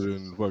 Those better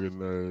than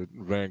fucking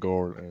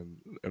Vanguard and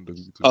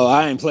MW2. Oh,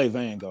 I ain't play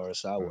Vanguard,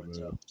 so I wouldn't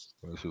know.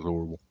 That's just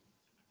horrible.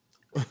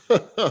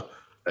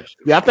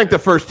 Yeah, I think the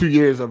first 2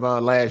 years of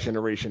last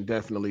generation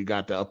definitely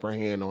got the upper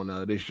hand on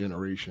this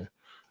generation.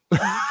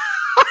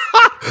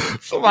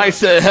 Somebody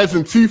said head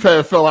and teeth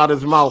had fell out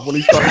his mouth when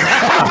he started.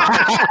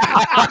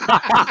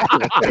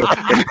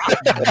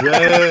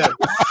 Yeah.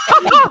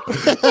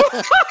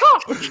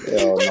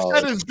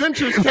 And his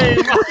dentures came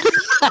out.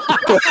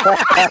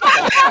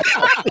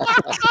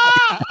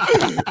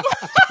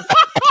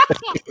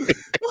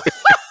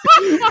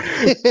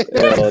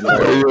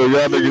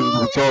 Y'all niggas is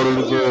retarded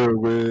as hell,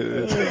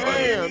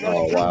 man.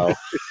 Oh wow.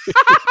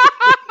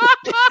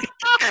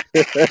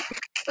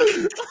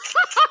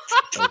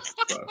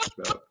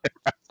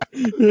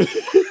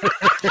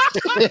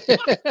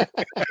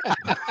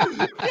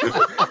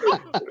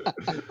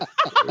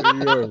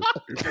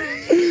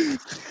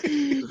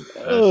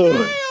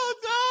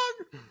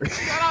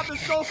 Shout out to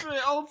Sophie and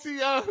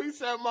OTF. He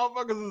said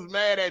motherfuckers is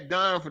mad at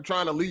Don for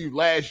trying to leave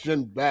last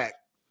gen back.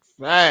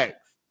 Facts.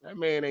 That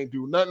man ain't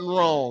do nothing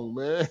wrong,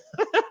 man.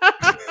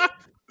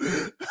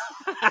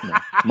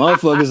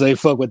 Motherfuckers ain't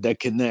fuck with that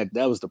Connect.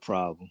 That was the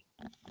problem.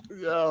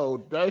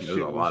 Yo, that shit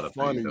was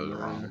funny, man.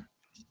 Wrong.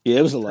 Yeah,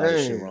 it was a lot of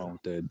shit wrong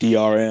with that.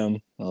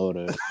 DRM, all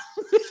that.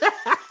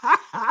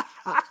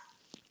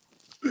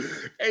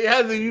 Hey,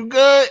 Heather, you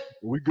good?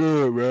 We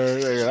good,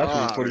 man. Hey,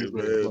 that's funny,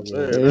 man.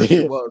 That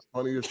shit was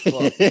funny as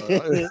fuck.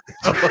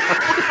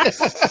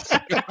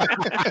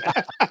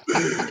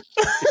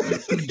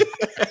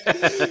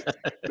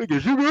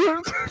 Niggas, you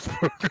good?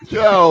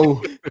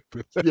 Yo,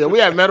 yeah, we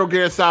had Metal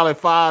Gear Solid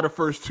 5 the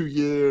first 2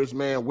 years,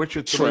 man.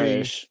 Witcher 3.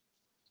 Trash.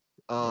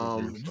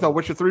 So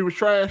Witcher 3 was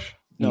trash?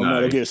 No,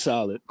 Metal Gear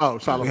Solid. Oh,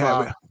 Solid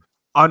 5.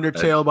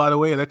 Undertale, by the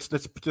way. Let's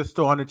just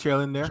throw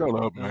Undertale in there. Shut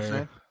up,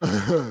 man.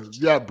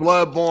 Yeah,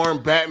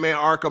 Bloodborne, Batman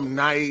Arkham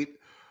Knight,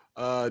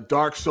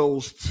 Dark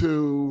Souls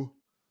 2,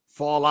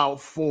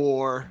 Fallout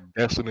 4,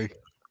 Destiny,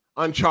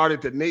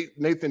 Uncharted, the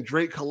Nathan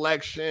Drake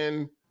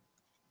collection.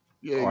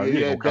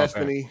 Yeah,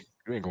 Destiny.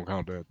 You ain't gonna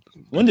count that.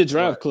 When did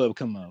Drive Club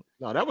come out?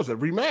 No, that was a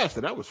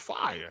remaster. That was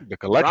fire. The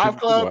collection. Drive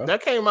Club,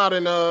 that came out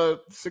in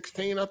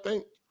 16, I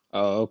think.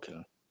 Oh,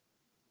 okay.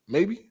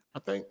 Maybe, I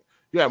think.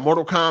 Yeah,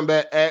 Mortal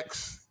Kombat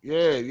X.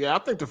 Yeah. I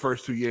think the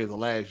first 2 years of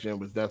last gen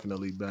was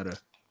definitely better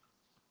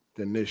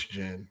than this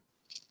gen.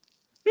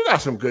 You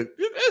got some good.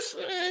 It's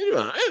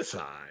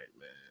all right,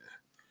 man.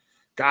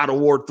 God of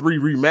War 3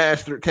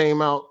 Remastered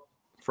came out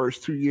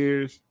first 2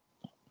 years.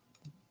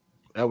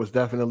 That was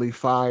definitely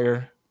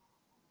fire.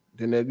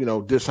 Then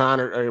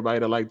Dishonored, everybody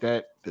that like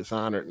that,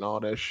 Dishonored and all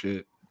that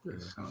shit.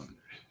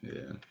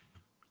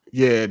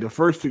 Yeah, the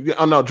first two.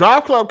 Oh no,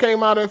 Drive Club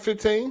came out in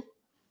 15.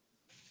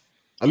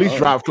 At least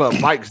Drive Club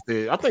Mike's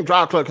did. I think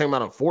Drive Club came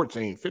out in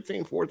 14.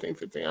 15, 14,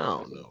 15. I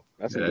don't know.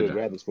 That's a good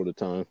graphics for the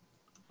time.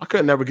 I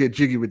could never get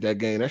jiggy with that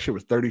game. That shit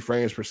was 30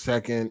 frames per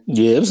second.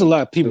 Yeah, it was a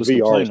lot of people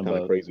complaining about.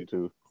 Kind of crazy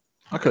too.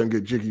 I couldn't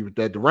get jiggy with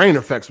that. The rain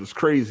effects was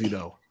crazy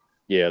though.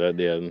 Yeah, that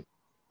did.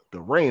 The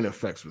rain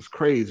effects was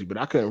crazy, but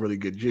I couldn't really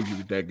get jiggy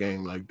with that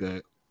game like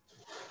that.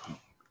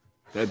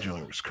 That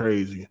joint was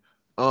crazy.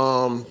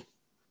 But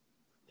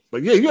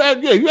yeah,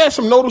 you had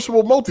some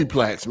noticeable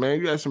multiplats,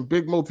 man. You had some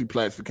big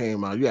multiplats that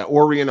came out. You had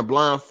Ori and the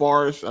Blind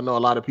Forest. I know a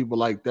lot of people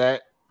like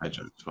that. That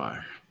joint's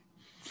fire.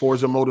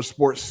 Forza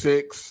Motorsport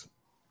 6.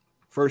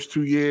 First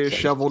 2 years,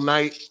 Shovel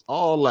Knight,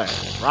 all that.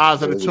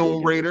 Rise of the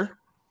Tomb Raider.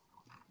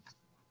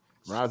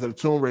 Rise of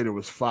the Tomb Raider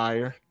was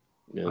fire.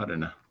 Yeah. I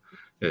don't know.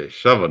 Yeah,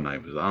 Shovel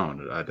Knight was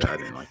on it. I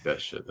didn't like that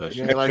shit. You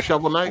didn't like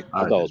Shovel Knight?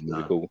 I thought it was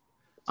pretty cool.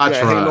 I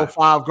tried. Halo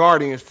 5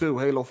 Guardians too.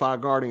 Halo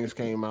 5 Guardians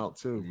came out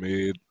too.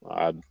 Mid.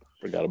 I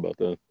forgot about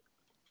that.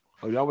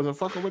 Oh, y'all wasn't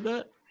fucking with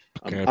that?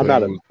 I'm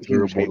not a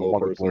huge Halo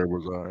person.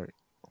 Was all right.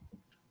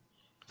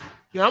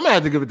 Yeah, I'm gonna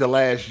have to give it to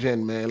last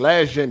gen, man.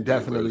 Last gen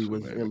definitely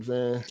was, you know what I'm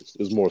saying? It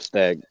was more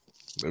stagnant.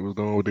 They was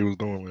doing what they was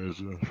doing last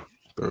year.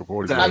 Third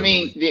party. I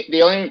mean,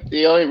 the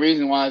only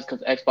reason why is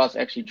because Xbox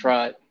actually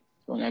tried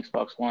on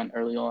Xbox One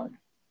early on.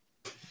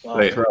 So,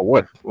 they tried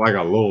what? Like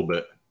a little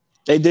bit.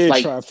 They did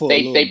try for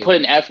they put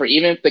an effort.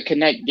 Even if the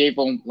Kinect gave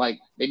them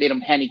they made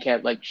them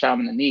handicapped like shot them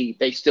in the knee,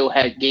 they still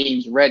had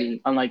games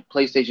ready. Unlike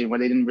PlayStation, where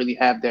they didn't really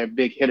have their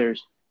big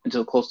hitters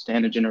until close to the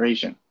end of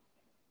generation.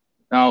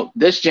 Now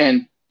this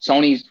gen,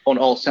 Sony's on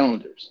all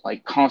cylinders,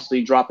 like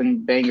constantly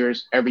dropping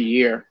bangers every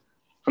year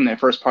from their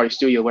first party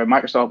studio, where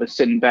Microsoft is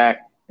sitting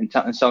back and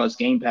selling its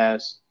Game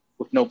Pass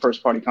with no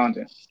first party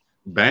content.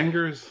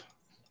 Bangers.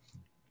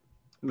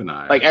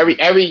 Like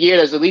every year,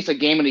 there's at least a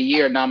Game of the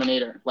Year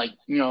nominator. Like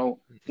it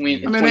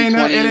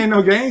ain't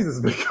no games that's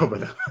been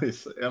coming out.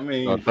 I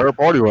mean, third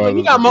party wise,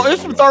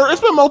 it's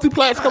been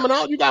multiplats coming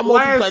out. You got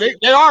multiplats.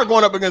 They are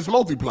going up against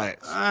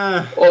multiplats.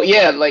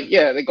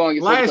 They're going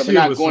against. Last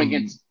year was going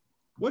against.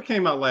 What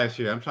came out last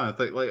year? I'm trying to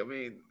think.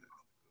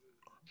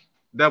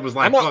 That was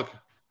like fuck.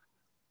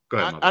 Go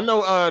ahead. I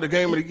know the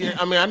Game of the Year.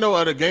 I mean, I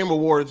know the Game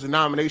Awards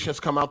nominations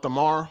come out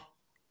tomorrow.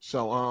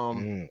 So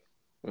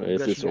you're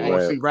going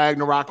to see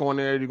Ragnarok on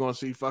there. You're going to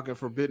see fucking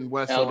Forbidden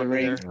West Elden on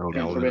Ring.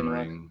 there. Elden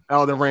Ring.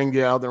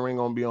 Elden Ring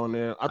going to be on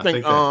there. I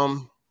think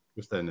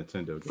what's that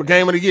Nintendo game? For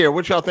Game of the Year,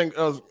 what y'all think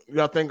from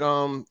the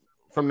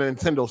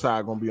Nintendo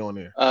side going to be on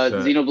there?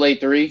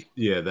 Xenoblade 3.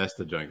 Yeah, that's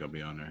the joint going to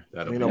be on there.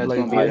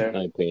 Xenoblade 3.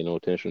 I ain't paying no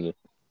attention to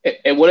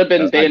it would have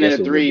been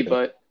Bayonetta 3,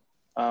 but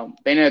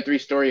Bayonetta 3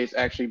 story is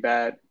actually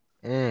bad.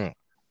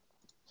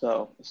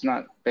 So it's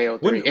not Bayo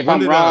 3. If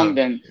I'm wrong,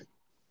 then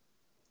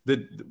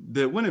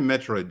when did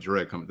Metroid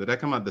Dread come? Did that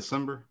come out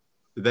December?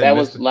 That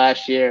was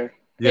last year.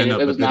 Yeah,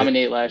 it was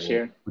nominated last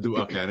year.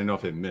 Okay, I didn't know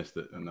if it missed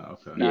it. No,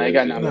 okay. No, it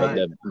got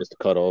nominated. That missed the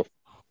cutoff.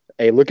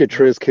 Hey, look at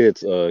Triz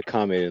Kid's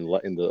comment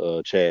in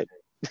the chat.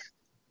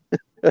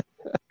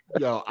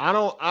 Yo, I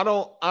don't.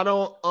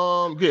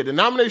 Yeah, the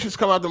nominations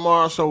come out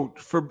tomorrow. So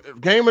for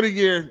Game of the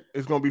Year,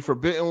 it's gonna be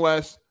Forbidden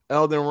West,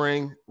 Elden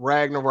Ring,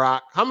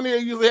 Ragnarok. How many do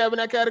you usually have in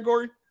that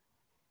category?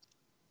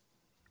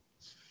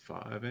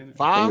 5, ain't it?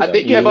 5. I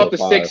think you have up to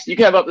 6. You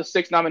can have up to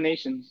 6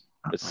 nominations.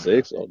 It's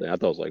 6. Oh, damn, I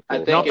thought it was like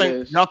 4. I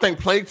think y'all think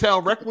Plague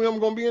Tale Requiem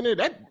gonna be in there?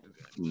 I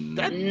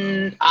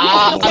mean,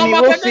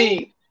 we'll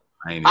see.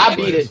 I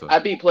beat it. I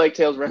beat Plague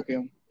Tale's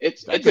Requiem.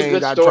 It's a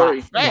good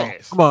story.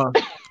 Come on,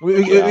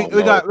 we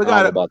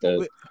got about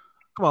that.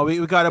 Come on,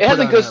 we got. It has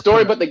a good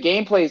story, but the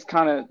gameplay is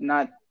kind of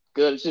not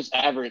good. It's just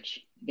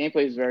average.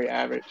 Gameplay is very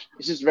average.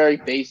 It's just very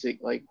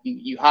basic. Like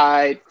you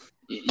hide,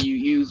 you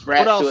use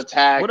rats to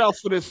attack. What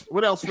else for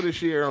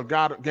this year on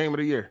Game of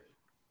the Year?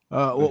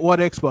 What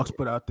Xbox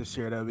put out this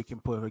year that we can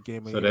put a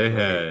game of the year? They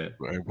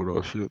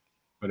had.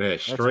 But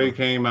that Stray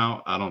came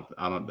out. I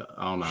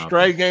don't know.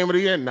 Stray Game of the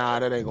Year? Nah,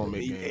 that ain't gonna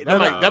make it.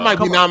 That might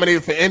be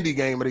nominated for Indie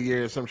Game of the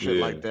Year or some shit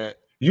like that.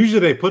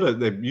 Usually they put an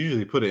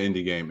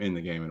indie game in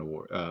the Game of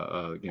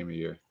the Game of the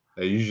Year.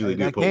 They usually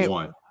do put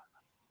one.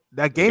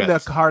 That game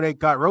that Heartache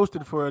got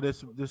roasted for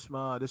this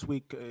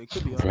week. It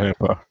could be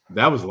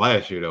that was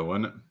last year though,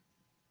 wasn't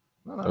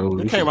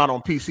it? It came out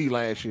on PC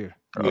last year.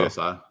 Yes,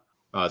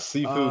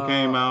 Seafood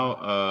came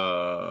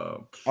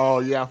out. Oh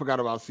yeah, I forgot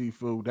about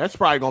Seafood. That's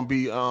probably gonna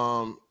be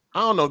I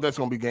don't know if that's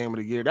gonna be Game of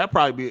the Year. That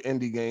probably be an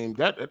indie game.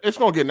 That it's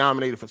gonna get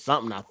nominated for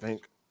something, I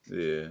think.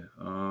 Yeah.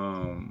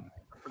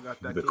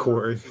 The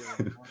Quarry.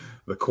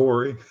 The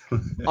Quarry.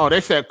 Oh, they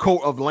said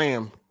Coat of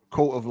Lamb.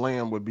 Coat of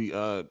Lamb would be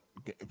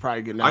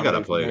probably get nominated. I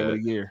gotta play for Game that.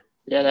 of the Year.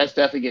 Yeah, that's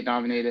definitely get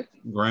nominated.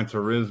 Gran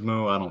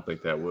Turismo, I don't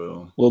think that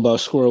will. What about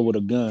Squirrel with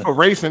a Gun? For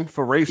racing.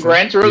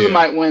 Gran Turismo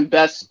might win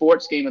Best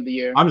Sports Game of the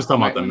Year. I'm just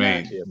talking about the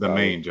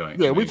main joint.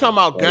 Yeah, we talking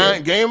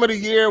about Game of the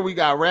Year. We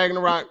got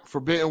Ragnarok,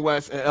 Forbidden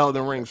West, and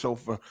Elden Ring. So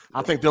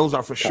I think those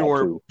are for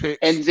sure picks.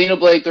 And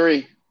Xenoblade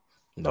 3.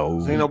 No.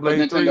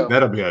 Xenoblade 3.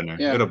 That'll be in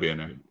there. Yeah. It'll be in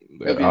there.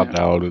 I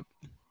doubt it.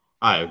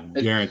 I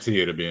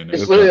guarantee it'll be in there.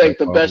 It's literally like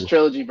the best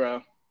trilogy,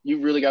 bro. You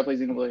really got to play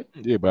Xenoblade.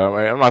 Yeah, but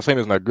I'm not saying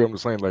it's not good. I'm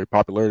just saying like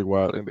popularity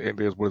wise, and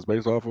that's what it's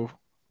based off of.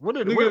 What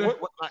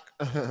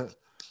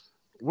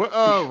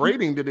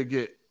rating did it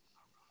get?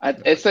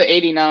 It's an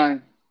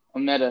 89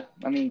 on Meta.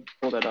 Let me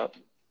pull that up.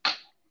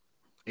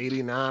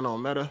 89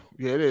 on Meta.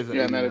 Yeah, it is.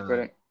 Yeah,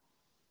 Metacritic.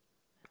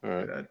 All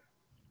right.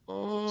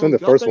 So the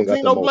first one got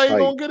the most Xenoblade hype.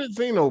 Gonna get it.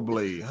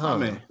 Xenoblade, huh? I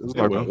mean, It's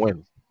not gonna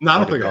win. No, I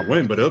don't think I'll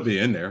win, but it'll be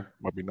in there.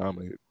 Might be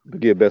nominated.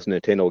 Get best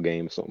Nintendo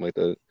game, something like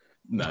that.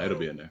 No, it'll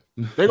be in there.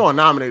 They're gonna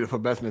nominate it for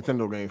best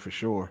Nintendo game for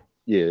sure.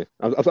 Yeah,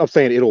 I'm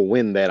saying it'll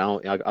win that.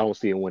 I don't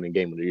see it winning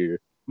Game of the Year.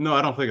 No,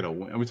 I don't think it'll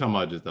win. Are we talking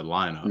about just the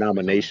lineup?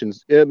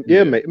 Nominations?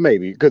 Yeah.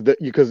 Maybe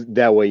because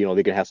that way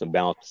they can have some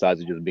balance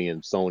besides it just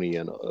being Sony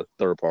and a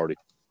third party.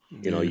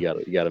 You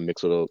gotta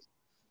mix it up.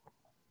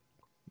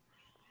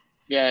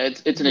 Yeah,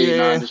 it's an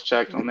 89. Just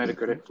checked on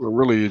Metacritic. It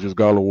really is just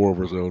God of War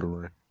versus Elden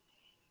Ring.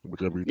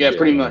 Whichever. Yeah,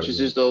 pretty much. It's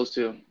just those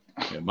two.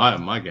 Yeah,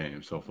 my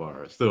game so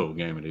far is still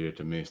Game of the Year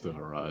to me. Still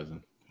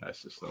Horizon.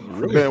 That's just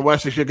Forbidden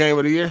West is your Game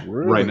of the Year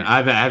right now.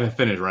 I haven't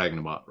finished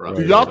Ragnarok. Right.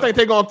 Do y'all think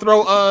they're gonna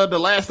throw The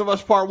Last of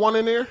Us Part 1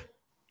 in there?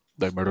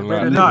 They better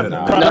No, not.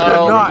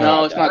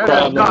 it's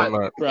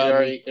not.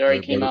 It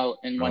already came out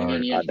in one game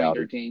in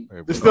 2013.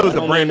 This still is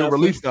a brand new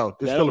release, though.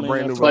 It's still a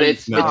brand new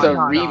release. But it's a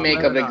remake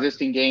of an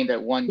existing game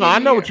that one. No, I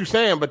know what you're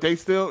saying, but they can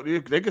still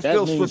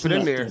slip it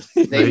in there.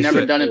 They've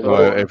never done it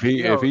before.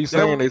 If he's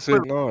saying they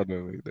said no,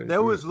 then they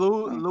was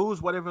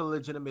lose whatever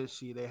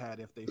legitimacy they had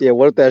if they. Yeah,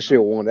 what if that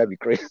shit won? That'd be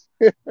crazy.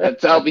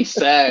 That'll be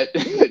sad.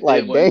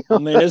 Like, damn. I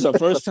mean, there's a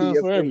first time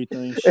for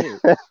everything. Shit.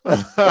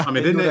 I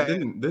mean,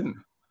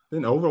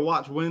 didn't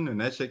Overwatch win,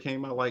 and that shit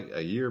came out like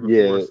a year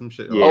before some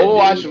shit. Yeah,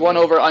 Overwatch won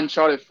over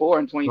Uncharted 4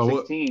 in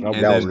 2016.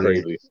 That was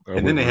crazy.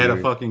 And then they had a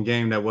fucking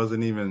game that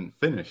wasn't even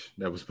finished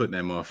that was putting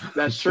them off.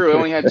 That's true. It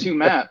only had 2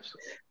 maps.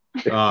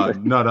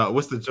 No.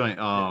 What's the joint?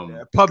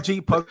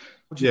 PUBG.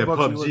 Yeah,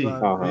 PUBG.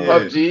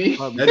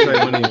 PUBG. That joint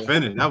wasn't even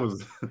finished. That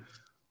was.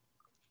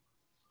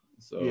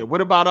 So. Yeah.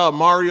 What about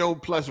Mario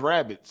plus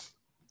Rabbids?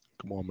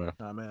 Come on, man.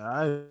 Nah,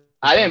 man,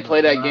 I didn't play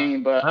that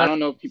game, but I don't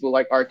know if people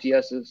like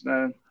RTSs,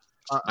 man.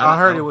 I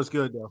heard it was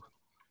good though.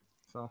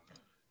 So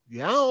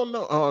yeah, I don't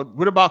know.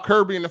 What about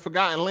Kirby and the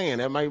Forgotten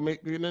Land? That might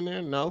make it in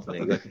there. No,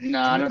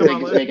 I don't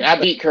think it's making it. I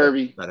beat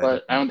Kirby,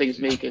 but I don't think it's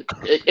making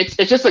it. It's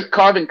just a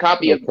carbon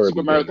copy of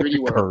Super Mario 3D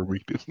World.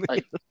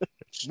 Like,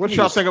 what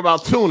y'all think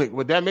about Tunic?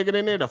 Would that make it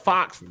in there? The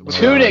Fox.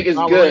 Tunic is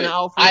good.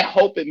 I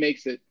hope it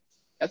makes it.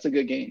 That's a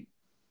good game.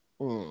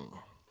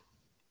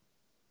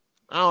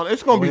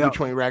 It's gonna be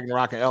between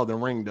Ragnarok and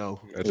Elden Ring,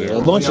 though. Yeah,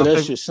 a bunch of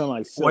that shit sound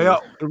like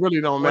it really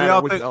don't matter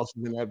what else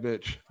is in that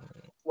bitch.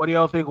 What do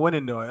y'all think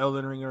winning though?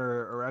 Elden Ring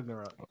or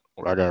Ragnarok?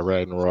 I got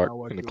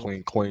Ragnarok in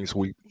the clean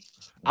sweep.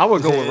 I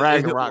would go with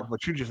Ragnarok,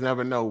 but you just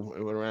never know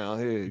around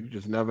here. You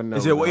just never know.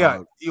 Is it?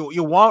 Yeah,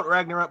 you want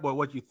Ragnarok, but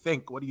what do you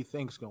think's going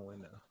to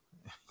win now?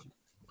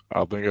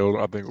 I think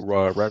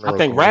Ragnarok. I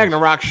think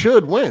Ragnarok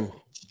should win.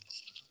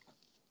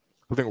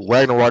 I think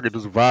Ragnarok is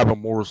just vibing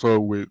more so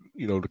with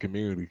the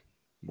community,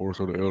 more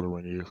so the Elden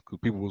Ring is, because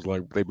people was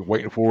like they've been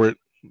waiting for it.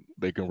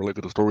 They can relate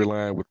to the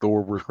storyline with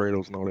Thor versus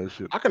Kratos and all that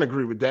shit. I can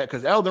agree with that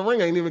because Elden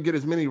Ring ain't even get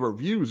as many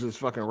reviews as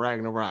fucking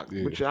Ragnarok.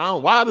 Yeah. Which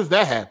why does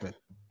that happen?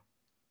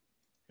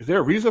 Is there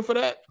a reason for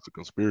that? It's a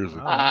conspiracy.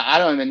 I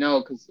don't even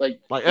know because like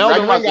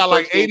Elden Ring got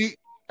like 80.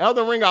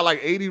 Elden Ring got like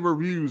 80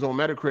 reviews on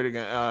Metacritic,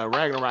 and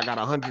Ragnarok got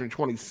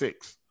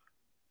 126.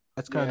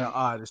 That's kind of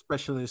odd,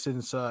 especially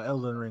since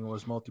Elden Ring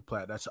was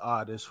multiplat. That's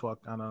odd as fuck.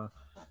 You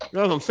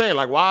know what I'm saying?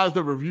 Like, why is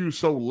the review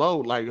so low?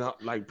 Like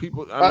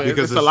people. I mean,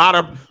 because it's a lot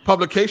of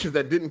publications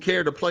that didn't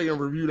care to play and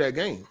review that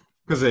game.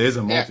 Because it is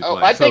a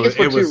multiplat. I think it's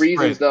for two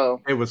reasons, though.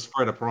 It was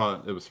spread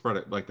abroad. It was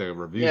spread like the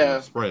reviews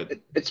were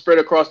spread. It spread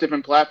across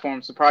different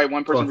platforms. So probably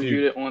one person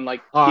reviewed it on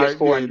like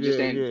PS4 and just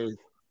didn't.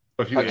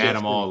 But if you add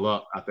them all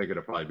up, I think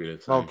it'll probably be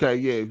the same. Okay,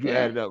 yeah. If you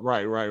add it up,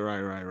 right.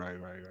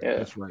 Yeah.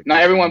 That's right.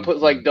 Not everyone puts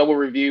like double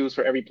reviews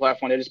for every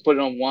platform. They just put it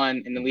on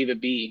one and then leave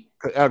it be.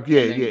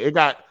 It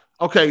got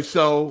okay.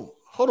 So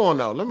hold on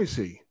now. Let me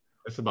see.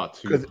 It's about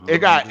 2. Because it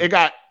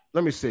got.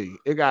 Let me see.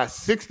 It got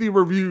 60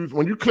 reviews.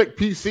 When you click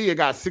PC, it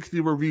got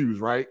 60 reviews,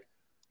 right?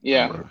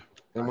 Yeah.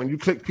 And when you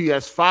click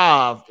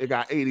PS5, it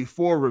got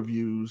 84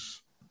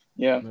 reviews.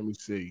 Yeah. Let me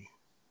see.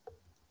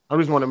 I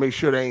just want to make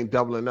sure they ain't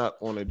doubling up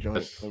on the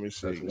joint. Let me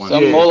see.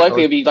 So more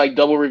likely to be like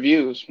double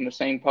reviews from the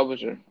same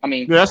publisher. I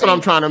mean, that's what I'm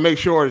trying to make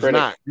sure it's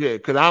not. Yeah,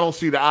 because I don't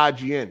see the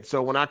IGN.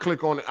 So when I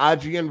click on it,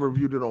 IGN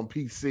reviewed it on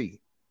PC.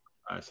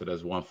 All right, so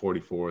that's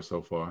 144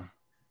 so far.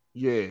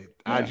 Yeah,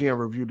 IGN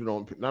reviewed it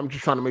on. I'm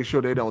just trying to make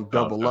sure they don't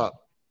double up.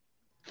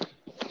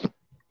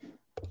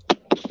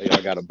 Hey,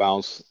 I got to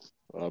bounce.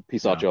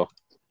 Peace out, y'all.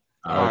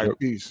 All right,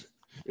 peace.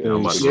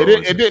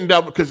 It didn't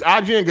double because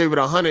IGN gave it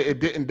 100. It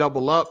didn't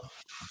double up.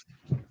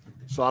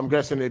 So I'm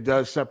guessing it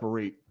does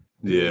separate.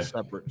 Yeah.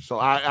 Separate. So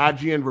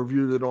IGN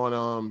reviewed it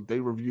on they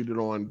reviewed it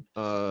on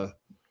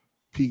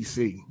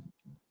PC.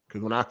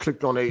 Because when I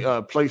clicked on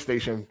a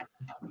PlayStation,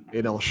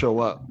 it don't show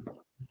up.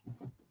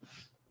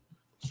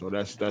 So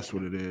that's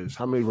what it is.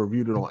 How many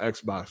reviewed it on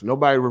Xbox?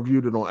 Nobody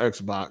reviewed it on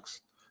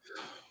Xbox.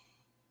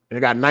 And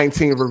it got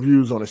 19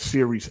 reviews on a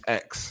Series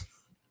X.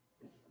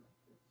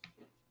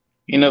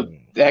 The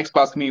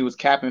Xbox community was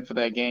capping for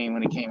that game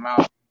when it came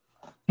out.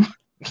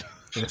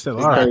 It's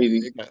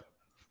crazy.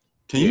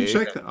 Can you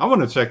check? I want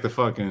to check the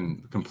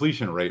fucking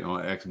completion rate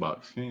on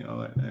Xbox. Can you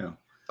damn.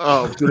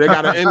 Oh, do they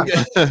got an end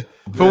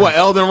for what?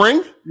 Elden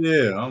Ring?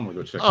 Yeah, I'm gonna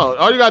go check. Oh,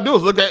 all you gotta do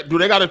is look at. Do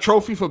they got a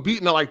trophy for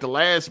beating the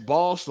last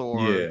boss? Or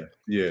 3.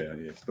 Yeah,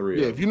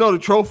 if you know the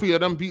trophy of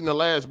them beating the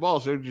last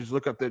boss, they just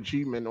look up the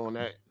achievement on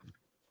that.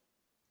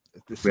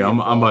 Yeah, I'm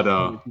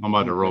about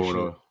to roll it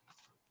up.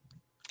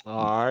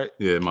 All right.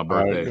 Yeah, my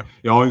birthday. Right.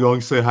 You only gonna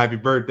say happy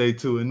birthday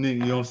to a nigga.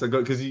 You don't say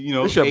go because it's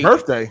your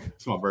birthday.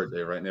 It's my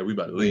birthday right now. We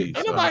about to leave.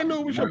 Nobody knew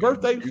it was your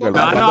birthday. No,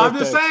 I'm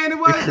just saying it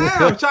was.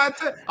 I'm trying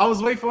to. I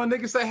was waiting for a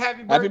nigga to say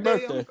happy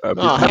birthday.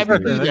 Happy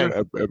birthday.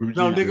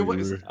 No, nigga, what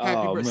is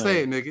happy birthday?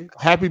 Say it, nigga.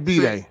 Happy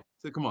B-Day.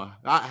 So come on,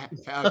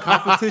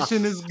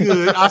 competition is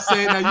good. I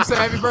say now. You say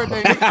happy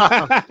birthday,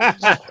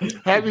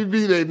 nigga. Happy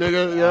B-Day,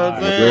 nigga. You know what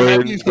I'm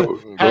saying?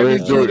 Happy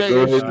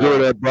B-Day. Enjoy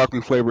that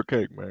broccoli flavored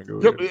cake, man. Go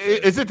ahead.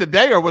 Is it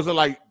today or was it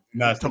like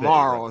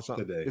tomorrow today, or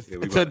something? Today. It's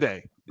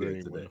today.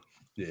 Yeah, today.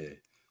 Yeah.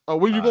 Oh,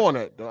 where you going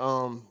at? The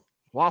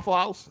Waffle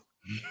House?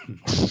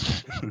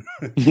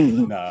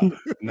 Nah.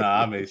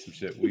 I made some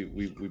shit.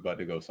 We about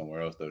to go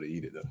somewhere else though to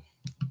eat it though.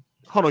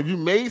 Hold on, you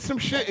made some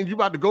shit and you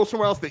about to go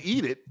somewhere else to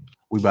eat it?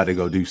 We about to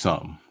go do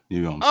something.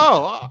 You know what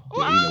I'm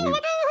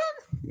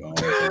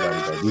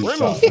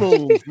saying?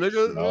 Spoons,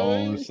 nigga. You know what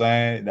I'm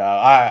saying? No,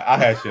 I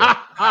had shit.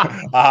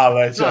 I'll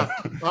let y'all.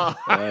 All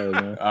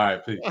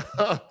right, peace.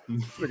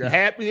 Nigga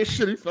happy as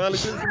shit. He finally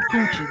getting some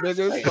coochie,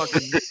 nigga.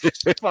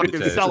 It's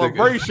fucking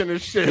celebration and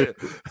shit.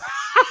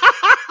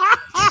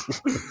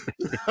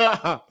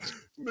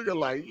 Nigga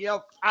like,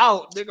 yep,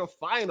 out. Nigga,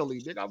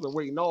 finally. Nigga, I've been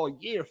waiting all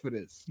year for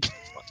this.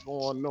 What's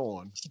going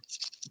on?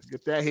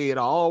 Get that head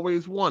I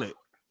always wanted.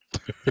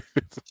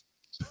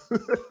 All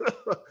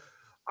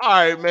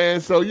right,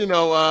 man. So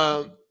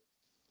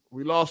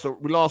we lost a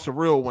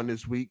real one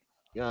this week.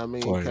 You know what I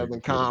mean?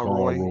 Kevin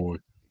Conroy.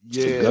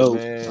 Yeah, GOAT.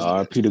 man.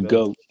 RP the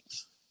GOAT.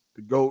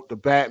 The GOAT, the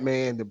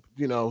Batman, the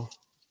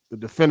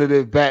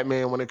definitive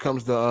Batman when it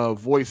comes to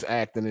voice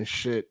acting and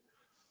shit.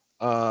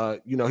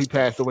 He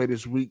passed away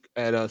this week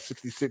at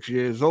 66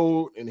 years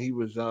old, and he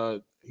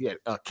had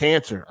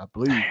cancer, I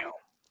believe.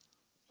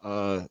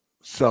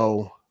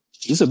 So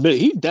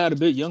he died a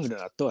bit younger than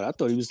I thought. I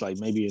thought he was like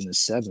maybe in the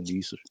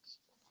 70s.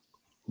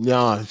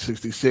 Yeah,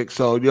 66.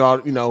 So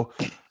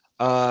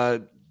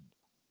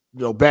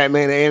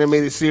Batman the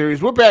animated series.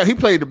 He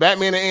played the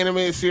Batman the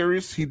animated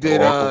series. He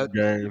did the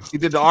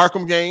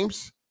Arkham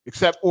games,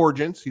 except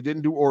Origins. He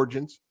didn't do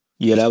Origins.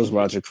 Yeah, that was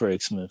Roger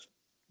Craig Smith.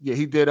 Yeah,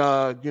 he did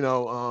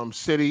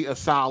City,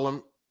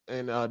 Asylum,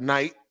 and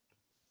Night.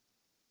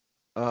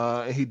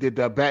 And he did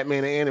the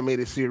Batman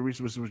animated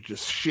series, which was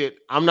just shit.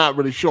 I'm not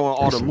really showing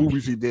all the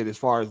movies he did as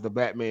far as the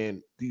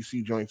Batman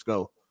DC joints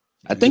go.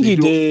 I think he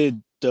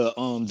did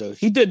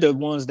the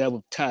ones that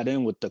were tied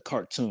in with the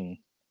cartoon.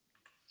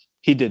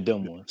 He did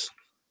them ones.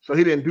 So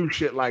he didn't do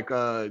shit like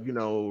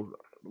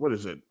what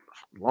is it?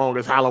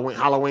 Longest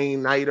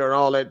Halloween Night or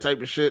all that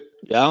type of shit.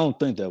 Yeah, I don't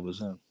think that was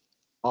him.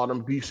 All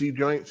them DC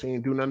joints, he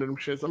didn't do none of them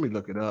shits. Let me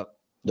look it up.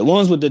 The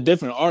ones with the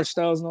different art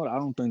styles, no, I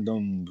don't think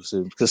them,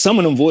 because some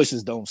of them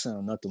voices don't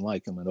sound nothing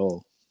like him at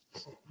all.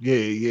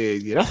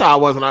 Yeah. That's how I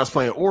was when I was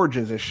playing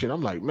Origins and shit.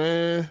 I'm like,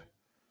 man,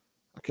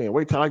 I can't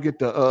wait till I get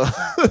to the,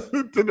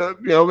 you know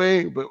what I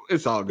mean? But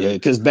it's all good. Yeah,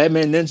 because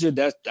Batman Ninja,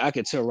 that I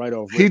could tell right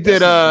off. He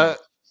did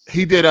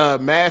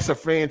Mass of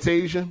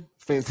Phantasm,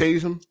 I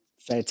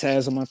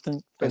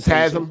think.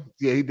 Phantasm.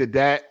 Yeah, he did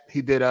that.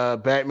 He did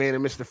Batman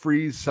and Mr.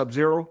 Freeze,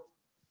 Sub-Zero.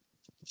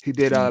 He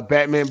did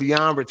Batman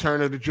Beyond,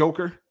 Return of the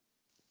Joker.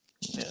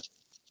 Yeah,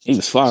 he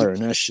was fire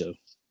in that show.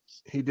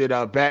 He did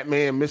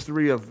Batman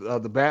Mystery of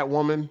the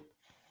Batwoman.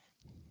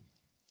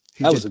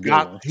 That was a good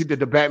one. He did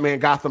the Batman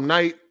Gotham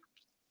Knight,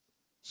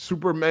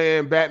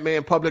 Superman,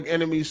 Batman Public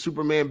Enemy,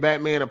 Superman,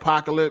 Batman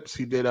Apocalypse.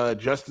 He did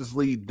Justice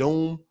League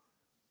Doom.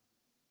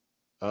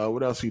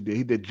 What else he did?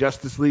 He did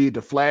Justice League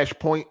The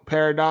Flashpoint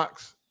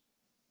Paradox.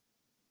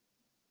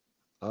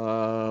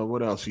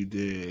 What else he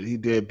did? He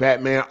did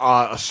Batman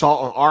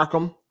Assault on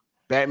Arkham,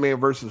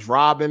 Batman versus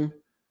Robin,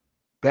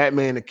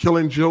 Batman The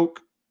Killing Joke,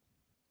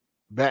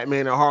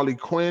 Batman and Harley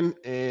Quinn,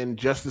 and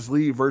Justice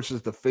League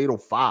versus the Fatal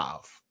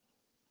Five.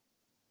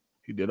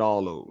 He did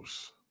all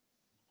those.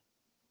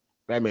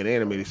 Batman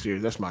animated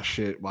series, that's my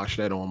shit. Watch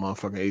that on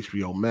motherfucking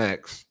HBO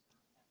Max.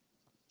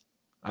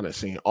 I done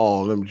seen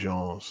all them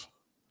Jones.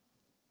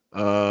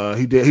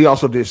 He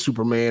also did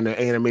Superman, the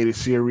animated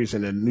series,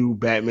 and the new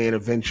Batman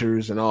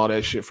Adventures and all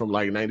that shit from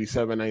like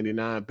 97,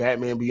 99.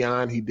 Batman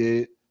Beyond, he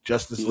did.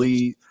 Justice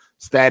League,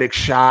 Static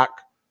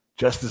Shock,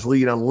 Justice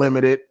League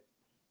Unlimited.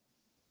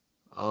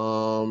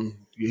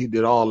 He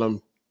did all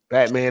them.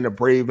 Batman, the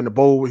Brave and the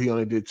Bold, he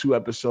only did 2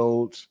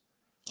 episodes.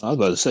 I was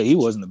about to say he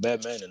wasn't the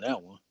Batman in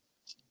that one.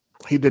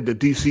 He did the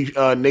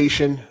DC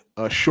Nation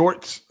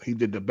shorts. He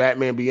did the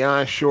Batman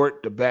Beyond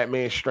short, the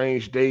Batman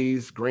Strange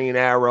Days, Green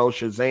Arrow,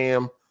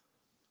 Shazam.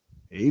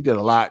 He did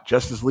a lot.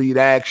 Justice League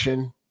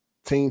Action,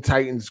 Teen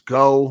Titans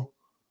Go.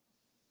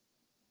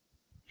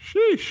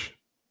 Sheesh.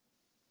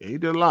 Yeah, he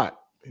did a lot.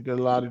 He did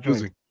a lot of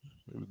doing.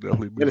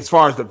 And as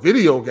far as the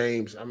video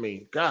games, I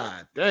mean,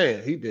 god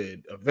damn, he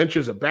did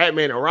Adventures of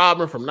Batman and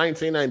Robin from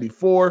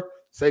 1994,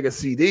 Sega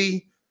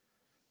CD.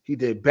 He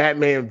did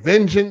Batman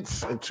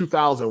Vengeance in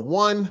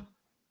 2001.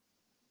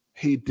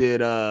 He did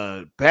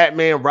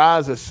Batman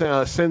Rise of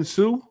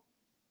Sensu.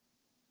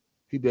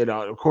 He did,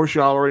 of course,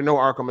 you already know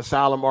Arkham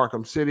Asylum,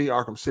 Arkham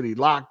City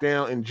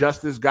Lockdown,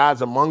 Injustice,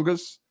 Gods Among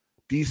Us,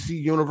 DC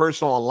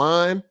Universe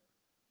Online,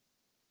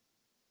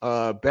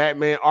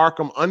 Batman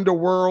Arkham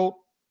Underworld.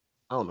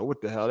 I don't know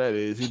what the hell that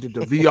is. He did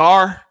the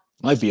VR.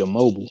 Might be a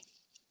mobile.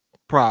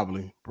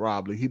 Probably.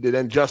 He did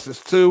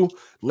Injustice 2,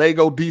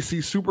 Lego DC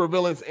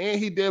Supervillains, and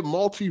he did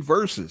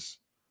Multiverses.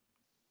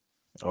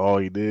 Oh,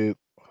 he did?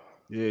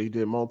 Yeah, he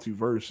did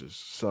Multiverses.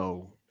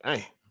 So,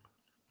 hey.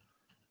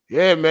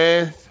 Yeah,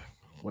 man.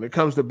 When it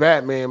comes to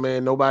Batman,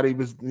 man, nobody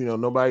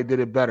did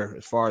it better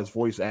as far as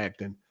voice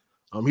acting.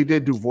 He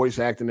did do voice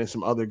acting in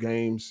some other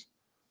games.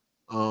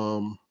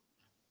 What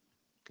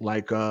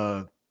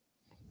do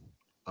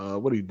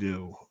you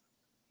do?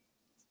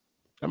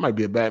 That might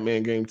be a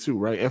Batman game too,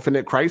 right?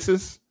 Infinite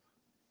Crisis?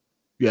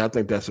 Yeah, I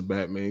think that's a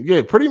Batman.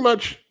 Yeah, pretty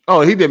much.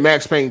 Oh, he did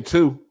Max Payne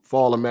 2,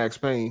 Fall of Max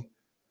Payne.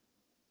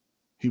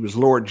 He was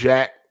Lord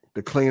Jack,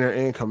 the Cleaner,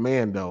 and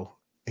Commando.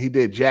 He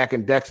did Jack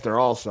and Dexter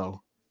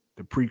also,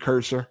 the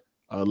precursor.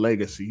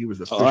 Legacy. He was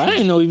a fisherman. I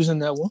didn't know he was in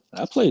that one.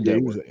 I played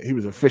that one. He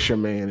was a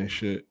fisherman and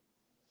shit.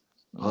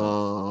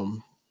 But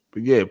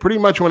yeah, pretty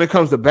much when it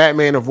comes to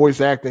Batman and voice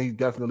acting, he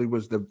definitely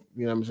was the,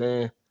 you know what I'm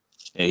saying?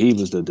 Yeah, he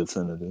was the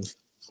definitive.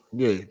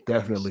 Yeah,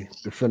 definitely.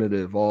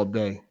 Definitive all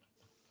day.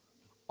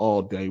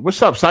 All day. What's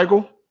up,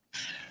 Cycle?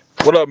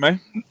 What up, man?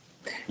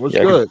 What's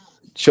good?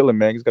 Chilling,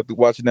 man. Just got to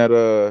watching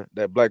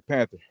that Black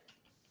Panther.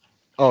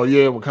 Oh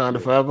yeah, Wakanda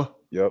Forever.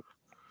 Yep.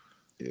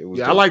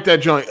 Yeah, I like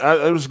that joint.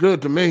 It was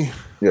good to me.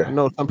 Yeah, I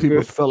know some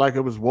people felt like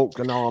it was woke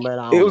and all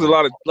that. It was a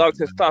lot of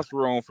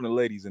testosterone from the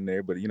ladies in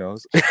there, but you know,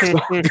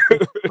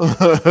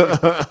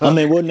 I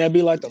mean, wouldn't that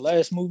be like the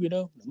last movie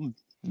though?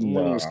 The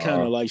one was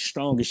kind of like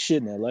strong as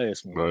shit in that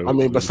last movie. I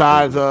mean,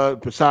 besides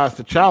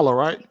T'Challa,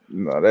 right?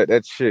 No,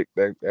 that chick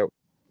that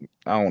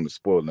I don't want to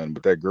spoil nothing,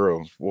 but that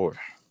girl, boy.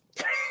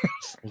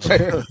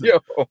 Yo.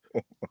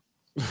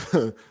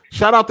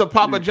 Shout out to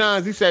Papa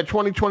John's. He said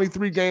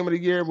 2023 game of the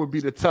year would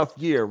be the tough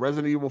year.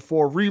 Resident Evil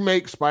 4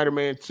 remake,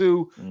 Spider-Man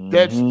 2,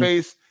 Dead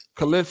Space,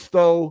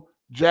 Callisto,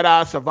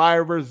 Jedi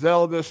Survivor,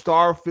 Zelda,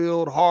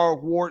 Starfield,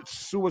 Hogwarts,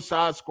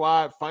 Suicide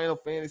Squad, Final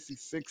Fantasy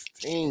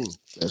 16.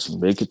 That's some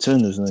big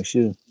contenders next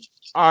year.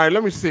 All right,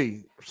 let me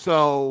see.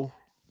 So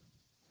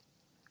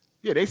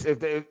Yeah, they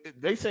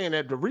saying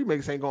that the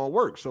remakes ain't gonna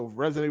work, so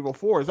Resident Evil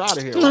 4 is out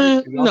of here.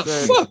 Right? No,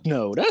 fuck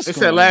no. That's they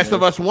said Last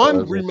of Us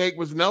 1 remake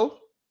was no.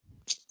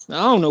 I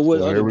don't know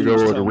what other people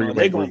talking about.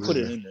 They gonna put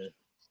it in there.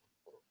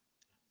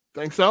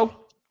 Think so?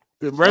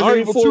 Did Resident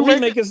Evil 2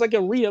 remake is like a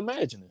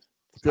reimagining.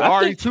 Did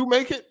RE2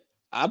 make it?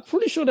 I'm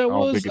pretty sure that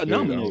was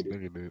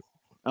nominated.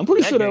 I'm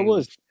pretty sure that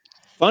was.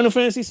 Final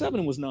Fantasy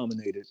VII was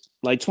nominated,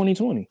 like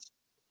 2020.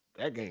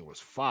 That game was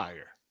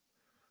fire.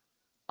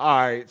 All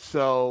right,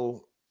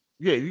 so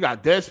yeah, you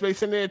got Dead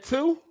Space in there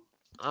too?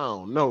 I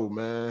don't know,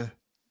 man.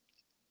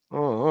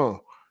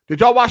 Did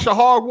y'all watch the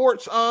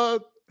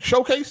Hogwarts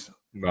showcase?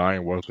 No, I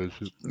ain't watched that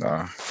shit.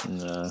 Nah.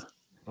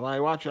 Well, I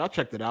ain't watch it. I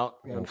checked it out.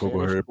 You know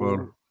what Harry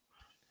Potter.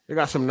 They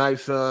got some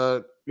nice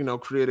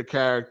creative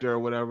character or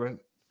whatever.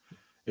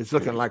 It's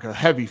looking like a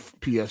heavy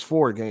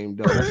PS4 game,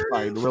 though. That's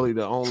probably really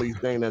the only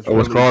thing that's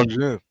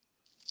really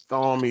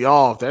throwing me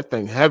off. That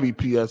thing heavy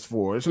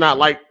PS4. It's not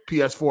like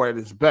PS4 at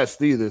its best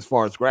either as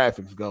far as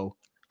graphics go.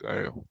 Damn.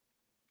 You know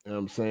what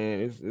I'm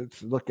saying?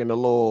 It's looking a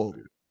little.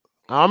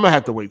 I'm gonna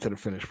have to wait till the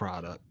finished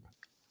product.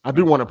 I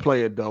do want to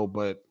play it though,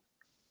 but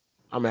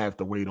I'm gonna have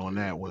to wait on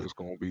that one. It's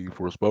gonna be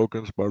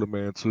Forspoken,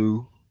 Spider-Man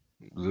 2,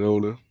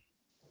 Zelda,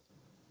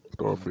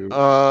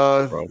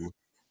 Starfield. Probably.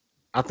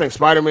 I think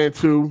Spider-Man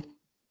 2,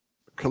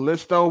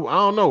 Callisto. I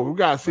don't know. We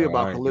gotta see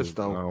about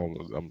Callisto.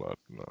 I'm not.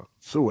 No.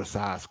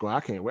 Suicide Squad.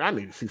 I can't wait. I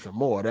need to see some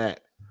more of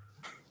that.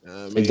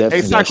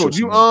 Hey, Psycho,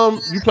 you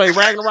play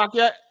Ragnarok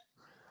yet?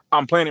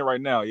 I'm playing it right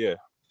now. Yeah,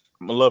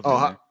 I'm loving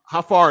it.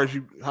 How far did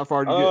you get?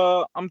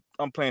 I'm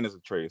playing as a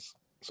Trace,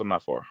 so I'm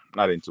not far.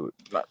 Not into it.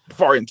 Not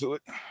far into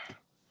it.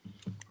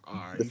 All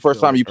right, the first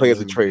time you play as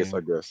a Trace,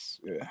 I guess.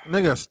 Yeah.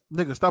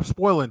 Nigga, stop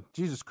spoiling.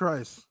 Jesus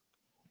Christ.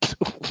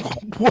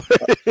 No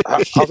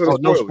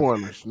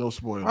spoilers. No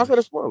spoilers. I said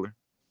a spoiler.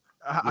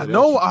 I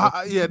know.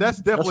 Yeah, that's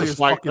definitely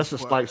that's a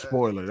slight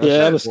spoiler.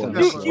 You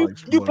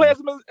play as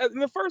in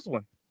the first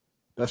one.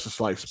 That's a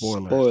slight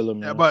spoiler. Spoiler,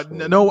 man. Yeah, but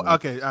no.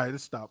 Okay, all right.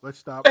 Let's stop.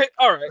 Hey,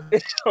 all right.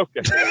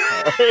 Okay.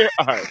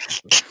 All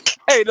right.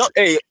 Hey.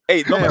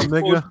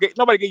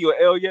 Nobody gave you an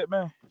L yet,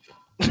 man.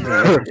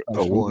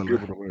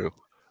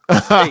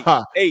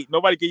 Hey,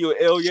 nobody gave you an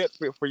L yet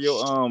for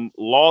your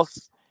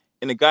loss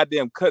in the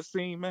goddamn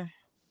cutscene, man.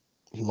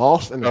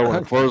 Lost in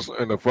the first.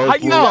 How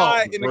you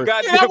died in the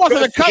goddamn? That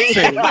wasn't a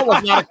cutscene. That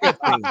was not a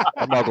cutscene.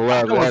 I'm not gonna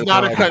lie. That was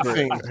not a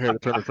cutscene. I had to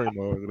turn the frame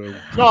on.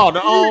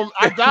 No,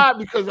 I died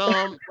because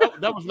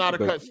that was not a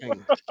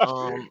cutscene.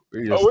 What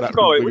you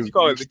call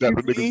it? The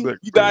QTE?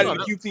 You died in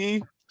the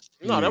QTE?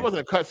 No, that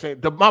wasn't a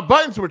cutscene. My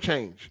buttons were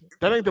changed.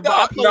 That ain't the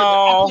button.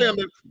 No.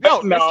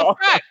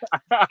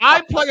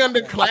 I play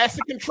under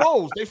classic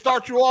controls. They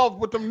start you off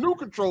with them new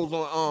controls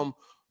on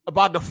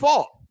by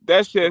default.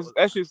 That shit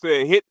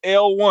said hit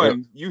L1. Yep.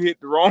 You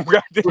hit the wrong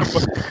goddamn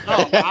button. No,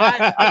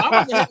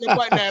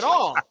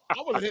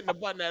 I wasn't hitting the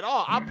button at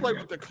all. I played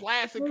with the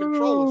classic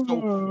controller.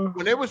 So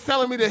when they was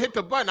telling me to hit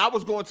the button, I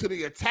was going to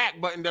the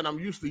attack button that I'm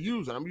used to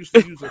using. I'm used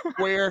to using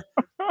square.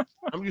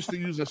 I'm used to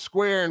using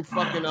square and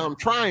fucking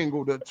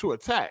triangle to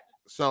attack.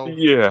 So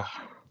yeah.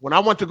 When I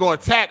went to go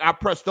attack, I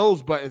pressed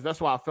those buttons. That's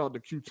why I felt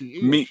the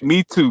QTE.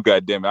 Me too,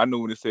 goddamn it. I knew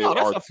when it said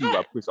R2,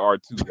 I pushed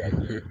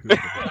R2.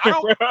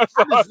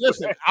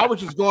 Listen, I was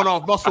just going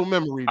off muscle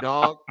memory,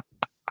 dog.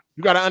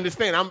 You got to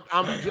understand.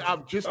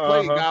 I've just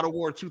played God of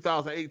War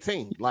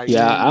 2018. Like,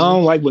 I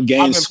don't like when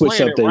games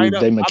switch up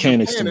their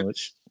mechanics too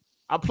much.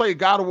 I played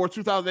God of War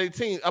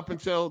 2018 up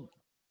until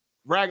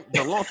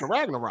the launch of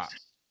Ragnarok.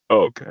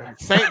 Okay.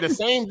 The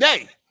same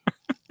day.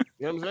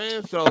 You know what I'm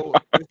saying? So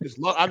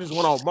I just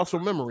went off muscle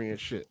memory and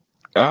shit.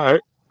 All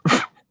right.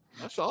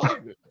 That's all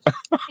good. I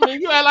mean,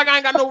 you act like I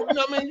ain't got no, you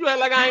know what I mean? You act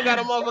like I ain't got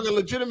a motherfucking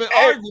legitimate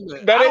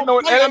argument. That ain't no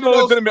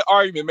legitimate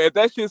argument, man. If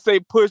that shit say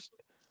push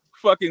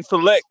fucking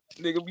select,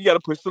 nigga, we gotta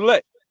push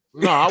select.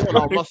 No, I went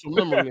off muscle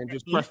memory and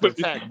just pressed the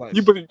attack button.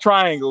 You put the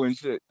triangle and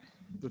shit.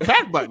 The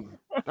attack button.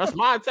 That's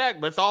my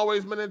attack, but it's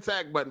always been an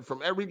attack button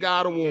from every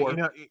God of War.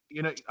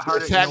 You know, the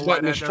attack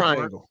button is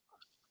triangle.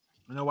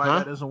 You know why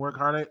that doesn't work,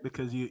 Hardy?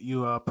 Because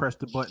you press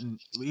the button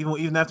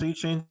even after you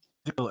change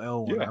the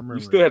L1. Yeah,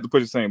 you still have to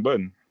push the same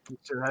button. You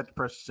still have to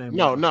press the same.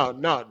 No.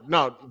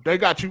 They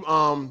got you.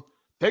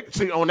 They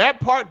see on that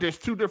part. There's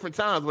two different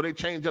times where they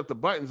change up the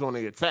buttons on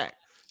the attack.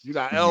 You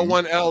got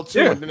L1,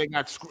 L2, and then they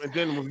got. And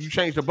then when you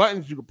change the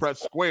buttons, you can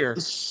press square.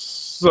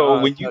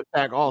 So when you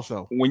attack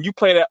also, when you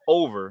play that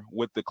over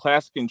with the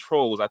classic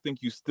controls, I think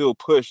you still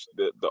push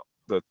the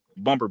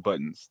bumper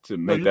buttons to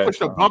make that. Push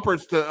the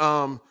bumpers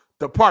to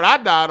The part I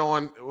died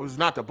on was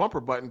not the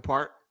bumper button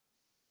part.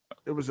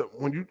 It was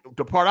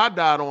the part I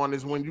died on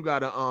is when you got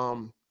to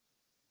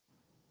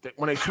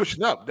when they switched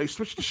it up. They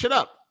switched the shit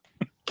up.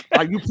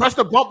 Like you press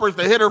the bumpers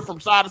to hit her from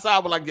side to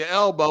side with like your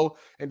elbow,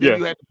 and then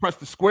you had to press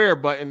the square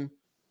button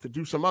to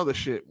do some other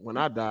shit when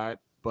I died.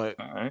 But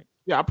I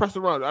pressed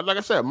the wrong. Like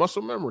I said,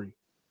 muscle memory.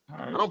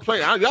 I don't play.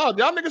 Y'all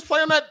niggas play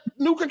on that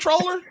new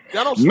controller?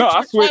 Y'all don't. No,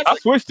 I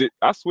switched it,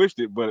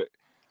 but.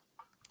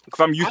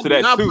 Because I'm used to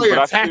that too.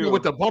 But attacking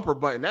with the bumper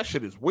button. That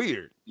shit is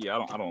weird.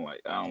 Yeah, I don't like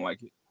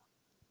it.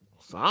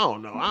 So I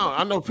don't know.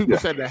 I know people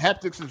said the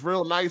haptics is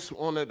real nice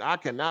on it. I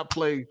cannot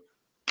play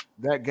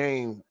that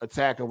game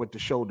attacking with the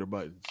shoulder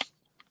buttons.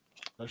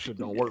 That shit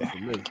don't work for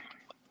me.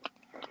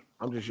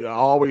 I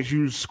always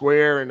use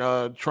square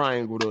and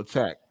triangle to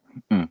attack.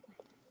 But,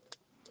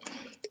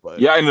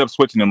 I ended up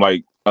switching them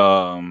like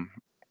I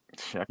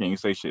can't even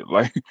say shit.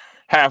 Like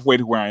halfway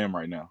to where I am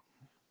right now.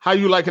 How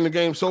you liking the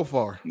game so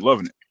far?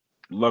 Loving it.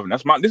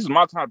 This is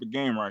my type of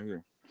game right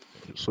here.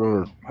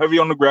 Sure. Heavy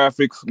on the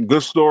graphics,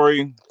 good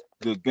story,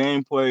 good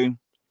gameplay,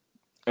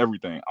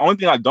 everything. Only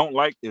thing I don't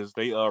like is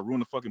they ruin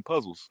the fucking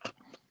puzzles. As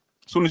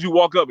soon as you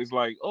walk up, it's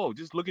like, oh,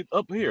 just look it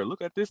up here.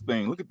 Look at this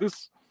thing. Look at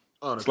this.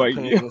 Oh, it's like,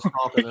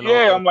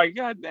 I'm like,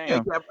 God damn. Yeah,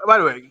 by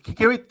the way,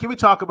 can we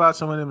talk about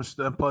some of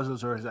them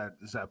puzzles, or is that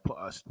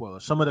spoiler?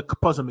 Some of the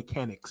puzzle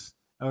mechanics,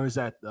 or is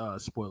that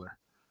spoiler?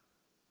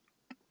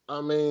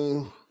 I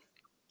mean,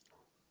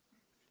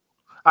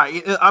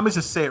 I'm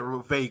just say it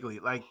real vaguely.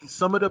 Like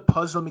some of the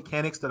puzzle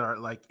mechanics that are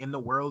like in the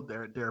world,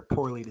 they're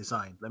poorly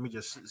designed. Let me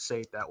just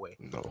say it that way.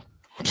 No.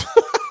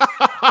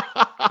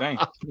 Dang,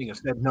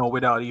 nigga said no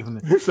without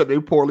even. He said they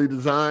poorly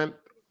designed.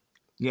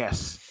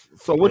 Yes.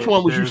 So which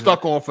one was you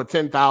stuck on for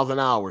 10,000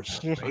 hours?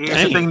 Here's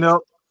the thing,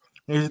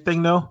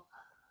 though.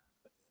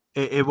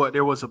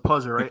 There was a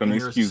puzzle, right? And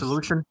there was a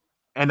solution,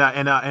 and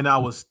I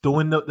was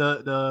doing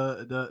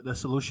the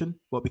solution,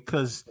 but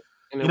because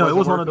it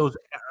was one of those.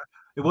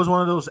 It was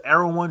one of those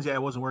arrow ones. Yeah,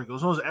 it wasn't working. It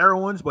was one of those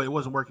arrow ones, but it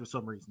wasn't working for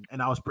some reason.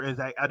 And I was doing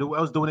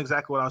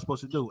exactly what I was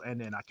supposed to do,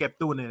 and then I kept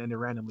doing it, and it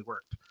randomly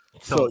worked.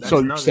 So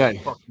you say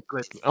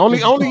only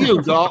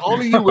you, dog.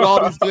 Only you with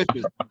all these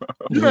glitches.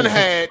 You done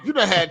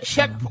had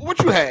checkpoint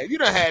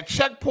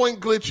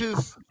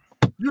glitches.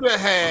 You done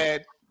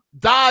had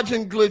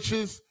dodging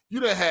glitches. You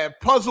done had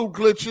puzzle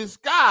glitches.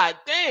 God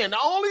damn, the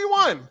only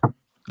one.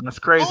 That's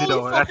crazy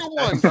though.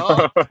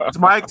 It's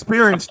my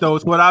experience though.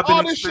 It's what I've been.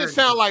 All this shit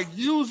sound like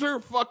user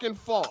fucking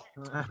fault.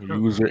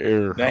 User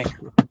error. Yeah,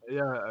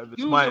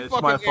 it's my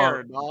fault.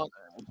 Error, dog.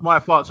 It's my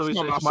fault. So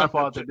it's my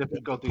fault. The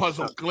difficulty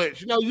puzzle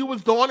glitch. You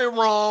was doing it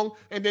wrong,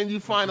 and then you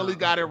finally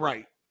got it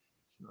right.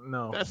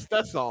 No,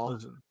 that's all.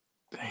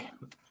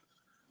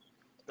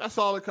 That's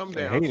all it comes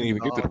down. He didn't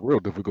even get to the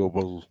real difficult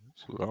puzzles.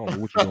 So I don't know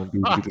what you're gonna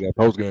do to get to that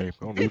post game.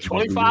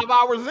 25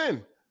 hours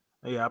in.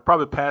 Yeah, I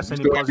probably passed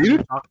any puzzles.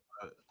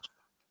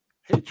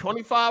 Hey,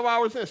 25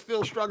 hours in,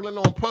 still struggling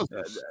on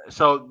puzzles.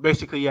 So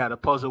basically, yeah, the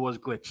puzzle was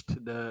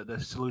glitched. The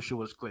solution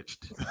was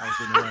glitched.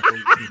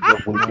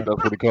 That's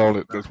what he called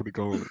it. That's what he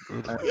called it.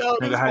 Yo,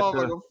 this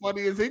motherfucker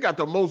funny is he got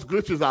the most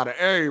glitches out of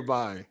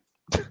everybody.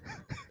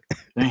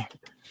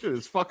 Shit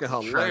is fucking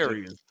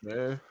hilarious,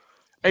 man.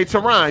 Hey,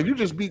 Teron, you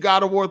just beat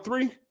God of War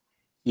 3?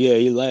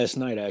 Yeah, last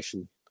night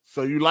actually.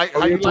 So you like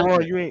how you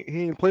like?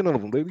 He ain't playing none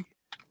of them, baby.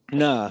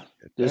 Nah,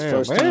 this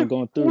first time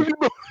going through.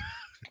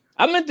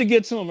 I meant to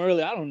get to him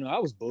early. I don't know. I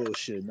was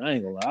bullshitting. I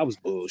ain't gonna lie. I was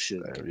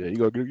bullshitting. Yeah, you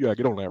gotta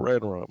get on that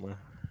Ragnarok, man.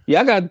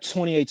 Yeah, I got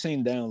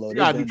 2018 downloaded. You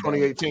gotta do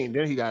 2018.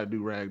 Then he gotta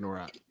do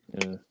Ragnarok.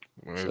 Yeah.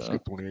 Man,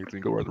 skip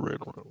 2018. Go right to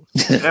Ragnarok.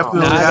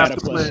 I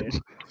gotta play.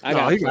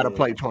 He gotta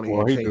play 2018.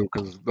 Well, he do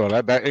because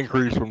that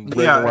increase from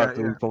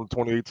Ragnarok from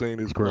 2018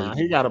 is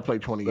crazy. He gotta play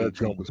 2018. That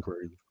jump is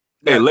crazy.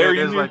 Hey,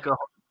 Larry in here.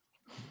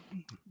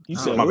 You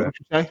said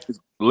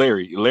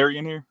Larry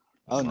in here?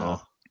 Oh no.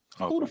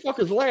 Who the fuck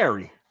is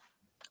Larry?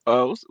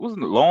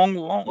 Wasn't it long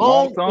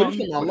time?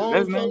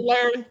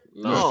 Larry?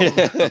 No.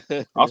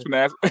 I was gonna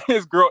ask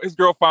his girl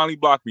finally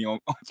blocked me on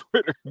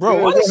Twitter.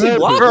 Bro, why did she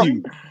block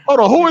you? Hold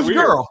on, who is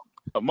girl?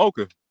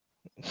 Mocha.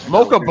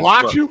 Mocha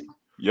blocked you?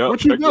 Yep.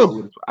 What you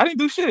do? I didn't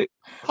do shit.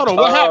 Hold on,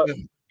 what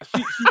happened?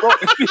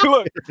 She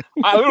look,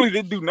 I literally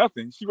didn't do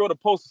nothing. She wrote a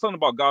post something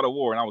about God of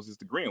War, and I was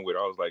just agreeing with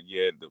her. I was like,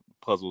 yeah, the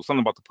puzzles,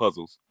 something about the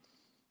puzzles.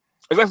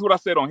 Exactly what I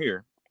said on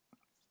here.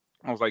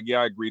 I was like, yeah,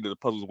 I agree to the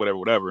puzzles,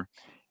 whatever.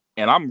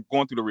 And I'm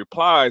going through the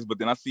replies, but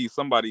then I see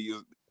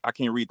I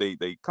can't read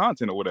they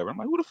content or whatever. I'm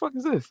like, who the fuck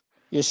is this?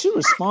 Yeah, she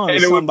responded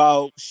something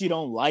about she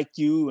don't like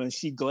you and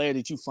she glad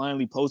that you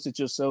finally posted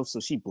yourself, so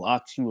she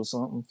blocked you or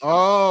something.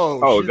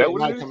 Oh, is that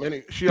what it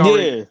is? She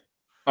already, yeah.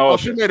 Oh,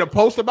 she made a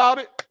post about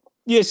it?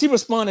 Yeah, she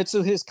responded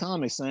to his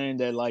comment saying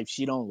that like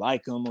she don't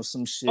like him or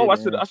some shit. Oh, I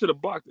should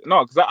have blocked it.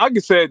 No, because I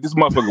just said this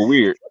motherfucker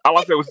weird. All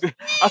I said was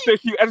after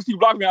she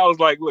blocked me, I was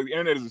like, look, the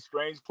internet is a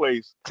strange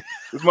place.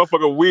 This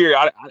motherfucker weird.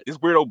 This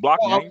weirdo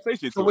blocked me. I didn't say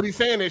shit. So what he's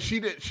saying is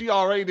she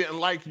already didn't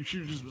like you.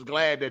 She just was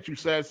glad that you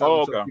said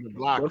something. So she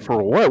blocked her.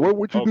 For what? What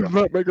would you do to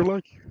not make her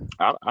like you?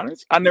 I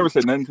never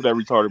said nothing to that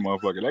retarded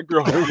motherfucker. That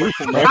girl,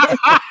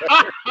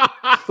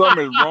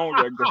 something is wrong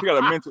with that girl. She got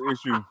a mental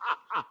issue.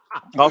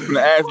 I was gonna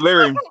ask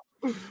Larry.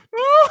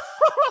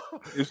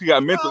 If she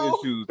got mental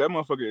issues, that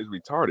motherfucker is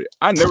retarded.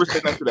 I never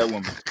said that to that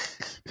woman.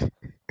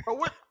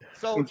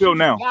 So until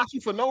now, blocked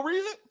you for no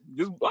reason?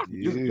 Just block.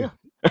 Yeah.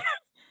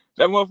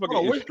 That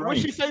motherfucker is strange. What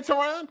she say,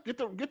 Teron? Get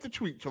the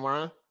tweet,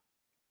 Teron.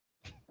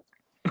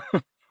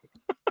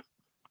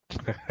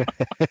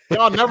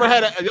 Y'all never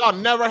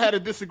had a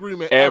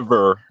disagreement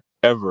ever.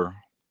 The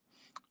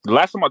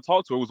last time I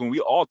talked to her was when we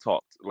all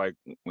talked. Like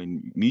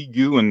when me,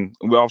 you, and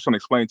I was trying to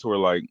explain to her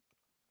like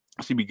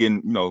she be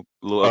getting, a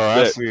little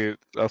upset.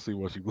 I see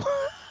what she.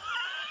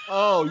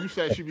 Oh, you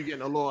said she be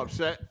getting a little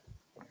upset.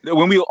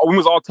 When we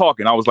was all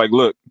talking, I was like,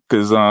 look,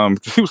 because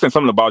she was saying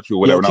something about you or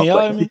whatever. Yeah, and I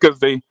was like, because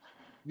they.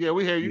 Yeah,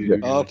 we hear you. Yeah.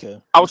 Oh,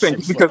 okay. I was saying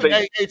just because they.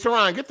 Hey,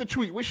 Teron, get the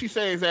tweet. What she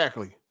say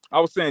exactly? I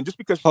was saying just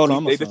because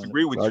they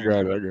disagree with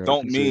you,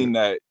 don't mean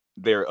that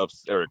they're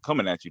upset or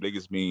coming at you. They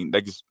just mean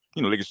they just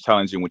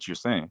challenging what you're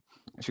saying.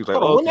 And she was like,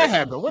 "Oh, when that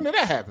happened? When did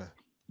that happen?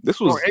 This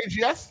was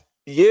AGS.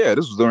 Yeah,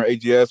 this was during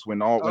AGS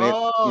when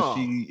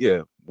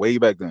she way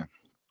back then.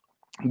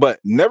 But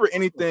never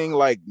anything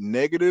like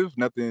negative.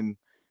 Nothing.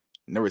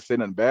 Never said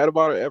nothing bad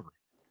about it ever.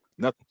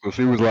 Nothing. So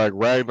she was like,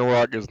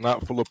 Ragnarok is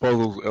not full of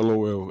puzzles,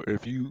 LOL.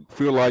 If you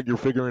feel like you're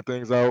figuring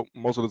things out,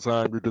 most of the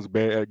time you're just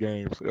bad at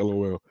games,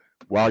 LOL.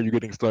 Why are you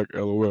getting stuck,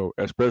 LOL?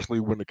 Especially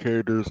when the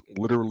characters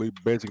literally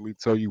basically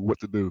tell you what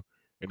to do.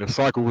 And the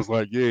cycle was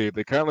like, yeah,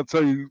 they kind of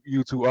tell you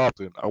too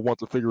often. I want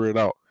to figure it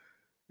out.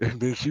 And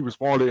then she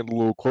responded in a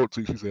little quote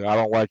to you. She said, I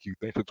don't like you.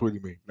 Thanks for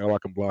tweeting me. Now I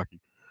can block you.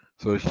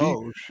 So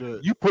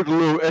you put a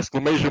little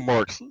exclamation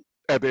marks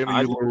at the end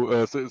of your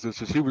little sentence.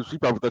 She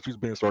probably thought she was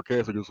being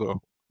sarcastic or something.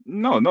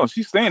 No,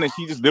 she's saying that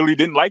she just literally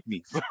didn't like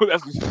me. So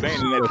that's what she's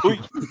saying in that tweet.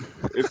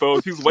 And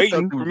so she was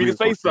waiting for me to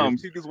say something.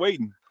 She was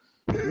waiting.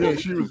 Yeah,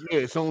 she was.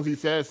 Yeah, as soon as he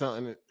said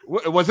something,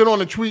 was it on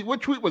the tweet?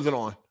 What tweet was it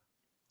on?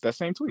 That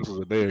same tweet. This was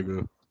a day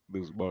ago. This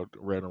was about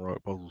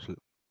Ragnarok puzzle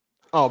shit.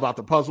 Oh, about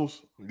the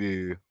puzzles?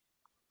 Yeah.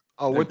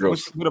 Oh, what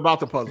about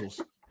the puzzles?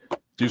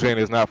 She's saying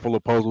it's not full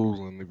of puzzles,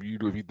 and if you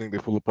think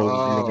they're full of puzzles, you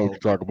don't know what you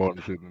talk about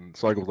and shit. And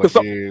Cycle's like,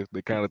 yeah,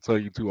 they kind of tell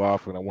you too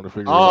often. I want to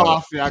figure it out.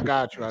 Oh, see, I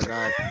got you.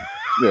 Yeah.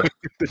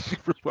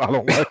 I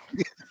don't like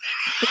it.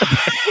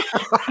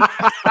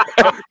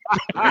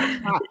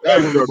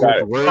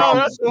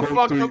 That's some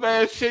fucked up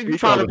ass shit. You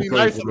trying to be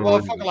nice and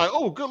motherfucker like,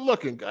 oh, good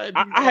looking guy.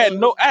 I had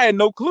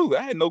no clue.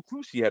 I had no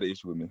clue she had an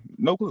issue with me.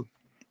 No clue.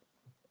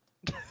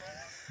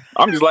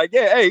 I'm just like,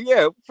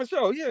 yeah, for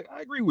sure. Yeah,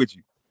 I agree with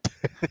you.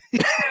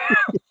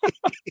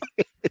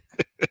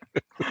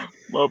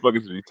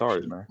 Motherfuckers are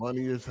retarded, man.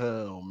 Funny as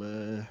hell,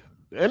 man.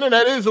 The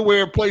internet is a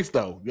weird place,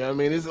 though. You know what I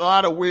mean? There's a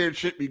lot of weird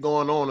shit be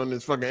going on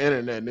this fucking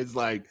internet, and it's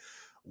like,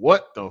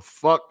 what the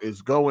fuck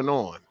is going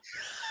on?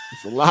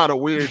 It's a lot of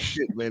weird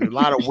shit, man. A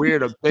lot of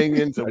weird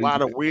opinions, a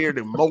lot of weird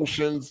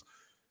emotions.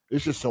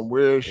 It's just some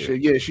weird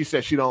shit. Yeah, she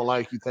said she don't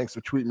like you. Thanks for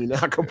tweeting me.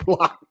 Now I can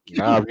block you.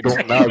 Now if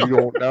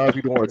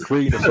you don't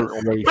agree in a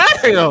certain way.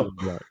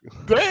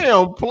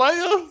 Damn,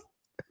 player.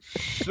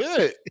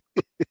 Shit.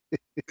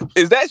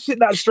 Is that shit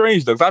not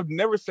strange though? I've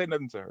never said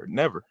nothing to her.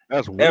 Never.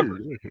 That's weird. Ever.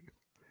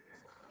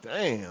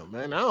 Damn,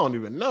 man. I don't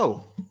even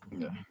know.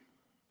 Yeah.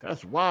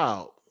 That's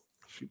wild.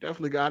 She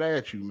definitely got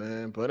at you,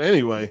 man. But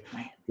anyway,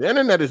 the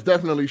internet is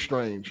definitely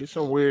strange. It's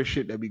some weird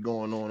shit that be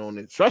going on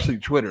it, especially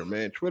Twitter,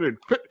 man. Twitter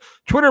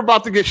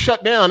about to get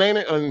shut down, ain't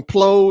it?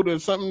 Implode or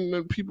something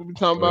that people be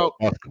talking about.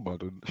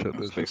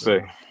 They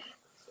say.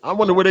 I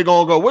wonder where they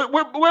gonna go. Where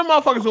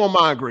motherfuckers gonna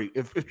migrate?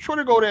 If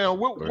Twitter go down,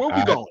 where we going?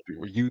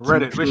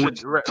 Reddit.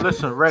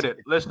 Reddit.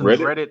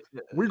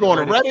 We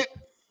going to Reddit?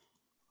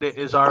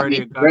 Is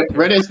already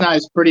Reddit's not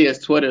as pretty as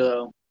Twitter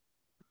though.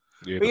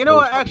 Yeah, but you know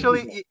what?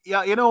 Actually,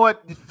 you know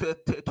what?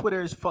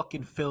 Twitter is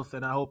fucking filth,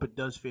 and I hope it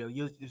does fail.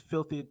 You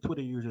filthy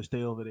Twitter users,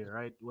 stay over there,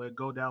 right?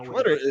 Go down.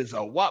 Twitter is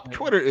a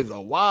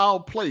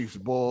wild place,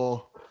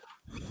 boy.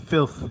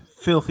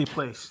 Filthy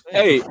place.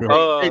 Hey,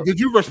 did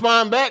you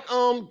respond back,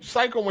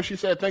 Psycho, when she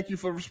said thank you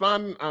for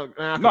responding? No,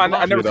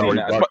 I never seen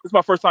that. It's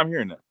my first time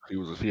hearing that.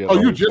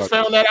 You just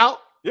found that out?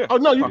 Yeah. Oh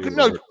no, you could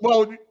no.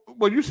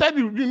 Well, you said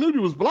you knew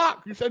you was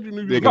blocked. You said you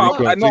knew you was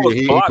blocked. I know it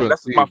was blocked.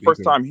 That's my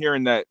first time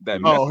hearing that.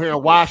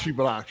 Hearing why she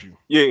blocked you.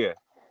 Yeah.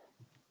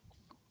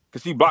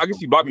 Because she blocked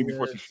me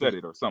before she said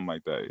it or something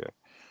like that. Yeah.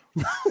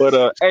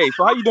 But hey,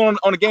 so how you doing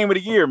on the game of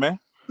the year, man?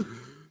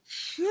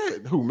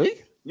 Shit, who me?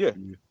 Yeah.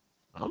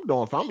 I'm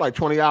doing fine. I'm like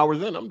 20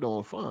 hours in. I'm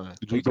doing fine.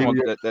 You talking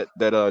about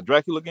that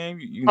Dracula game?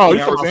 You talking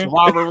about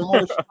Survivor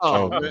Remorse?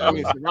 Man, I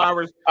mean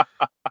Survivors.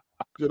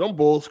 Yeah, them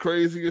bulls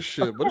crazy as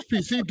shit. But this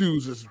PC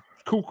dudes is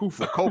cuckoo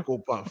for Cocoa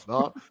Puffs,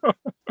 dog.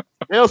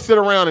 They'll sit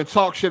around and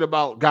talk shit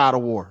about God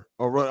of War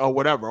or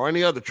whatever, or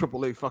any other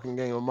AAA fucking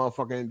game a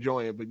motherfucker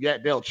enjoying, but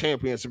yet they'll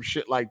champion some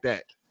shit like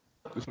that.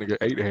 This nigga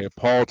 8 had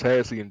Paul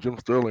Tassi and Jim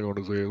Sterling on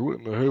his ass. What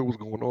in the hell was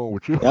going on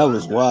with you? That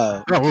was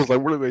wild. I was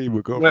like, where did they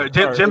even come from?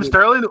 Jim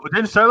Sterling?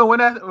 Didn't Sterling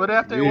win after what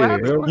happened?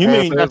 You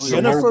mean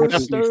Jennifer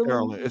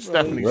Sterling? It's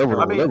Stephanie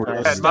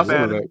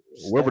Sterling.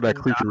 Whoever that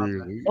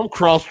creature is. Some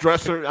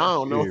cross-dresser. I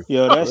don't know.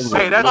 Yeah, listen.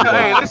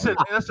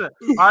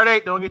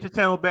 Art8, don't get your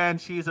channel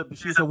banned. She's a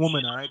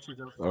woman, all right?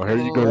 Oh, here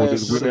you go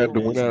with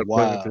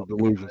that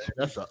delusions.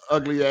 That's an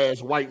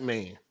ugly-ass white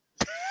man.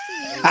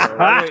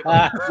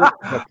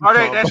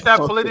 Art8, that's not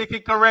politically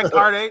correct,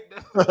 Art8.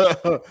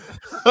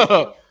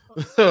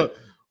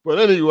 But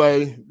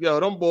anyway,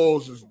 them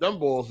bulls is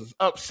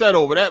upset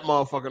over that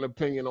motherfucking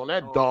opinion on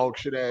that dog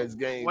shit ass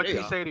game. What'd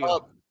she say to you?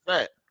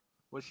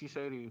 What'd she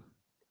say to you?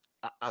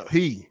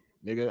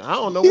 Nigga, I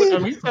don't know what. I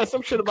mean, he said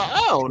some shit about.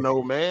 I don't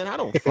know, man. I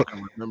don't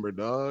fucking remember,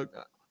 dog.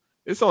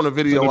 It's on a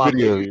video.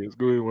 It's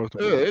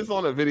it's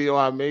on a video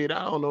I made.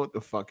 I don't know what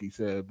the fuck he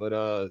said, but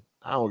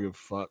I don't give a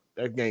fuck.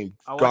 That game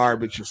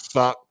garbage as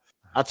fuck.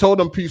 I told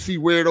them PC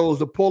weirdos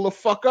to pull the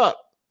fuck up.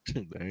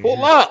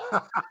 Pull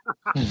up.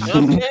 You know what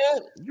I'm saying?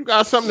 You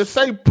got something to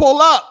say,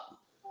 pull up.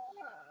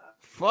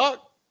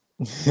 Fuck.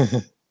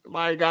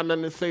 Somebody got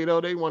nothing to say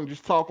though. They want to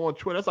just talk on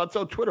Twitter. That's why I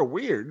tell Twitter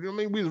weird. You know what I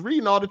mean? We was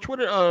reading all the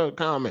Twitter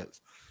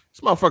comments.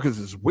 These motherfuckers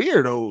is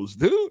weirdos,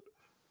 dude.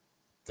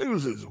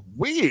 Dudes is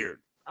weird.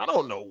 I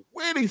don't know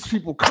where these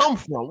people come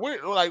from.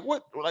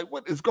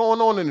 What is going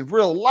on in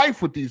real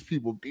life with these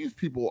people? These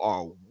people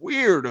are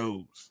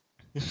weirdos.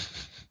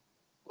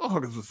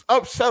 Motherfuckers was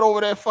upset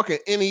over that fucking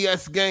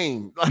NES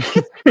game.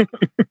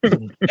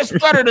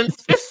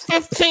 It's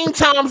 15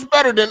 times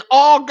better than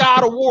all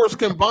God of Wars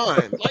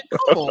combined. Like,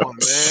 come on,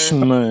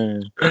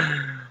 man.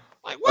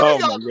 Like,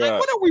 what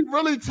are we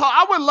really talking?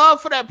 I would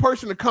love for that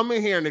person to come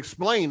in here and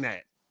explain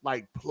that.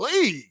 Like,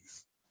 please.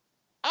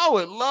 I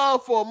would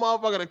love for a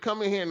motherfucker to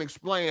come in here and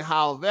explain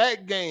how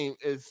that game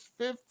is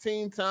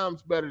 15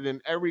 times better than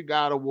every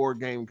God of War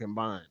game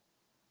combined.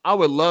 I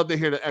would love to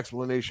hear the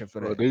explanation for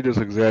that. They just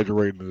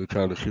exaggerating to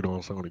try to shit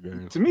on some of the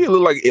games. To me, it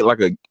looked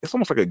it's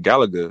almost like a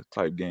Galaga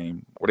type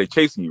game where they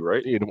chasing you,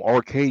 right? Yeah, them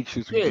arcade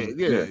shit. Yeah. Like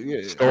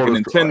a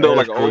Nintendo,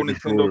 like an old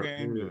Nintendo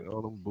game. Yeah,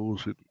 all them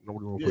bullshit.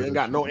 Yeah, ain't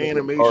got no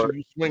animation.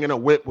 You swinging a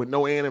whip with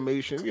no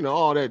animation. You know,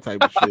 all that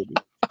type of shit.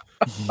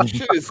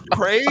 Shit is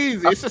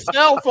crazy. It's a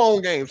cell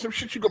phone game. Some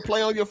shit you could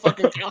play on your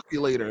fucking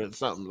calculator or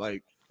something.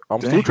 Like,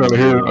 I'm still trying to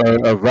hear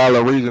a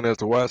valid reason as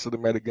to why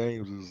cinematic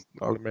games is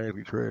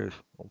automatically trash.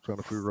 I'm trying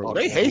to figure out. Oh,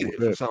 they hate it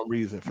for some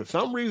reason. For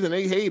some reason,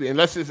 they hate it.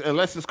 Unless it's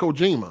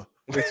Kojima.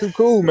 It's too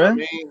cool, man.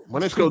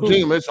 When it's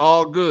Kojima, it's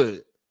all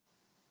good.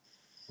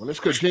 When it's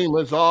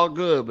Kojima, it's all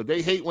good. But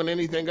they hate when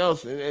anything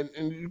else. And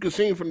you can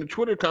see from the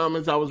Twitter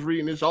comments I was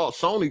reading, it's all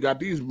Sony got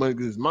these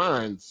niggas'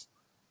 minds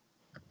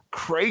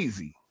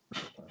crazy.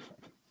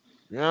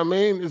 You know what I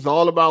mean? It's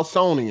all about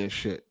Sony and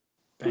shit.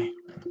 Dang.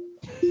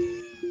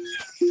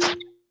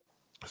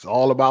 It's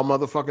all about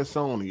motherfucking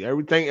Sony.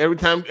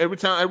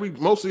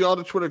 Mostly all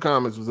the Twitter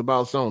comments was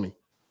about Sony.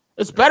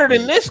 It's better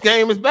than this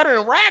game. It's better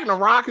than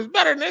Ragnarok. It's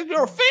better than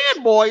you're a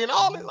fanboy and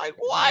all that. Like,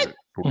 what?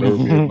 Never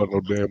be about no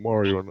damn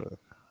Mario on that.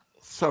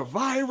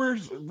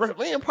 Survivors,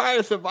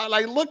 Vampire Survivor.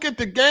 Like, look at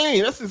the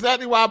game. That's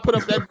exactly why I put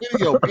up that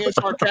video, being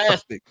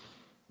sarcastic.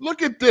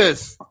 Look at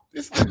this.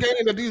 This is the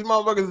game that these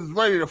motherfuckers is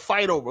ready to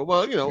fight over.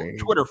 Well, you know,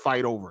 Twitter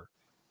fight over.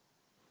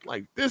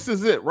 Like, this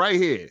is it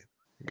right here.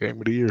 Game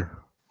of the year.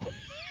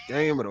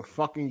 Game of the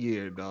fucking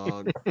year,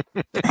 dog.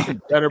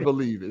 You better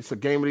believe it. It's a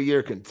game of the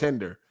year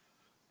contender.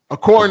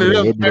 According to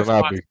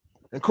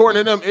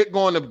them, it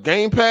going to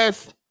Game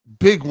Pass,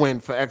 big win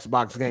for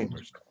Xbox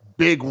gamers.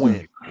 Big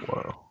win.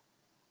 Wow.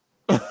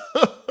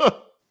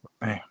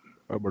 I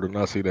better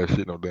not see that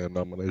shit no damn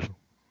nomination.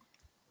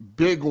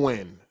 Big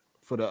win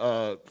for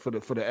the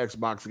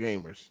Xbox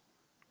gamers.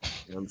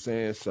 You know what I'm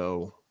saying?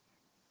 So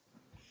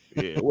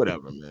yeah,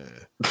 whatever,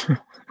 man.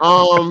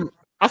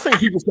 I think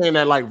people saying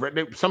that like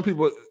some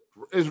people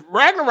is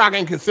Ragnarok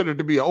ain't considered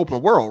to be an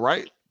open world,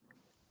 right?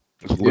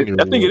 I think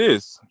it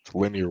is. It's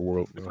linear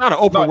world. It's not an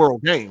open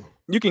world game.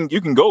 You can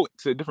go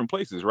to different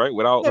places, right?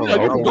 Without it's not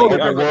an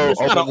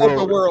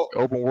open world.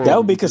 That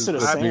would be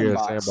considered a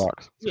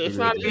sandbox. Yeah, it's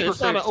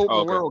not an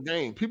open world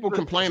game. People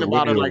complain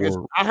about it like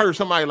I heard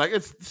somebody like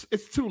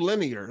it's too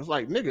linear. It's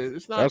like, nigga,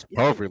 it's not. That's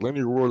perfect.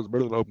 Linear world is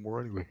better than open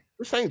world anyway.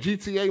 This ain't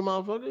GTA,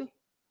 motherfucker.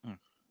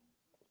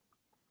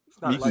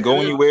 You can go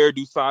anywhere,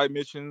 do side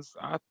missions.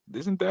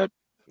 Isn't that?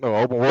 No,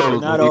 open world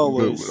is not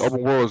always.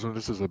 Open world is when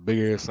this is a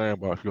big ass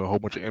sandbox. You got a whole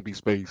bunch of empty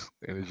space,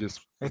 and it's just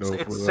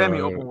it's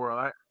semi-open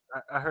world.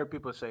 I heard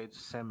people say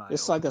it's semi.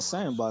 It's like a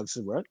sandbox,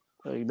 right?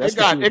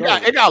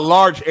 It got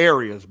large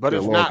areas, but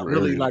it's not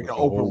really like an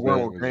open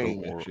world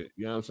game and shit.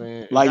 You know what I'm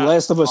saying? Like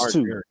Last of Us 2.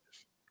 Areas.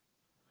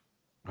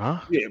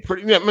 Huh? Yeah,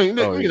 pretty. Yeah, I mean,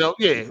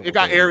 it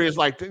got areas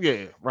like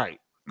right.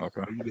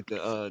 Okay. You get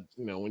the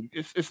when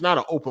it's not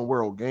an open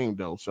world game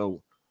though,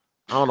 so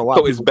I don't know why.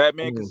 So is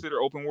Batman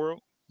considered open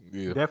world?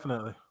 Yeah,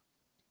 definitely.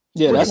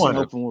 Yeah, that's an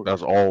open world.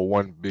 That's all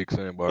one big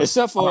sandbox,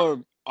 except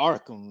for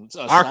Arkham.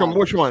 Arkham,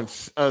 which one?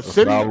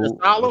 City,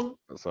 Asylum,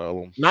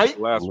 Night.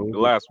 The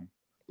last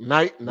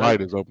one.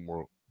 Night is open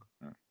world.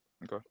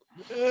 Okay.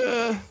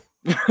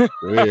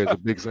 It's a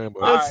big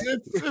sandbox.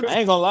 I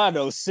ain't gonna lie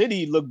though,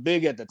 City looked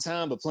big at the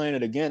time, but playing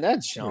it again,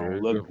 that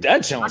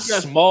junk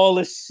small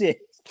as shit.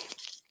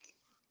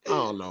 I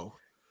don't know.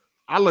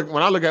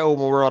 When I look at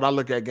open world, I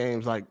look at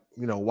games like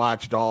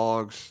Watch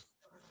Dogs,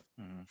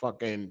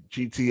 fucking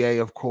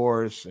GTA, of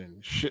course,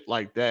 and shit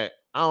like that.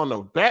 I don't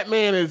know.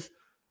 Batman is.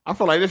 I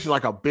feel like this is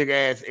like a big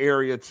ass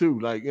area too.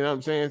 Like, you know what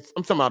I'm saying?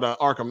 I'm talking about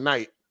Arkham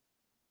Knight.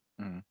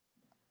 I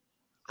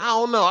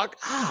don't know.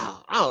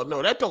 I don't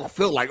know. That don't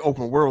feel like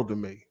open world to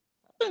me.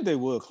 I think they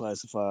would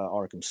classify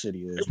Arkham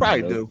City as. They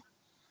probably do.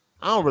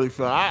 I don't really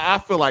feel. I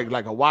feel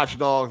like a Watch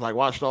Dogs, like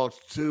Watch Dogs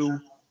 2,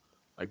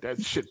 like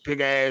that shit,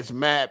 big ass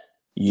map.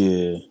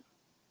 Yeah.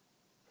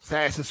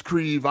 Assassin's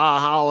Creed,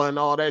 Valhalla, and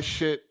all that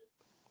shit.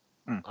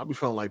 I be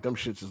feeling like them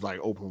shits is like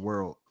open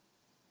world.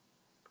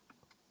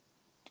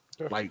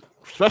 Like,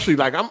 especially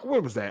like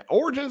what was that?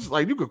 Origins?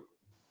 Like you could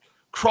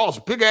cross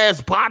big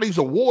ass bodies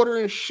of water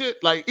and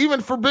shit. Like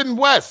even Forbidden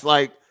West,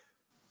 like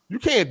you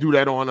can't do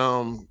that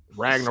on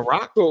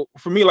Ragnarok. So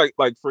for me, like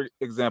for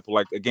example,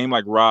 like a game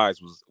like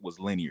Rise was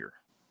linear.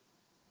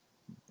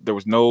 There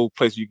was no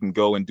place you can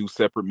go and do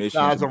separate missions.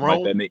 Like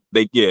that. And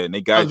they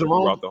guided you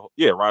throughout the whole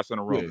Rise on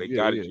the Rome. They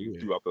guided you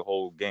throughout the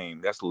whole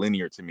game. That's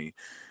linear to me.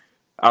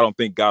 I don't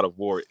think God of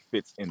War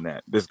fits in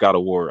that. This God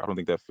of War, I don't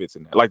think that fits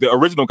in that. Like the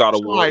original God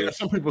of War. Like,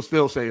 some people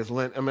still say it's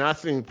linear. I mean, I've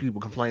seen people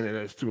complaining that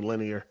it's too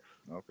linear.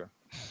 Okay.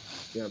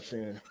 You know what I'm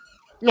saying?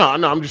 No,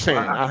 I'm just saying.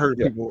 I heard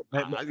people.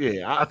 I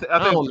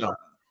don't know.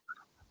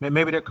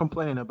 Maybe they're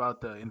complaining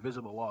about the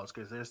invisible walls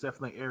because there's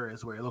definitely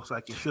areas where it looks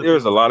like you should.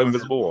 There's a lot of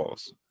invisible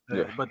walls.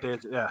 But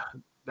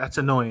that's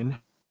annoying.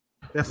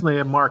 Definitely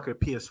a mark of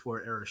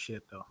PS4 era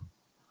shit though.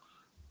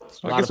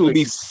 I guess it would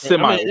be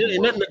semi.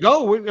 Ain't nothing to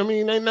go. I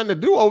mean, ain't nothing to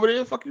do over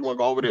there. Fuck you want to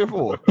go over there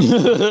for?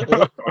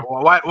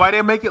 Why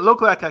they make it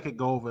look like I could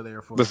go over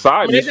there for? The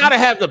side. They gotta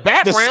have the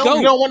background.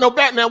 You don't want no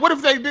background. What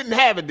if they didn't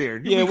have it there?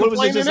 What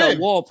if it's just a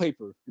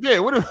wallpaper? Yeah,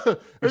 what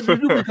if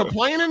you be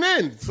complaining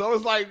in? So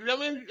it's like, I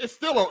mean, it's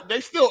still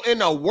they still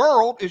in a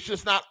world. It's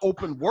just not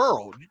open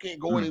world. You can't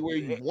go anywhere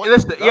you want.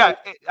 Listen,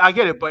 I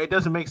get it, but it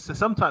doesn't make sense.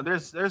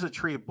 Sometimes there's a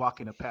tree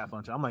blocking a path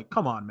on you. I'm like,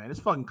 come on, man, it's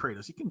fucking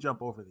Kratos. You can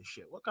jump over this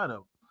shit. What kind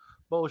of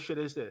bullshit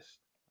is this?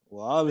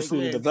 Well,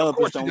 obviously the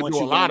developers don't want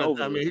you going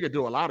over. I mean, he could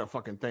do a lot of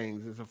fucking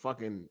things. It's a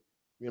fucking,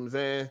 you know what I'm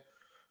saying?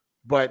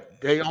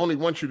 But they only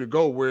want you to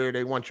go where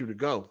they want you to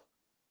go.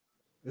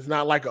 It's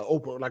not like a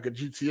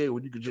GTA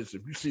where you could just,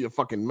 if you see a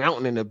fucking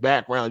mountain in the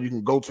background, you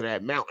can go to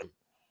that mountain.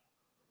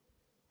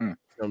 You know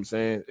what I'm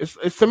saying?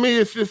 It's to me,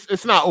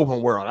 it's not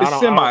open world. It's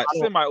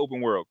semi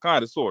open world,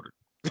 kind of, sort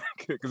of,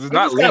 because it's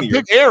not linear.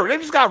 Big area.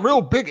 They just got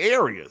real big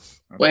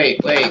areas. Wait.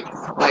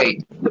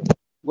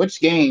 Which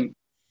game?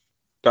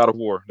 God of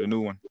War, the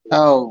new one.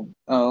 Oh,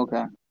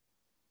 okay.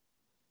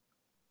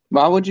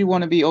 Why would you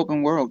want to be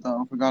open world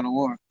though for God of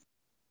War?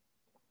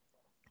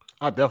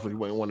 I definitely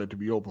wouldn't want it to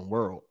be open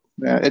world.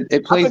 Yeah,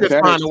 it plays better.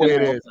 It's fine the way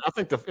it is. I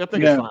think it's fine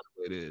the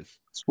way it is.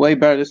 It's way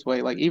better this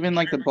way. Like even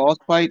like the boss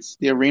fights,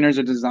 the arenas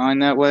are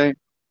designed that way.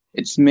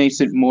 It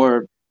makes it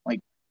more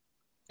like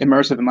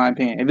immersive in my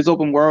opinion. If it's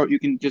open world, you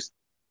can just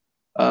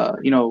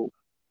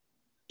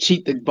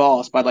cheat the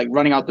boss by like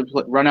run out the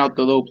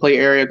little play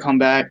area, come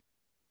back,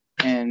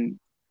 and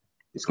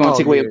it's going to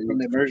take away from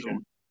the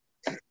immersion.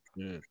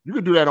 Yeah, you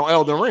could do that on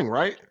Elden Ring,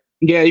 right?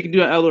 Yeah, you can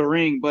do an Elden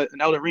Ring, but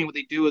in Elden Ring, what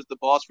they do is the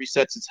boss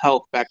resets its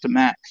health back to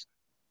max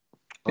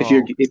if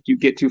you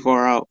get too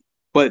far out.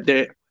 But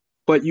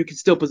you can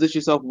still position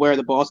yourself where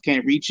the boss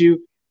can't reach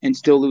you and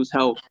still lose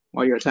health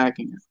while you're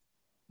attacking it.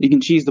 You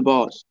can cheese the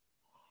boss.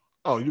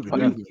 Oh, you can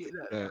definitely do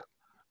that.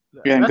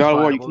 Yeah, in God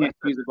of War, you can't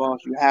cheese the boss.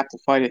 You have to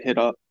fight it head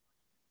up.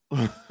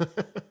 You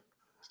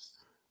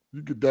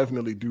could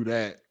definitely do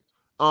that.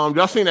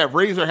 Y'all seen that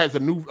Razer has a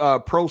new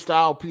Pro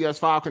style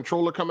PS5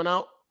 controller coming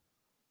out?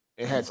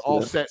 It has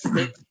offset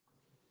sticks.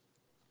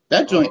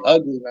 That joint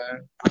ugly,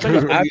 man. I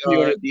think I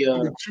pre-ordered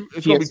the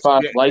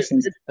PS5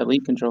 licensed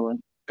Elite controller.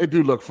 It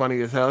do look funny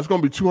as hell. It's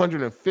gonna be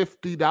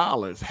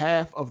 $250,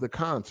 half of the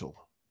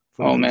console.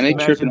 Oh man, they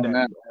tripping on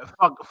that.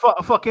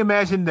 Fuck,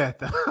 imagine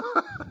that.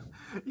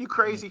 You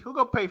crazy? Who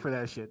gonna pay for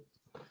that shit?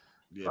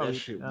 Yeah, that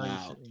shit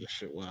wild. That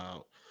shit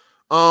wild.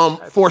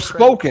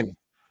 Forspoken.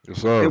 Yes,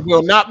 sir. It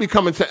will not be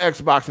coming to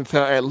Xbox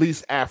until at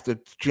least after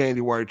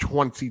January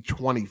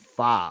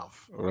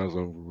 2025. Oh, that's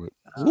over with.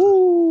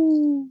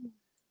 Woo!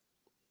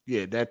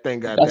 Yeah, that thing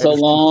got. That's a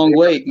long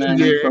wait, man.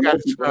 Yeah,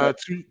 it got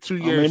 2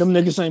 years. I mean, them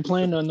niggas ain't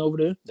playing nothing over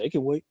there. They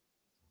can wait.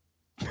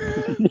 By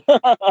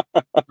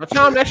the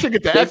time that shit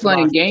get to Xbox,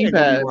 playing Game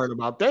Pass.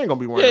 They ain't gonna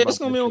be worried about. It's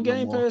gonna be on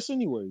Game Pass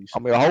anyways. I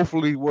mean,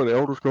 hopefully,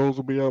 Elder Scrolls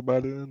will be out by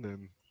then,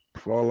 and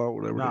Fallout,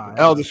 whatever. Nah,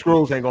 Elder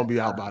Scrolls ain't gonna be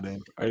out by then.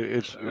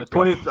 It's Elder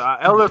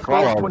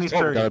Scrolls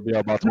 2030.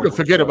 You can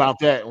forget about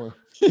that one.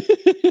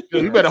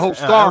 You better hope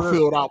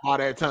Starfield out by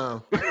that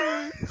time.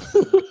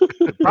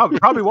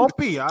 probably won't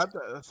be.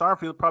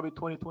 Starfield probably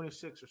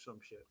 2026 or some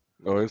shit.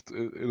 No,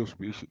 it'll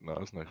be shit. No,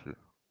 it's next year.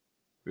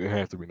 It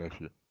has to be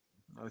next year.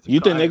 You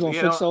think they're gonna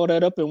fix all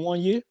that up in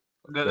 1 year?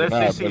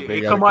 Let's see. If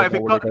they come out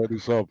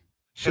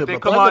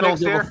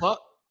next year,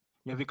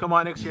 if you come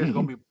out next year, it's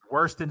gonna be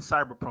worse than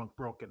Cyberpunk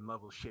broken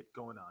level shit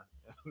going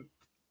on.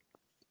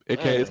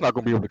 It's not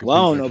gonna be able to compete. Well,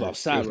 I don't know about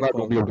Cyberpunk. It's not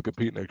gonna be able to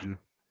compete next year.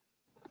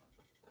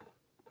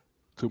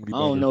 I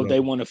don't know if they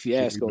want a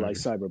fiasco like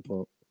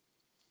Cyberpunk.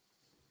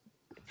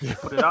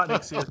 Put it out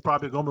next year, it's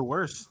probably gonna be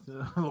worse.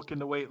 Looking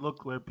the way it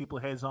looked, where people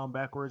heads on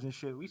backwards and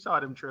shit. We saw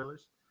them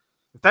trailers.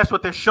 If that's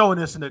what they're showing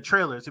us in the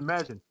trailers,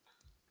 imagine.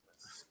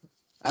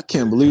 I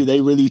can't believe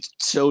they really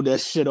showed that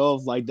shit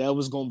off like that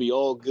was gonna be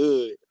all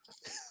good.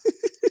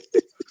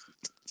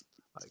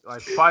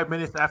 Like 5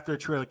 minutes after the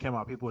trailer came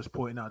out, people was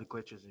pointing out the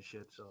glitches and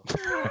shit. So,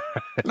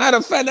 matter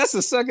of fact, that's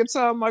the second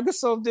time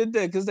Microsoft did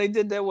that because they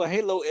did that with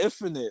Halo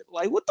Infinite.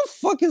 Like, what the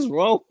fuck is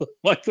wrong with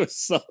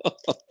Microsoft?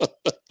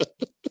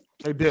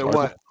 They did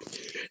what?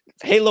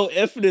 Halo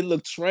Infinite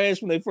looked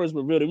trash when they first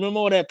revealed it. Remember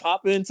all that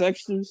pop-in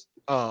textures?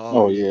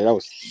 Oh yeah, that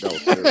was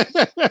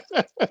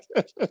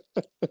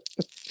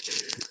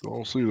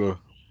Don't see the.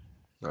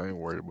 I ain't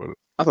worried about it.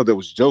 I thought that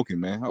was joking,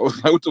 man. I was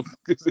like, what the fuck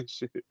is this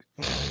shit?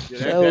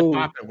 Yeah, that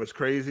popping was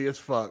crazy as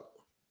fuck.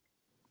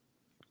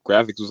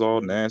 Graphics was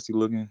all nasty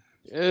looking.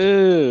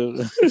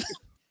 Ew.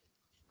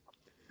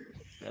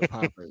 That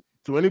popping.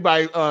 Do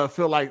anybody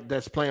feel like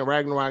that's playing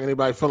Ragnarok?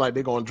 Anybody feel like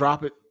they're gonna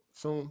drop it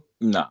soon?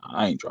 Nah,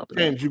 I ain't dropping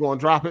it. And you gonna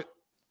drop it?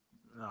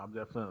 No, I'm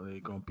definitely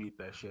gonna beat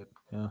that shit.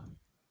 Yeah.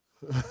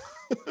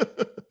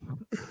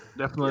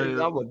 Definitely.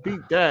 Yeah, I would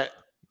beat that.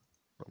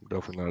 I'm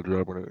definitely not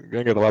dropping it. You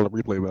ain't got a lot of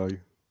replay value.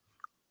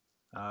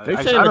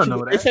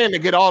 They're saying to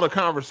get all the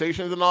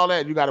conversations and all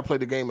that, you got to play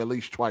the game at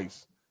least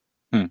twice.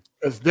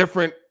 It's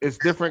different. It's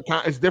different.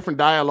 It's different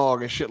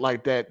dialogue and shit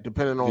like that,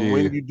 depending on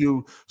when you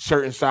do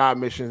certain side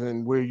missions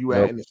and where you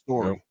at in the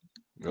story.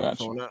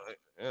 So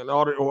in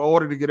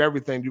order to get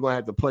everything, you're gonna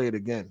have to play it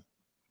again.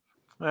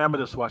 I'm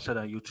gonna just watch that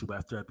on YouTube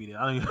after I beat it.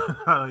 I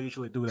don't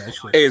usually do that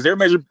shit. Hey, is there a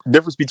major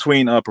difference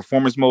between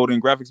performance mode and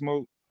graphics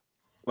mode?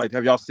 Like,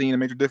 have y'all seen a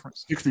major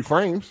difference? 60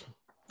 frames.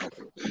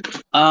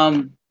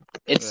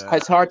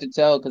 It's hard to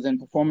tell because in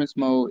performance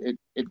mode,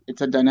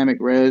 it's a dynamic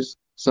res,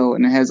 so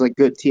and it has like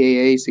good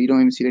TAA, so you don't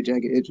even see the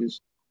jagged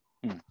edges.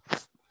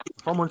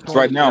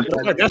 Right now,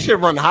 that shit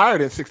run higher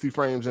than 60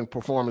 frames in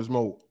performance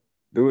mode.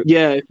 Do it?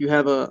 Yeah, if you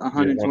have a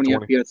 120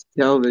 FPS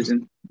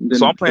television.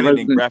 So I'm playing it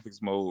in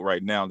graphics mode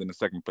right now. Then the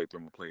second playthrough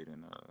I'm gonna play it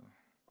in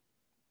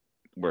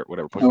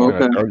whatever.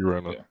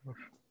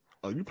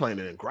 Oh, you playing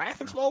it in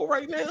graphics mode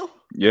right now?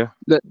 Yeah.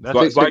 So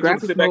I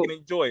can sit back and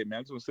enjoy it, man.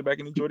 I'm just gonna sit back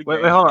and enjoy the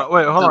game. Wait, hold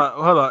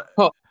on.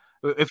 Oh.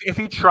 If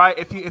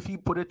you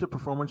put it to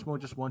performance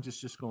mode just once, it's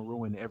just gonna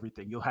ruin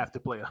everything. You'll have to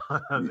play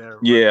on there.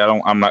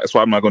 Yeah, I'm not. That's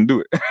why I'm not gonna do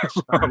it.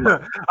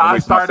 I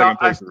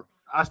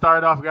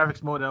started off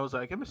graphics mode and I was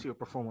like, let me see what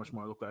performance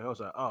mode look like. I was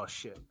like, oh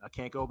shit, I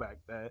can't go back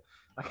there.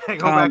 I can't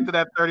go back to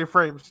that 30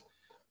 frames.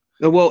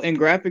 Well, in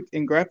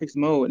graphics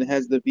mode, it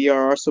has the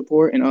VRR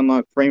support and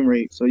unlock frame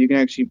rate, so you can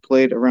actually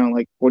play it around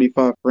like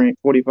 45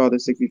 to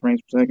 60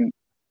 frames per second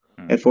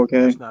at 4K.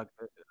 That's not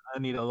good. I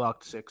need a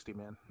locked 60,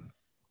 man.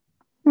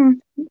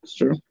 That's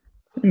true.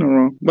 You're not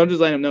wrong. But I'm just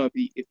letting him know if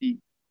he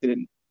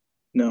didn't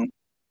know.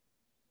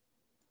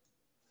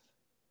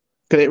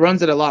 Because it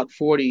runs at a lock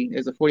 40.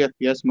 It's a 40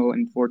 FPS mode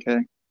in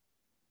 4K.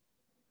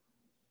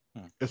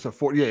 It's a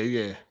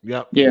 40.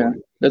 Yep. Yeah.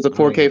 There's a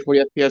 4K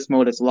 40 FPS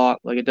mode that's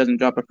locked. Like it doesn't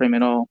drop a frame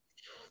at all.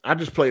 I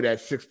just play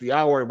that 60.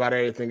 I worry about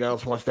everything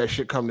else once that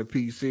shit come to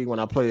PC. When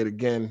I play it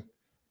again,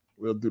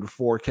 we'll do the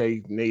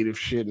 4K native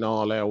shit and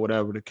all that,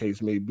 whatever the case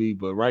may be.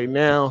 But right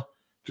now,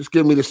 just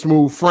give me the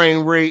smooth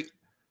frame rate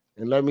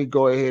and let me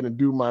go ahead and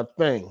do my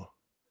thing.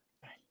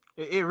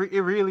 It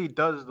really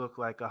does look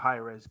like a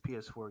high-res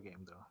PS4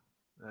 game, though.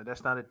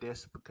 That's not a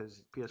diss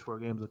because PS4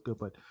 games look good,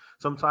 but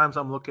sometimes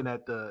I'm looking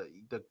at the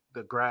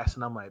grass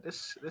and I'm like,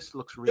 this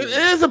looks really. It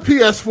is a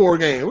PS4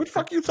 game. What the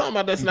fuck are you talking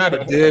about? That's not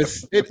a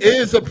diss. It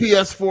is a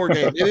PS4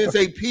 game. It is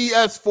a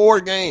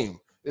PS4 game.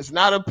 It's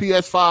not a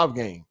PS5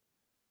 game.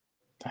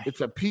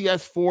 It's a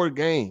PS4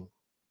 game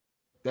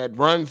that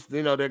runs.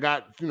 They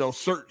got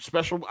certain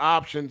special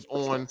options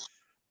on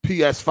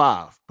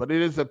PS5, but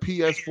it is a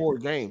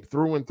PS4 game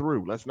through and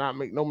through. Let's not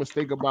make no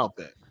mistake about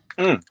that.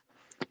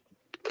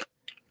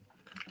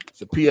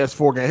 It's a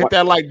PS4 game. Hit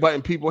that like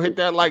button, people. Hit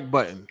that like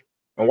button.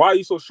 And why are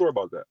you so sure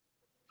about that?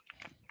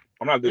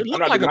 It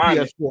looked like a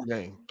PS4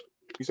 game.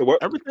 You said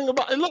what? Everything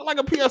about it looked like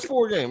a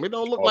PS4 game. It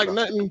don't look like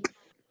nothing. You know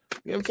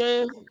what I'm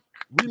saying?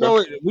 We know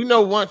it. We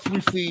know once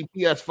we see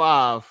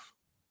PS5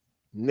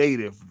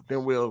 native,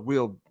 then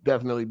we'll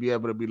definitely be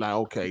able to be like,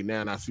 okay,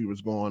 now I see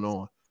what's going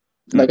on.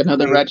 Like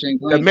another Ratchet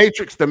 & Clank.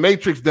 The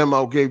Matrix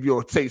demo gave you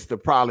a taste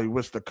of probably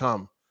what's to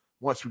come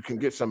once we can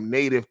get some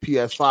native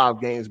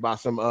PS5 games by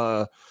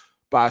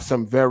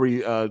some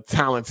very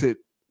talented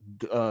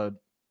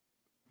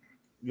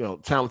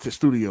talented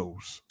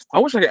studios. I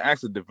wish I could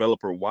ask the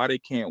developer why they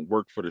can't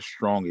work for the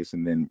strongest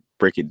and then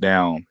break it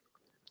down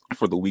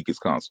for the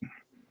weakest console.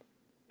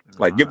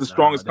 Like give the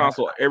strongest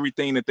console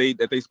everything that they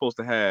supposed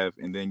to have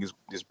and then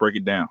just break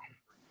it down.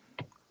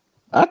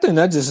 I think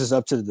that just is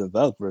up to the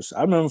developers.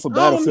 I remember for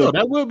Battlefield,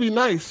 that would be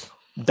nice.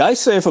 DICE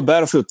said for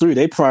Battlefield 3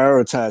 they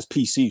prioritize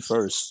PC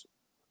first,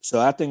 so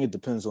I think it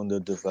depends on the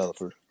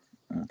developer.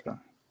 Okay,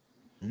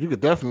 you could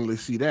definitely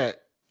see that.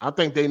 I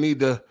think they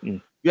need to.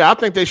 I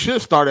think they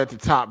should start at the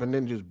top and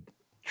then just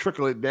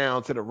trickle it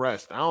down to the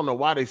rest. I don't know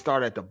why they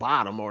start at the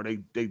bottom or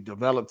they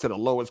develop to the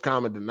lowest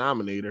common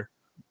denominator.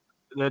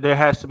 There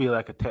has to be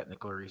like a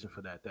technical reason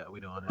for that we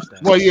don't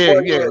understand. Well, yeah.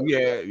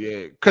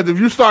 Because if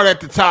you start at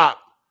the top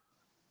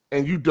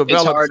and you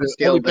develop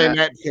everything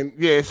that can,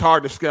 it's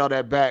hard to scale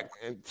that back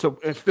and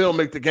still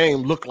make the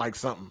game look like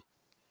something.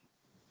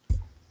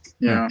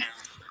 Yeah.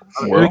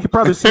 You can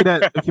probably see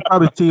that. You can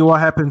probably see what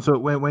happens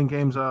when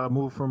games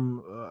move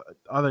from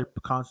other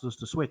consoles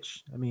to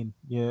Switch. I mean,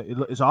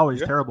 it's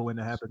always terrible when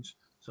that happens.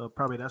 So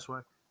probably that's why.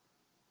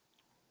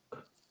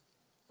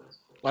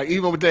 Like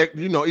even with that,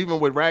 even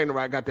with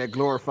Ragnarok, got that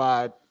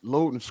glorified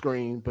loading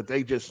screen, but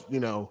they just,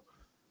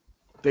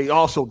 they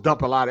also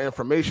dump a lot of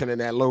information in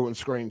that loading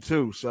screen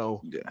too.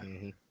 So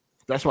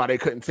that's why they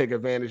couldn't take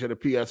advantage of the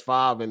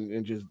PS5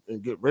 and just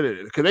get rid of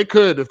it, because they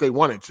could if they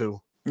wanted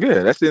to.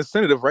 Yeah, that's the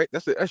incentive, right?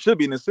 That should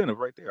be an incentive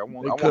right there. I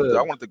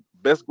want the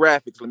best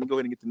graphics. Let me go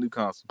ahead and get the new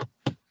console.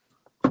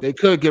 They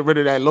could get rid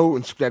of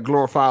that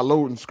glorified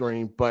loading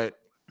screen, but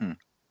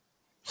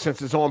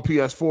since it's on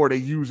PS4, they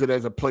use it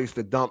as a place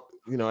to dump,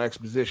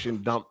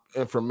 exposition, dump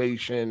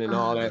information and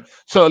all that.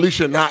 So at least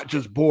you're not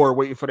just bored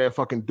waiting for that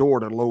fucking door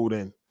to load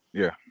in.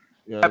 Yeah.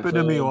 Happened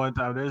to me one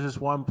time. There's this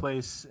one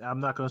place, I'm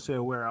not gonna say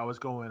where I was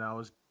going. I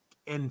was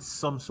in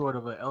some sort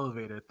of an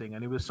elevator thing,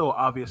 and it was so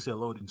obviously a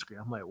loading screen.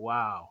 I'm like,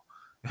 wow.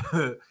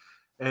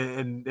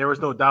 and there was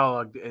no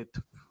dialogue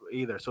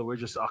either, so we're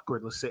just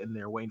awkwardly sitting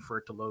there waiting for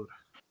it to load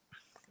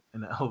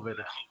in the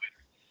elevator.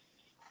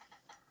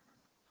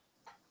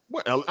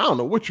 What? I don't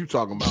know what you're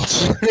talking about.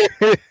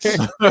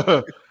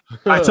 All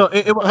right, so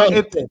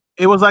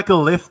it was like a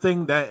lift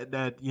thing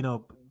that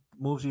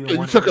moves you.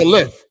 You took a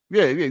lift.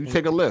 Yeah, you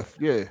take a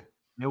lift. Yeah.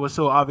 It was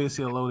so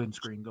obviously a loading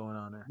screen going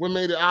on there. What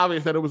made it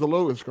obvious that it was a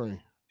loading screen?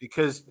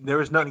 Because there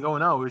was nothing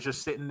going on. We were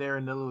just sitting there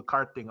in the little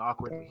cart thing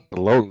awkwardly. The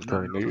loading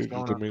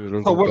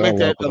screen. So what made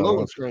that the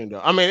loading screen,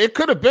 though? I mean, it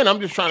could have been. I'm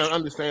just trying to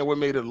understand what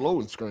made it a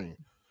loading screen.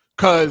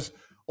 Because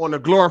on the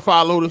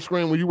glorified loading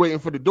screen, when you're waiting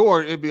for the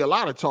door, it'd be a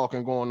lot of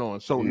talking going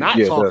on. So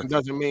talking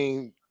doesn't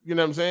mean, you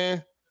know what I'm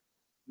saying?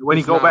 When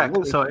you go back,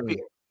 so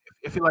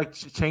if you like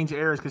change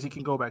areas, because you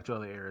can go back to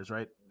other areas,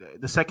 right?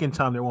 The second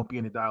time there won't be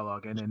any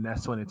dialogue, and then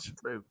that's when it's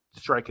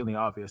strikingly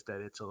obvious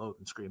that it's a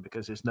loading screen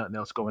because there's nothing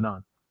else going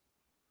on.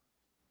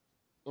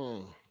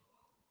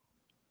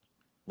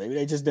 Maybe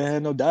they just didn't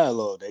have no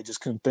dialogue. They just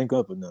couldn't think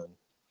up of nothing.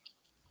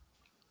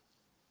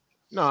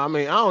 No, I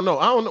mean, I don't know.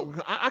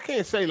 I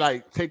can't say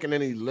like taking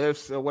any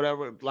lifts or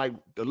whatever. Like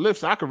the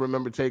lifts I can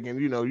remember taking,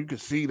 you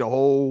could see the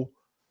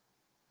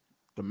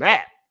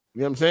map.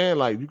 You know what I'm saying?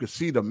 Like you could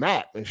see the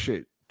map and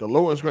shit. The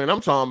loading screen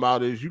I'm talking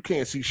about is you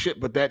can't see shit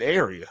but that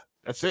area.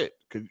 That's it.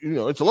 Because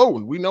it's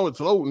loading. We know it's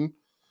loading.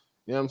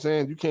 You know what I'm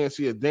saying? You can't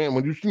see a damn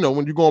when you're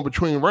going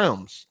between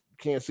realms.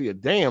 Can't see a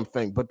damn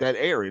thing but that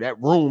area,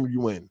 that room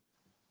you in,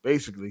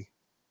 basically.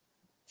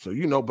 So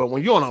but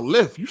when you're on a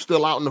lift, you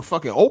still out in the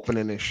fucking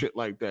opening and shit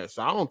like that.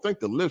 So I don't think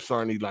the lifts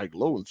are any like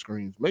loading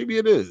screens. Maybe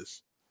it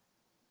is,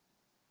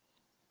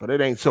 but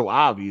it ain't so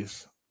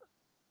obvious.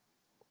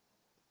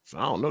 So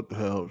I don't know what the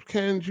hell.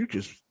 Ken,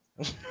 this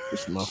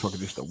motherfucker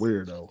just a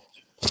weirdo.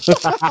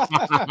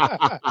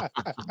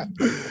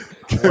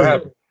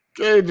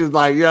 Ken just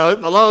like, yo,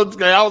 it's a load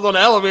screen. I was on the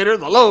elevator,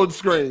 it's a load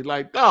screen.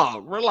 Like,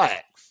 dog,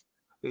 relax.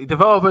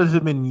 Developers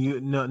have been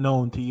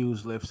known to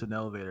use lifts and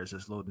elevators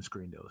as loading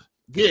screen doors.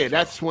 Yeah,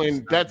 that's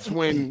when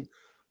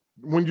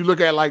you look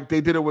at like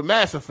they did it with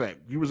Mass Effect.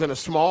 You was in a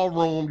small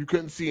room, you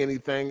couldn't see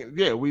anything.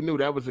 Yeah, we knew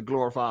that was a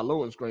glorified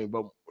loading screen.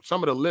 But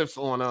some of the lifts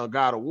on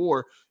God of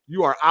War,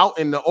 you are out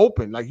in the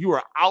open, like you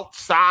are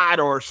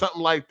outside or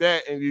something like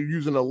that, and you're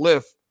using a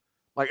lift.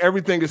 Like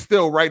everything is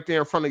still right there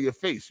in front of your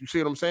face. You see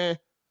what I'm saying?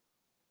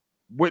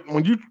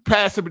 When you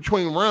pass it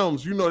between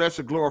realms, that's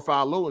a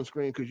glorified loading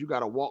screen because you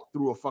got to walk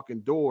through a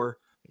fucking door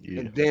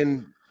and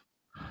then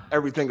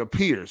everything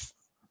appears.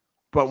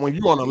 But when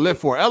you're on a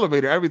lift or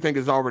elevator, everything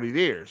is already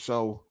there.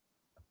 So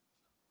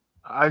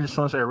I just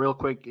want to say real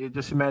quick,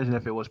 just imagine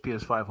if it was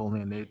PS5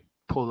 only and they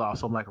pulled out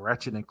some like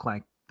Ratchet and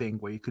Clank thing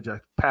where you could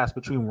just pass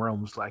between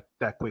realms like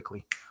that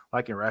quickly,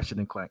 like in Ratchet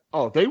and Clank.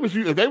 Oh, if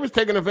they was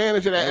taking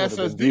advantage of that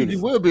SSD, you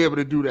will be able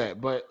to do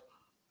that, but.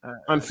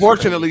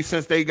 Unfortunately,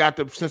 since the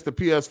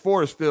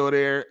PS4 is still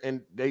there and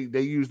they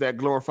use that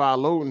glorified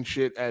loading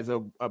shit as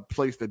a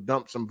place to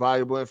dump some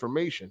valuable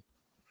information,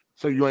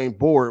 so you ain't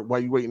bored while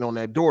you waiting on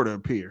that door to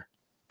appear.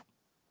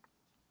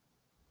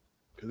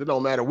 Because it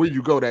don't matter where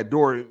you go, that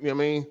door. You know what I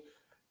mean?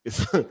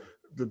 It's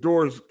the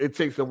doors. It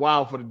takes a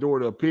while for the door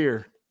to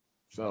appear.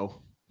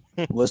 So,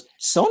 was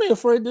Sony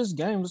afraid this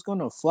game was going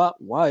to flop?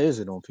 Why is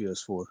it on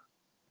PS4?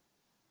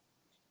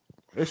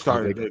 It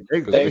started.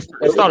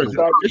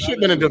 It should have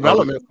been in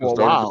development for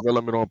a while.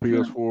 Development on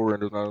PS4,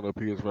 and there's not enough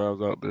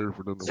PS5s out there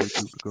for them to wait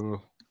to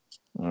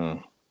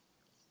come.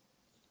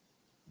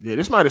 Yeah,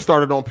 this might have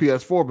started on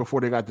PS4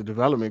 before they got the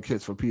development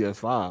kits for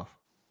PS5.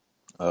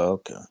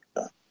 Okay.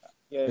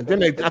 And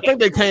then I think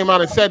they came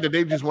out and said that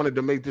they just wanted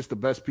to make this the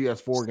best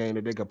PS4 game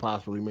that they could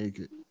possibly make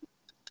it.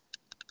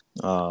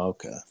 Oh,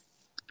 okay.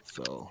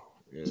 So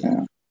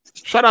yeah.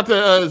 Shout out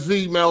to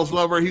Z Mel's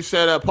lover. He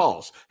said,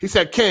 pause. He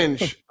said,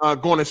 Kenj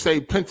going to say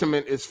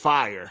Pentiment is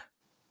fire.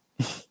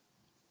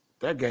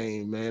 That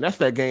game, man. That's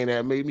that game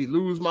that made me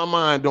lose my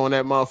mind on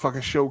that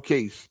motherfucking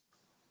showcase.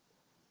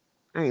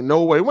 Ain't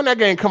no way. When that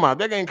game come out?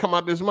 That game come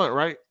out this month,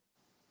 right?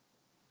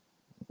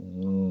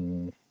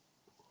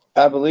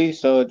 I believe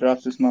so. It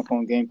drops this month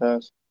on Game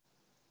Pass.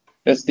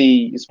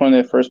 It's one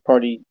of their first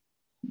party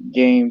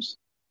games.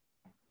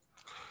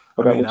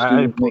 I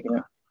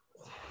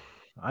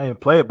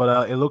didn't play it,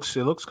 but it looks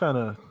kind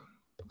of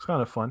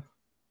fun.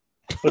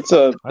 It's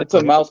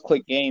a mouse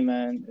click game,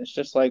 man. It's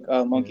just like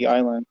Monkey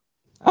Island.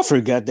 I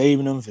forgot they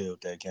even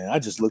unveiled that game. I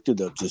just looked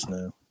it up just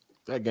now.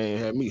 That game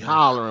had me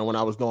hollering when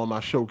I was doing my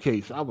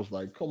showcase. I was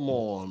like, "Come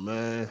on,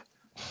 man!"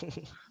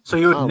 So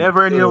you would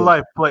never in your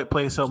life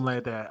play something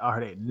like that? All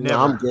right, never. No,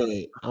 I'm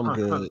good. I'm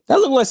good. That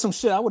looked like some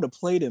shit I would have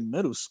played in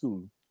middle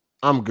school.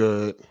 I'm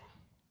good.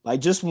 Like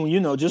just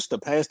when just to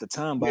pass the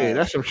time by. Yeah,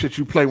 that's some shit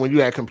you play when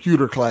you had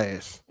computer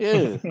class.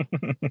 Yeah,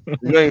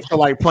 you ain't feel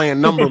like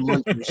playing number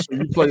monkeys, so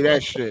you play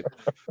that shit.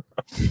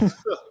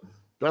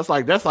 That's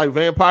like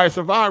Vampire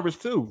Survivors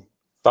too.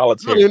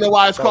 Solitaire. I don't even know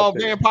why it's called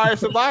Vampire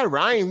Survivor.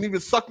 I ain't even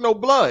suck no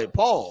blood.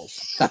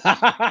 Pause.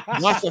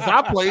 Once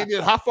I played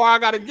it, how far I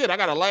got to get? I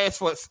got to last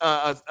for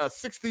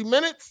 60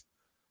 minutes?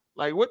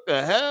 Like, what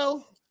the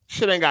hell?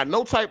 Shit ain't got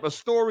no type of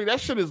story. That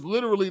shit is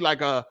literally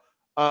like a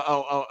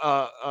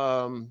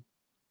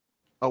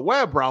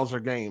web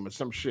browser game or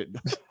some shit. The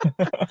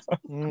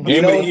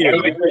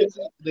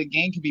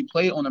game can be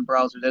played on a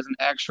browser. There's an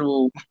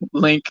actual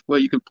link where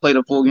you can play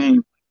the full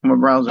game from a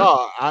browser.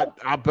 No,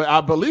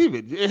 I believe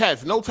it. It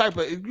has no type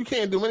of. You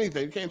can't do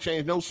anything. You can't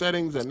change no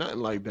settings or nothing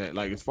like that.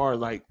 Like as far as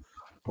like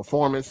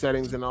performance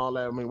settings and all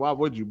that. I mean, why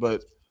would you?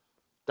 But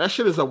that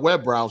shit is a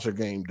web browser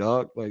game,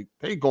 dog. Like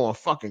they going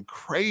fucking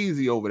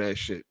crazy over that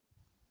shit.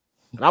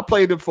 And I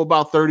played it for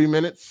about 30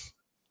 minutes.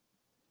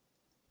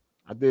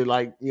 I did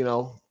like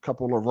a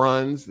couple of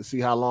runs to see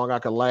how long I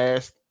could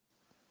last.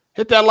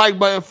 Hit that like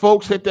button,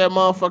 folks. Hit that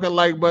motherfucking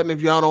like button if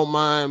y'all don't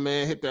mind,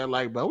 man. Hit that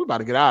like button. We about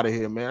to get out of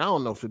here, man. I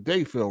don't know if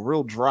today feel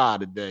real dry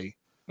today.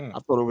 I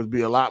thought it would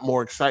be a lot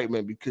more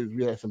excitement because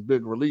we had some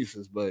big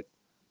releases, but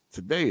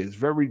today is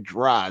very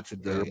dry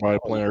today. Everybody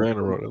playing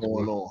Ragnarok. What's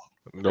going on?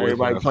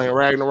 Everybody playing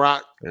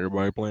Ragnarok.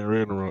 Everybody playing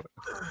Ragnarok.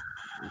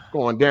 It's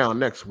going down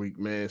next week,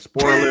 man.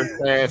 Spoiler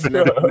fast and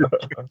everything.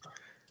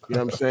 You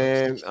know what I'm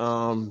saying?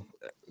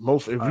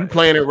 If you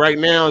playing it right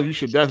now, you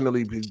should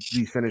definitely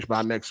be finished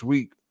by next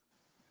week.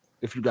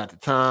 If you got the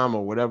time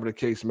or whatever the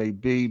case may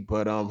be,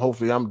 but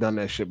hopefully I'm done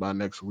that shit by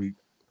next week.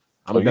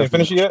 You didn't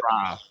finish it yet?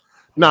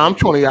 No, I'm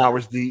 20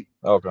 hours deep.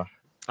 Okay.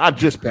 I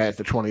just passed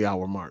the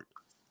 20-hour mark.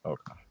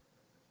 Okay.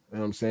 You know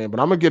what I'm saying? But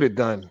I'm gonna get it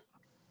done.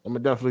 I'm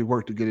gonna definitely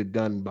work to get it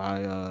done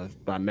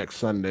by next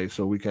Sunday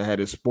so we can have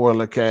this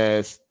spoiler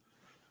cast.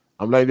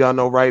 I'm letting y'all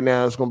know right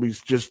now it's gonna be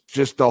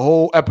just the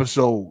whole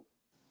episode.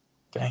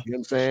 Dang. You know what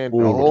I'm saying?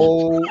 The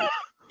whole.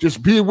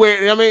 Just be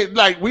aware. I mean,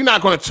 like, we're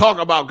not going to talk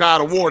about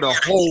God of War the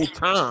whole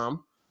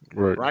time,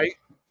 right?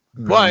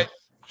 Mm-hmm. But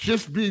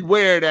just be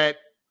aware that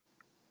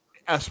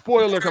a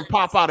spoiler can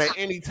pop out at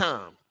any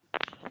time.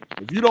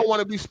 If you don't want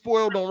to be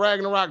spoiled on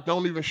Ragnarok,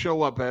 don't even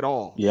show up at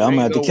all. Yeah, I'm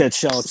going to have to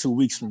catch y'all 2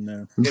 weeks from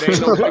now.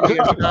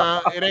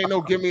 It ain't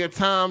no give me a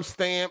time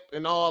stamp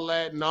and all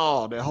that.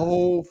 No, the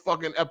whole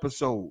fucking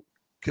episode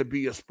could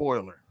be a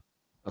spoiler.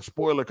 A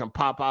spoiler can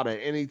pop out at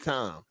any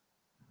time.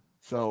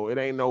 So it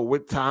ain't no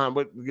what time,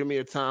 but give me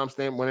a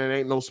timestamp when it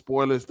ain't no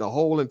spoilers. The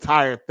whole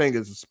entire thing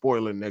is a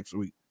spoiler next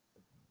week.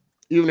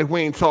 Even if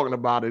we ain't talking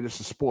about it, it's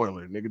a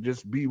spoiler, nigga.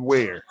 Just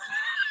beware.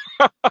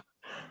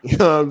 You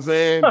know what I'm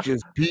saying?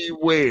 Just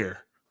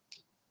beware.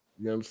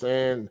 You know what I'm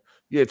saying?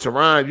 Yeah,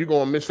 Tehran, you're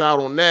gonna miss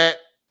out on that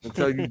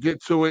until you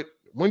get to it.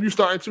 When you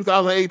start in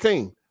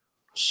 2018?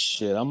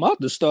 Shit, I'm about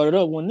to start it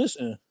up when this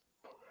ends.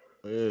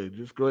 Yeah,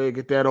 just go ahead and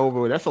get that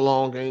over with. That's a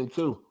long game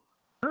too.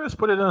 Let's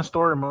put it in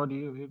story mode.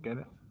 You get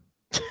it.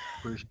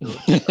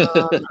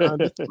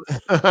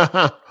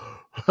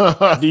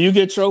 Do you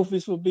get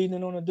trophies for beating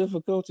it on a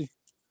difficulty?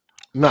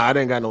 No, I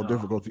didn't got no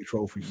difficulty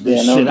trophies.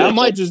 Yeah, shit, I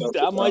might just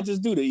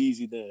do the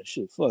easy then.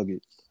 Shit, fuck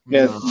it.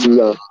 Yeah,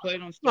 no,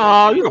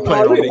 you can play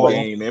it on normal.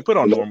 Game, man. Put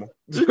on normal.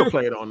 You can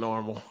play it on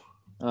normal.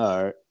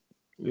 All right.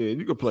 Yeah,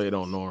 you can play it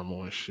on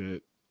normal and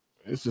shit.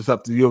 It's just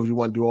up to you if you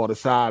want to do all the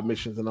side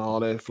missions and all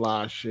that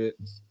fly shit.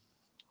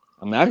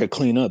 I mean, I could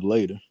clean up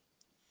later.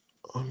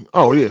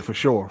 Oh yeah, for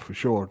sure.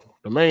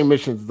 The main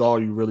missions is all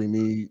you really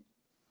need.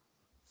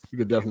 You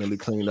could definitely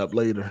clean up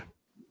later.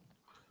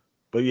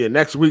 But yeah,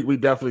 next week we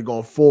definitely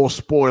going full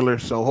spoiler.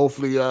 So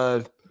hopefully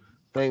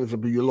things will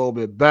be a little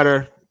bit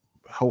better.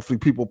 Hopefully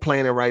people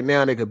playing it right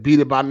now, they could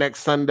beat it by next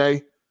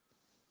Sunday.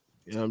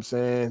 You know what I'm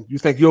saying? You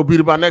think you'll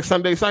beat it by next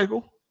Sunday,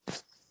 Cycle?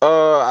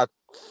 I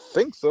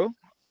think so.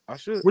 I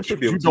should. What you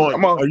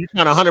doing? Are you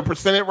kind of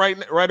 100% it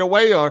right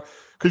away, or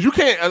because you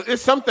can't?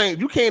 It's something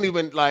you can't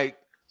even like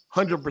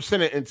 100%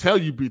 it until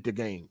you beat the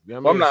game. You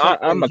know what I mean?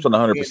 I'm not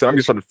trying to 100%. I'm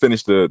just trying to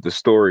finish the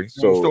story.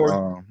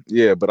 So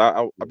yeah, but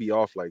I'll be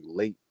off like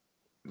late,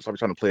 so I'm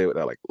trying to play it with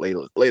that like late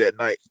at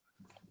night.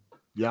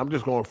 Yeah, I'm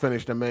just going to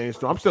finish the main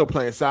story. I'm still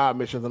playing side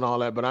missions and all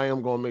that, but I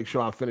am going to make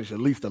sure I finish at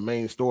least the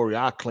main story.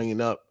 I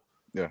clean up.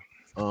 Yeah.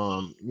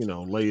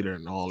 Later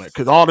and all that,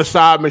 because all the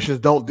side missions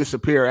don't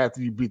disappear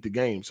after you beat the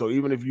game. So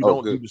even if you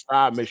don't do the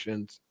side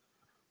missions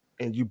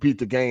and you beat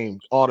the game,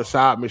 all the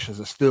side missions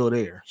are still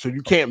there. So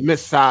you can't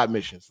miss side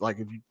missions. Like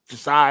if you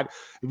decide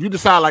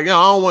like, I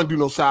don't want to do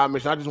no side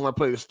mission, I just want to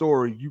play the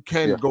story, you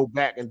can go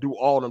back and do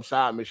all them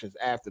side missions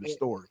after the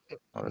story.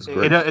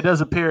 It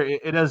does appear.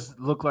 It does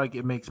look like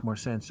it makes more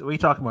sense. What are you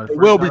talking about? It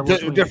will be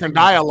different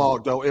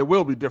dialogue though. It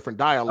will be different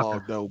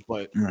dialogue though,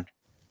 but.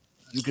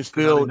 You can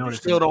still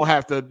don't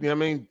have to, you know what I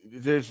mean?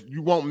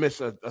 You won't miss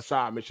a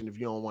side mission if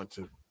you don't want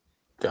to.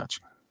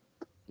 Gotcha.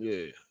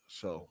 Yeah.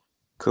 So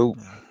cool.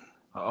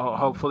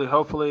 Hopefully,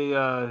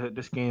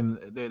 this game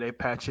they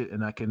patch it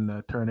and I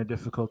can turn the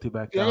difficulty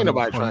back down. Ain't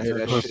nobody trying to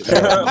hear that shit.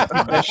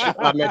 That shit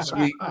by next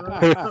week.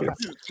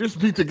 Just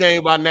beat the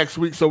game by next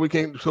week so we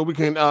can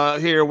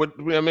hear what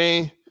I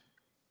mean.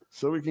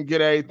 So we can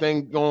get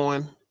everything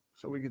going.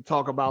 So we can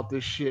talk about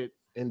this shit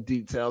in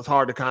detail. It's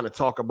hard to kind of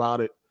talk about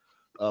it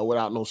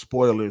without no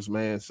spoilers,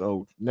 man.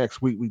 So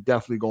next week we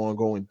definitely gonna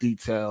go in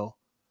detail.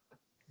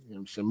 You know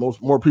what I'm saying?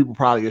 More people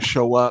probably will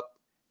show up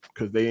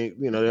because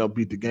they'll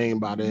beat the game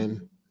by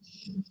then.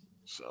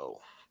 So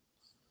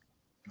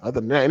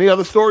other than that, any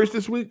other stories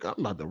this week? I'm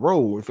about to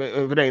roll. If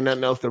it ain't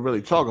nothing else to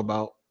really talk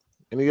about.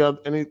 Anything?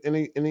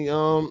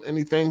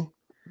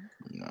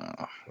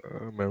 Nah.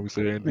 Man, we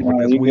say anything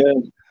this week.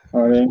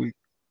 This week.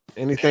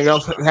 Anything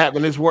else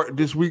happened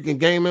this week in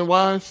gaming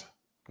wise?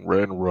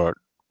 Ragnarok.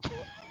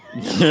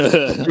 That's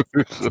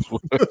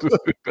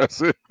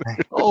it.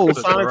 Oh,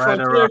 Sonic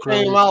Frontier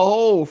came out.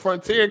 Oh,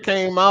 Frontier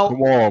came out.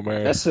 Come on,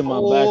 man. That's in my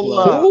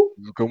backlog.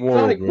 Come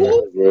on,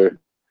 man.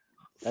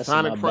 That's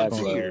Sonic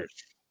Frontier.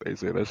 They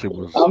said that shit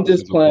was. I'm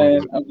just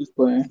playing. I'm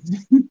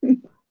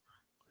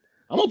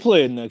gonna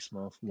play it next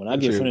month when I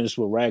get finished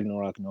with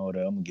Ragnarok and all that.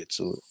 I'm gonna get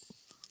to it.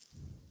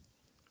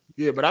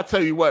 Yeah, but I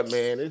tell you what,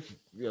 man, it's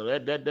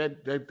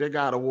that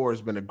God of War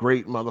has been a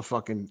great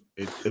motherfucking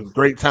it's a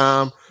great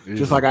time. Yeah.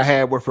 Just like I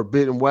had with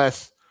Forbidden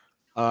West.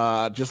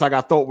 Just like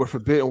I thought with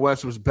Forbidden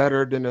West was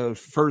better than the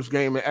first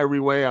game in every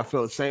way. I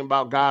feel the same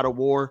about God of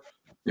War.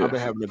 Yeah. I've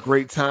been having a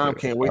great time.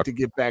 Can't wait to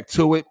get back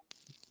to it.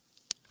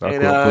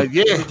 And I'm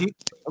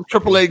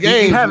AAA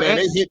games, man.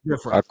 They hit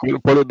different. I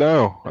couldn't put it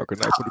down. I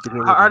could not put it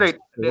down. Are they?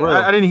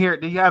 I didn't hear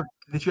it. Did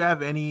you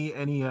have any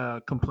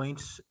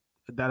complaints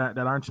that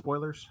aren't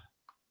spoilers?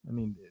 I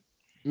mean,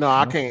 no,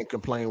 I can't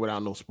complain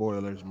without no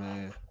spoilers,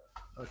 man.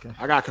 Okay,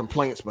 I got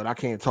complaints, but I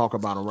can't talk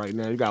about them right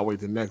now. You gotta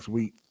wait till next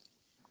week.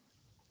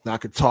 I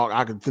could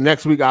talk.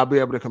 Next week I'll be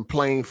able to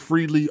complain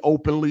freely,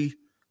 openly.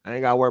 I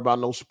ain't gotta worry about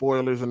no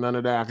spoilers and none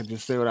of that. I can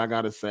just say what I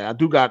gotta say. I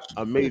do got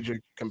a major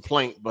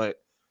complaint, but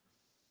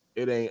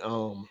it ain't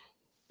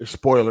it's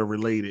spoiler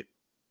related.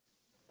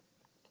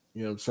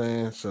 You know what I'm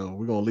saying? So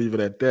we're gonna leave it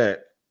at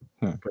that.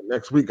 But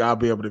next week I'll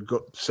be able to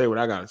go say what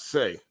I gotta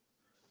say.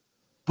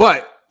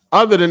 But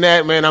other than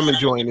that, man, I'm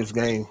enjoying this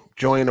game,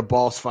 enjoying the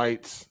boss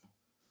fights.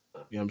 You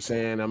know what I'm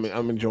saying?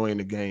 I'm enjoying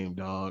the game,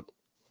 dog.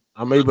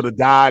 I'm able to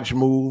dodge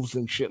moves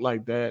and shit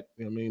like that.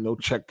 You know what I mean? No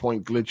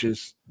checkpoint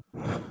glitches.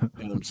 You know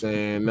what I'm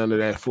saying? None of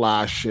that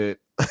fly shit.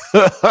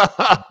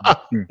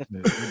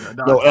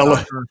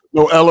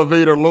 No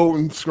elevator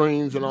loading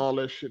screens and all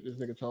that shit this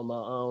nigga talking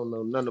about. I don't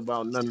know nothing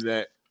about none of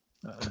that.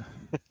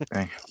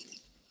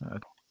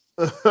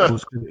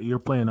 You're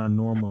playing on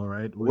normal,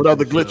 right? What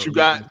other glitch you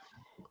got?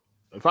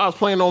 If I was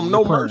playing on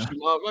No Mercy,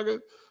 motherfucker,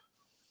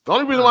 the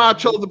only reason why I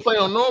chose to play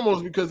on normal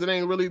is because it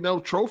ain't really no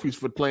trophies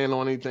for playing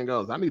on anything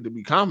else. I need to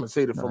be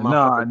compensated for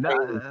my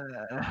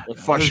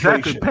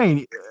frustration.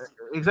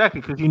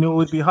 Exactly, because you knew it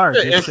would be hard.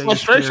 Yeah, and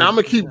frustration. I'm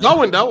gonna keep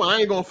going though. I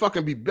ain't gonna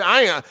fucking be.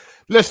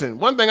 Listen.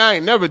 One thing I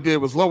ain't never did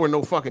was lower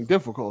no fucking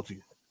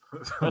difficulty.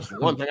 That's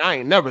one thing I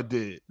ain't never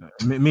did.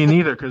 Me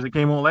neither, because the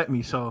game won't let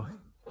me. So.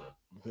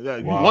 Yeah,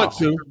 you want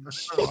to.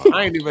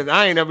 I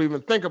ain't never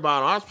even think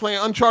about it. I was playing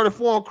Uncharted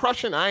 4 on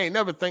Crushing. I ain't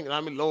never thinking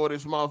lower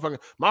this motherfucker.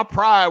 My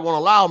pride won't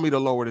allow me to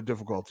lower the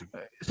difficulty.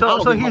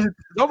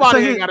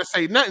 Nobody ain't gotta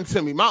say nothing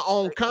to me. My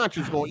own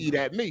conscience gonna eat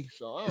at me.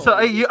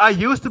 I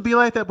used to be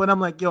like that, but I'm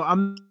like, yo,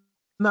 I'm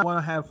not want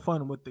to have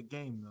fun with the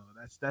game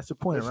though. That's the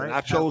point, right?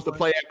 I chose to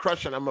play at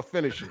Crushing. I'm gonna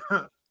finish it.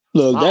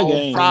 Look, my that own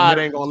game pride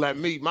ain't gonna let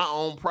me. My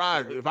own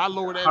pride. If I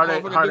lower that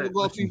motherfucking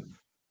difficulty,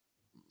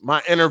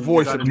 my inner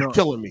voice would be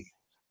killing me.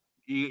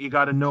 You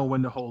got to know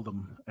when to hold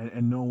them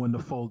and know when to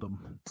fold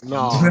them.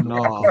 No.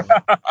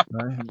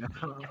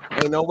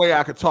 Ain't no way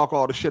I could talk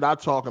all the shit I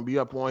talk and be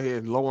up on here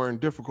and lowering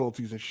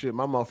difficulties and shit.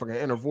 My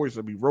motherfucking inner voice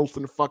would be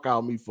roasting the fuck out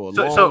of me for a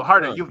long So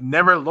Harder, you've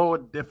never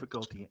lowered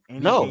difficulty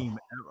in any game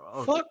ever?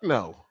 Okay. Fuck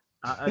no.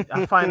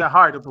 I find it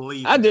hard to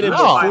believe. I did it. No,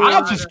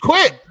 I just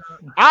quit.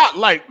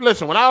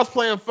 Listen, when I was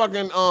playing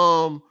fucking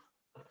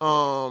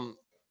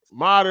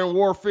Modern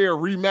Warfare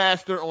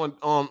Remaster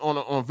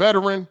on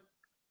Veteran.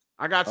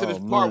 I got to this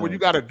part where you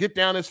got to get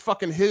down this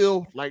fucking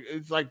hill, like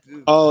it's like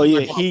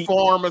Heat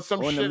farm or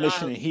some on shit. The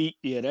mission Heat,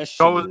 that shit.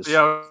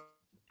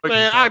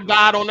 Man, I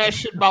died on that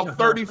shit about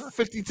 30,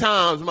 50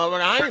 times,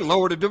 motherfucker. I ain't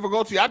lowered the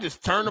difficulty. I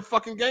just turn the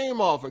fucking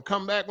game off and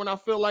come back when I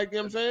feel like, you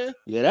know what I'm saying?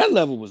 Yeah, that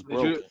level was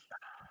broken.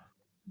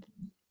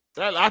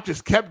 I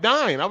just kept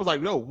dying. I was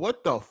like, yo,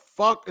 what the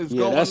fuck is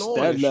going on?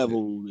 That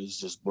level is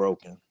just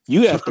broken.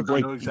 You have to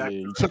break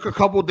exactly. Took a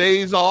couple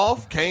days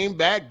off, came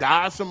back,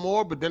 died some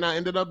more, but then I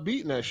ended up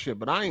beating that shit.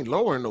 But I ain't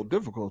lowering no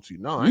difficulty.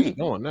 No, I ain't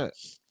doing that.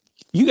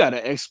 You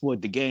gotta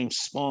exploit the game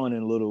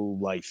spawning little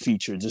like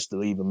feature just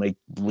to even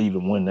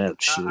win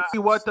that shit. See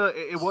what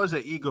it was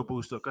an ego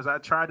booster because I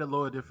tried to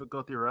lower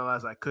difficulty,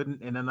 realized I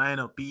couldn't, and then I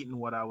ended up beating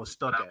what I was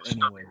stuck at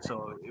anyway.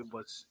 So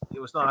it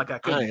was not like I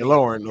couldn't. I ain't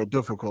lowering no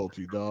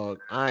difficulty, dog.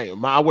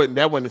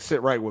 That wouldn't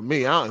sit right with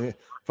me.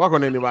 Fuck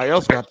on anybody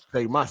else got to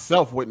say.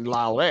 Myself wouldn't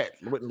allow that.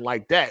 Wouldn't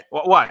like that.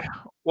 Why?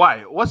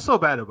 What's so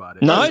bad about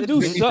it? No, it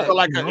do suck.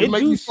 It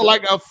make you feel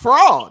like a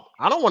fraud.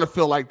 I don't want to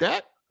feel like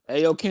that.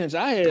 Hey, yo, Kench,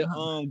 I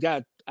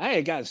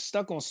had got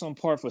stuck on some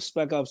part for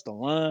Spec Ops: The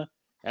Line,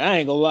 and I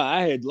ain't gonna lie,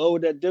 I had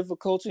lowered that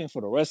difficulty, and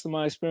for the rest of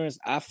my experience,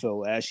 I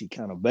felt actually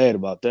kind of bad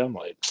about that. I'm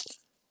like,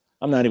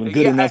 I'm not even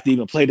good enough to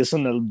even play this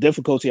on the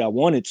difficulty I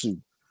wanted to.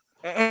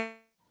 And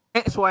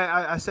that's why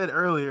I said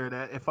earlier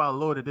that if I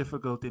lower the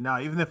difficulty now,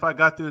 even if I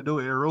got to do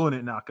it, it'll ruin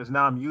it now because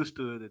now I'm used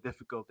to the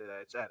difficulty that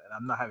it's at, and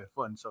I'm not having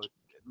fun. So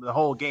the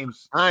whole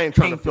game's. I ain't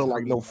trying to feel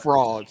like no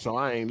fraud, so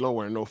I ain't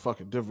lowering no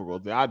fucking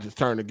difficulty. I just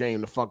turn the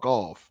game the fuck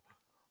off.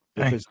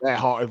 If it's that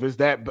hard,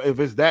 if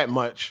it's that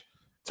much,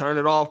 turn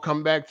it off,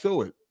 come back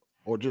to it,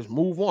 or just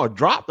move on.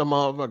 Drop the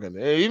motherfucker.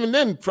 Even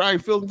then, probably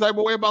feel some type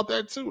of way about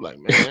that too. Like,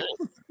 man,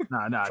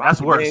 nah, that's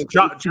worse.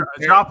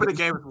 Dropping the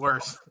game is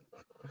worse.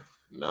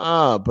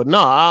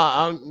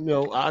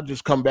 I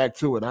just come back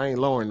to it. I ain't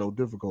lowering no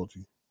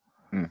difficulty.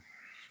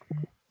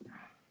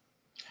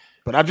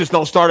 But I just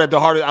don't start at the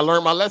hardest. I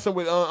learned my lesson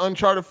with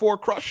Uncharted 4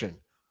 crushing.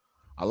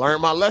 I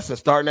learned my lesson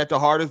starting at the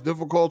hardest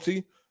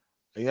difficulty.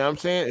 You know what I'm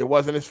saying? It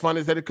wasn't as fun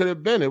as that it could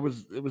have been. It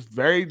was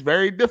very,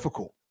 very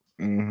difficult.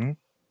 Mm-hmm.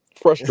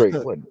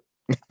 Frustrating, wasn't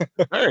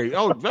it? Very,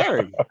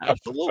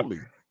 absolutely.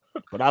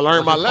 But I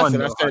learned my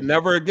lesson. I said,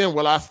 never again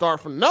will I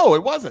start from. No,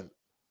 it wasn't.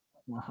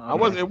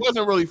 It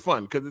wasn't really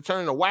fun because it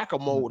turned into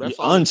whack-a-mole. That's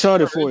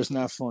Uncharted 4 is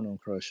not fun on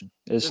crushing.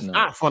 It's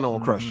not fun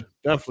on crushing.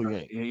 Definitely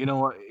ain't. You know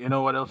what? You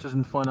know what else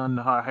isn't fun on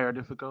the higher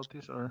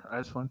difficulties or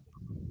as fun?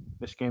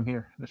 This game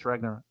here, this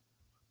Ragnarok.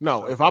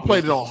 No, if I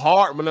played it on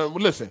hard, but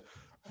listen.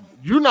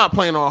 You're not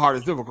playing on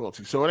hardest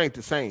difficulty, so it ain't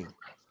the same.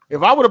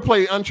 If I would have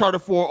played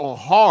Uncharted 4 on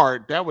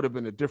hard, that would have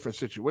been a different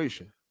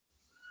situation.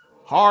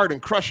 Hard and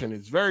crushing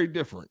is very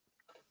different.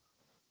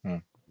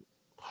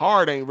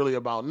 Hard ain't really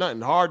about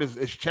nothing. Hard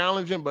is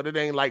challenging, but it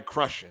ain't like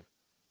crushing.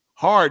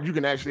 Hard, you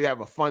can actually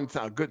have a fun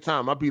time, a good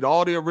time. I beat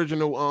all the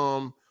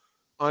original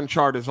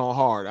Uncharted on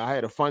hard. I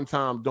had a fun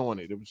time doing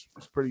it. It was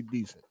pretty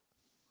decent.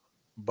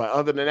 But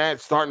other than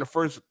that, starting the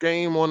first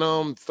game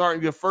on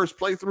starting your first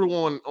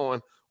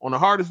playthrough on the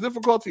hardest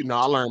difficulty, no,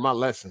 I learned my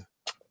lesson.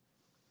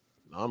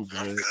 No, I'm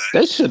good.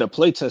 They should have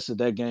play tested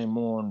that game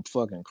more on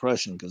fucking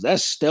crushing because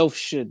that stealth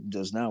shit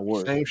does not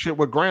work. Same shit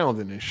with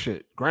grounded and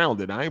shit.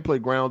 Grounded. I ain't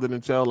played grounded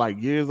until like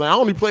years. I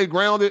only played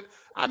grounded.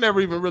 I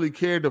never even really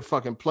cared to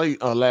fucking play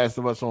Last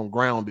of Us on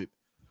grounded.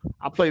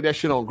 I played that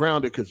shit on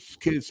grounded because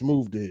Kid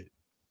Smooth did.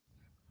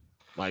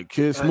 Like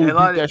Kid Smooth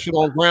beat that shit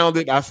on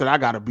grounded. I said I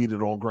gotta beat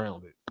it on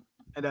grounded.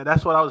 And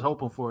that's what I was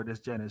hoping for this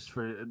gen is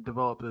for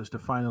developers to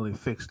finally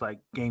fix like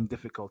game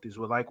difficulties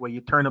with like when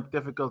you turn up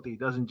difficulty, it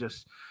doesn't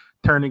just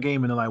turn the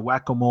game into like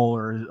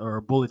whack-a-mole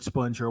or bullet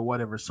sponge or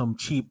whatever, some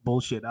cheap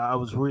bullshit. I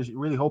was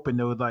really hoping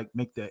they would like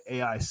make the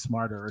AI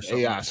smarter or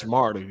something. AI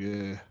smarter,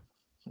 yeah.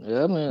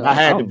 Yeah, man. I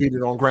had to beat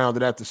it on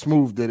grounded after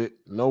Smooth did it.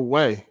 No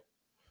way.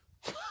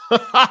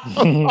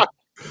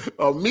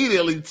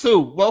 Immediately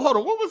too. Well, hold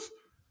on.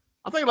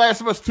 I think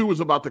Last of Us 2 was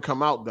about to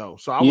come out though.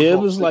 So it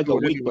was like a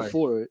week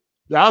before it.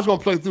 Yeah, I was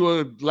gonna play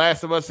through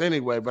Last of Us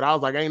anyway, but I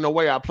was like, ain't no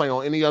way I play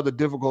on any other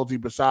difficulty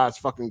besides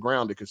fucking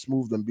grounded because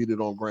Smooth done beat it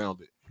on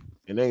grounded.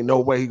 And ain't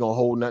no way he gonna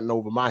hold nothing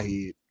over my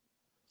head.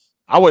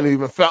 I wouldn't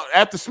even felt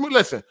after Smooth.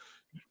 Listen,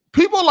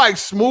 people like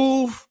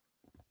Smooth.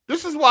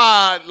 This is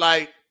why,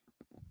 like,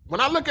 when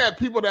I look at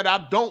people that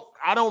I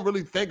don't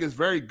really think is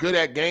very good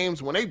at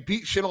games, when they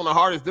beat shit on the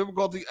hardest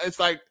difficulty, it's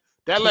like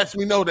that lets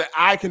me know that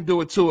I can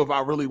do it too if I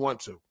really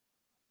want to. You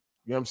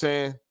know what I'm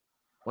saying?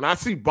 When I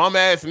see bum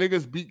ass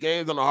niggas beat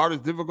games on the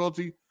hardest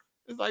difficulty,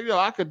 it's like, yo,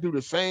 I could do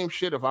the same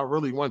shit if I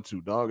really want to,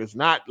 dog. It's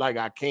not like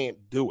I can't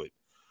do it.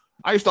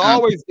 I used to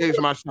always gauge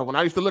myself when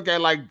I used to look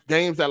at like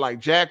games that like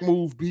Jack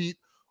Move beat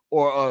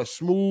or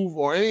Smooth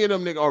or any of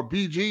them niggas or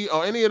BG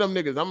or any of them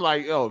niggas. I'm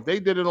like, yo, if they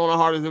did it on the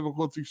hardest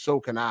difficulty,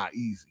 so can I.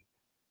 Easy.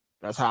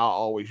 That's how I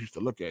always used to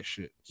look at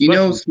shit.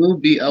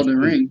 Smooth beat Elden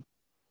Ring.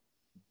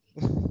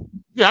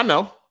 Yeah, I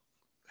know.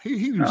 He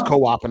used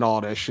co-op and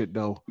all that shit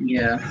though.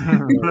 Yeah.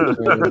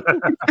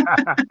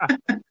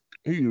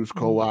 He used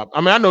co-op.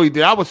 I mean, I know he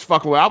did. I was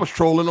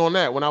trolling on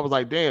that when I was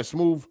like, damn,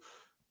 Smooth.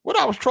 What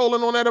I was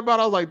trolling on that about,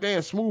 I was like,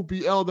 damn, Smooth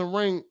beat Elden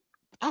Ring.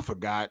 I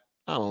forgot.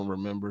 I don't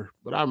remember.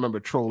 But I remember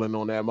trolling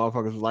on that.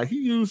 Motherfuckers was like, he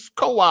used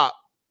co-op.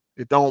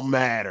 It don't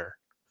matter.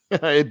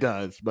 It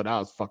does, but I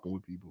was fucking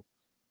with people.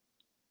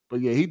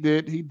 But yeah, he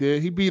did. He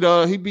beat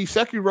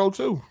Sekiro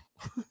too.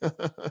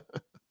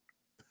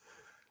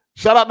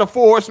 Shout out to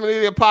Four Horsemen of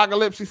the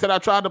Apocalypse. He said, I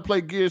tried to play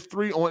Gears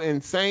 3 on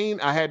Insane.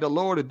 I had to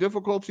lower the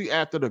difficulty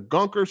after the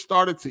gunker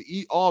started to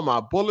eat all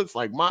my bullets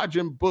like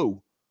Majin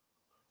Buu.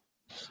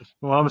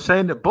 Well, I'm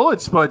saying the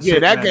bullet spud. Yeah,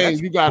 that game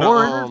you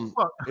gotta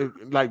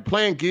like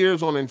playing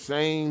Gears on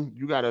Insane.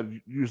 You gotta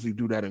usually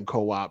do that in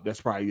co-op.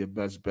 That's probably your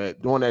best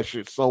bet. Doing that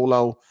shit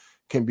solo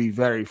can be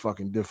very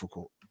fucking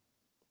difficult.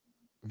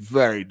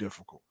 Very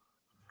difficult.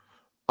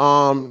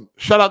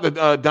 Shout out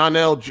to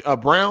Donnell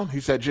Brown. He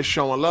said, "Just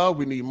showing love.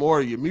 We need more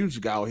of your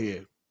music out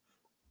here."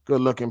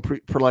 Good looking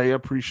player.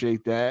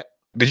 Appreciate that.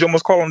 Did you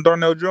almost call him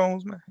Darnell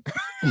Jones, man?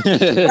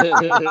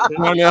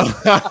 Darnell.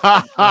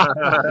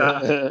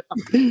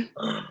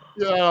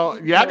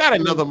 Yeah, I got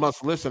another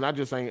must listen. I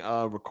just ain't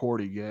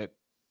recorded yet.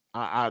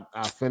 I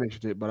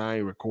finished it, but I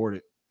ain't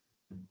recorded.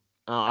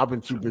 I've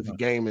been too busy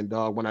gaming,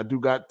 dog. When I do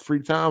got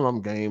free time,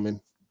 I'm gaming.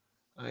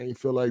 I ain't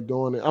feel like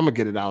doing it. I'm gonna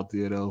get it out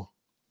there though.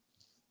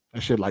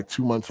 That shit like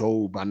 2 months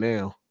old by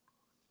now.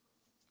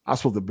 I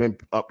supposed to been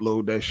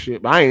upload that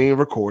shit, but I ain't even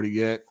recorded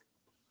yet.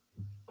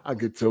 I'll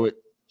get to it.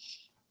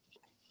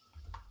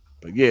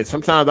 But yeah,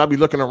 sometimes I'll be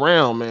looking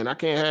around, man. I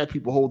can't have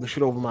people holding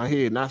shit over my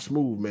head. Not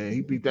Smooth, man. He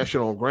beat that shit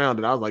on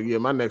Grounded. I was like, yeah,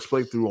 my next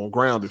playthrough on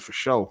Grounded for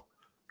sure.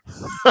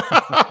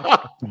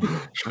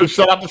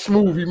 Shout out to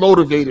Smooth. He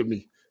motivated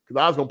me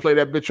because I was gonna play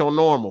that bitch on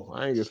normal.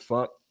 I ain't just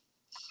fuck.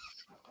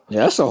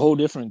 Yeah, that's a whole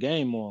different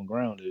game on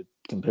Grounded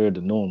compared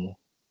to normal.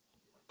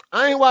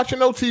 I ain't watching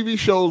no TV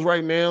shows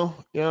right now.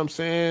 You know what I'm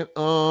saying?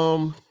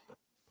 I'm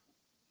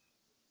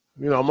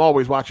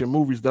always watching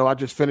movies though. I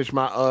just finished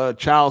my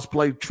Child's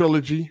Play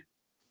trilogy.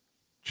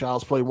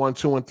 Child's Play 1,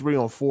 2, and 3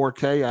 on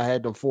 4K. I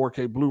had them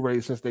 4K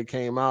Blu-rays since they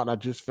came out, and I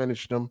just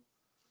finished them.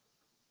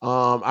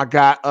 I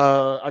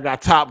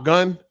got Top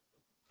Gun,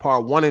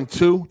 Part 1 and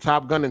 2,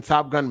 Top Gun and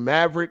Top Gun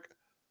Maverick.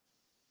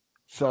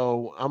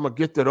 So I'm gonna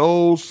get to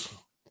those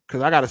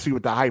because I got to see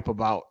what the hype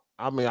about.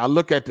 I mean, I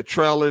look at the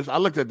trailers. I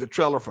looked at the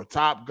trailer for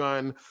Top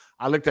Gun.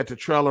 I looked at the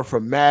trailer for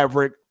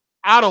Maverick.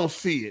 I don't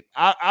see it.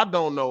 I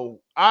don't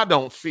know. I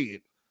don't see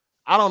it.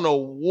 I don't know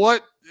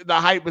what the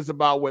hype is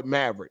about with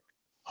Maverick.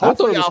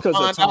 Hopefully I'll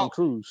find out.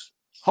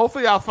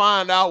 Hopefully I'll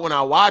find out when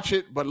I watch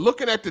it. But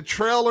looking at the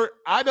trailer,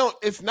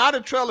 it's not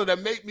a trailer that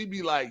make me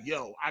be like,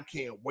 yo, I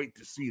can't wait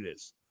to see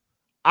this.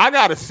 I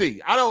gotta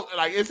see. I don't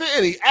like, is there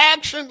any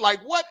action?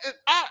 Like what?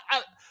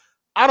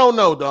 I don't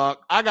know, dog.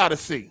 I gotta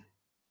see.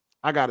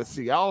 I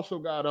also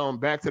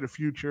got Back to the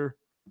Future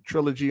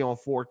trilogy on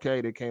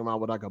 4K. They came out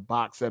with like a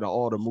box set of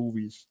all the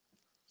movies.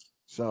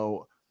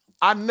 So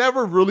I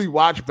never really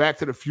watched Back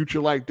to the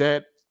Future like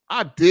that.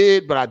 I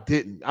did, but I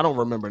didn't. I don't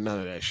remember none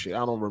of that shit.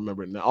 I don't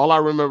remember none. All I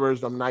remember is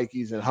them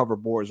Nikes and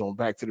hoverboards on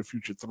Back to the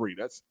Future 3.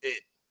 That's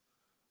it.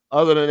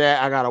 Other than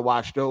that, I gotta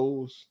watch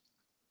those.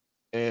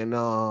 And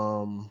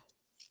I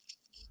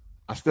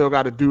still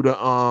got to do the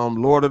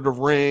Lord of the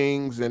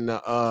Rings and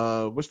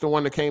the what's the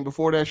one that came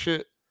before that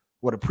shit?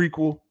 What, a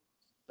prequel?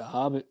 The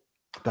Hobbit.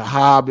 The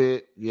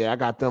Hobbit. Yeah, I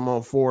got them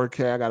on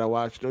 4K. I gotta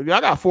watch those. Yeah,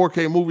 I got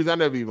 4K movies I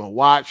never even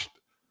watched.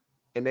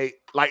 And they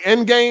like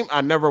Endgame. I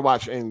never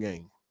watched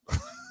Endgame.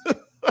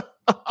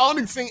 I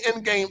only seen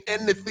Endgame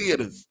in the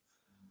theaters.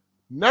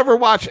 Never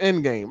watched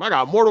Endgame. I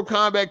got Mortal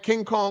Kombat,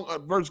 King Kong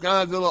versus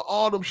Godzilla,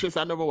 all them shits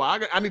I never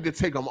watched. I need to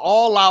take them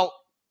all out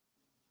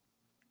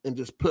and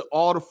just put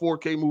all the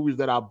 4K movies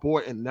that I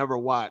bought and never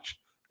watched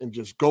and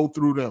just go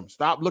through them.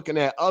 Stop looking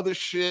at other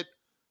shit.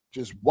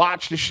 Just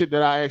watch the shit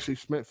that I actually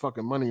spent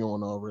fucking money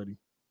on already.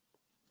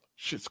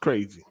 Shit's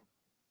crazy.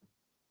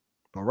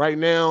 But right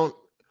now,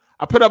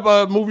 I put up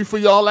a movie for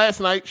y'all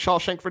last night,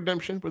 Shawshank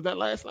Redemption. Was that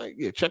last night?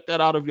 Yeah, check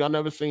that out if y'all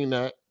never seen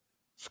that.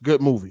 It's a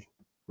good movie.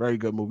 Very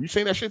good movie. You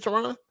seen that shit,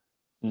 Teron?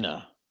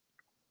 No.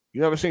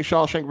 You never seen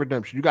Shawshank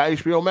Redemption? You got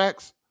HBO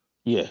Max?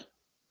 Yeah.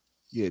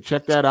 Yeah,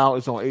 check that out.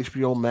 It's on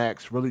HBO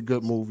Max. Really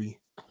good movie.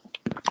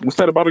 What's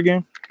that about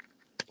again?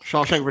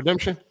 Shawshank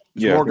Redemption.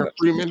 It's Yeah. Morgan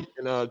Freeman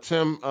and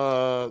Tim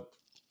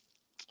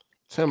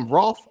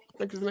Roth, I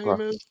think his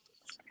name is.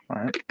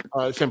 All right.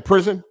 It's in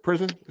prison.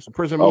 It's a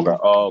prison movie. Okay.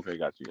 Oh, okay.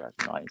 Got you. No,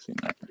 I ain't seen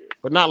that.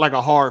 But not like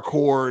a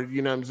hardcore,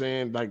 you know what I'm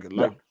saying?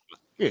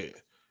 Yeah.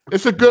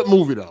 It's a good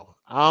movie though.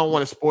 I don't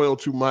want to spoil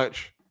too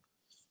much.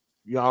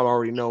 Y'all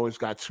already know it's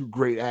got two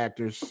great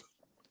actors.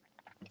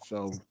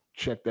 So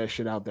check that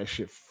shit out. That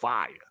shit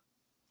fire.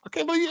 I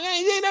can't believe you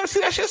ain't never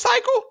seen that shit,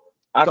 Cycle?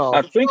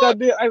 I think I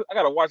did. I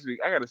gotta watch it.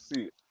 I gotta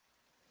see it.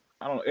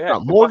 I don't know. It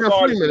had Morgan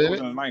Freeman in it.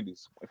 In the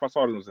 90s. If I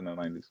saw it was in the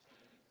 90s.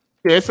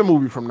 Yeah, it's a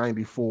movie from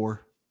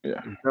 94.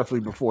 Yeah. Definitely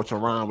before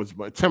Teron was,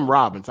 but Tim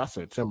Robbins. I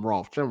said Tim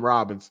Roth. Tim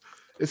Robbins.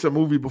 It's a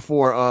movie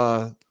before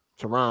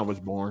Teron was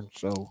born.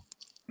 So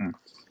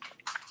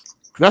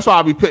that's why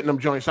I be putting them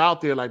joints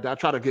out there like that. I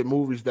try to get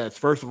movies that's,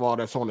 first of all,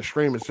 that's on the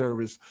streaming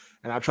service,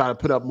 and I try to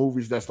put up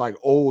movies that's like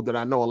old that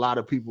I know a lot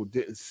of people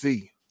didn't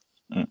see.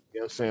 You know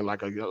what I'm saying?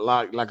 Like a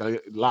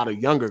lot of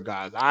younger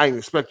guys. I ain't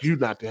expect you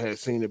not to have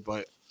seen it,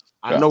 but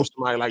I know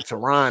somebody like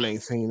Teron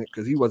ain't seen it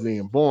because he wasn't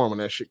even born when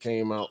that shit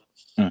came out.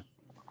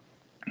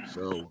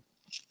 So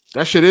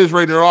that shit is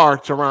rated R.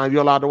 Teron,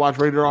 you allowed to watch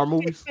rated R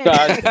movies? Saying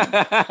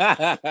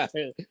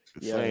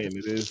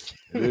it is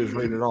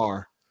rated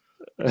R.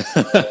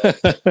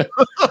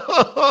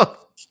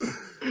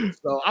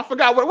 So I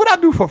forgot what I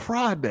do for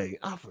Friday.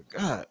 I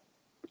forgot.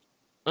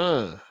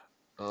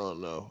 I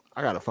don't know.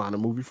 I gotta find a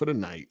movie for the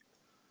night.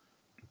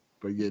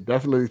 But yeah,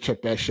 definitely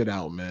check that shit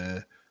out,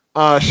 man.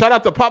 Shout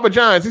out to Papa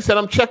John's. He said,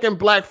 I'm checking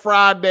Black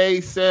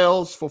Friday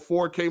sales for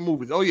 4K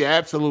movies. Oh, yeah,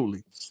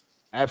 absolutely.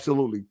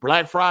 Absolutely.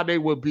 Black Friday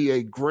would be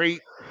a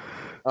great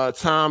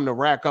time to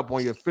rack up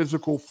on your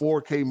physical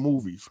 4K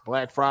movies.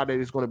 Black Friday,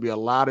 there's going to be a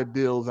lot of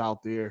deals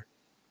out there.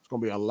 There's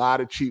going to be a lot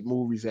of cheap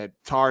movies at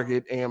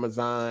Target,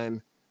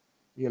 Amazon,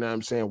 you know what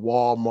I'm saying,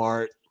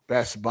 Walmart,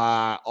 Best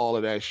Buy, all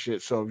of that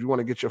shit. So if you want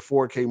to get your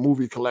 4K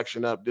movie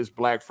collection up, this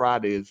Black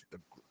Friday is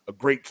a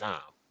great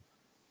time.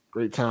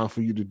 Great time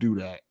for you to do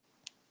that.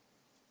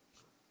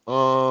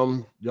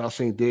 Y'all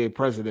seen Dead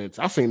Presidents?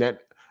 I seen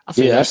that. I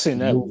seen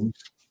that movie.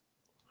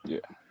 Yeah.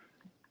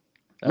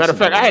 Matter of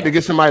fact, I had to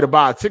get somebody to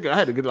buy a ticket. I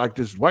had to get like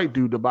this white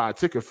dude to buy a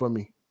ticket for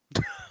me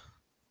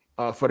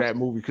for that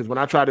movie. Because when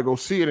I tried to go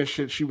see it and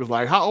shit, she was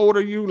like, "How old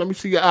are you? Let me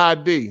see your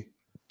ID."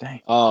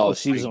 Dang. Oh,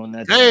 she was on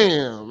that.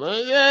 Damn,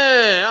 man.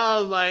 Yeah. I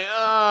was like,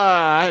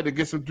 I had to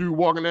get some dude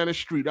walking down the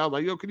street. I was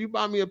like, yo, can you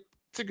buy me a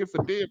ticket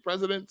for Dead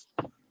Presidents?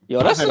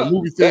 Yo, that's a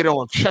movie theater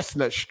on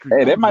Chestnut Street.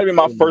 Hey, that might be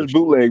my first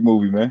bootleg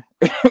movie, man.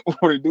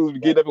 Where the dudes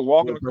get up and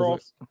walking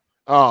across.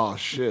 Oh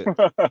shit.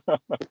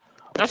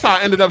 That's how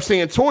I ended up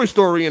seeing Toy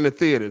Story in the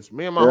theaters.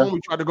 Me and my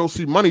homie tried to go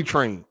see Money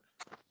Train.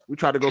 We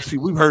tried to go see.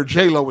 We heard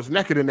J-Lo was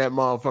naked in that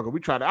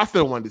motherfucker. I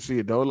still wanted to see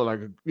it though. It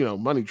looked like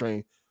Money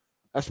Train.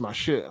 That's my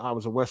shit. I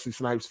was a Wesley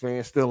Snipes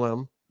fan, still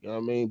am. You know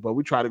what I mean? But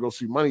we tried to go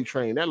see Money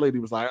Train. That lady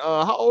was like,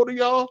 how old are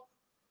y'all?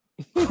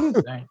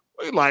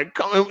 We like,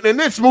 in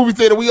this movie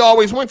theater we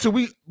always went to,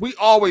 we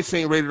always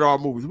seen rated R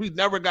movies. We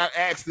never got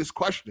asked this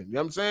question. You know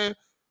what I'm saying?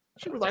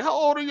 She was like, how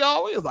old are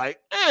y'all? We was like,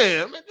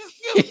 damn, man,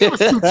 just give us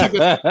 2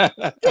 tickets.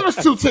 Give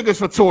us 2 tickets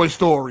for Toy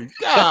Story.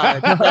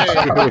 God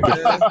damn,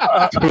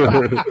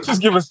 man.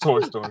 Just give us Toy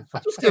Story.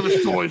 Just give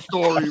us Toy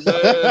Story,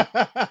 man.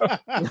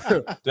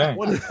 Dang.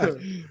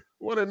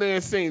 What a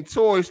man seen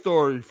Toy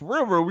Story. For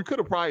River, we could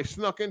have probably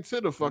snuck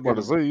into the fucking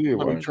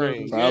Money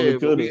Train. Yeah,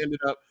 but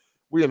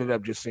we ended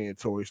up just seeing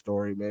Toy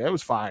Story, man. It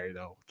was fire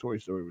though. Toy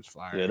Story was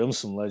fire. Yeah, them was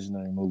some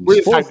legendary movies. We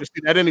excited to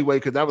see that anyway,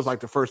 because that was like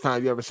the first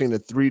time you ever seen a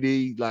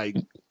 3D, like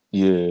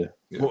a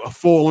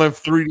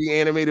full-length 3D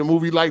animated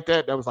movie like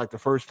that. That was like the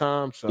first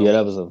time. So yeah,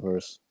 that was the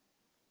first.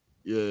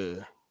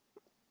 Yeah.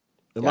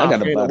 I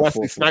got a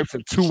Wesley Snipes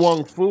and Tu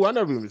Wong Fu. I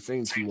never even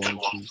seen Tu Wong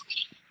Fu.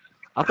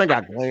 I think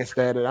I glanced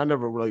at it. I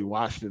never really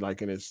watched it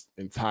like in its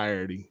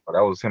entirety. Oh,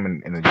 that was him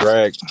in the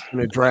drag. In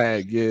the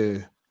drag, yeah.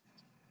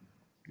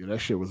 Yeah, that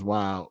shit was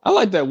wild. I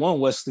like that one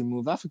Wesley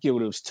movie. I forget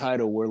what it was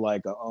titled, where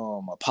like a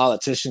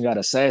politician got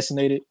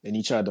assassinated and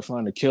he tried to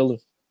find the killer.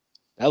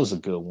 That was a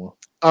good one.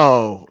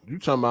 Oh, you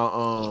talking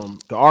about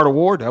The Art of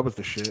War? That was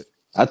the shit.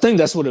 I think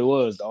that's what it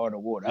was, The Art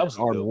of War. That was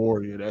Art of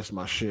War. Yeah, that's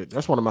my shit.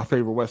 That's one of my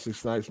favorite Wesley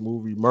Snipes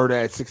movie. Murder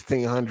at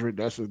 1600.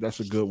 That's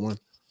a good one.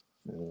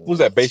 Who was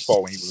that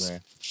baseball when he was in?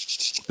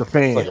 The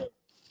Fan.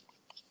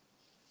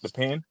 The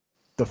Pen?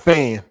 The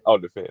Fan. Oh,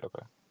 The Fan.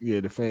 Okay.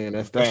 Yeah, The Fan.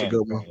 That's a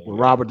good one. With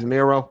Robert De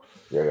Niro.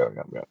 Yeah.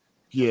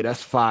 Yeah,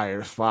 that's fire.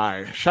 That's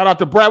fire. Shout out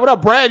to Brad. What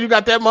up, Brad? You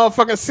got that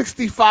motherfucking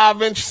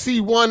 65-inch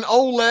C1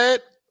 OLED.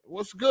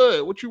 What's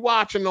good? What you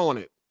watching on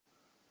it?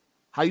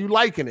 How you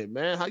liking it,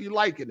 man? How you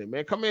liking it,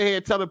 man? Come in here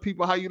and tell the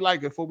people how you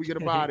like it before we get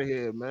up out of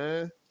here,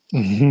 man.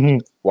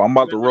 Well, I'm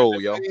about to roll,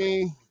 yo.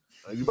 You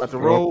about to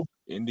roll?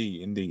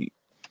 Indeed.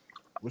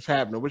 What's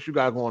happening? What you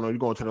got going on? You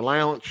going to the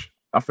lounge?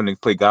 I'm finna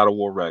play God of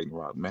War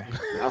Ragnarok, man.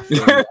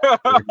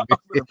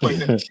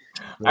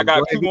 I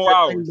got 2 more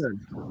hours.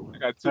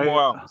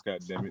 God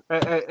damn it.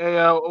 Hey,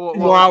 2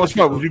 more hours.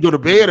 What? Would you go to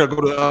bed or go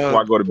to?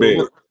 Before I go to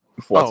bed.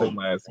 Before I take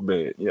my ass to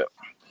bed. Yep.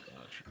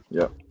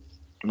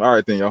 All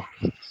right, then, y'all.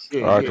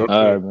 All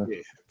right, man.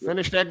 Yeah.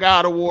 Finish that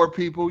God of War,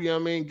 people. You know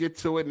what I mean? Get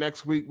to it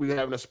next week. We're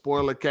having a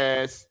spoiler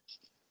cast.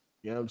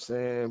 You know what I'm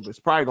saying? But it's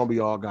probably gonna be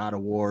all God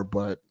of War,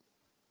 but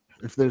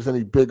if there's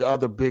any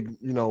other big,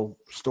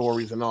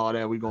 stories and all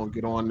that, we're gonna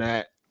get on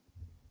that.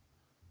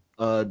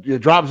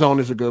 Drop Zone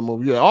is a good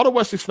movie. Yeah, all the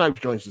Wesley Snipes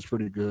joints is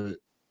pretty good.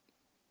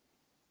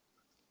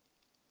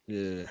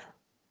 Yeah.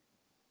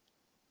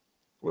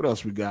 What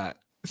else we got?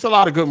 It's a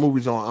lot of good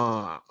movies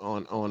on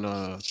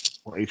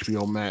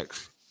HBO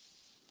Max.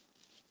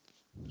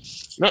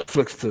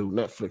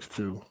 Netflix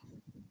too.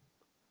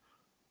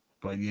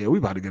 But yeah, we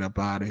about to get up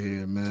out of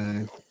here,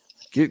 man.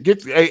 Hey,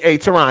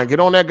 Teron, get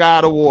on that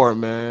God of War,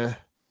 man.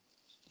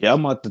 Yeah,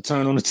 I'm about to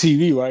turn on the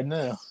TV right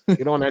now.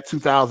 Get on that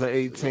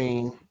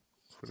 2018.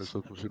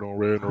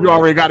 You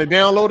already got it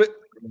downloaded?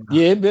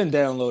 Yeah, it been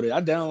downloaded.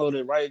 I downloaded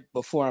it right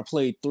before I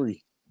played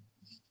 3.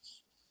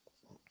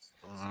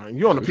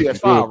 You on the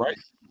PS5, right?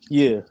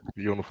 Yeah.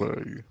 You on the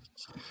 5, yeah.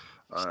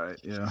 All right,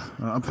 yeah.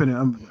 I'm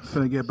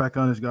finna get back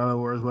on this God of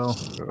War as well.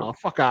 Oh,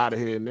 fuck out of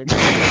here, nigga.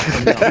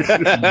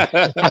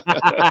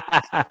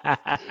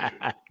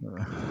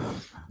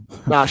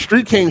 Nah,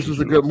 Street Kings was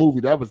a good movie.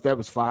 That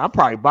was fine. I'm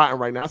probably botting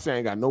right now. I say I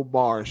ain't got no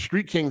bars.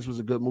 Street Kings was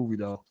a good movie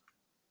though.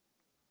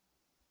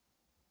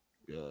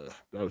 Yeah,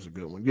 that was a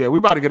good one. Yeah, we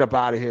about to get up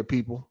out of here,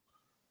 people.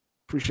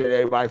 Appreciate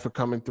everybody for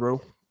coming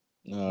through.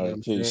 All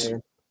right, peace.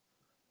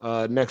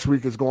 Next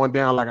week is going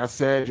down. Like I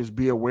said, just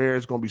be aware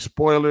it's going to be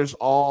spoilers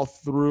all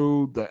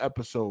through the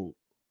episode.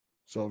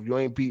 So if you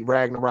ain't beat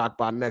Ragnarok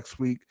by next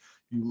week,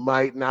 you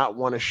might not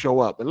want to show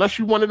up. Unless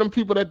you're one of them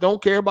people that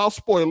don't care about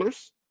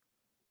spoilers.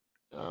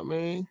 I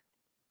mean,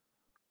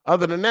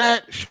 other than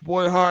that, it's your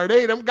boy Hard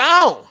 8, I'm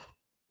gone.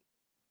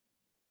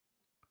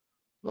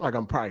 Look like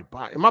I'm probably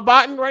botting. Am I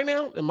botting right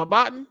now? Am I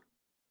botting?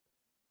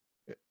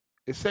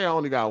 It say I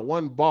only got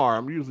one bar.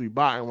 I'm usually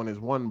botting when it's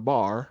one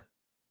bar.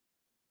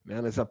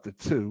 Now it's up to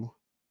 2.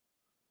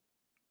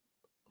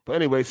 But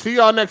anyway, see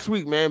y'all next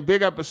week, man.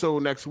 Big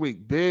episode next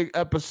week. Big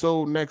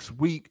episode next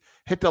week.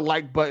 Hit the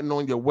like button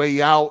on your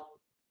way out.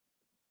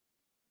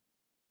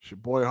 It's your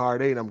boy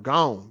Hard 8. I'm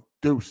gone.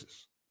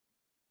 Deuces.